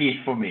no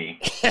heat for me.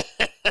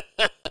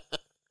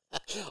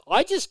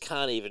 I just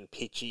can't even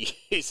picture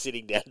you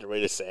sitting down to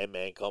read a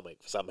Sandman comic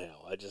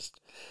somehow. I just,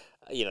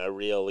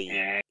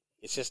 really,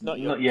 it's just not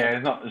your.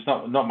 It's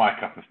not my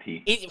cup of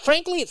tea.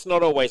 Frankly, it's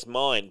not always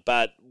mine.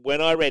 But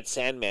when I read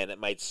Sandman, it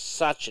made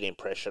such an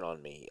impression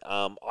on me.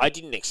 I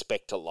didn't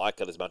expect to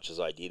like it as much as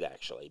I did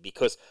actually,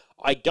 because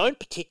I don't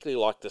particularly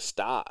like the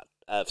start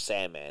of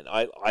Sandman.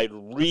 I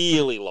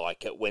really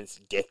like it when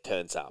death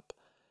turns up,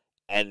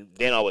 and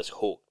then I was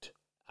hooked.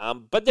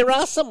 But there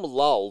are some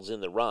lulls in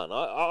the run.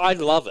 I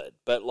love it,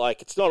 but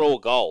like it's not all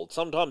gold.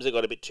 Sometimes it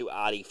got a bit too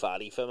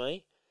arty-farty for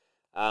me.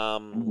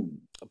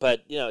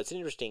 But it's an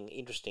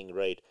interesting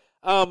read.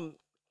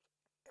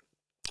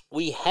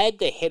 We had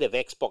the head of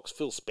Xbox,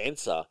 Phil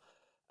Spencer.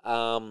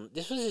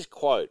 This was his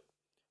quote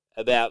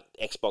about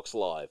Xbox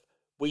Live.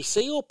 "We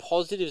see all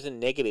positives and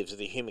negatives of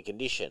the human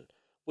condition.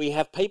 We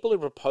have people who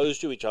propose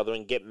to each other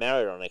and get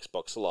married on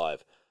Xbox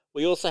Live.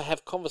 We also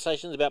have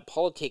conversations about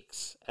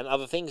politics and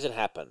other things that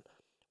happen.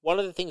 One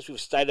of the things we've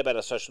stated about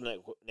our social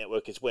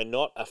network is we're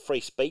not a free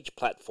speech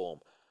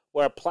platform.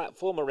 We're a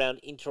platform around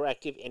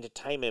interactive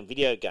entertainment and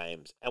video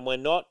games, and we're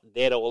not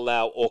there to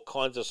allow all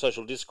kinds of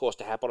social discourse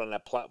to happen on our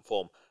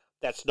platform.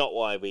 That's not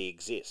why we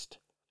exist."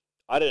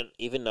 I don't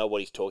even know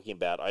what he's talking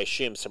about. I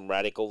assume some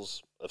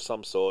radicals of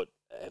some sort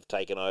have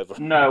taken over.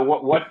 No,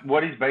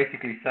 what he's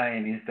basically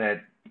saying is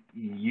that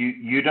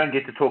you don't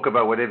get to talk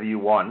about whatever you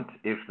want.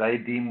 If they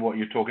deem what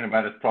you're talking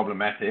about as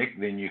problematic,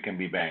 then you can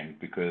be banned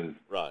because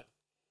right.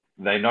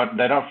 They're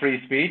not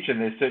free speech,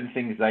 and there's certain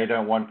things they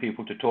don't want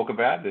people to talk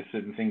about. There's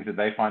certain things that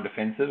they find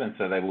offensive, and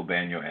so they will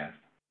ban your ass.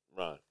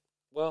 Right.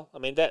 Well, I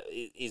mean,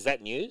 is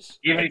that news?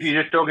 Even if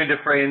you're just talking to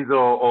friends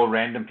or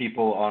random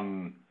people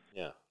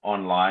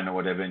online or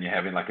whatever, and you're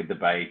having like a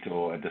debate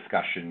or a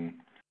discussion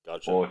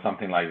or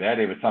something like that.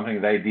 If it's something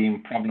they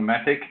deem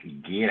problematic,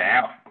 get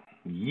out.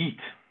 Yeet.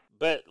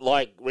 But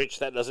like, Rich,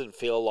 that doesn't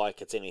feel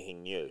like it's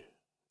anything new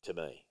to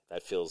me.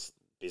 That feels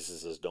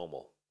business as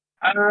normal.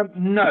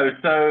 No.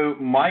 So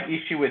my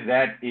issue with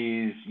that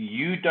is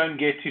you don't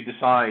get to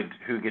decide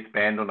who gets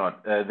banned or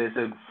not. There's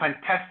a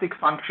fantastic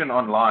function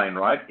online,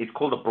 right? It's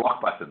called a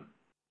block button.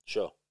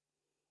 Sure.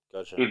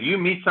 Gotcha. If you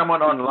meet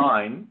someone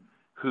online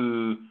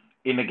who,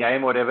 in a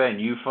game or whatever,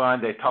 and you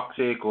find they're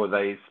toxic or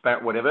they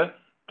spat whatever,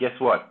 guess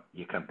what?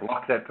 You can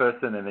block that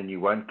person, and then you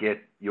won't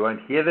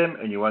hear them,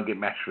 and you won't get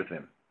matched with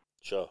them.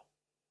 Sure.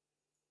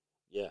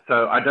 Yeah.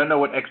 So I don't know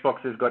what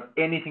Xbox has got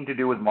anything to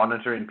do with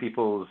monitoring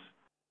people's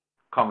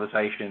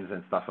conversations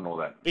and stuff and all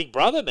that. Big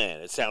Brother,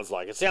 man, it sounds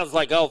like. It sounds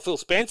like, oh, Phil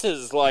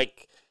Spencer's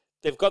like,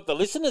 they've got the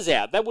listeners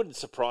out. That wouldn't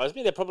surprise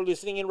me. They're probably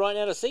listening in right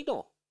now to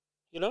Signal,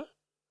 you know?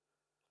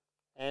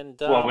 And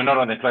well, we're not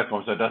on their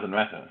platform, so it doesn't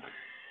matter.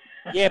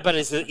 Yeah, but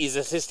is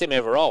the system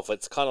ever off?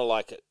 It's kind of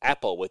like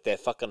Apple with their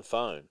fucking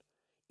phone.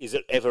 Is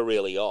it ever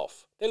really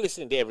off? They're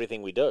listening to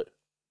everything we do,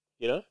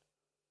 you know?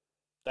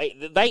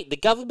 The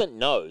government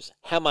knows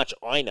how much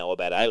I know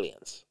about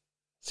aliens.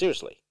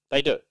 Seriously,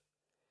 they do.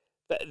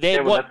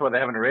 That's why they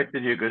haven't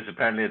arrested you, because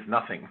apparently it's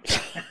nothing.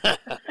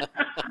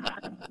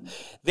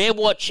 They're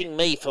watching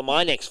me for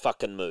my next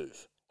fucking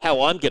move.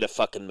 How I'm going to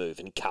fucking move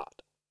and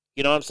cut.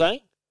 You know what I'm saying?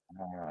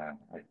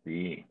 I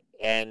see.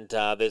 And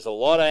there's a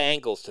lot of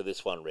angles to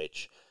this one,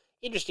 Rich.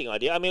 Interesting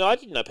idea. I mean, I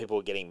didn't know people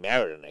were getting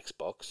married on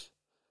Xbox.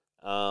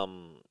 I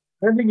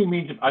don't think he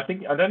means. I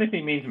don't know if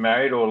he means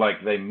married or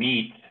like they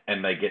meet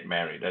and they get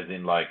married, as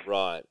in like.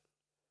 Right.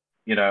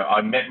 You know,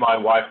 I met my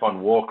wife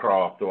on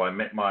Warcraft, or I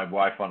met my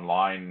wife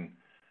online.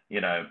 You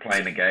know,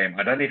 playing a game.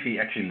 I don't know if he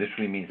actually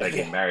literally means they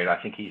get married. I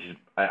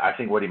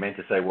think what he meant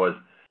to say was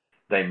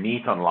they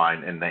meet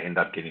online and they end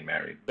up getting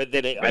married. But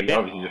then he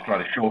obviously just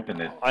tried to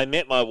shorten it. I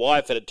met my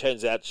wife and it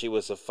turns out she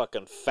was a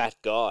fucking fat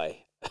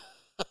guy.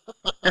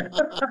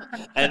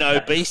 An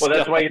obese Well,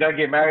 that's guy. why you don't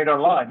get married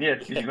online. Yes,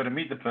 because you've got to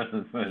meet the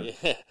person first.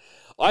 Yeah.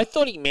 I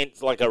thought he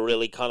meant like a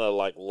really kind of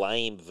like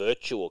lame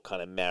virtual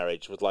kind of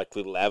marriage with like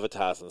little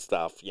avatars and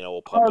stuff, you know,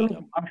 all popping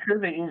up. I'm sure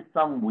there is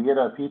some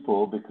weirdo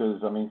people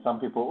because, I mean,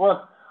 some people...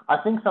 Well, I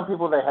think some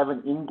people, they have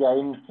an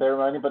in-game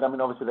ceremony, but I mean,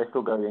 obviously they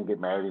still go and get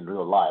married in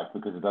real life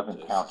because it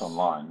doesn't count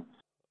online.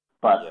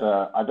 But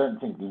I don't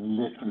think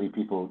literally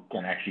people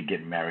can actually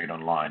get married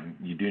online.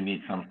 You do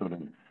need some sort of...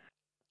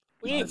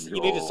 Well,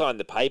 you need to sign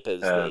the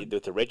papers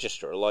with the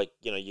registrar. Like,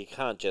 you know, you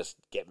can't just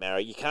get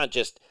married. You can't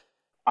just...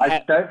 No,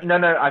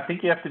 I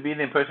think you have to be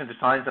there in person to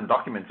sign some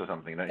documents or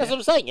something, don't you? That's what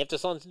I'm saying. You have to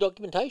sign some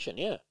documentation,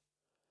 yeah.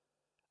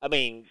 I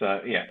mean...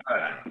 So, yeah.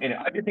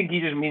 I do think he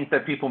just means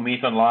that people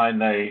meet online,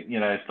 they, you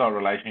know, start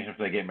relationships,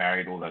 they get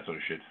married, all that sort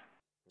of shit.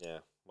 Yeah,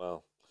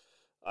 well,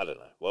 I don't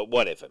know. Well,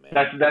 whatever, man.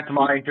 That's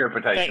my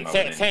interpretation of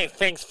it.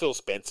 Thanks, Phil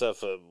Spencer,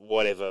 for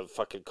whatever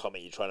fucking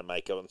comment you're trying to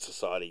make on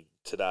society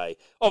today.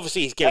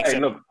 Obviously, he's getting... Hey,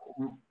 look,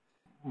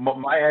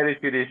 my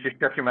attitude is just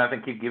shut your mouth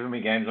and keep giving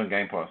me games on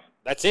Game Pass.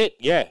 That's it,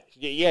 yeah.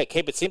 Yeah,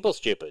 keep it simple,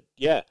 stupid.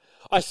 Yeah.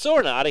 I saw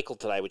an article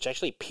today which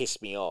actually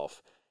pissed me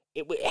off.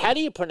 How do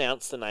you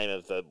pronounce the name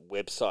of the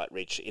website,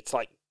 Rich? It's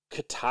like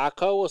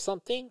Kotaku or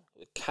something?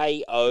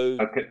 K-O...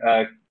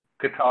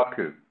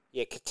 Kotaku.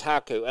 Yeah,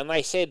 Kotaku. And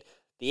they said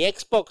the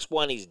Xbox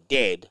One is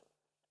dead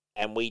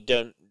and we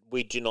do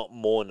not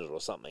mourn it or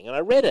something. And I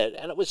read it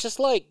and it was just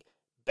like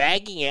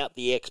bagging out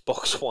the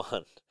Xbox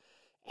One.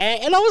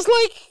 And I was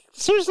like,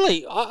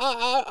 seriously,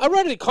 I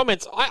wrote in the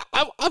comments,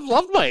 I've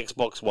loved my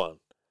Xbox One.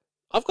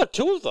 I've got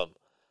two of them.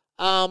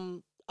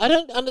 I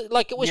don't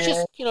it was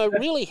just, you know,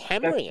 really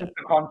hammering it. That's just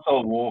the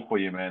console war for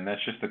you, man.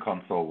 That's just the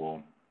console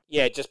war.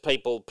 Yeah, just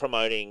people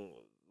promoting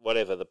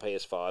whatever, the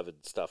PS5 and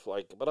stuff.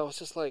 Like, but I was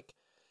just like,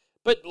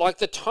 but like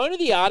the tone of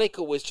the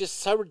article was just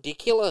so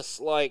ridiculous.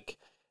 Like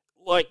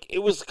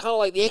it was kind of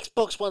like the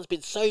Xbox One's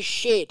been so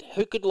shit.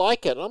 Who could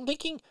like it? And I'm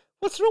thinking,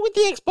 what's wrong with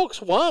the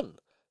Xbox One?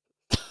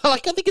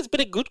 Like, I think it's been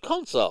a good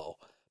console.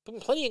 Been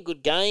plenty of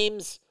good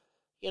games.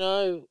 You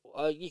know,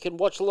 you can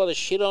watch a lot of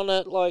shit on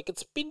it. Like,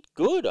 it's been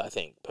good, I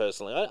think,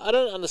 personally. I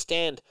don't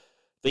understand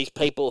these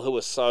people who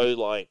are so,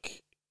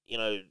 like, you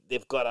know,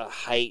 they've got to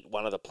hate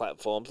one of the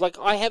platforms. Like,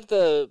 I have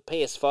the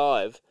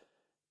PS5.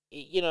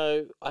 You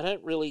know, I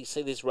don't really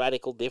see this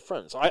radical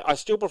difference. I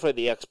still prefer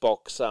the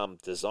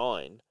Xbox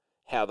design,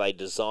 how they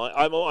design.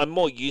 I'm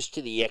more used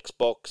to the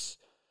Xbox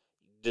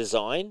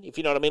design, if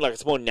you know what I mean. Like,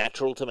 it's more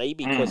natural to me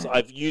because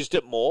I've used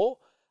it more.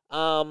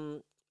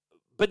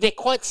 But they're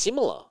quite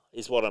similar,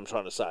 is what I'm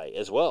trying to say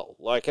as well.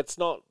 Like,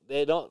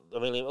 they're not, I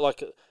mean,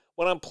 like,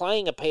 when I'm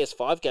playing a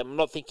PS5 game, I'm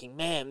not thinking,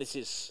 man, this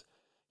is,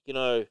 you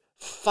know,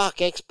 fuck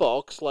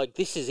Xbox, like,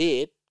 this is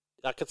it.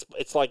 Like,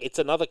 it's like, it's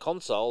another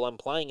console, I'm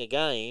playing a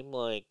game,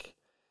 like,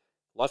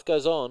 life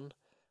goes on.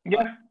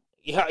 Yeah.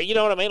 Yeah, you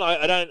know what I mean?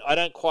 I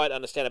don't quite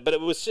understand it, but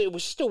it was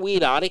just a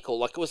weird article.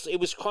 Like, it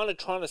was kind of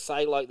trying to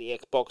say, like, the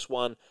Xbox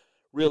One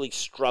really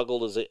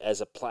struggled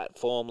as a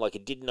platform, like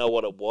it didn't know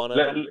what it wanted.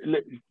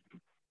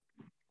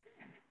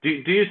 Do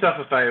yourself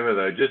a favor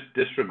though. Just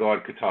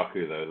disregard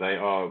Kotaku though.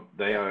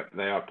 They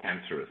are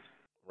cancerous.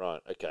 Right.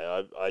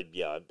 Okay.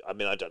 I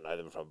mean, I don't know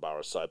them from Bar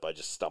of Soap. I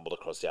just stumbled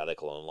across the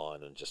article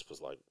online and just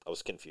was like, I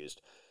was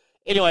confused.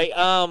 Anyway,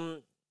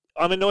 I'm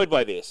annoyed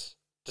by this.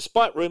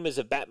 Despite rumours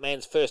of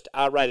Batman's first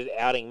R-rated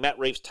outing, Matt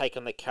Reeves' take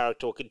on the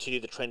character will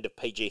continue the trend of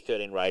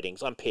PG-13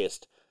 ratings. I'm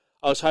pissed.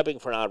 I was hoping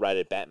for an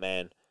R-rated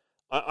Batman.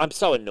 I'm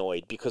so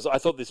annoyed because I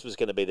thought this was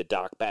going to be the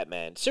dark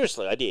Batman.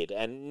 Seriously, I did.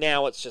 And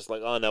now it's just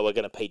like, oh no, we're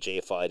going to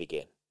PG-ify it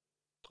again.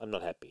 I'm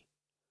not happy.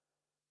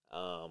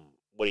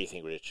 What do you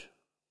think, Rich?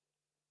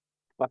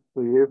 Fuck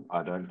for you.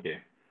 I don't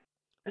care.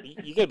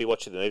 You're going to be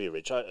watching the movie,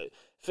 Rich.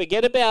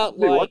 Forget about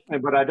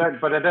but I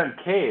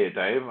don't care,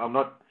 Dave. I'm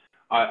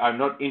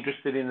not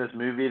interested in this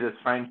movie, this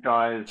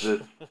franchise,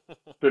 this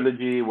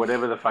trilogy,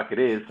 whatever the fuck it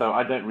is. So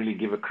I don't really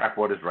give a crap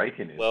what his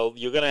rating is. Well,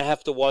 you're going to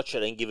have to watch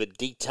it and give a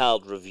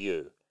detailed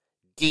review.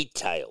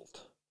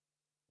 Detailed.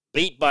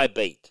 Beat by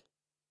beat.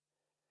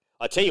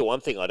 I tell you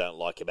one thing I don't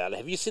like about it.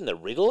 Have you seen the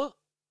Riddler?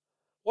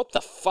 What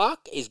the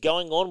fuck is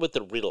going on with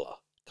the Riddler?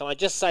 Can I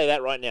just say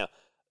that right now?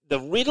 The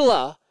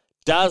Riddler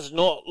does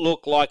not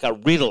look like a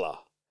Riddler.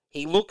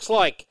 He looks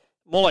like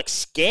more like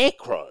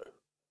Scarecrow.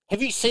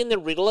 Have you seen the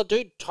Riddler,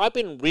 dude? Type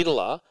in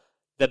Riddler,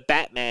 the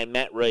Batman,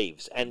 Matt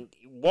Reeves, and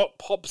what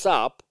pops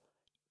up,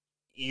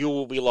 you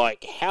will be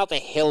like, how the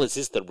hell is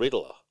this the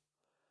Riddler?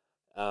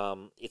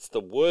 It's the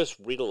worst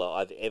Riddler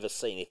I've ever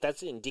seen. If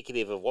that's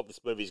indicative of what this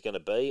movie is going to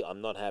be,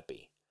 I'm not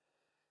happy.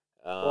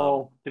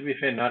 Well, to be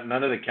fair,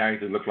 none of the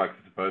characters look like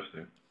they're supposed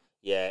to.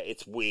 Yeah,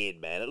 it's weird,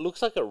 man. It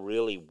looks like a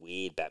really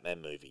weird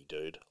Batman movie,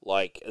 dude.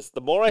 Like,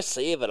 the more I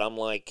see of it, I'm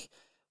like,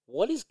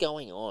 what is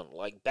going on?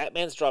 Like,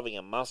 Batman's driving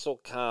a muscle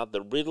car.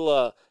 The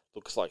Riddler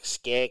looks like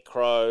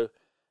Scarecrow.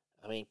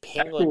 I mean,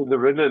 Penguin. Actually, the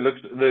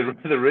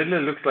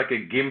Riddler looks like a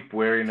gimp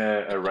wearing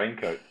a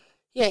raincoat.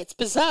 Yeah, it's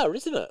bizarre,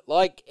 isn't it?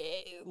 Like,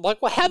 well,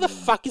 how the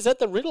fuck is that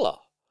the Riddler?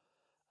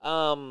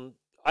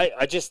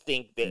 I just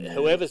think that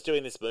whoever's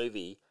doing this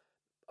movie,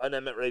 I know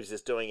Matt Reeves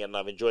is doing it, and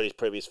I've enjoyed his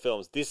previous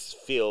films. This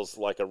feels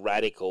like a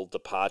radical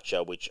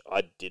departure, which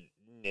I do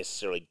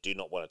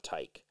not want to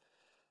take.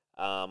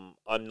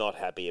 I'm not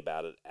happy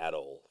about it at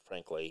all,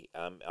 frankly.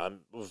 I'm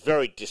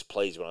very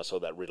displeased when I saw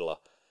that Riddler.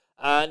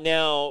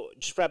 Now,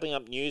 just wrapping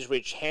up news,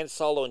 Rich, Han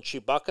Solo and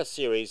Chewbacca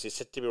series is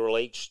set to be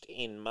released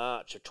in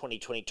March of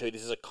 2022.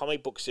 This is a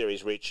comic book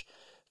series, Rich,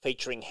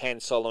 featuring Han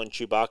Solo and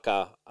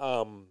Chewbacca,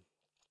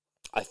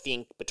 I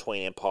think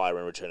between Empire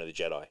and Return of the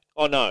Jedi.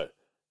 Oh, no,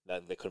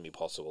 that couldn't be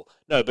possible.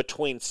 No,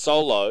 between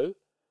Solo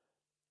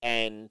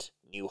and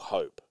New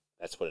Hope.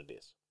 That's what it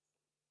is.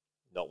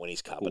 Not when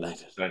he's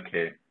carbonated.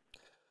 Okay.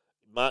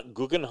 Mark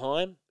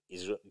Guggenheim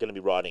is going to be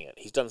writing it.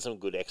 He's done some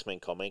good X-Men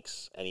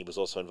comics, and he was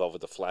also involved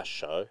with the Flash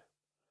show.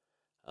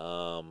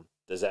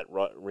 Does that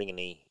ring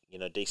any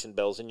decent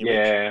bells in your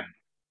Rich?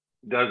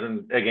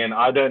 Doesn't. Again,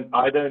 I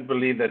don't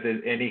believe that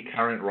there's any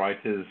current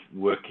writers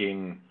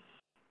working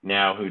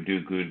now who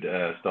do good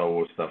Star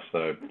Wars stuff.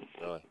 So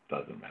it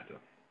doesn't matter.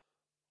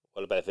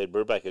 What about if Ed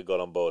Brubaker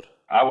got on board?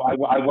 I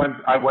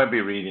won't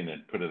be reading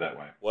it. Put it that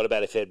way. What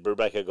about if Ed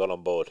Brubaker got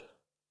on board?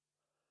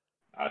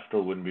 I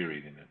still wouldn't be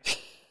reading it.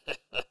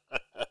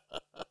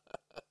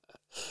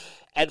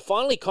 And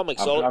finally,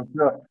 comics. I'm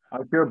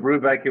sure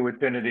Brubaker would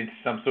turn it into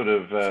some sort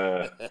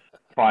of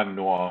crime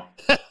noir.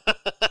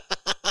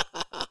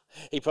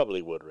 He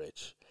probably would,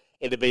 Rich.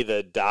 It'd be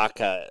the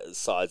darker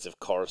sides of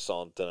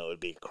Coruscant, and it would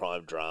be a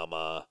crime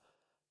drama.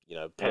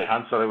 And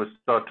Han Solo would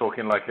start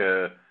talking like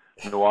a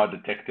noir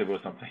detective or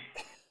something.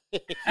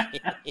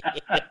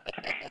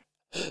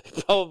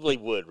 Probably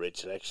would,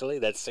 Richard.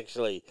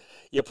 Actually,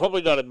 you're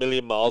probably not a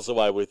million miles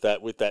away with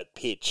that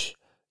pitch.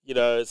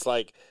 It's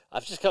like,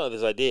 I've just come up with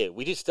this idea.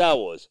 We do Star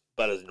Wars,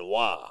 but as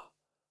noir.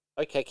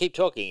 Okay, keep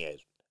talking, Ed.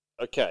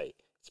 Okay,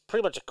 it's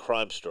pretty much a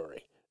crime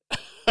story.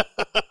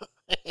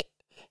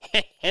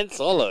 Han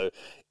Solo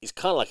is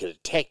kind of like a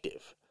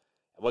detective.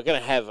 And we're going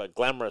to have a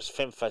glamorous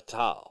femme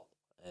fatale.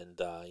 And,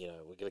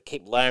 we're going to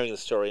keep layering the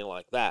story in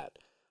like that.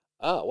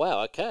 Oh,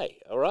 wow, okay,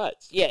 all right.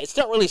 Yeah, it's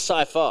not really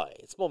sci-fi.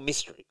 It's more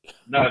mystery.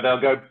 No, they'll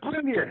go,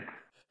 brilliant.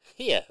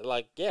 Yeah.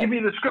 Give me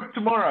the script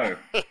tomorrow.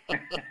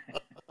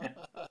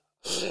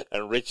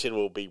 And Richard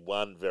will be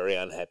one very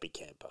unhappy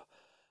camper.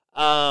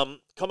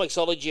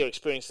 Comixology are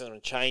experiencing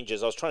some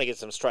changes. I was trying to get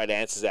some straight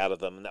answers out of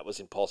them, and that was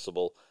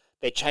impossible.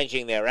 They're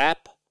changing their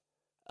app.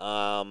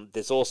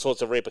 There's all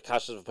sorts of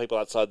repercussions for people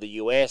outside the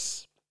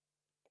US.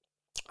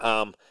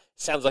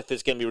 Sounds like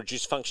there's going to be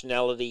reduced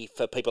functionality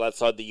for people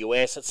outside the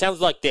US. It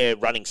sounds like they're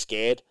running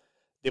scared.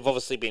 They've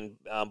obviously been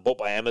bought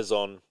by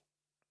Amazon.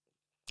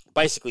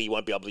 Basically, you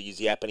won't be able to use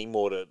the app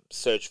anymore to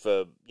search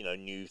for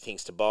new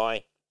things to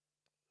buy.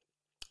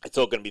 It's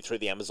all going to be through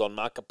the Amazon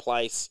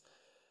Marketplace.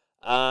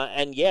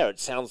 And it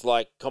sounds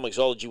like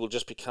Comixology will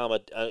just become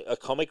a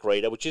comic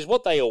reader, which is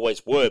what they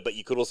always were, but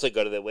you could also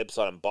go to their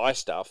website and buy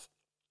stuff.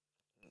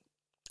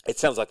 It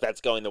sounds like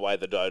that's going the way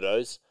of the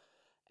dodos.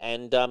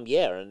 And,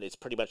 and it's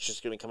pretty much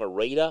just going to become a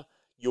reader.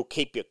 You'll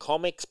keep your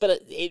comics.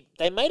 But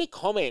they made a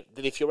comment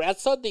that if you're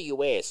outside the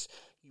US,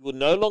 you will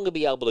no longer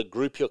be able to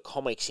group your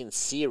comics in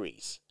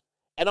series.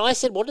 And I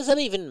said, what does that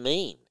even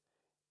mean?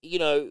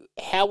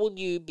 How will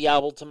you be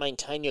able to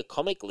maintain your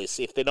comic lists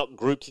if they're not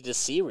grouped into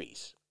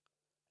series?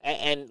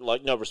 And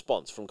no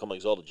response from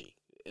Comixology.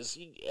 It's,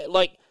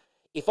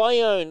 if I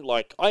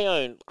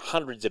own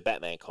hundreds of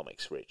Batman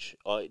comics, Rich,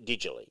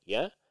 digitally,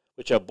 yeah,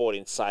 which I've bought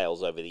in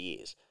sales over the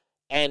years,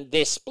 and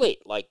they're split,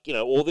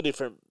 all the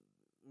different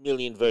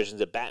million versions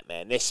of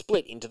Batman, they're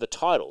split into the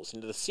titles,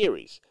 into the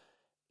series.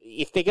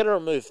 If they're going to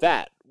remove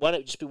that, why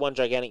don't it just be one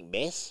gigantic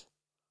mess?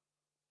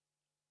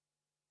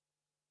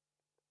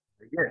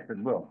 Yes, it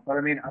will. But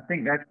I mean, I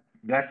think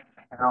that's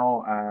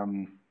how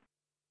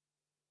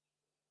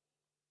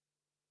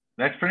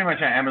that's pretty much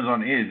how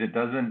Amazon is. It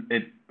doesn't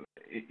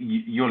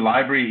your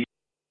library is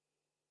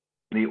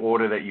in the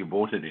order that you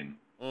bought it in.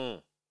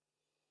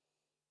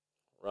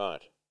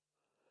 Right.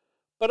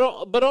 But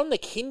on the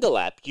Kindle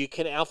app, you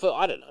can you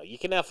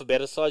can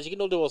alphabetize, you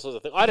can all do all sorts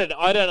of things. I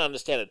don't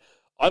understand it.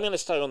 I'm going to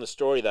stay on the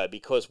story though,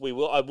 because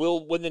I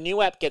will when the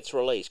new app gets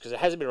released, because it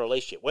hasn't been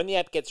released yet. When the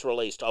app gets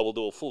released, I will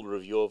do a full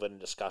review of it and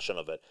discussion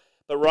of it.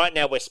 But right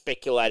now we're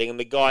speculating, and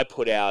the guy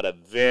put out a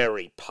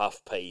very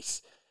puff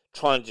piece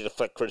trying to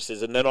deflect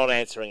criticism. They're not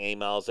answering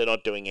emails, they're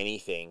not doing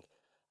anything,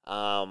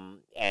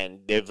 and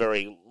they're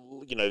very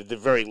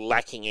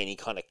lacking any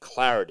kind of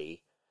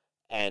clarity.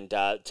 And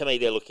to me,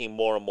 they're looking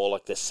more and more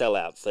like the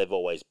sellouts they've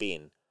always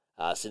been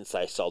since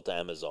they sold to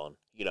Amazon.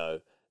 You know,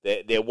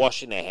 they're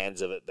washing their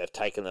hands of it. They've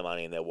taken the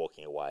money and they're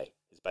walking away.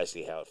 It's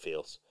basically how it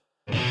feels.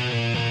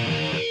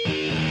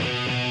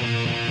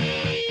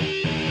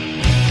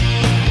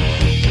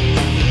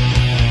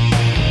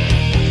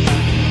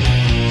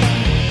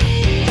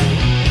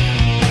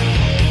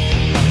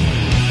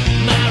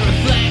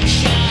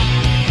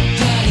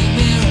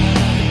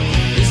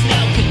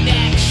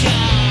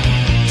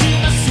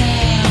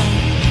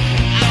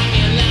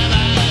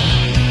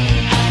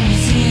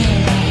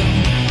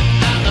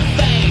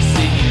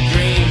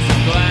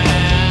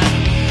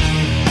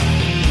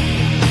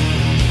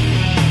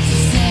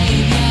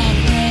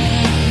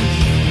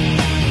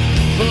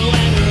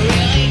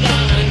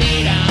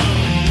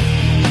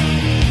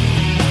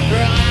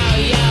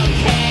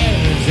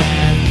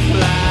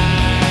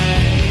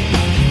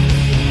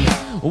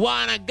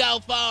 Wanna go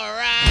for a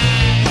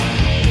ride?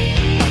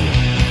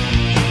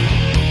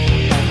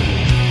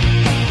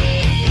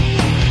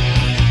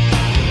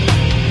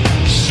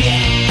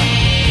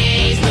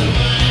 She's the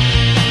one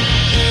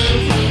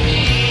for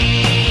me.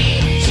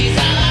 She's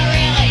all I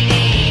really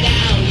need.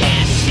 Oh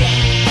yeah,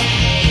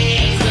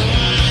 she's the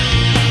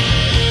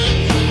one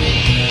for me.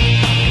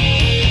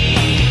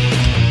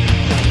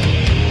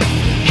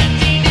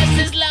 Emptiness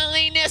is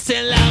loneliness,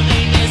 and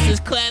loneliness is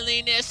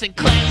cleanliness, and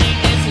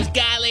cleanliness is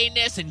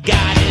godliness, and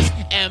God is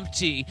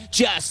empty,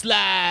 just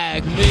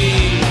like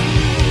me.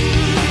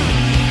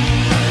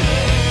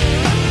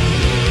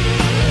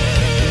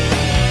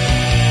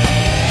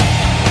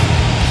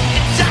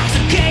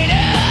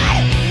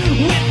 Intoxicated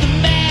with the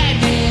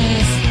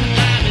madness,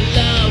 I'm in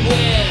love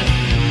with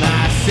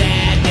my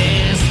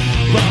sadness.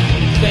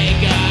 Broken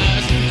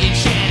fakers,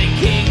 enchanted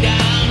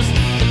kingdoms,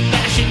 the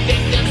fashion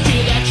victims to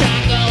the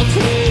triangle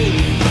tree.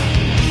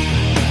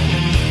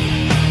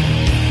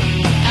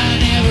 I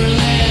never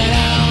let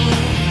out.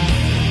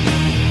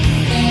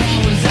 I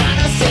was on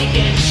a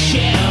sinking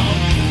ship.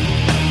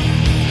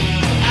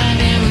 I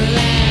never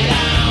let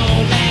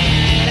out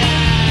that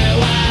I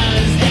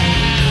was down.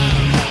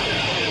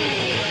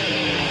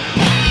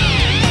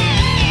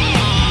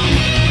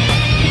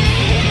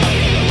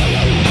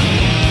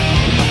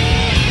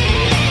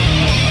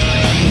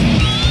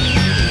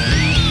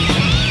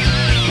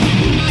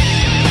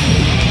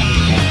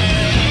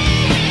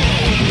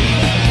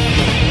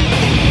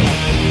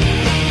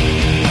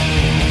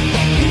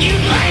 You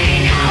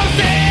blame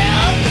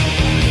yourself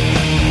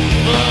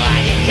for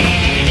what you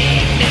can't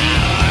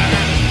ignore.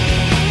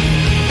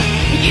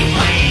 You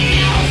blame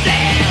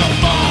yourself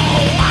for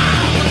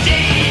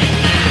wanting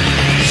my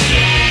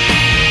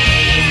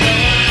she's the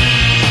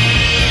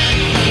one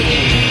for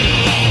me.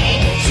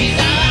 She's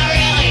all I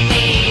really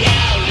need.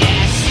 Oh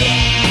yeah,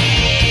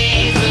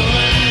 she's the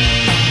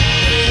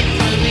one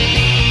for me.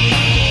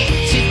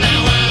 She's my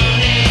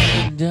one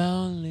and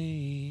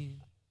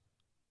only.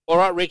 All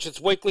right, Rich,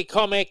 it's weekly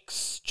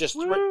comics. Just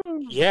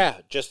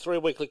 3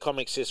 weekly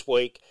comics this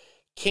week.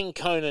 King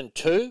Conan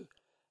 2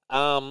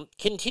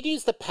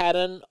 continues the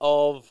pattern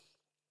of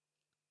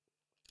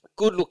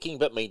good-looking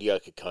but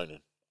mediocre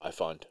Conan, I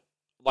find.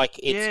 Like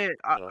it's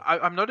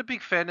I'm not a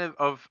big fan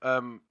of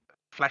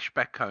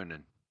flashback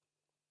Conan.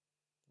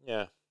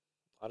 Yeah,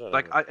 I don't know.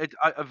 Like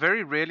I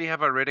very rarely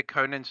have I read a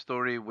Conan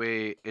story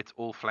where it's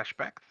all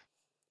flashbacks.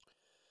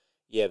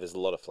 Yeah, there's a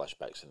lot of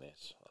flashbacks in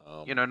this.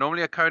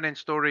 Normally a Conan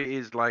story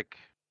is like,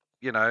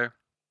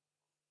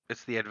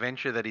 it's the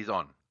adventure that he's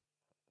on.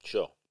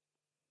 Sure.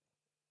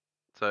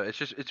 So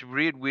it's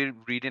weird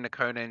reading a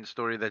Conan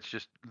story that's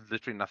just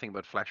literally nothing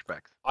but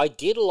flashbacks. I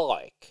did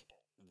like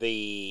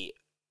the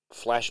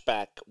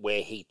flashback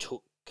where he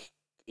took,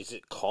 is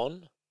it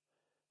Con?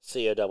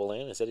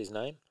 C-O-N-N, is that his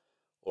name?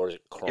 Or is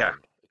it Con? Yeah.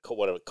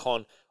 Whatever,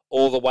 Con,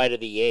 all the way to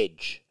the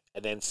edge,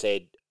 and then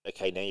said,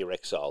 okay, now you're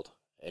exiled,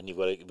 and you've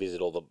got to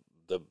visit all the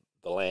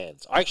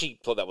lands. I actually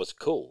thought that was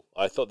cool.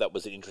 I thought that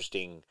was an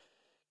interesting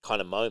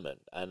kind of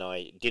moment, and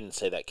I didn't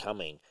see that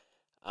coming.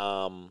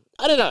 I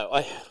don't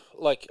know.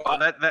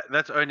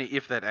 That's only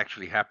if that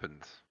actually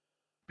happens,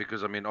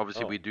 because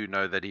obviously we do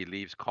know that he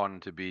leaves Con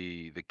to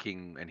be the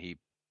king, and he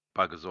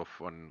buggers off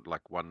on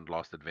like one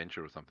last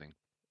adventure or something.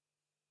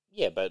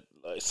 Yeah, but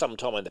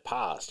sometime in the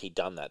past he'd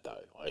done that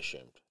though. I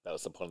assumed that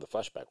was the point of the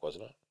flashback,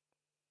 wasn't it?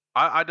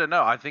 I don't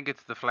know. I think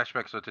it's the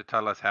flashbacks are to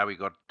tell us how he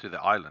got to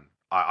the island.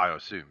 I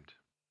assumed.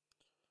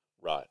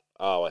 Right.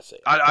 Oh, I see.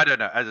 I don't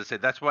know. As I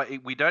said, that's why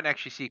we don't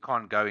actually see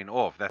Khan going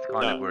off. That's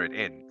kind No, of where it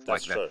ends.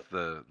 that's like that's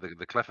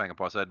the cliffhanger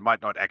part. So it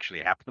might not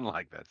actually happen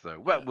like that. So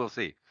well, we'll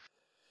see.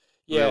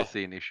 Yeah. We'll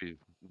see an issue,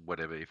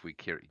 whatever, if we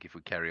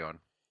carry on.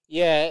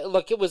 Yeah,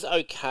 look, it was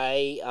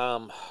okay.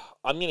 I'm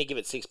going to give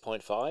it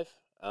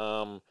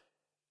 6.5.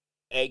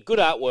 Good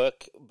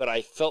artwork, but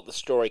I felt the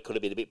story could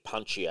have been a bit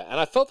punchier. And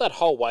I felt that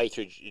whole way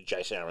through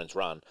Jason Aaron's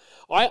run.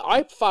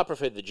 I far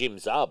preferred the Jim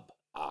Zub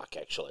arc,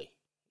 actually,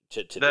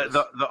 to this.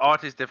 The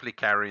art is definitely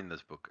carrying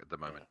this book at the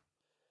moment.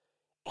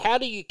 How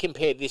do you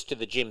compare this to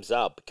the Jim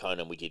Zub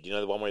Conan we did? You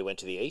know, the one where he went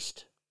to the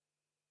East?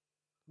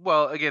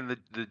 Well, again,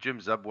 the Jim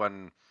Zub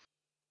one,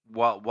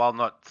 while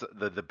not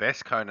the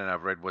best Conan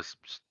I've read, was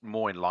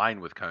more in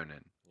line with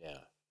Conan. Yeah,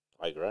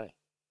 I agree.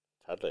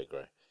 Totally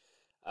agree.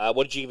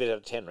 What did you give it out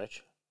of 10,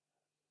 Rich?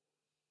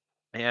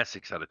 Yeah,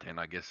 6 out of 10,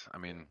 I guess. I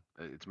mean,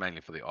 it's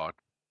mainly for the art.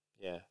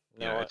 Yeah.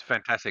 No, it's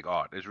fantastic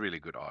art. It's really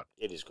good art.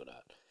 It is good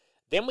art.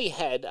 Then we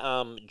had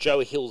Joe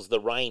Hill's The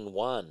Rain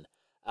 1.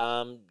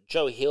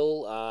 Joe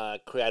Hill,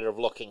 creator of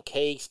Lock and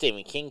Key,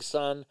 Stephen King's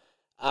son.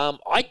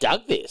 I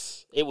dug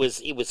this. It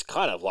was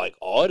kind of like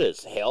odd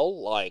as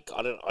hell. Like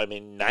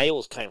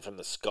nails came from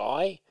the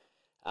sky.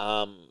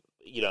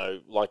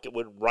 Like it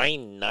would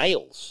rain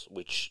nails,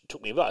 which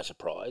took me by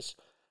surprise.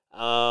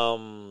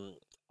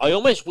 I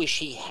almost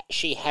wish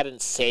she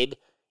hadn't said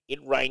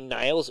it rained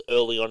nails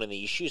early on in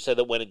the issue, so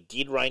that when it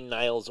did rain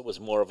nails, it was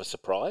more of a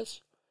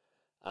surprise.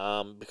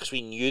 Because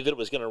we knew that it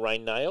was going to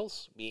rain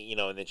nails,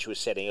 and then she was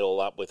setting it all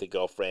up with a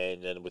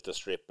girlfriend and with the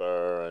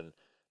stripper and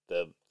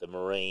the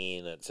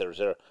Marine, et cetera, et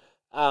cetera.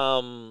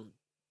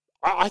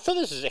 I thought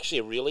this was actually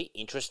a really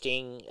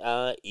interesting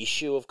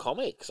issue of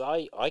comics.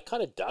 I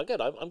kind of dug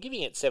it. I'm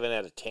giving it 7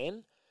 out of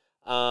 10.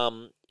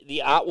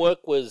 The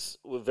artwork was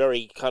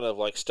very kind of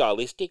like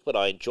stylistic, but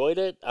I enjoyed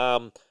it.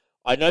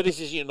 I know this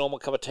isn't your normal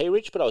cup of tea,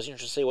 Rich, but I was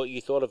interested to see what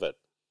you thought of it.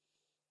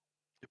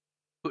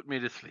 Put me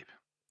to sleep.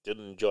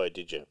 Didn't enjoy it,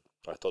 did you?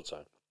 I thought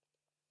so.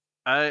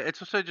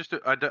 It's also just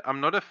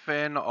I'm not a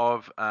fan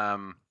of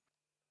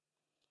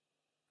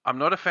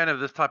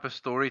this type of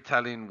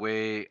storytelling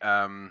where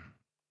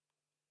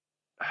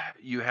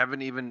you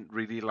haven't even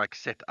really like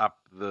set up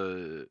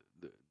the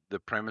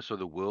premise of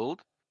the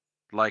world.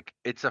 Like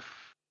it's a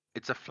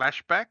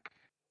flashback,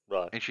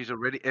 right? And she's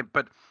already,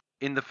 but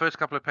in the first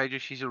couple of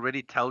pages, she's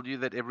already told you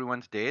that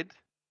everyone's dead.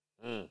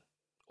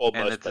 Or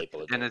most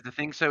people are dead. And it's the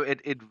thing, so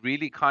it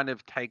really kind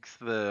of takes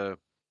the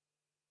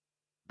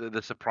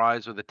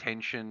surprise or the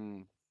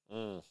tension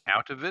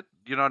out of it.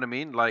 You know what I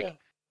mean? Like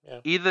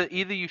either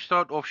you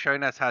start off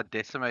showing us how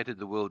decimated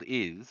the world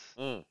is,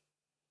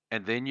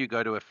 and then you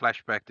go to a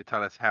flashback to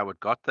tell us how it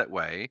got that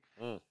way.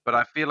 But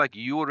I feel like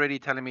you already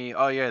telling me,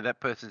 oh yeah,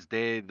 that person's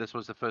dead. This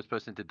was the first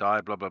person to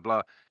die. Blah blah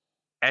blah.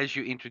 As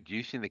you're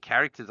introducing the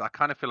characters, I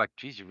kind of feel like,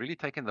 geez, you're really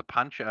taking the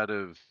punch out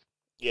of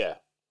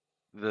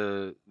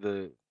the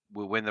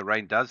when the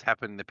rain does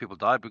happen, the people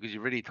die, because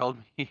you already told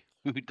me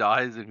who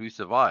dies and who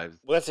survives.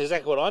 Well, that's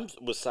exactly what I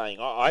was saying.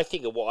 I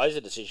think a wiser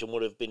decision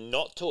would have been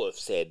not to have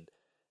said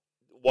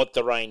what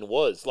the rain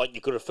was. Like,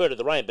 you could refer to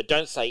the rain, but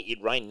don't say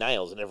it rained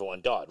nails and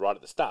everyone died right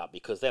at the start,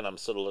 because then I'm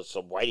sort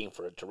of waiting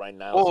for it to rain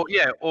nails.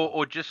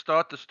 Or just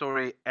start the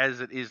story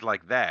as it is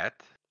like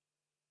that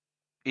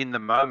in the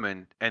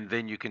moment, and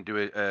then you can do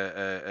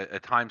a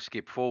time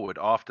skip forward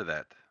after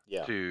that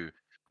to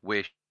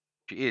where she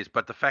is.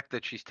 But the fact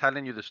that she's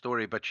telling you the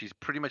story, but she's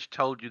pretty much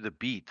told you the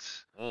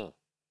beats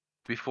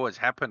before it's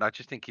happened, I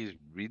just think is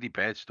really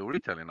bad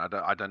storytelling.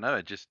 I don't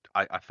know.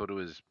 I thought it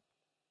was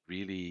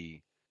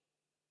really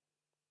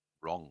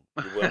wrong.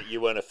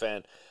 You weren't a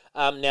fan.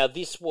 Now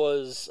this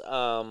was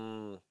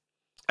and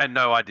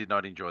no, I did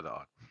not enjoy the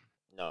art.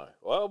 No.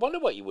 Well, I wonder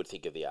what you would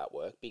think of the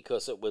artwork,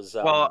 because it was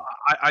well,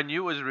 I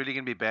knew it was really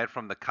going to be bad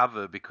from the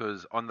cover,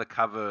 because on the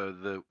cover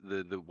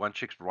the one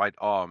chick's right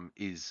arm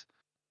is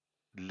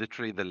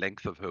literally the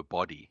length of her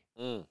body.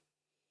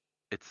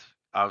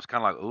 I was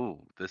kind of like,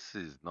 oh, this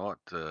is not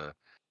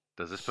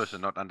does this person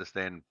not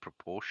understand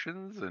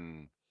proportions?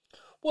 And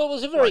well, it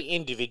was a very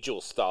individual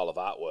style of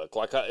artwork,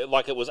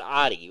 like it was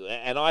arty,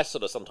 and I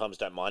sort of sometimes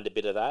don't mind a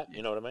bit of that.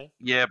 You know what I mean?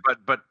 Yeah,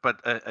 but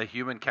a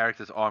human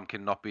character's arm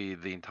cannot be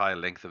the entire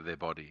length of their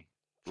body.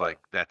 Like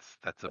that's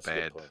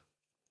bad.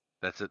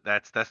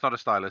 That's not a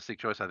stylistic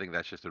choice. I think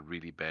that's just a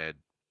really bad.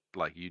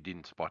 Like, you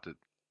didn't spot it.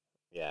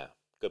 Yeah,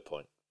 good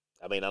point.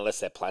 I mean, unless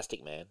they're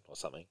Plastic Man or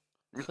something.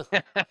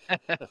 They're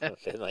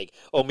like,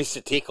 or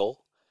Mr.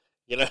 Tickle,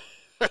 Get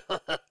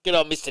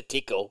on Mr.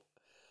 Tickle.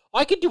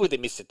 I could do with the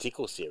Mr.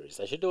 Tickle series.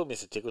 They should do a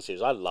Mr. Tickle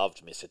series. I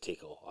loved Mr.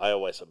 Tickle. I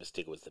always thought Mr.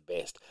 Tickle was the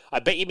best. I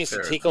bet you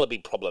Mr. Tickle would be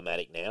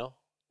problematic now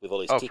with all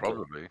his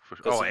tickle. Probably.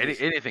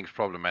 Anything's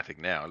problematic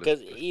now.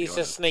 Because he used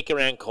to sneak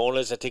around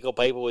corners to tickle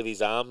people with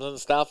his arms and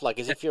stuff, like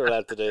as if you're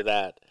allowed to do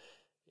that.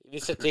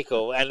 Mr.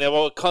 Tickle, and they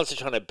were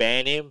constantly trying to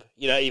ban him,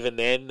 even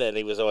then, and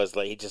he was always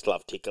like, he just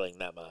loved tickling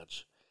that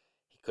much.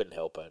 He couldn't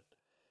help it.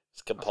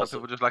 It's compulsive. Some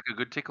people just like a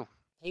good tickle.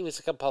 He was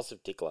a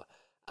compulsive tickler.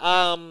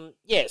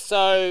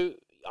 So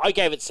I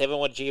gave it 7.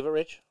 What did you give it,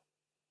 Rich?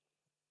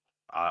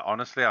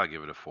 Honestly, I'll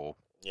give it a 4.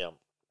 Yeah.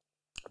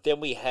 Then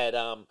we had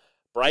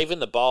Brave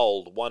and the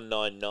Bold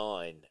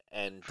 199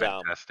 and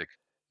Fantastic.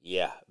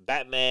 Yeah,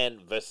 Batman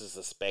versus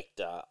the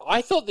Spectre.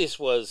 I thought this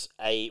was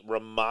a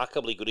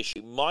remarkably good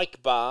issue.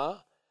 Mike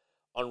Barr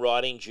on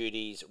writing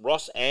duties,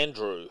 Ross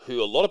Andrew,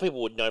 who a lot of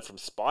people would know from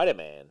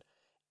Spider-Man,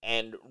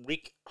 and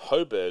Rick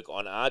Hoberg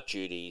on art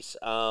duties.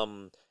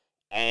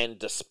 And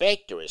the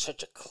Spectre is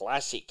such a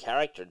classic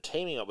character, and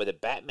teaming up with a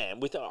Batman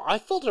with, I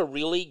felt, a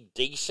really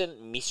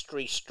decent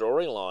mystery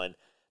storyline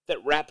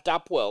that wrapped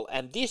up well.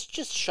 And this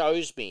just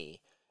shows me,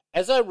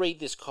 as I read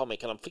this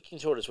comic, and I'm flicking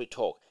through it as we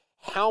talk,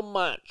 how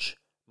much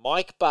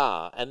Mike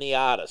Barr and the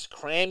artist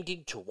crammed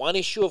into one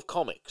issue of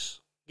comics.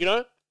 You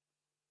know?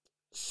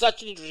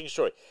 Such an interesting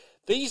story.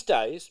 These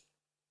days,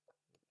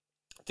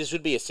 this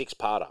would be a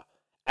 6-parter,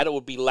 and it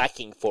would be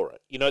lacking for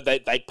it. You know,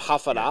 they'd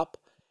puff it up,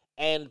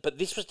 but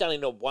this was done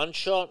in a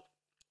one-shot.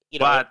 You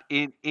know, But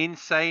in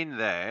saying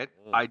that,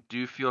 I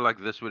do feel like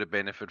this would have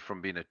benefited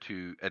from being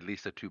at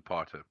least a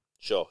 2-parter.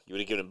 Sure, you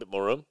would have given it a bit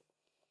more room.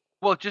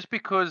 Well, just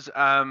because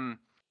the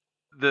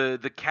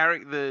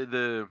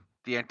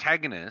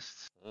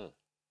antagonists,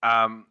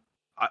 I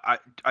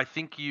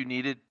think you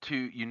needed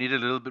a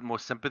little bit more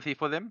sympathy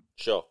for them.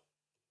 Sure.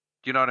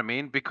 Do you know what I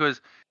mean? Because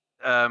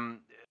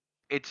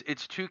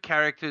it's 2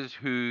 characters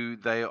who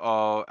they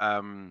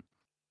are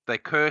they're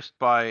cursed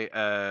by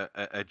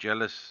a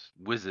jealous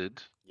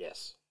wizard.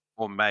 Yes.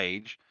 Or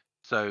mage.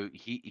 So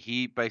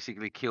he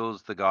basically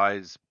kills the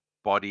guy's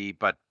body,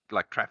 but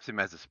like traps him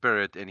as a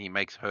spirit, and he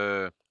makes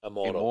her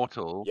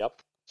immortal.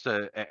 Yep.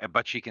 So,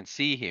 but she can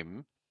see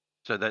him,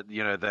 so that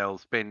they'll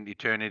spend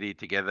eternity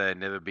together and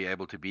never be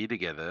able to be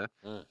together.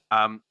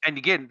 And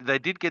again, they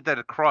did get that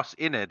across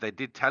in it. They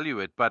did tell you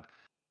it, but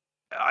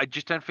I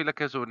just don't feel like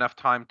there's enough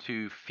time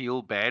to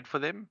feel bad for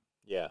them.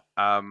 Yeah.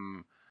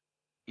 And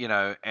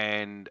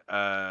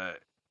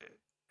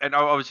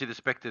obviously the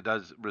Spectre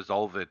does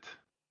resolve it.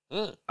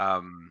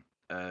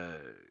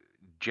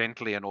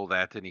 Gently and all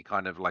that, and he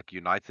kind of like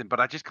unites them. But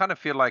I just kind of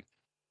feel like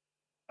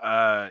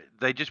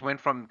they just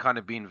went from kind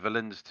of being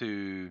villains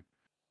to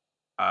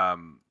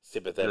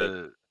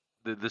sympathetic.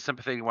 The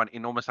sympathetic one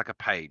in almost like a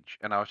page,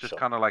 and I was just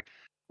kind of like,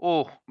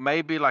 oh,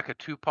 maybe like a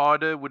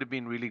 2-parter would have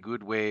been really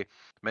good, where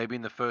maybe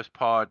in the first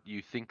part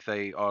you think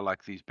they are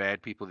like these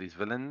bad people, these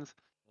villains,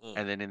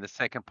 and then in the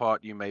second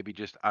part you maybe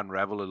just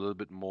unravel a little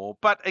bit more.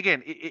 But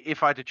again,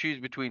 if I had to choose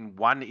between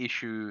one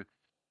issue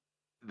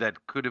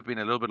that could have been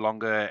a little bit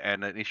longer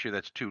and an issue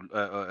that's too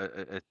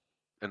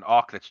an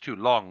arc that's too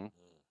long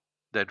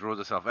that draws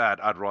itself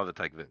out, I'd rather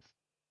take this.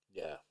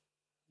 Yeah,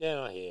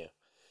 I hear you.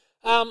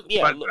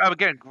 But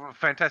again,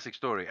 fantastic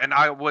story, and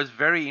I was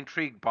very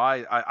intrigued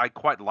by. I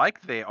quite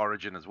liked their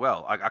origin as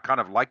well. I kind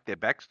of liked their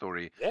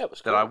backstory. Yeah, it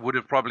was that cool. I would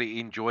have probably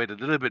enjoyed a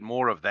little bit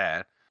more of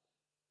that,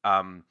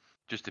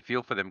 just to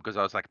feel for them, because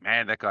I was like,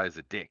 man, that guy is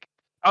a dick.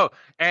 Oh,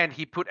 and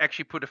he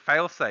actually put a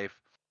failsafe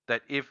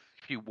that if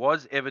he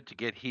was ever to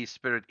get his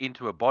spirit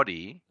into a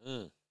body,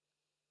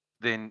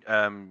 then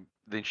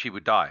she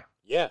would die.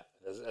 Yeah,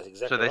 that's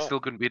exactly. So they right.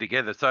 still couldn't be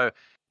together. So,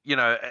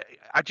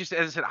 I just,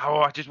 as I said,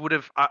 I just would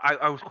have.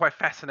 I was quite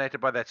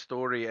fascinated by that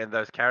story and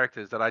those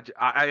characters that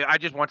I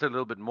just wanted a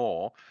little bit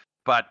more.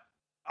 But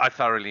I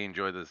thoroughly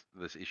enjoyed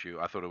this issue.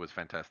 I thought it was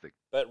fantastic.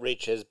 But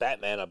Rich, as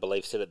Batman, I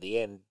believe, said at the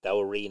end, they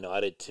were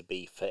reunited to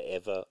be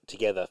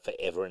together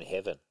forever in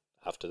heaven.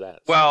 After that.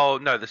 Well,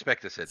 no, the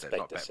Spectre said that,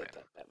 not Batman. Said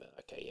that, Batman.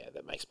 Okay, yeah,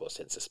 that makes more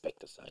sense. The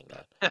Spectre saying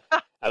that.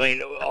 I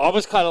mean, I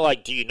was kind of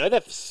like, do you know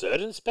that for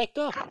certain,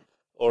 Spectre?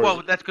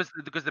 Well, that's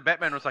because the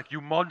Batman was like,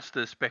 you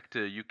monster,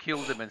 Spectre, you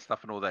killed him and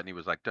stuff and all that, and he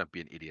was like, don't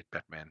be an idiot,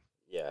 Batman.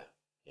 Yeah,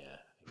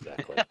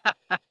 exactly.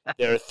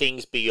 There are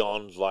things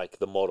beyond like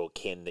the model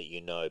kin that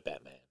you know,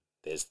 Batman.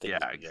 There's things. Yeah,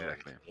 beyond.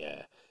 exactly.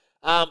 Yeah.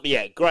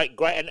 Great,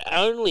 and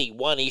only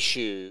one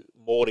issue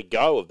more to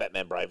go of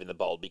Batman Brave and the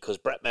Bold, because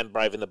Batman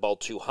Brave and the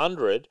Bold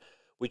 200,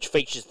 which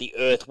features the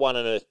Earth 1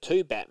 and Earth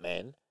 2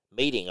 Batman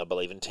meeting, I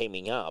believe, and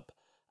teaming up,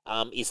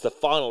 is the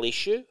final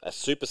issue, a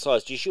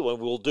supersized issue, and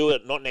we'll do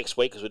it not next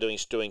week because we're doing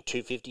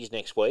 250s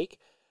next week,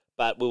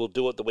 but we will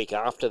do it the week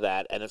after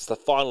that, and it's the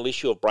final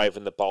issue of Brave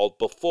and the Bold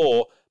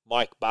before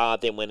Mike Barr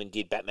then went and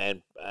did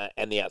Batman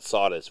and the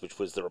Outsiders, which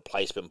was the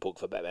replacement book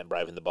for Batman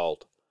Brave and the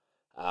Bold.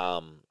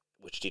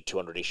 Which did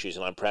 200 issues,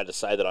 and I'm proud to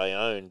say that I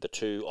own the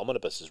 2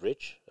 omnibuses,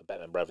 Rich,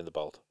 Batman Brave and the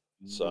Bold.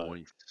 So,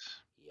 nice.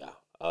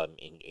 Yeah,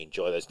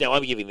 enjoy those. Now,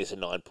 I'm giving this a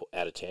 9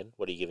 out of 10.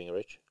 What are you giving it,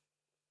 Rich?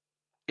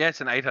 Yeah,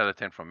 it's an 8 out of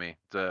 10 from me.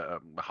 It's a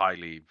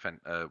highly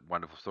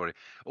wonderful story.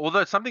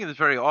 Although something that's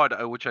very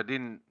odd, which I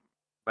didn't,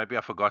 maybe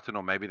I've forgotten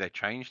or maybe they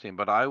changed him,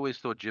 but I always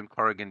thought Jim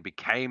Corrigan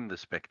became the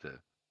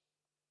Spectre.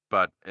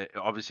 But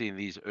obviously in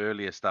these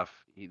earlier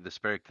stuff, the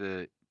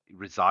Spectre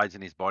resides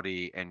in his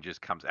body and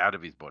just comes out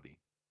of his body.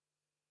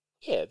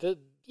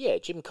 Yeah,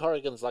 Jim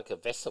Corrigan's like a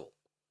vessel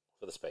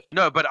for the Spectre.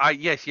 No, but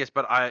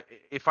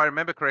if I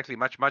remember correctly,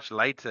 much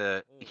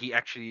later, he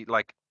actually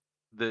like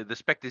the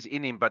Spectre's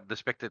in him, but the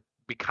Spectre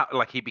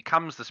he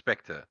becomes the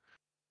Spectre.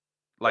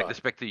 Like the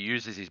Spectre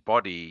uses his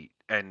body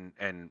and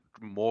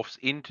morphs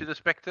into the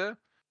Spectre.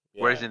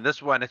 Yeah. Whereas in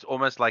this one, it's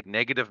almost like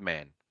Negative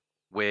Man,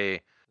 where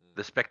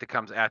the Spectre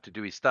comes out to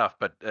do his stuff,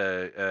 but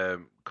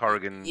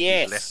Corrigan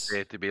Yes. is left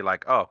there to be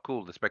like, oh,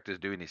 cool, the Spectre's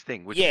doing his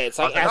thing. Which Yeah, it's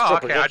I like was astral oh,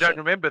 okay, I projection. don't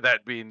remember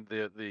that being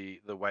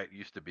the way it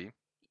used to be.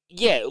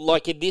 Yeah,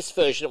 like in this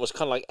version, it was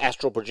kind of like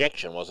astral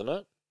projection, wasn't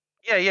it?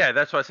 Yeah,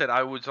 that's what I said.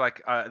 I was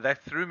like,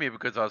 that threw me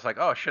because I was like,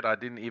 oh shit, I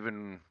didn't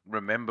even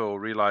remember or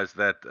realize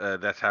that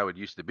that's how it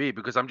used to be,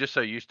 because I'm just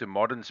so used to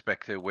modern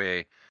Spectre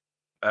where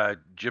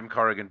Jim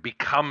Corrigan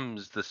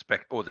becomes the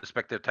Spectre, or the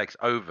Spectre takes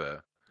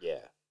over. Yeah.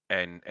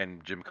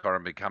 And Jim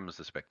Corrigan becomes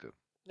the Spectre.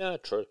 No,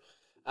 true.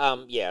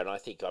 Yeah, and I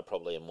think I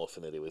probably am more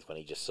familiar with when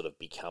he just sort of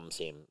becomes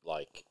him.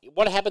 Like,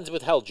 what happens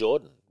with Hal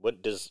Jordan? What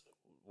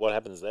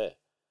happens there?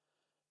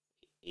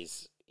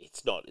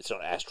 It's not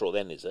astral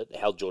then, is it?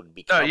 Hal Jordan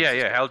becomes. Oh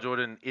yeah. Hal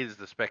Jordan is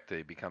the Spectre.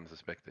 He becomes the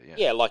Spectre. Yeah.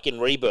 Yeah, like in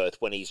Rebirth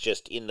when he's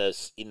just in the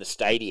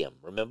stadium.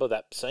 Remember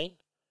that scene?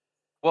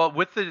 Well,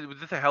 with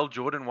the Hal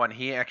Jordan one,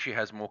 he actually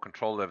has more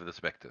control over the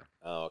Spectre.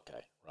 Oh,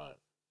 okay, right,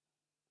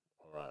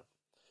 all right.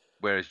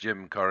 Whereas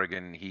Jim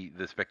Corrigan,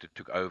 the Spectre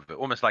took over,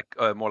 almost like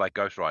more like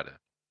Ghost Rider.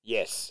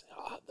 Yes,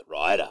 the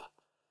Rider.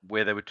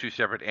 Where they were two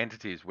separate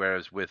entities,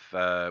 whereas with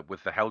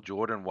the Hal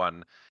Jordan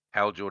one,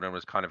 Hal Jordan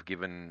was kind of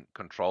given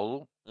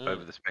control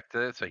over the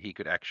Spectre, so he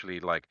could actually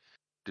like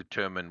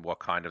determine what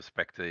kind of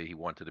Spectre he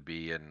wanted to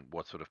be and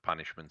what sort of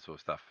punishments or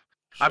stuff.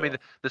 Sure. I mean,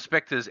 the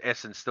Spectre's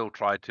essence still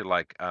tried to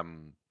like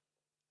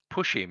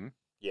push him,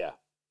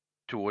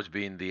 towards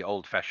being the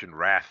old-fashioned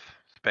wrath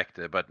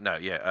Spectre, but no,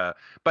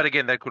 but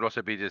again, that could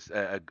also be just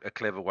a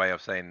clever way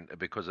of saying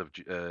because of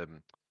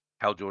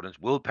Hal Jordan's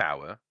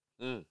willpower.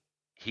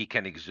 He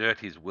can exert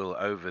his will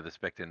over the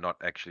Spectre and not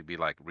actually be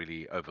like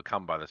really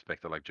overcome by the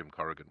Spectre like Jim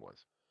Corrigan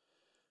was.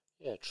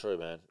 Yeah, true,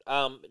 man.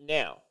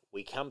 Now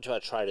we come to our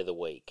trade of the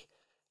week.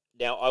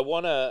 Now I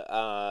want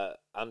to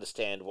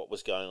understand what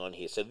was going on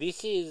here. So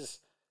this is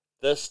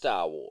the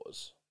Star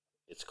Wars,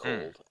 it's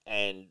called,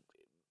 and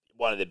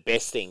one of the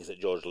best things that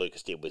George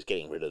Lucas did was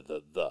getting rid of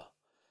the.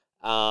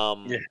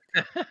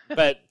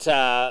 But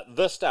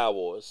the Star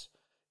Wars.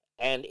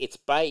 And it's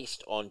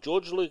based on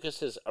George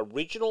Lucas's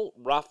original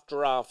rough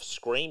draft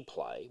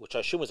screenplay, which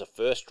I assume was a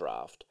first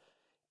draft.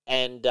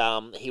 And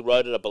he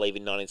wrote it, I believe,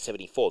 in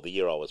 1974, the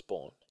year I was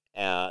born.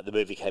 The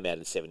movie came out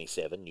in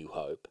 77, New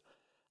Hope.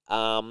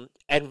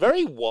 And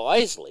very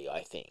wisely,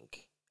 I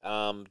think,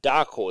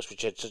 Dark Horse,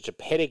 which had such a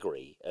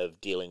pedigree of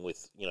dealing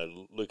with,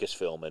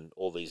 Lucasfilm and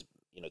all these,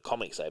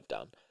 comics they've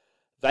done,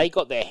 they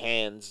got their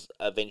hands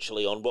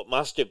eventually on what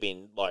must have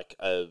been like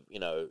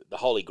the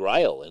Holy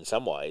Grail in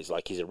some ways,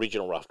 like his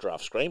original rough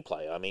draft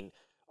screenplay. I mean,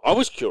 I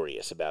was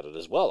curious about it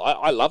as well.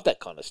 I love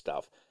that kind of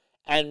stuff.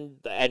 And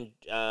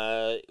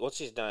what's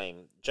his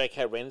name?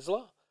 J.K.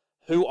 Rensler,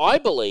 who I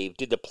believe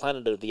did the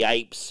Planet of the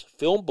Apes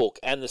film book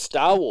and the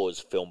Star Wars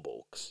film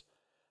books,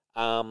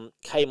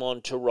 came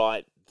on to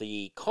write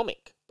the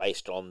comic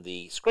based on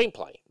the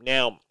screenplay.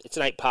 Now, it's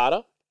an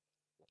 8-parter,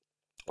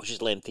 which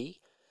is lengthy.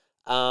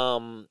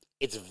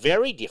 It's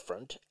very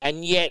different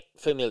and yet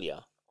familiar.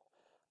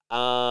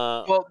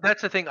 Well,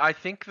 that's the thing. I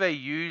think they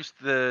used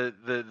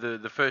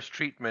the first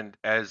treatment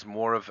as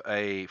more of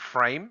a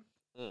frame,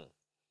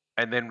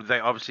 and then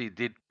they obviously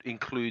did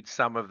include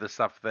some of the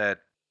stuff that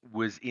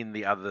was in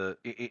the other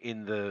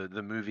in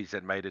the movies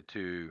that made it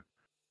to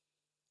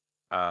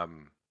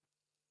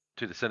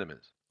the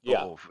cinemas.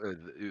 Yeah,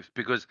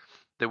 because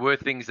there were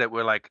things that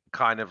were like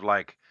kind of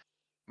like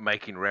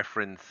making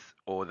reference,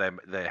 or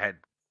they had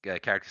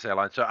character cell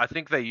lines. So I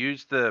think they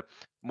used the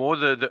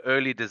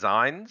early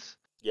designs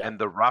and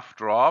the rough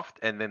draft,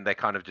 and then they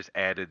kind of just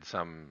added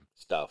some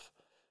stuff,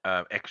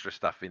 extra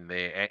stuff in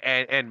there,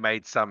 and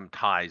made some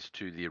ties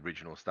to the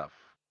original stuff.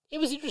 It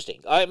was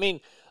interesting. I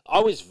mean, I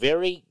was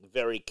very,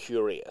 very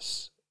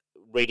curious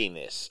reading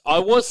this. I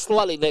was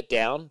slightly let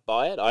down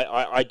by it.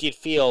 I did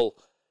feel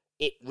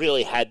it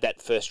really had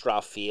that first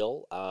draft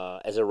feel.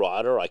 As a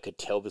writer, I could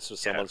tell this was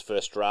someone's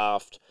first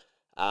draft.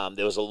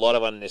 There was a lot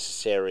of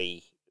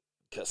unnecessary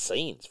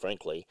scenes,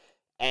 frankly,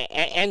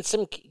 and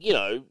some,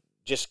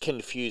 just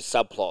confused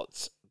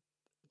subplots.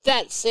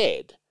 That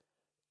said,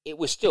 it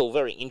was still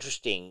very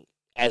interesting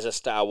as a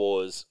Star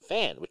Wars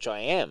fan, which I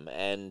am,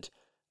 and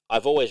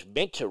I've always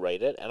meant to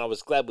read it, and I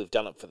was glad we've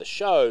done it for the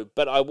show,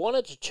 but I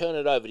wanted to turn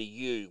it over to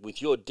you with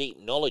your deep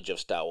knowledge of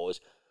Star Wars.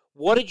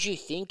 What did you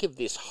think of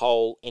this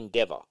whole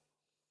endeavor?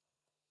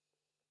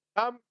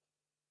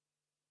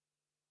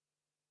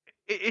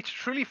 It's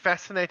truly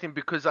fascinating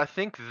because I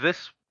think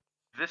this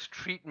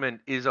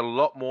treatment is a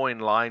lot more in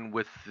line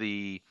with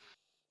the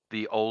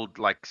old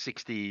like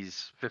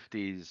 60s,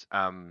 50s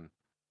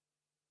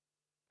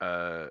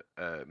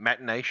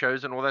matinee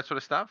shows and all that sort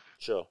of stuff.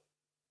 Sure.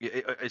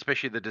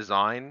 Especially the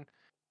design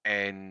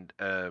and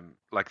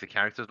like the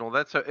characters and all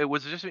that. So it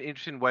was just an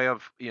interesting way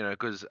of,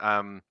 because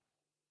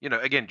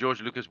again,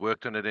 George Lucas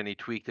worked on it and he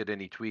tweaked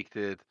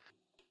it,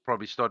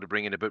 probably started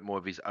bringing a bit more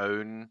of his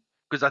own.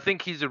 Because I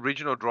think his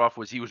original draft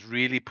he was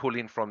really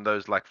pulling from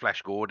those like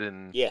Flash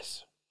Gordon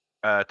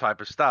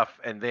type of stuff.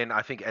 And then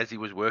I think as he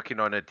was working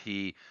on it,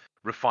 he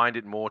refined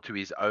it more to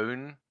his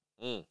own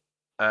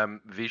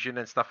vision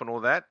and stuff and all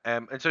that.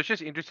 And so it's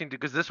just interesting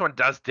because this one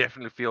does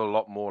definitely feel a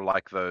lot more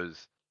like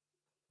those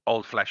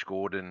old Flash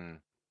Gordon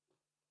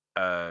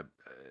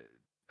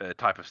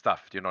type of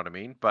stuff. Do you know what I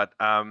mean? But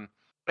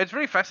it's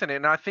very fascinating.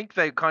 And I think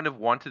they kind of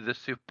wanted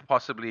this to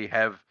possibly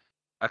have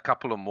a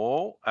couple of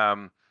more.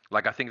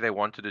 Like I think they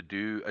wanted to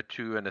do a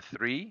 2 and a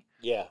 3.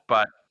 Yeah.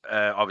 But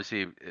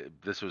obviously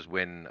this was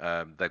when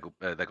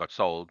they got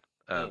sold.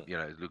 You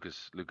know,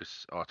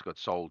 Lucas Arts got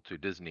sold to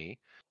Disney.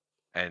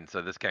 And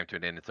so this came to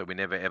an end, and so we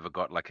never ever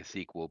got like a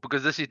sequel,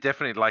 because this is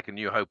definitely like A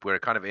New Hope, where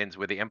it kind of ends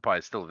where the Empire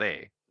is still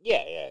there. Yeah,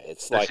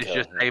 it's like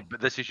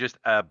This is just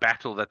a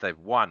battle that they've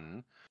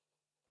won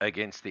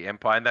against the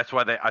Empire, and that's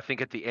why I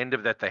think at the end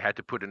of that they had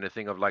to put in a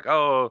thing of like,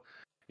 oh,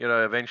 you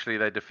know, eventually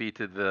they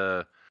defeated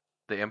the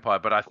Empire.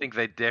 But I think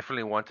they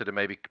definitely wanted to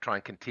maybe try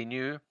and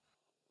continue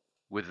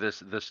with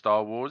this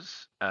Star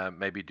Wars,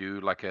 maybe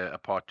do like a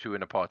part 2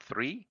 and a part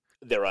 3,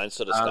 their own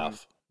sort of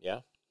stuff.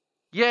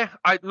 Yeah,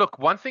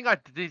 one thing I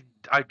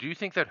do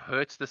think that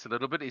hurts this a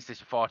little bit is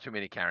there's far too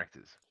many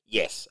characters.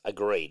 Yes,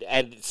 agreed,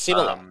 and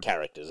similar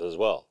characters as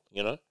well.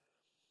 You know.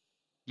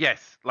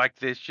 Yes, like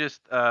there's just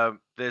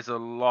there's a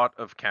lot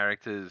of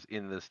characters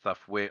in this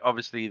stuff where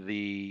obviously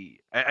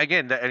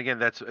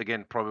that's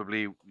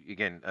probably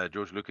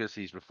George Lucas,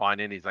 he's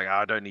refining. He's like,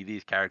 I don't need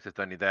these characters,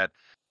 don't need that.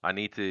 I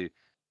need to,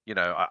 you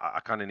know, I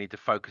kind of need to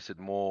focus it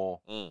more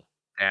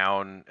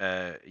down,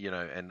 you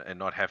know, and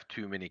not have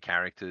too many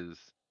characters.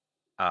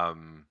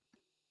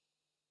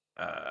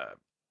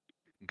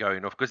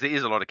 Going off, because there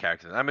is a lot of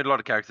characters. I mean, a lot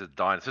of characters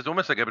dying. So it's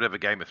almost like a bit of a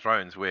Game of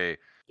Thrones where,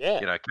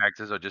 you know,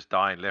 characters are just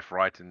dying left,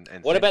 right, and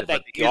what about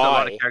that guy? There's a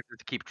lot of characters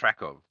to keep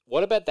track of.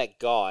 What about that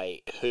guy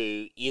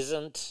who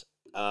isn't?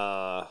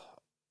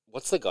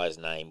 What's the guy's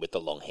name with the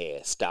long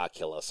hair?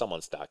 Starkiller.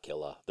 Someone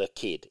Starkiller. The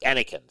kid,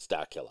 Anakin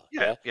Starkiller.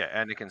 Yeah,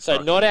 Anakin.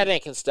 So not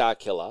Anakin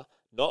Starkiller,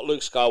 not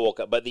Luke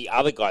Skywalker, but the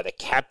other guy, the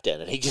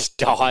captain, and he just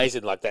dies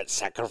in like that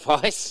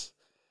sacrifice.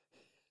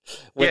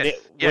 So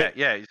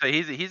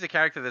he's a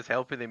character that's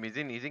helping them.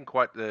 He's in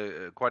quite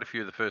a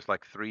few of the first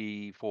like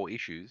 3-4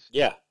 issues.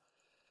 Yeah,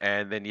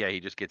 and then he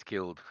just gets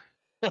killed.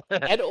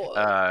 And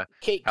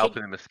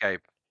helping them escape.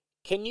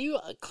 Can you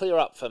clear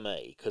up for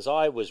me, because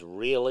I was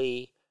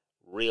really,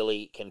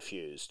 really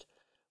confused.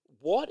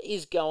 What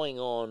is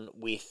going on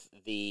with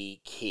the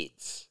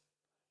kids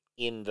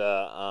in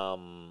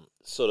the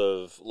sort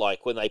of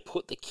like when they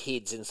put the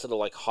kids in sort of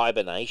like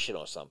hibernation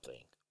or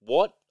something?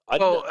 What? I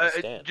don't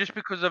understand. Just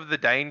because of the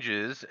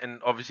dangers, and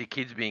obviously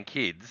kids being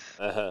kids,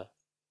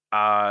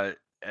 they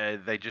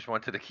just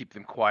wanted to keep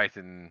them quiet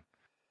and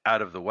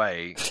out of the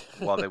way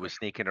while they were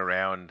sneaking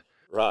around,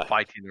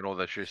 fighting and all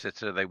that shit,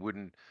 so they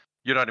wouldn't,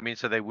 you know what I mean?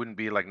 So they wouldn't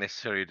be like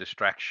necessarily a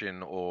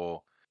distraction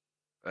or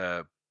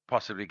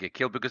possibly get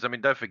killed. Because I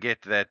mean, don't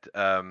forget that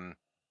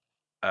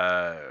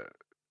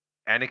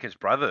Anakin's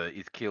brother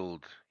is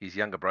killed. His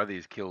younger brother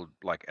is killed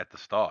like at the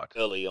start,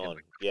 early on,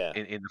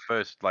 in the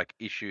first like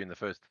issue, in the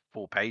first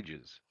 4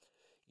 pages.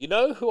 You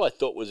know who I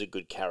thought was a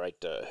good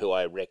character, who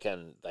I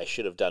reckon they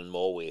should have done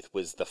more with,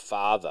 was the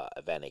father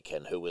of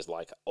Anakin, who was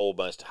like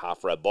almost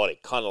half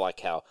robotic, kind of like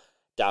how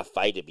Darth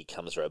Vader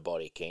becomes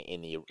robotic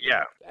in the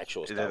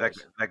actual Star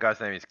Wars. That guy's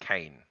name is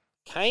Kane.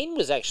 Kane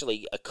was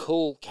actually a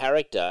cool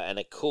character and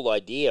a cool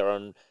idea,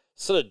 and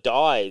sort of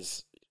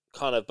dies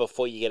kind of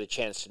before you get a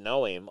chance to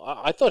know him.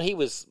 I thought he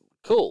was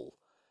cool,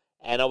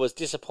 and I was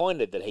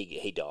disappointed that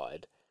he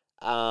died.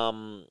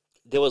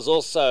 There was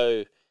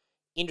also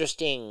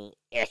interesting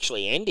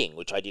actually ending,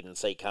 which I didn't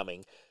see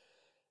coming.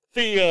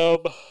 The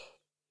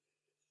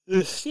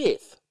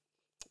Sith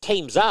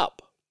teams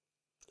up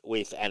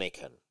with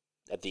Anakin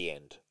at the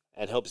end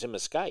and helps him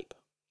escape.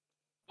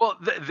 Well,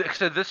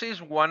 so this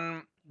is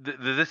one.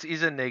 This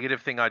is a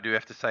negative thing I do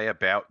have to say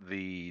about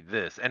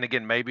this. And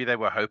again, maybe they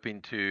were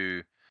hoping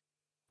to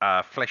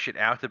flesh it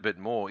out a bit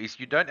more. Is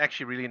you don't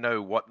actually really know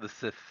what the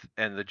Sith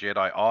and the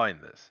Jedi are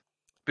in this.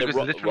 Because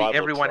literally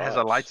everyone has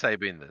a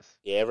lightsaber in this.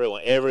 Yeah,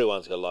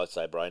 everyone's got a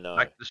lightsaber, I know.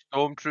 Like the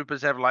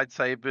stormtroopers have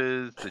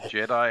lightsabers, the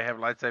Jedi have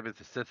lightsabers,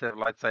 the Sith have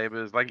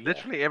lightsabers. Like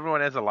literally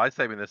everyone has a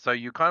lightsaber in this. So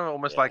you kind of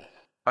almost like,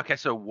 okay,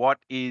 so what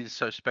is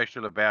so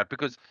special about?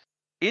 Because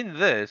in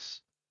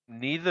this,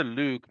 neither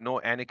Luke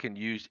nor Anakin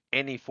use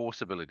any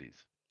Force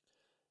abilities.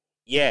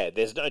 Yeah,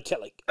 there's no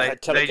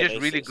telekinesis. They're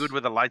just really good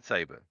with a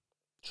lightsaber.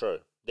 True.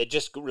 They're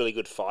just really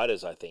good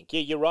fighters, I think.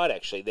 Yeah, you're right,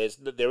 actually.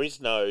 There is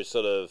no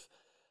sort of...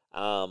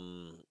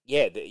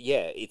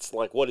 it's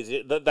like, what is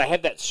it? They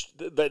have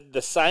that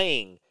the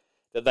saying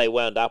that they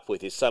wound up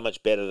with is so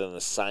much better than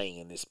the saying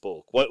in this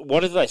book.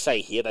 What do they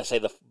say here? They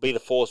say be the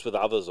force with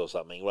others or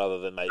something, rather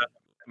than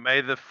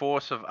may the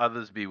force of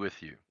others be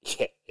with you.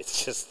 Yeah,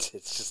 it's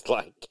just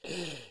like,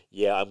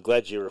 yeah, I'm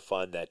glad you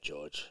refined that,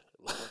 George.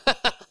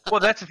 Well,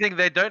 that's the thing.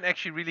 They don't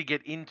actually really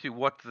get into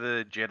what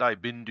the Jedi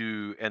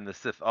Bindu and the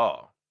Sith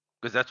are.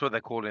 Because that's what they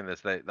call in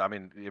this. I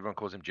mean, everyone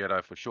calls them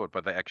Jedi for short,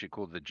 but they actually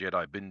call the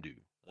Jedi Bindu.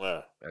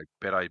 Wow.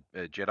 Jedi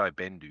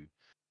Bendu.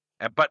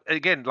 But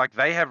again, like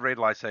they have red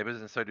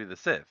lightsabers, and so do the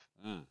Sith.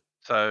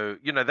 So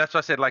you know that's why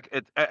I said like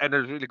it, and it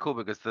was really cool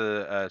because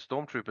the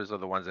stormtroopers are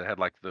the ones that had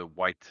like the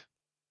white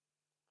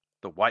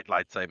the white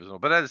lightsabers and all.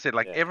 But as I said,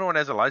 like everyone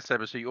has a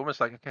lightsaber, so you're almost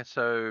like, okay,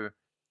 so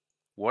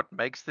what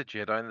makes the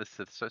Jedi and the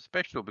Sith so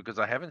special? Because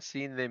I haven't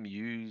seen them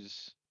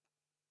use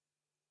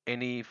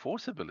any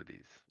Force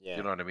abilities. Yeah.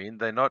 You know what I mean?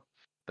 They're not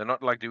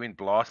like doing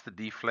blaster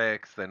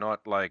deflects. They're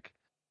not like,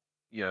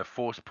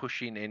 Force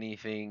pushing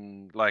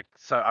anything. Like,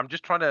 so I'm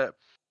just trying to,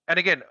 and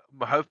again,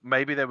 hope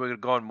maybe they would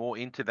have gone more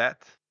into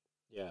that.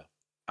 Yeah.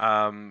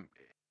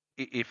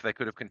 If they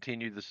could have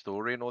continued the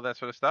story and all that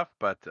sort of stuff,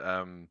 but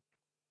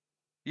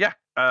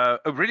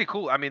really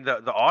cool. I mean,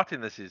 the art in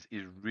this is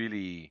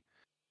really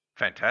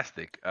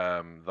fantastic.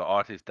 The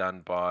art is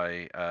done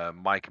by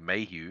Mike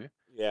Mayhew.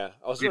 Yeah,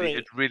 I was really,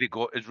 it's really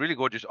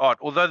gorgeous art.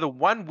 Although the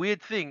one weird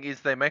thing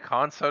is they make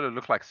Han Solo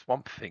look like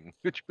Swamp Thing,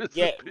 which was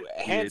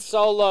Han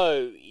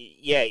Solo.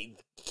 Yeah,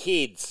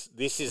 kids,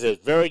 this is a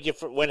very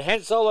different. When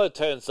Han Solo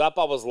turns up,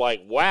 I was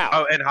like, wow.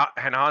 Oh,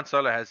 and Han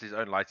Solo has his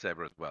own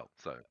lightsaber as well.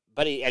 So,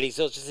 but he's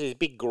just this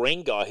big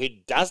green guy who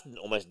does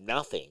almost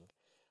nothing.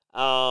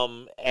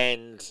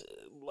 And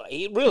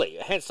he really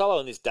Han Solo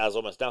in this does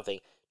almost nothing.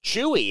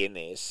 Chewie in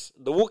this,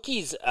 the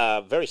Wookiees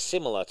are very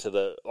similar to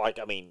the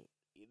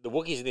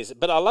Wookiees in this,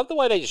 but I love the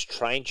way they just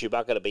train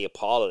Chewbacca to be a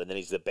pilot, and then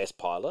he's the best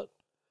pilot.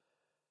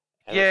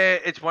 And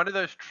it's one of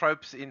those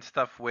tropes in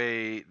stuff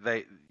where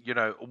they,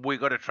 we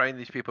got to train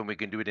these people and we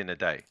can do it in a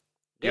day.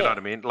 You know what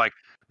I mean? Like,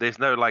 there's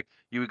no like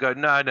you would go,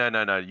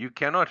 no, you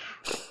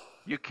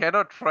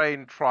cannot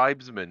train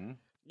tribesmen.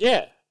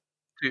 Yeah.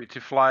 To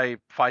fly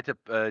fighter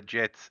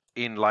jets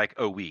in like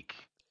a week.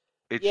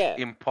 It's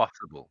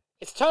impossible.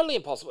 It's totally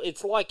impossible.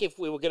 It's like if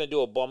we were going to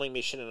do a bombing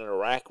mission in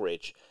Iraq,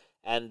 Rich,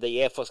 and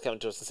the Air Force came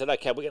to us and said,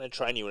 okay, we're going to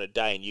train you in a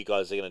day and you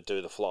guys are going to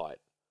do the flight.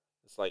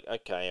 It's like,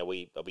 okay, are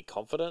we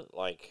confident?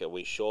 Like, are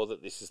we sure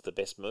that this is the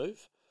best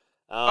move?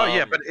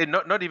 But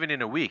not even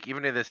in a week.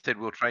 Even if they said,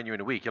 we'll train you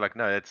in a week, you're like,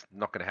 no, it's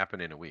not going to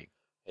happen in a week.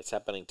 It's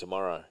happening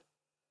tomorrow.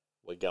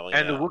 We're going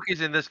And out. the Wookiees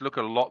in this look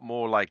a lot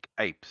more like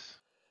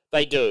apes.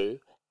 They do.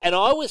 And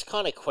I was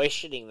kind of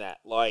questioning that,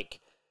 like,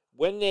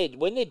 when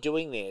they're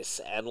doing this,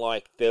 and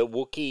like the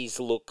Wookiees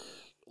look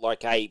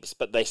like apes,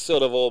 but they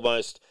sort of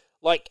almost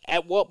like.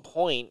 At what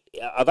point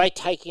are they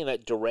taking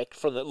that direct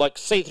from the like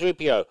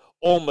C-3PO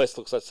almost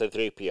looks like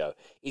C-3PO?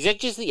 Is that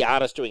just the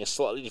artist doing a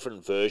slightly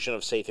different version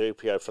of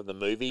C-3PO from the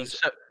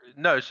movies?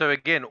 So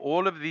again,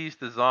 all of these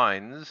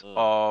designs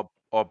are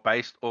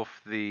based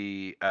off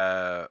the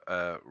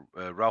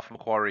Ralph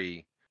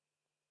McQuarrie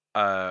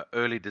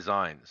early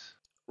designs.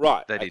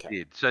 Right. That okay. he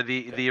did. So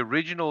the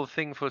original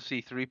thing for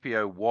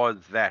C-3PO was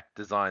that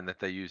design that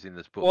they used in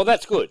this book. Well,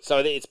 that's good. So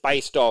it's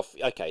based off.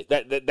 Okay,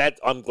 that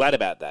I'm glad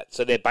about that.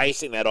 So they're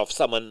basing that off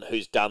someone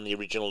who's done the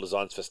original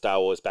designs for Star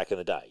Wars back in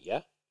the day.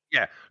 Yeah.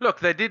 Yeah.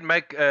 Look, they did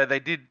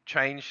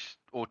change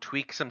or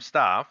tweak some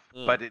stuff,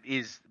 but it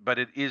is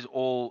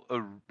all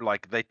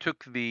like they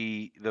took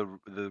the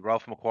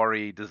Ralph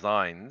McQuarrie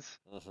designs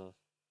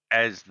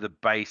as the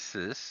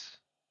basis.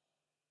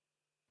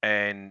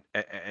 And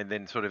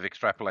then sort of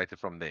extrapolated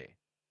from there.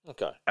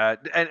 Okay.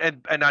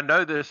 And I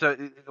know this. So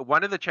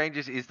one of the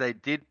changes is they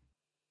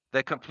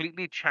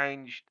completely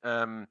changed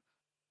Han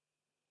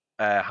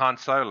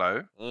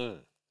Solo,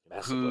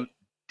 who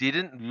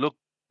didn't look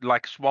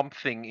like Swamp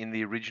Thing in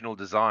the original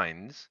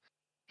designs.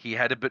 He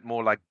had a bit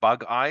more like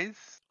bug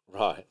eyes.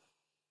 Right.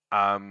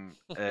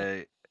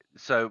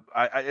 So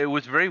it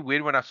was very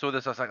weird when I saw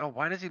this. I was like, oh,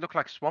 why does he look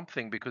like Swamp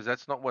Thing? Because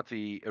that's not what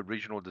the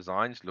original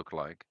designs look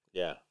like.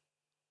 Yeah.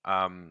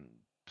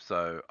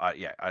 So I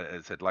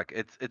said, like,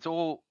 it's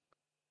all,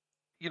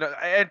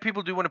 and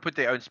people do want to put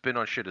their own spin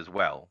on shit as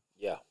well.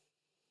 Yeah.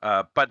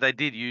 But they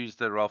did use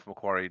the Ralph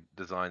McQuarrie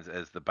designs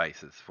as the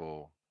basis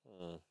for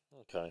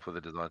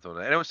the designs on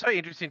it. And it was so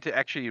interesting to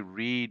actually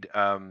read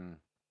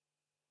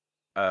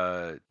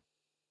R2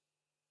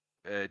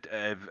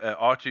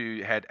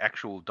 had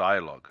actual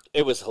dialogue.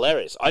 It was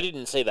hilarious. I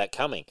didn't see that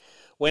coming.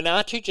 When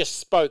R2 just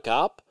spoke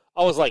up,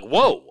 I was like,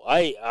 whoa!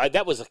 I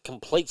that was a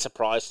complete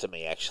surprise to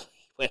me, actually.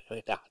 When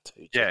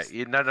R2 just...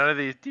 Yeah, none of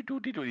these.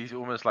 He's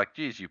almost like,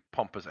 geez, you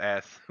pompous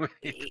ass. When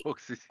he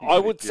talks, I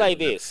would say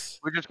this,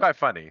 which is quite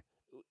funny.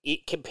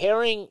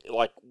 Comparing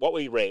like what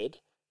we read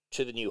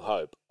to The New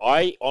Hope,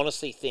 I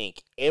honestly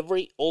think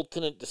every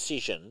alternate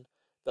decision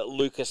that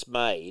Lucas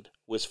made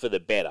was for the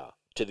better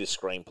to this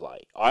screenplay.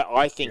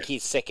 I think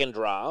his second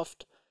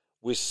draft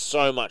was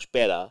so much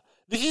better.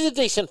 This is a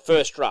decent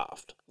first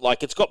draft.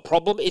 Like, it's got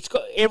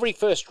every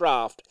first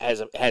draft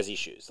has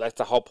issues. That's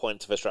the whole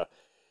point of first draft.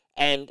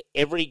 And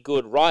every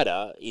good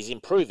writer is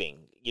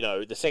improving.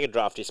 The second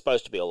draft is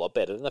supposed to be a lot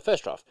better than the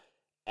first draft.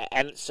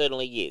 And it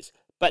certainly is.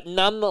 But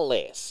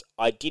nonetheless,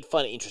 I did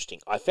find it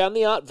interesting. I found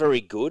the art very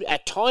good.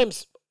 At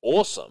times,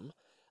 awesome.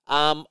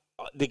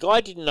 The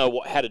guy didn't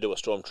know how to do a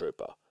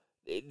stormtrooper.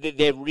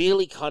 They're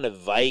really kind of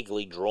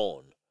vaguely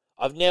drawn.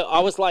 I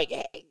was like,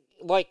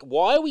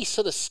 why are we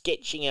sort of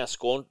sketching our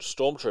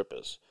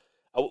stormtroopers?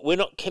 We're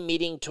not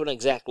committing to an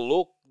exact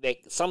look.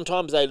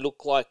 Sometimes they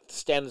look like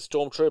standard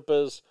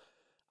stormtroopers.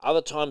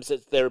 Other times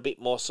they're a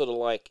bit more sort of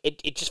like...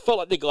 It just felt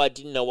like the guy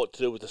didn't know what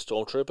to do with the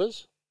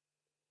stormtroopers.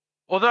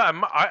 Although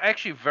I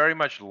actually very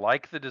much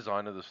like the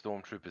design of the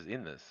stormtroopers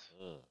in this.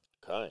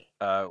 Okay.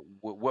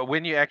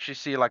 When you actually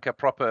see like a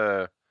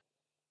proper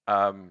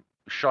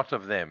shot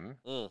of them,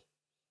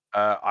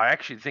 I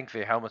actually think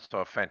their helmets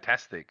are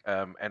fantastic,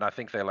 and I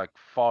think they're like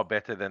far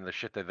better than the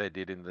shit that they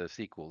did in the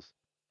sequels.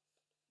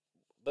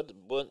 But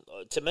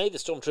to me, the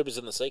stormtroopers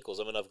in the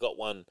sequels, I mean, I've got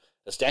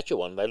a statue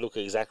one. They look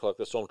exactly like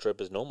the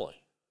stormtroopers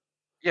normally.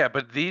 Yeah,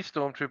 but these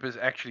stormtroopers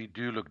actually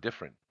do look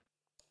different.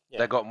 Yeah.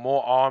 They got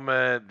more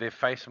armor. Their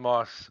face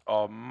masks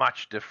are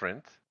much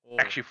different.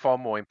 Actually, far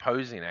more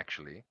imposing.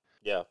 Actually.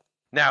 Yeah.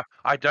 Now,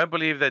 I don't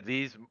believe that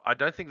I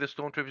don't think the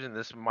stormtroopers in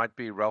this might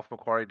be Ralph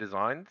McQuarrie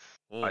designs.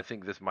 I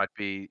think this might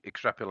be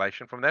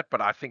extrapolation from that, but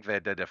I think they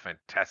did a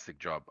fantastic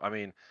job. I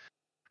mean,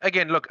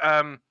 again, look,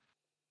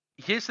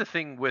 here's the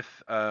thing with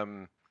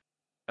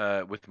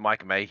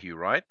Mike Mayhew,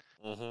 right?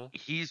 Mm-hmm.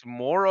 He's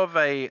more of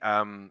a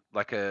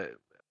like a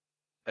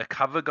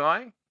cover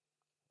guy.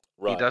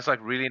 Right. He does like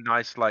really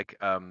nice like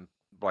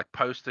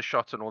poster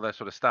shots and all that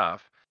sort of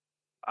stuff.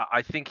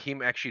 I think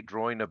him actually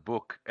drawing a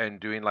book and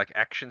doing like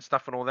action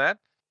stuff and all that,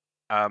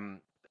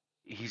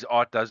 his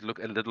art does look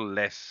a little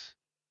less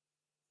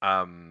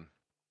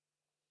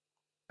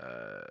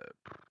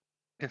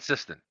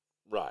consistent.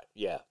 Right.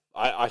 Yeah.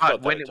 I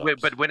thought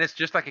but when it's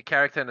just like a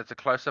character and it's a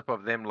close up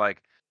of them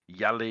like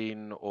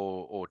yelling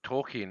or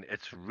talking,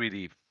 it's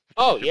really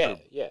yeah.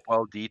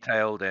 well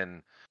detailed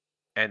and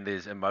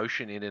there's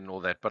emotion in it and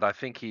all that. But I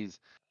think his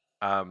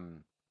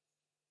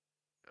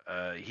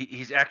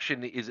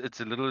action it's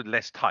a little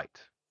less tight.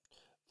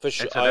 For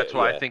sure. And so that's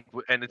why I think,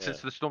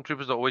 since the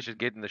stormtroopers are always just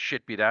getting the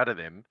shit beat out of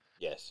them,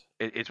 yes,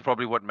 it's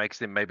probably what makes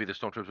them maybe the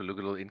stormtroopers look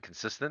a little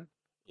inconsistent.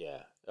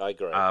 Yeah, I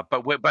agree.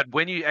 But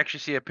when you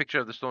actually see a picture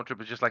of the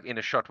stormtroopers just like in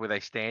a shot where they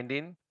stand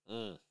in,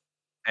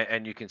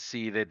 and you can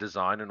see their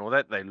design and all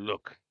that, they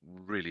look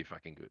really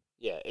fucking good.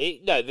 Yeah,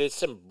 no, there's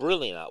some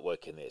brilliant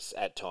artwork in this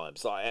at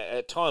times. Like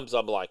at times,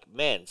 I'm like,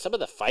 man, some of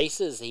the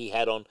faces he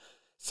had on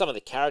some of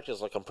the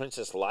characters, like on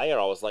Princess Leia,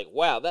 I was like,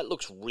 wow, that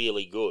looks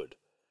really good.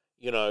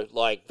 You know,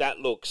 like that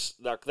looks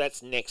like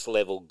that's next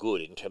level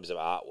good in terms of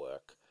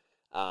artwork.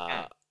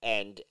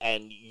 And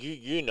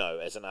you know,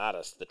 as an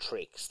artist, the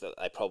tricks that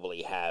they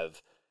probably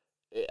have.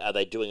 Are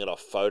they doing it off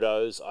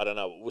photos? I don't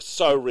know. It was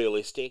so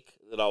realistic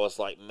that I was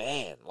like,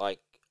 man, like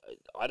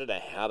I don't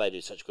know how they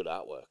do such good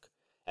artwork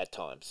at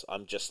times.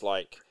 I'm just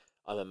like,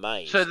 I'm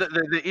amazed. So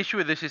the issue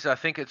with this is, I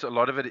think it's a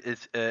lot of it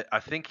is, I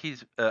think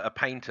he's a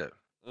painter.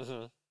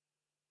 Mm-hmm.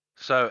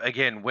 So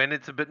again, when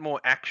it's a bit more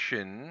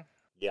action,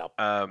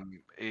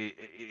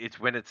 it's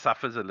when it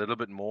suffers a little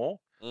bit more.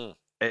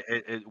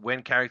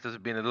 When characters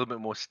have been a little bit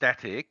more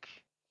static,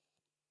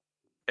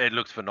 it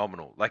looks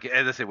phenomenal. Like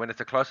as I said, when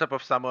it's a close up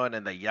of someone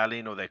and they're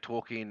yelling or they're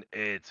talking,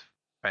 it's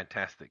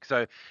fantastic.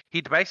 So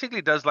he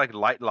basically does like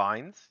light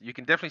lines. You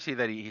can definitely see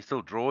that he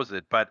still draws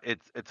it, but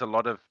it's a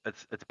lot of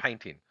it's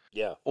painting.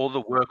 Yeah. All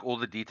the work, all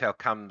the detail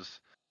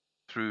comes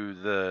through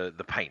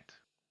the paint.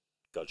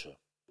 Gotcha.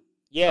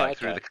 Yeah, like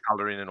through the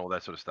coloring and all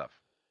that sort of stuff.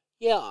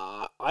 Yeah,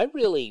 I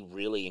really,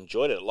 really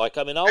enjoyed it. Like,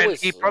 I mean,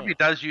 he probably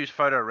does use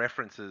photo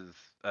references,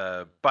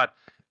 but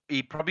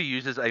he probably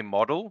uses a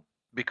model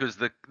because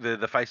the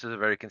faces are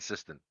very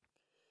consistent.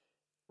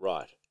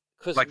 Right.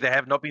 Like they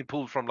have not been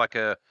pulled from like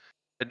an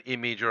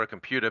image or a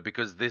computer,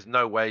 because there's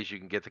no ways you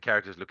can get the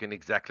characters looking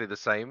exactly the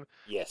same.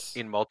 Yes.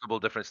 In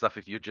multiple different stuff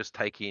if you're just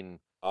taking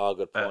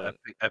good point.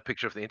 A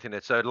picture of the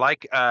internet. So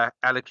like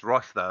Alex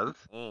Ross does,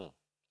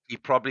 he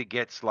probably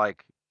gets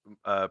like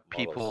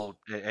people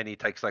and he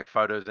takes like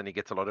photos and he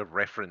gets a lot of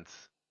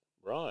reference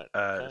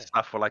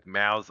stuff for like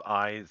mouths,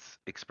 eyes,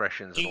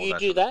 expressions. Do and all you that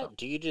do sort that? of stuff.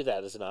 Do you do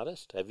that as an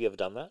artist? Have you ever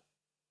done that?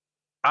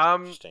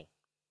 Interesting.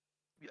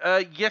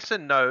 Yes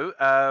and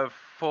no.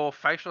 For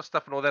facial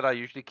stuff and all that, I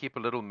usually keep a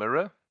little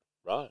mirror.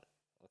 Right.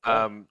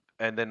 Okay.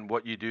 And then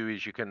what you do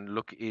is you can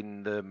look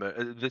in the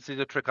mirror. This is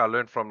a trick I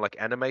learned from like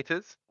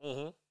animators.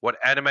 Mm-hmm. What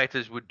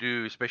animators would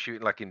do, especially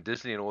like in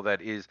Disney and all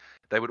that, is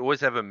they would always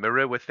have a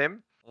mirror with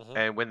them. Mm-hmm.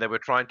 And when they were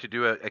trying to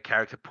do a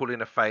character pull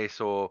in a face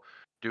or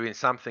doing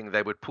something,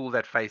 they would pull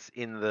that face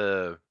in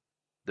the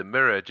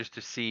mirror just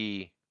to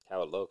see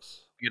how it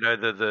looks. You know,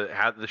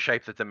 the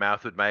shape that the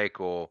mouth would make,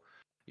 or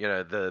you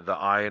know, the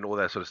eye and all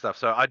that sort of stuff.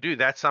 So I do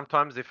that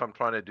sometimes if I'm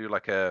trying to do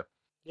like a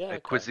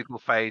quizzical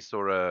face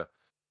or a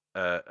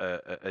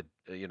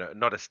you know,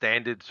 not a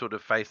standard sort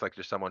of face, like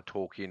just someone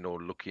talking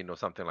or looking or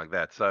something like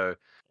that. So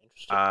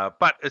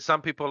but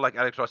some people like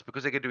Alex Ross,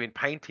 because they can do in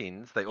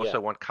paintings, they also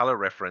want color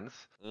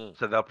reference.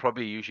 So they'll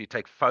probably usually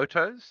take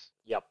photos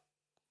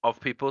of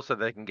people so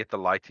they can get the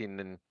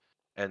lighting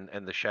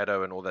and the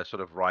shadow and all that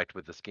sort of right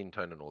with the skin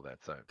tone and all that.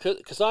 So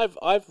because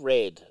I've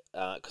read,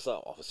 because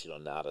I'm obviously not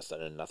an artist, I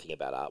know nothing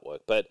about artwork,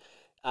 but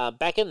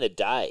back in the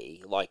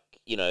day, like,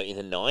 you know, in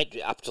the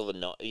 90s up to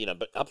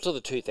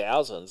the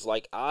 2000s,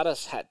 like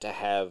artists had to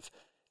have,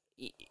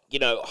 you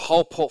know,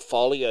 whole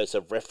portfolios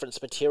of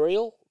reference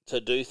material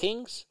to do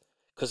things,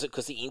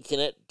 because the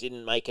internet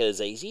didn't make it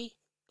as easy,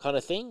 kind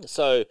of thing.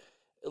 So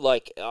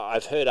like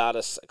I've heard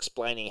artists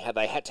explaining how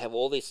they had to have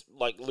all this,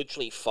 like,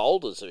 literally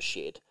folders of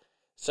shit,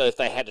 So if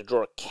they had to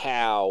draw a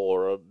cow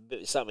or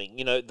something,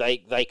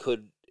 they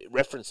could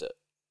reference it.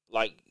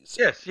 Like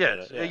yes,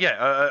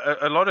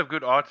 a lot of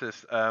good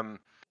artists, and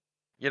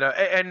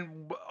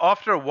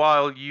after a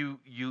while, you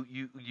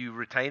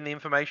retain the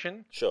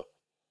information. Sure.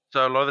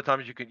 So a lot of the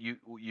times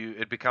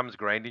it becomes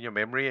grained in your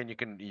memory, and you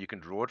can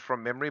draw it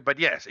from memory. But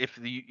yes,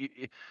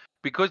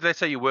 because let's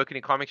say you're working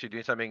in comics, you're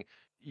doing something,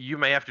 you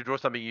may have to draw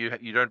something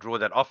you don't draw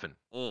that often.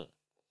 Mm.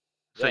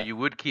 So you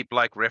would keep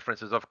like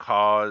references of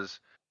cars,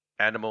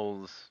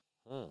 animals,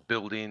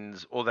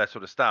 buildings, all that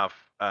sort of stuff.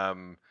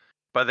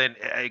 But then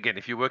again,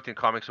 if you worked in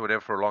comics or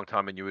whatever for a long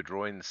time and you were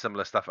drawing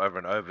similar stuff over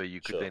and over,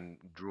 you could then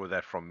draw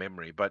that from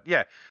memory. But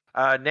yeah,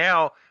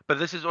 but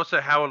this is also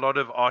how a lot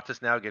of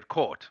artists now get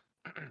caught.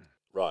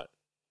 Right.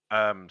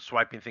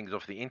 Swiping things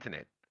off the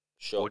internet.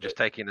 Sure. Or just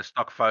taking a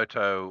stock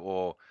photo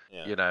or,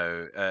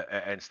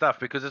 and stuff,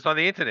 because it's on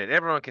the internet.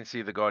 Everyone can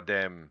see the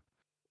goddamn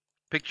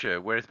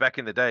picture. Whereas back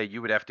in the day,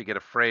 you would have to get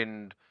a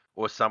friend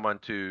or someone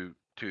to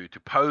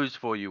pose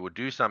for you or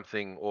do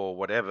something or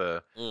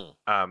whatever,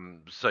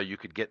 so you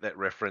could get that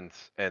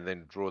reference and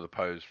then draw the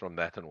pose from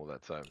that and all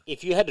that. So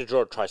if you had to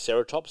draw a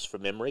Triceratops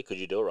from memory, could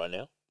you do it right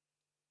now?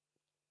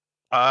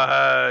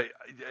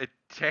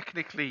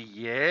 Technically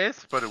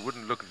yes, but it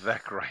wouldn't look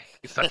that great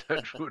because I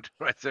don't draw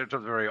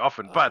Triceratops very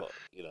often. But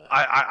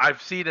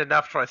I've seen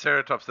enough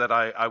Triceratops that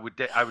I would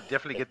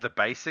definitely get the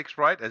basics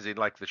right, as in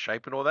like the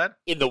shape and all that.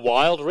 In the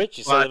wild, Rich,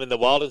 you see them in the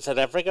wild in South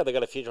Africa. They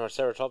got a few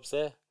Triceratops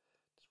there.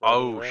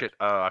 Oh shit!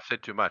 I've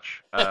said too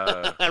much.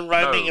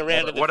 Roaming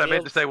around in the what fields. I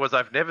meant to say was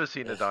I've never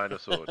seen a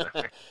dinosaur.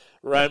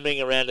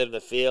 Roaming around in the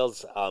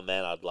fields. Oh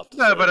man, I'd love to.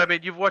 No, see but that. I mean,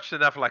 you've watched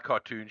enough like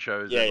cartoon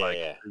shows and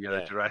like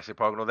Jurassic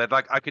Park and all that.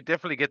 Like, I could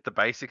definitely get the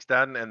basics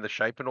done and the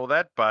shape and all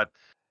that, but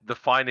the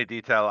finer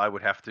detail, I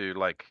would have to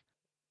like,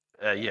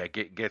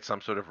 get some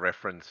sort of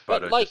reference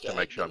photo just to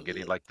make sure I'm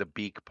getting like the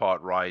beak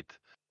part right,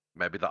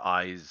 maybe the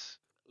eyes.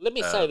 Let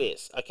me say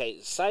this.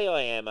 Okay, say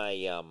I am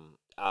a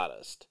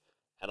artist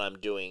and I'm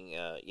doing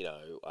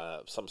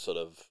some sort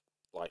of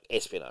like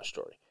espionage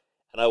story,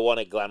 and I want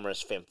a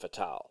glamorous femme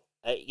fatale.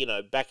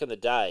 Back in the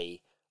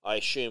day, I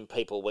assume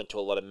people went to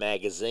a lot of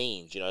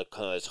magazines, kind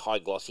of those high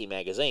glossy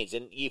magazines.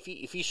 And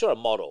if you saw a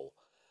model,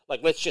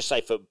 like let's just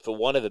say for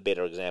want of a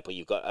better example,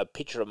 you've got a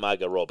picture of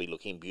Margot Robbie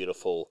looking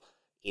beautiful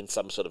in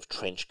some sort of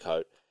trench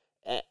coat.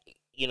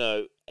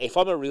 If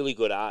I'm a really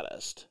good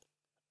artist,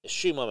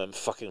 assume I'm a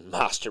fucking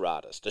master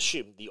artist.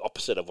 Assume the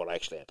opposite of what I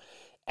actually am.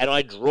 And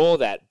I draw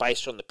that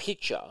based on the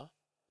picture.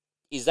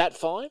 Is that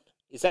fine?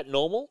 Is that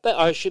normal?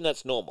 I assume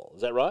that's normal.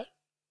 Is that right?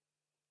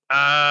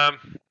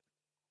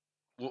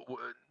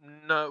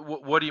 No.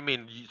 What do you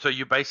mean? So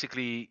you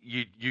basically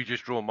you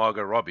just draw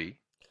Margot Robbie?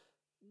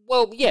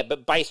 Well, yeah,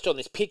 but based on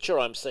this picture,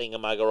 I'm seeing a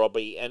Margot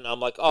Robbie, and I'm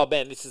like, oh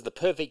man, this is the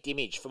perfect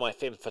image for my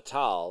femme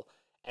fatale,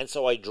 and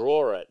so I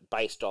draw it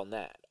based on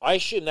that. I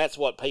assume that's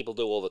what people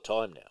do all the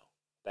time now.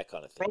 That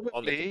kind of thing. Probably,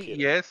 on the computer.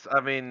 yes. I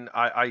mean,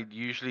 I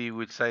usually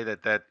would say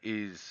that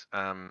is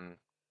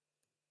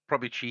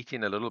probably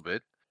cheating a little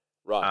bit.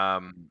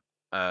 Right.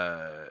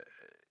 But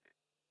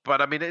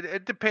I mean,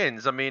 it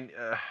depends. I mean,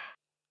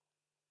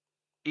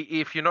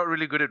 if you're not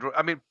really good at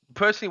I mean,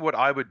 personally, what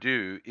I would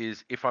do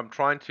is if I'm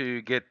trying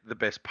to get the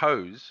best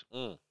pose,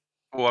 or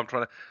I'm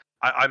trying to,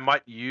 I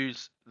might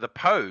use the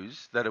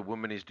pose that a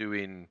woman is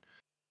doing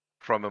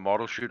from a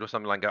model shoot or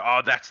something, like go,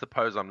 oh, that's the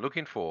pose I'm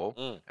looking for,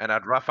 and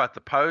I'd rough out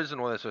the pose and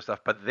all that sort of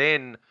stuff. But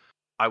then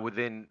I would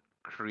then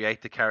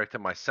create the character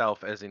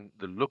myself, as in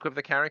the look of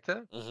the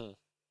character. Mm-hmm.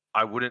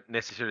 I wouldn't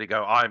necessarily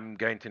go, I'm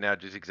going to now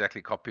just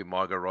exactly copy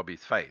Margot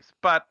Robbie's face.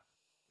 But,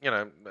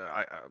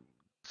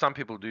 some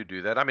people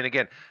do that. I mean,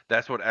 again,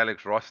 that's what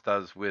Alex Ross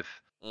does with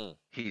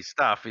his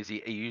stuff, is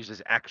he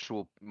uses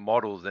actual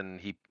models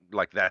and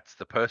that's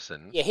the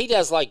person. Yeah, he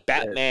does like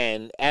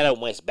Batman,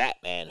 Adam West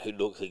Batman, who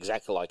looks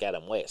exactly like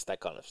Adam West.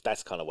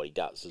 That's kind of what he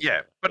does.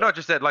 Yeah, but not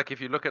just that. Like if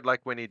you look at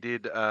like when he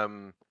did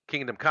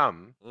Kingdom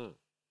Come,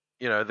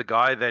 the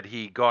guy that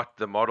he got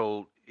the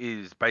model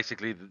is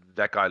basically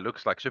that guy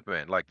looks like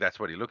Superman. Like that's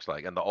what he looks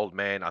like. And the old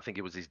man, I think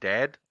it was his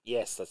dad.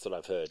 Yes, that's what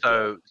I've heard.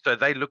 So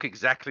they look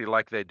exactly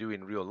like they do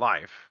in real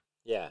life.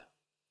 Yeah.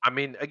 I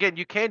mean, again,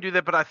 you can do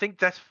that, but I think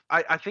that's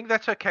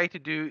okay to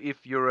do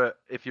if you're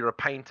a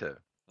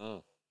painter,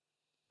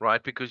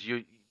 right? Because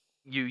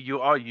you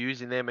are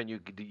using them and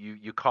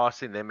you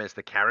casting them as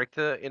the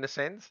character in a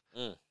sense.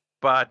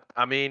 But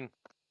I mean,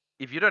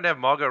 if you don't have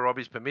Margot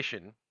Robbie's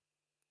permission,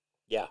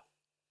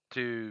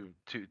 to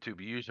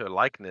use her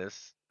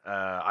likeness,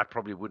 I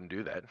probably wouldn't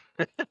do that.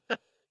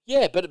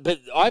 Yeah, but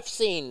I've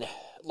seen,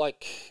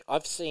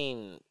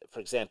 for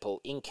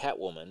example, in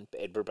Catwoman,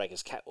 Ed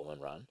Brubaker's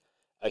Catwoman run.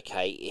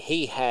 Okay,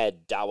 he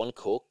had Darwin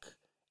Cook,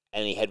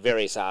 and he had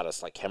various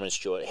artists like Cameron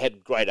Stewart. He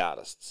had great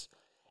artists,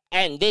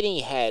 and then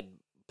he had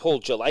Paul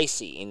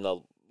Gulacy in the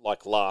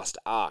last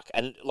arc,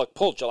 and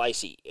Paul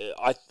Gulacy,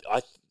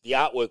 the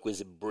artwork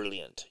was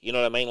brilliant. You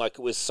know what I mean? Like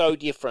it was so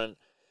different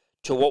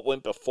to what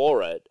went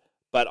before it,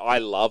 but I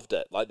loved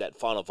it, like that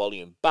final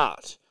volume.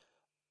 But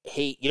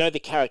he, the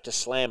character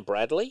Slam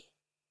Bradley.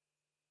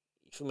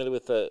 You familiar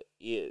with the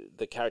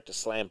character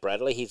Slam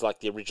Bradley? He's like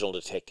the original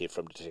detective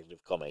from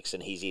Detective Comics,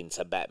 and he's in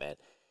some Batman,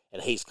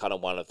 and he's kind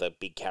of one of the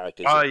big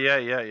characters. Oh,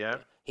 yeah.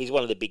 He's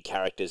one of the big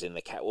characters in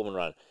the Catwoman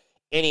run.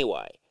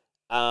 Anyway,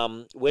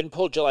 when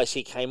Paul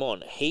Gulacy came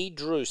on, he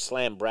drew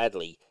Slam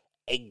Bradley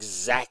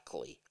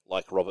exactly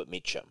like Robert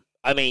Mitchum.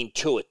 I mean,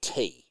 to a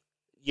T.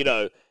 You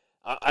know,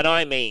 and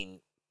I mean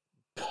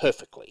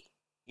perfectly.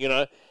 You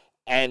know,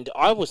 and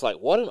I was like,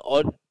 what an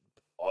odd.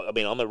 I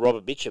mean, I'm a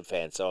Robert Mitchum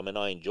fan, so I mean,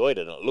 I enjoyed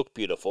it and it looked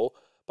beautiful.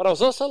 But I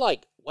was also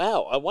like,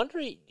 wow, I wonder,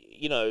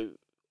 you know,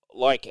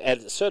 like at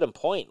a certain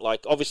point,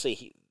 like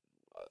obviously,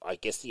 I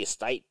guess the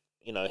estate,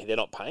 you know, they're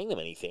not paying them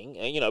anything,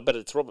 you know, but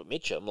it's Robert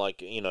Mitchum,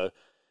 like, you know,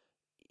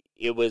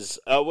 it was.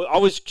 I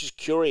was just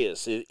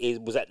curious,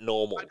 was that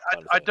normal?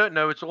 I don't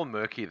know. It's all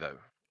murky though.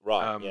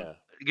 Right. Yeah.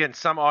 Again,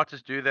 some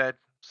artists do that.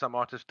 Some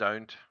artists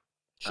don't.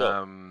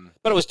 Sure.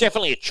 But it was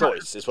definitely a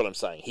choice, is what I'm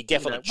saying. He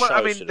definitely chose. Well,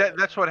 I mean,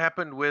 that's what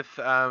happened with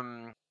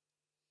the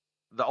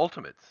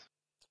Ultimates.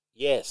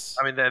 Yes.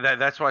 I mean,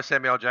 that's why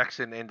Samuel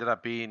Jackson ended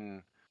up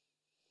being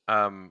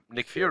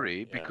Nick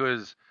Fury,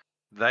 because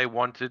they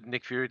wanted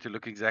Nick Fury to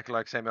look exactly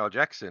like Samuel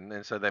Jackson,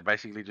 and so they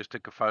basically just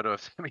took a photo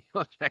of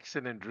Samuel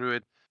Jackson and drew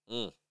it,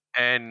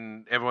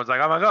 and everyone's like,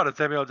 "Oh my God, it's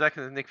Samuel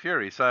Jackson and Nick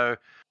Fury." So,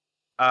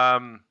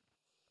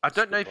 I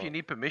don't know if you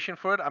need permission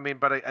for it. I mean,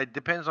 but it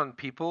depends on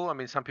people. I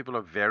mean, some people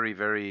are very,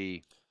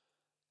 very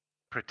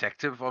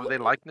protective of their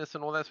likeness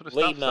and all that sort of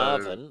stuff.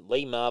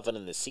 Lee Marvin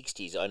in the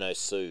 60s, I know,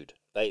 sued.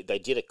 They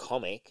did a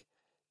comic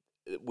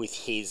with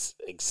his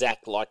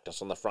exact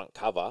likeness on the front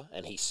cover,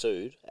 and he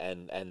sued,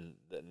 and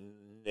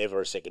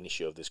never a second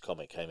issue of this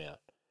comic came out.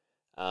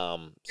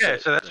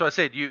 So that's what I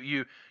said.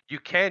 You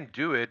can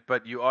do it,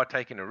 but you are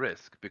taking a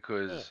risk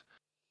because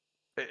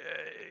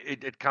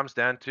it comes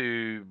down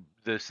to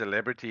the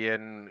celebrity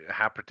and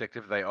how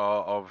protective they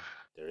are of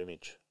their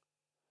image.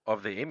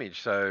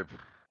 So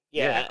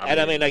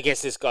I mean, I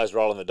guess this guy's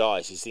rolling the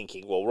dice. He's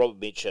thinking, well, Robert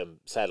Mitchum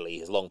sadly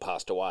has long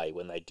passed away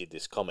when they did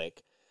this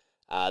comic.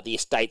 The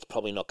estate's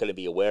probably not going to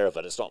be aware of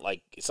it. It's not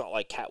like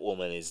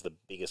Catwoman is the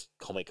biggest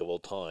comic of all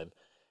time.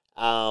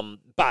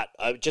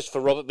 But just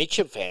for Robert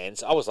Mitchum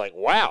fans, I was like,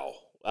 wow.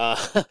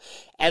 And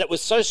it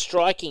was so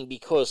striking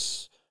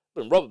because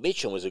Robert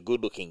Mitchum was a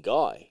good-looking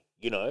guy,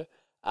 you know.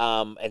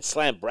 And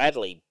Slam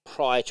Bradley,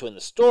 prior to in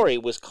the story,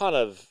 was kind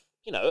of,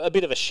 you know, a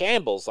bit of a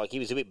shambles. Like, he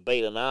was a bit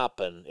beaten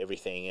up and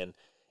everything. And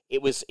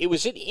it was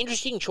an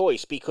interesting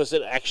choice because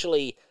it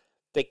actually,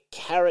 the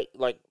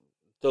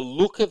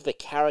look of the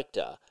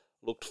character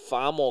looked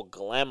far more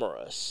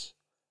glamorous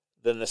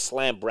than the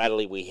Slam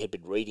Bradley we had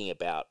been reading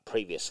about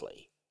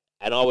previously.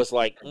 And I was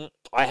like,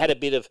 I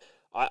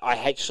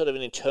had sort of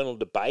an internal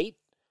debate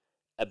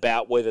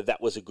about whether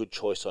that was a good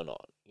choice or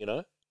not, you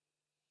know?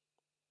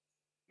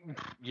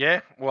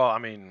 Yeah, well, I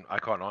mean, I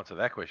can't answer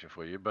that question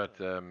for you, but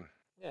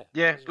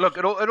look,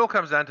 it all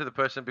comes down to the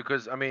person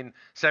because, I mean,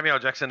 Samuel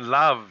Jackson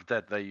loved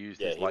that they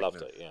used his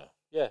likeness. Loved it,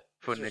 yeah.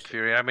 For Nick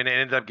Fury. I mean, it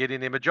ended up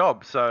getting him a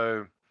job,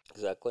 so...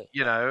 Exactly.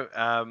 You know...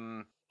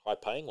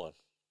 high-paying one.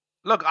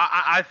 Look,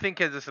 I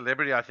think as a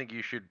celebrity, I think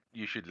you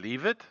should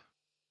leave it.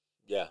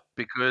 Yeah.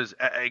 Because,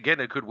 again,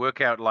 it could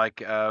work out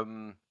like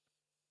Samuel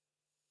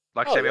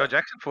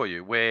Jackson for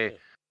you, where...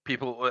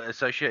 people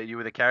associate you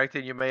with a character,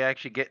 and you may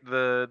actually get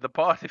the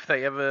part if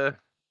a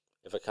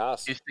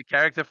cast use the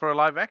character for a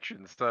live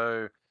action.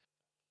 So,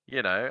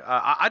 you know,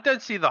 I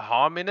don't see the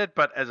harm in it.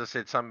 But as I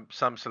said, some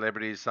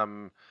celebrities,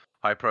 some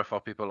high profile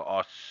people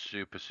are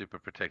super, super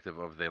protective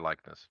of their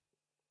likeness.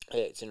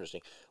 Yeah, it's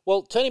interesting.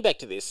 Well, turning back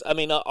to this, I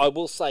mean, I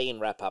will say in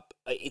wrap up,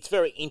 it's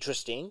very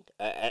interesting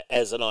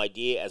as an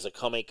idea, as a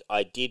comic.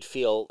 I did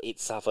feel it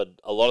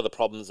suffered a lot of the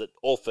problems that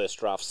all first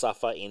drafts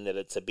suffer, in that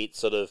it's a bit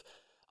sort of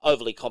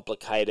overly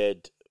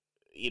complicated,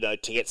 you know,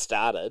 to get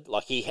started.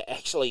 Like, he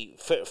actually,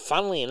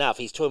 funnily enough,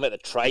 he's talking about the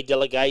trade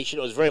delegation.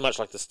 It was very much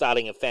like the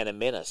starting of Phantom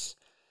Menace.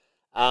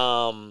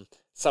 Some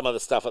of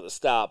the stuff at the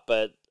start,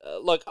 but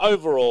like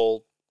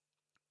overall,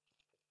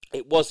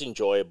 it was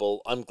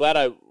enjoyable. I'm glad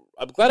I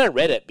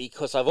read it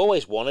because I've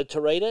always wanted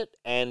to read it,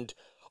 and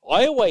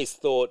I always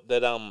thought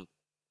that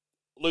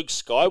Luke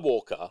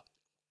Skywalker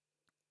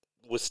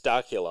was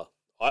Starkiller.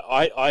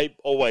 I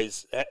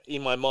always,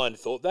 in my mind,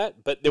 thought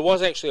that, but there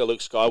was actually a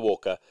Luke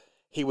Skywalker.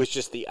 He was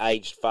just the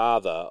aged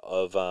father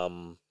of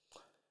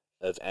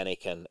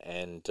Anakin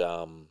and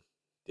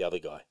the other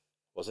guy,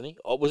 wasn't he?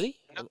 Oh, was he?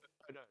 No.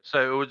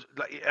 So it was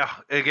like,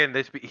 again,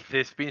 there's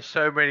been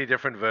so many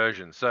different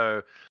versions.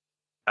 So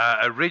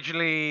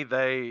originally,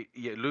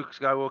 Luke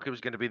Skywalker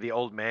was going to be the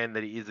old man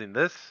that he is in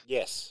this.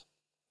 Yes.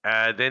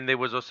 Then there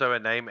was also a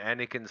name,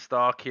 Anakin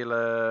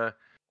Starkiller.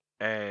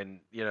 And,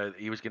 you know,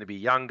 he was going to be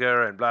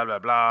younger and blah, blah,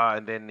 blah.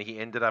 And then he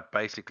ended up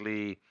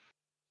basically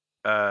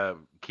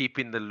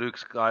keeping the Luke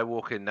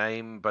Skywalker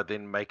name, but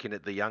then making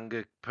it the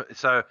younger.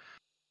 So,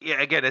 yeah,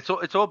 again, it's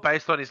all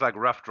based on his, like,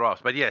 rough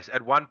drafts. But, yes,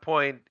 at one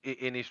point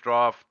in his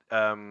draft,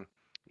 Han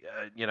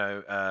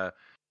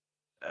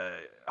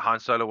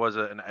Solo was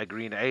a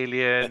green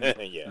alien.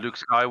 Yeah. Luke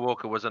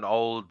Skywalker was an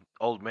old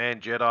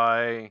man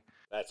Jedi.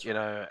 That's you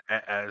know,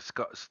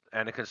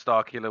 Anakin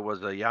Starkiller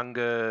was a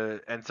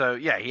younger, and so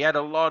yeah, he had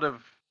a lot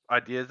of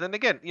ideas. And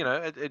again, you know,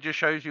 it just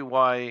shows you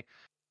why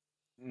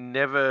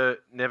never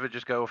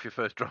just go off your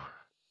first draft.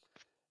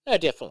 No,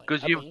 definitely.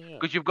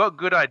 Because you've got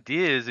good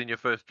ideas in your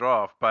first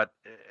draft, but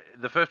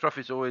the first draft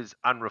is always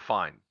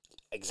unrefined.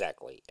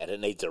 Exactly, and it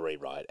needs a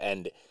rewrite.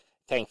 And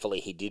thankfully,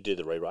 he did do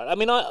the rewrite. I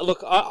mean,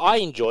 I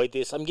enjoyed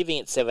this. I'm giving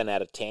it 7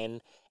 out of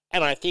 10,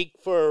 and I think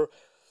for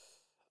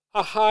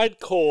a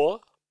hardcore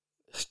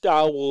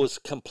Star Wars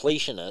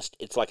completionist,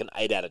 it's like an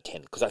 8 out of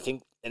 10 because I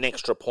think an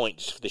extra point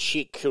just for the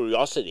sheer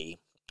curiosity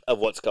of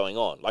what's going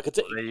on. Like it's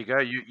there you go.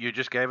 You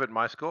just gave it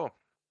my score.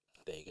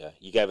 There you go.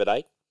 You gave it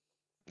 8.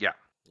 Yeah.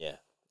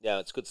 Yeah,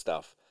 it's good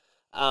stuff.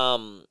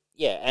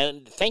 Yeah,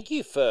 and thank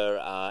you for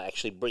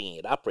actually bringing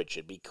it up,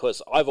 Richard,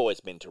 because I've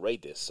always meant to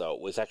read this, so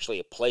it was actually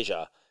a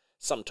pleasure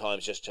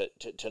sometimes just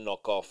to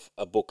knock off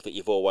a book that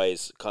you've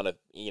always kind of,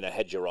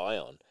 had your eye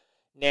on.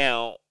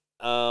 Now,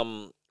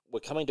 we're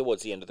coming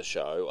towards the end of the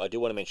show. I do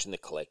want to mention The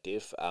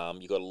Collective.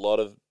 You've got a lot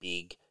of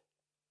big,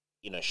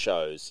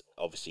 shows.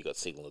 Obviously, you've got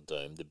Signal of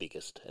Doom, the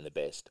biggest and the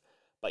best.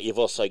 But you've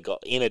also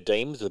got Inner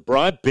Demons with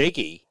Brian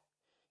Beggy.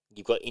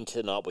 You've got Into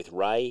the Night with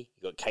Ray.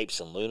 You've got Capes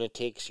and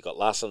Lunatics. You've got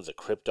Last Sons of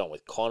Krypton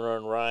with Connor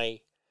and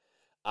Ray.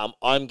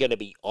 I'm going to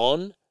be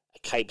on a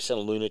Capes and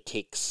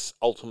Lunatics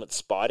Ultimate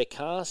Spider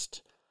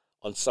Cast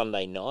on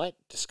Sunday night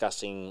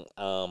discussing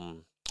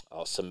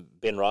some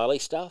Ben Reilly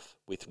stuff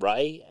with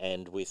Ray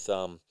and with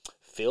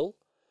Phil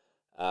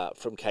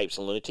from Capes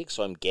and Lunatics.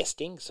 So I'm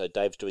guesting. So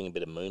Dave's doing a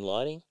bit of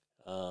moonlighting.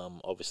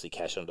 Obviously,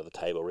 cash under the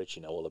table, Rich.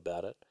 You know all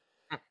about it.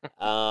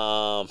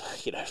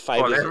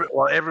 Favors.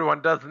 Well,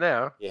 everyone does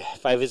now. Yeah,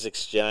 favors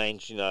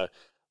exchange.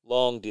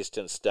 Long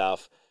distance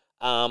stuff.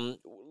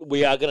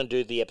 We are going to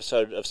do the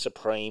episode of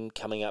Supreme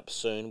coming up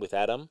soon with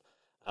Adam.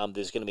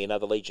 There's going to be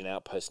another Legion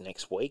Outpost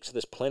next week, so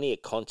there's plenty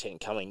of content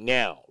coming.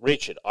 Now,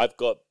 Richard, I've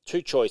got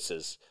 2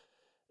 choices.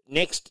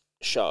 Next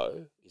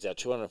show is our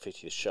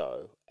 250th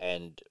show,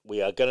 and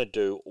we are going to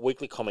do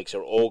weekly comics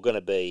are all going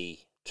to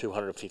be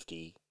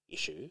 250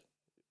 issues.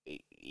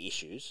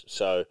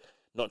 So.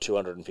 Not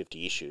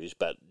 250 issues,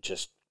 but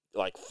just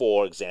like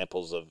 4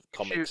 examples of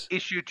comics.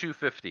 Issue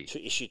 250.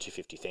 Issue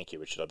 250. Thank you,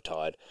 Richard. I'm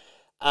tired.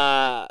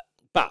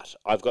 But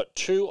I've got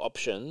 2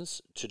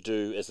 options to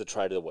do as the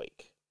trade of the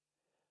week.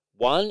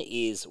 One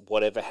is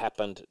Whatever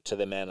Happened to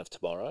the Man of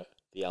Tomorrow,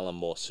 the Alan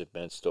Moore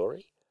Superman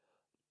story.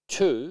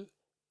 2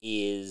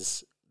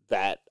 is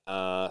that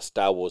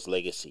Star Wars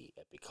Legacy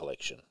Epic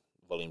Collection,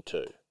 Volume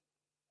 2.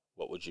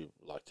 What would you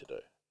like to do?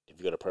 Have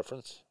you got a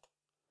preference?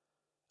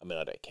 I mean,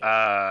 I don't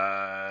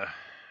care.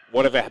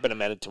 Whatever Happened to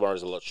Man of Tomorrow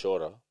is a lot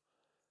shorter.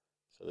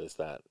 So there's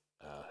that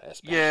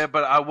aspect. Yeah,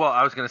 but I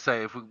was going to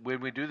say, when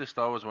we do the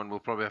Star Wars one, we'll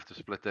probably have to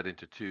split that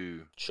into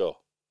 2. Sure.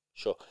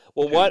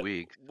 Well, why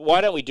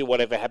don't we do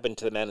Whatever Happened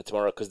to the Man of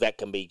Tomorrow? Because that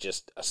can be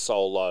just a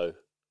solo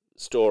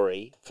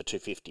story for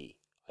 250,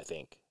 I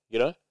think.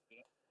 Sure.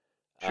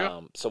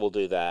 So we'll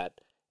do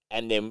that.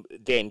 And then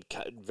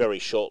very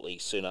shortly,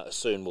 soon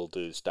we'll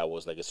do Star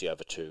Wars Legacy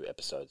over 2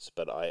 episodes.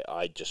 But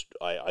I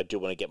do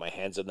want to get my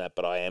hands on that.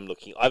 But I am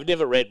looking. I've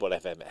never read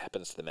Whatever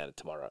Happens to the Man of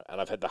Tomorrow, and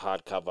I've had the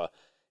hardcover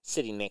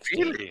sitting next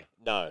to me.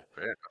 No.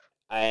 Fair.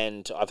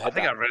 And I think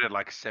I've read it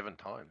like 7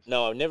 times.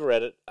 No, I've never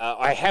read it.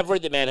 I have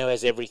read The Man Who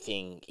Has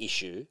Everything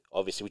issue,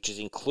 obviously, which is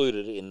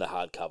included in the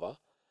hardcover.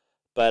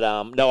 But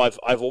no,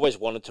 I've always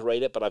wanted to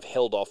read it, but I've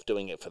held off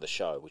doing it for the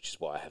show, which is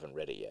why I haven't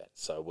read it yet.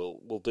 So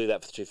we'll do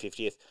that for the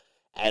 250th.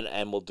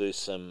 And we'll do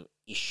some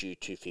issue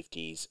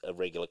 250s of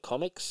regular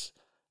comics.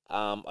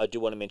 I do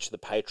want to mention the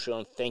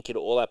Patreon. Thank you to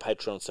all our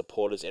Patreon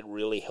supporters. It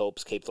really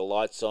helps keep the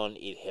lights on.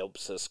 It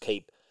helps us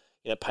keep,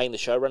 paying the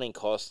show running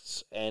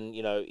costs, and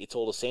it's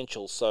all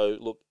essential. So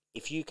look,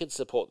 if you can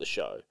support the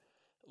show,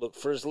 look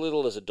for as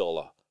little as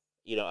 $1,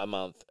 a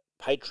month.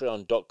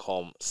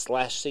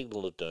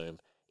 Patreon.com/Signal of Doom.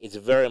 It's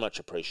very much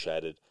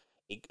appreciated.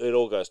 It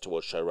all goes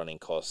towards show running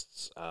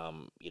costs.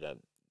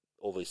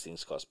 All these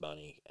things cost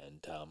money,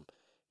 and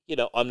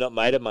I'm not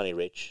made of money,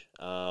 Rich.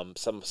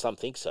 Some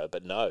think so,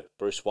 but no.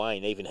 Bruce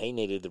Wayne, even he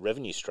needed the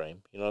revenue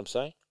stream. You know what I'm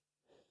saying?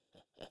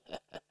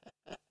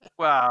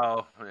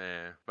 Well,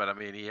 yeah, but I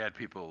mean, he had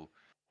people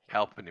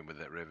helping him with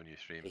that revenue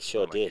stream. He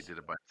sure did. He did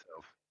it by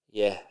himself.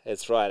 Yeah,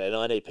 that's right, and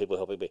I need people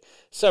helping me.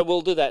 So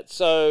we'll do that.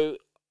 So,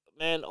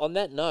 man, on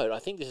that note, I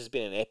think this has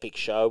been an epic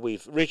show.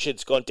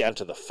 Richard's gone down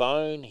to the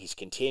phone. He's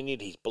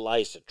continued. He's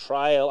blazed a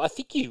trail. I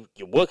think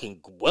you're working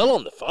well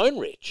on the phone,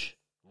 Rich.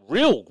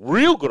 Real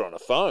good on a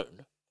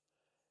phone.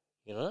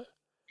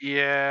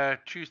 Yeah,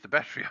 choose the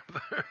battery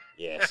up though.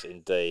 Yes,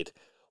 indeed.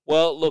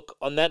 Well, look,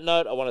 on that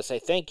note, I want to say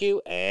thank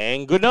you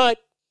and good night.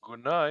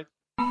 Good night.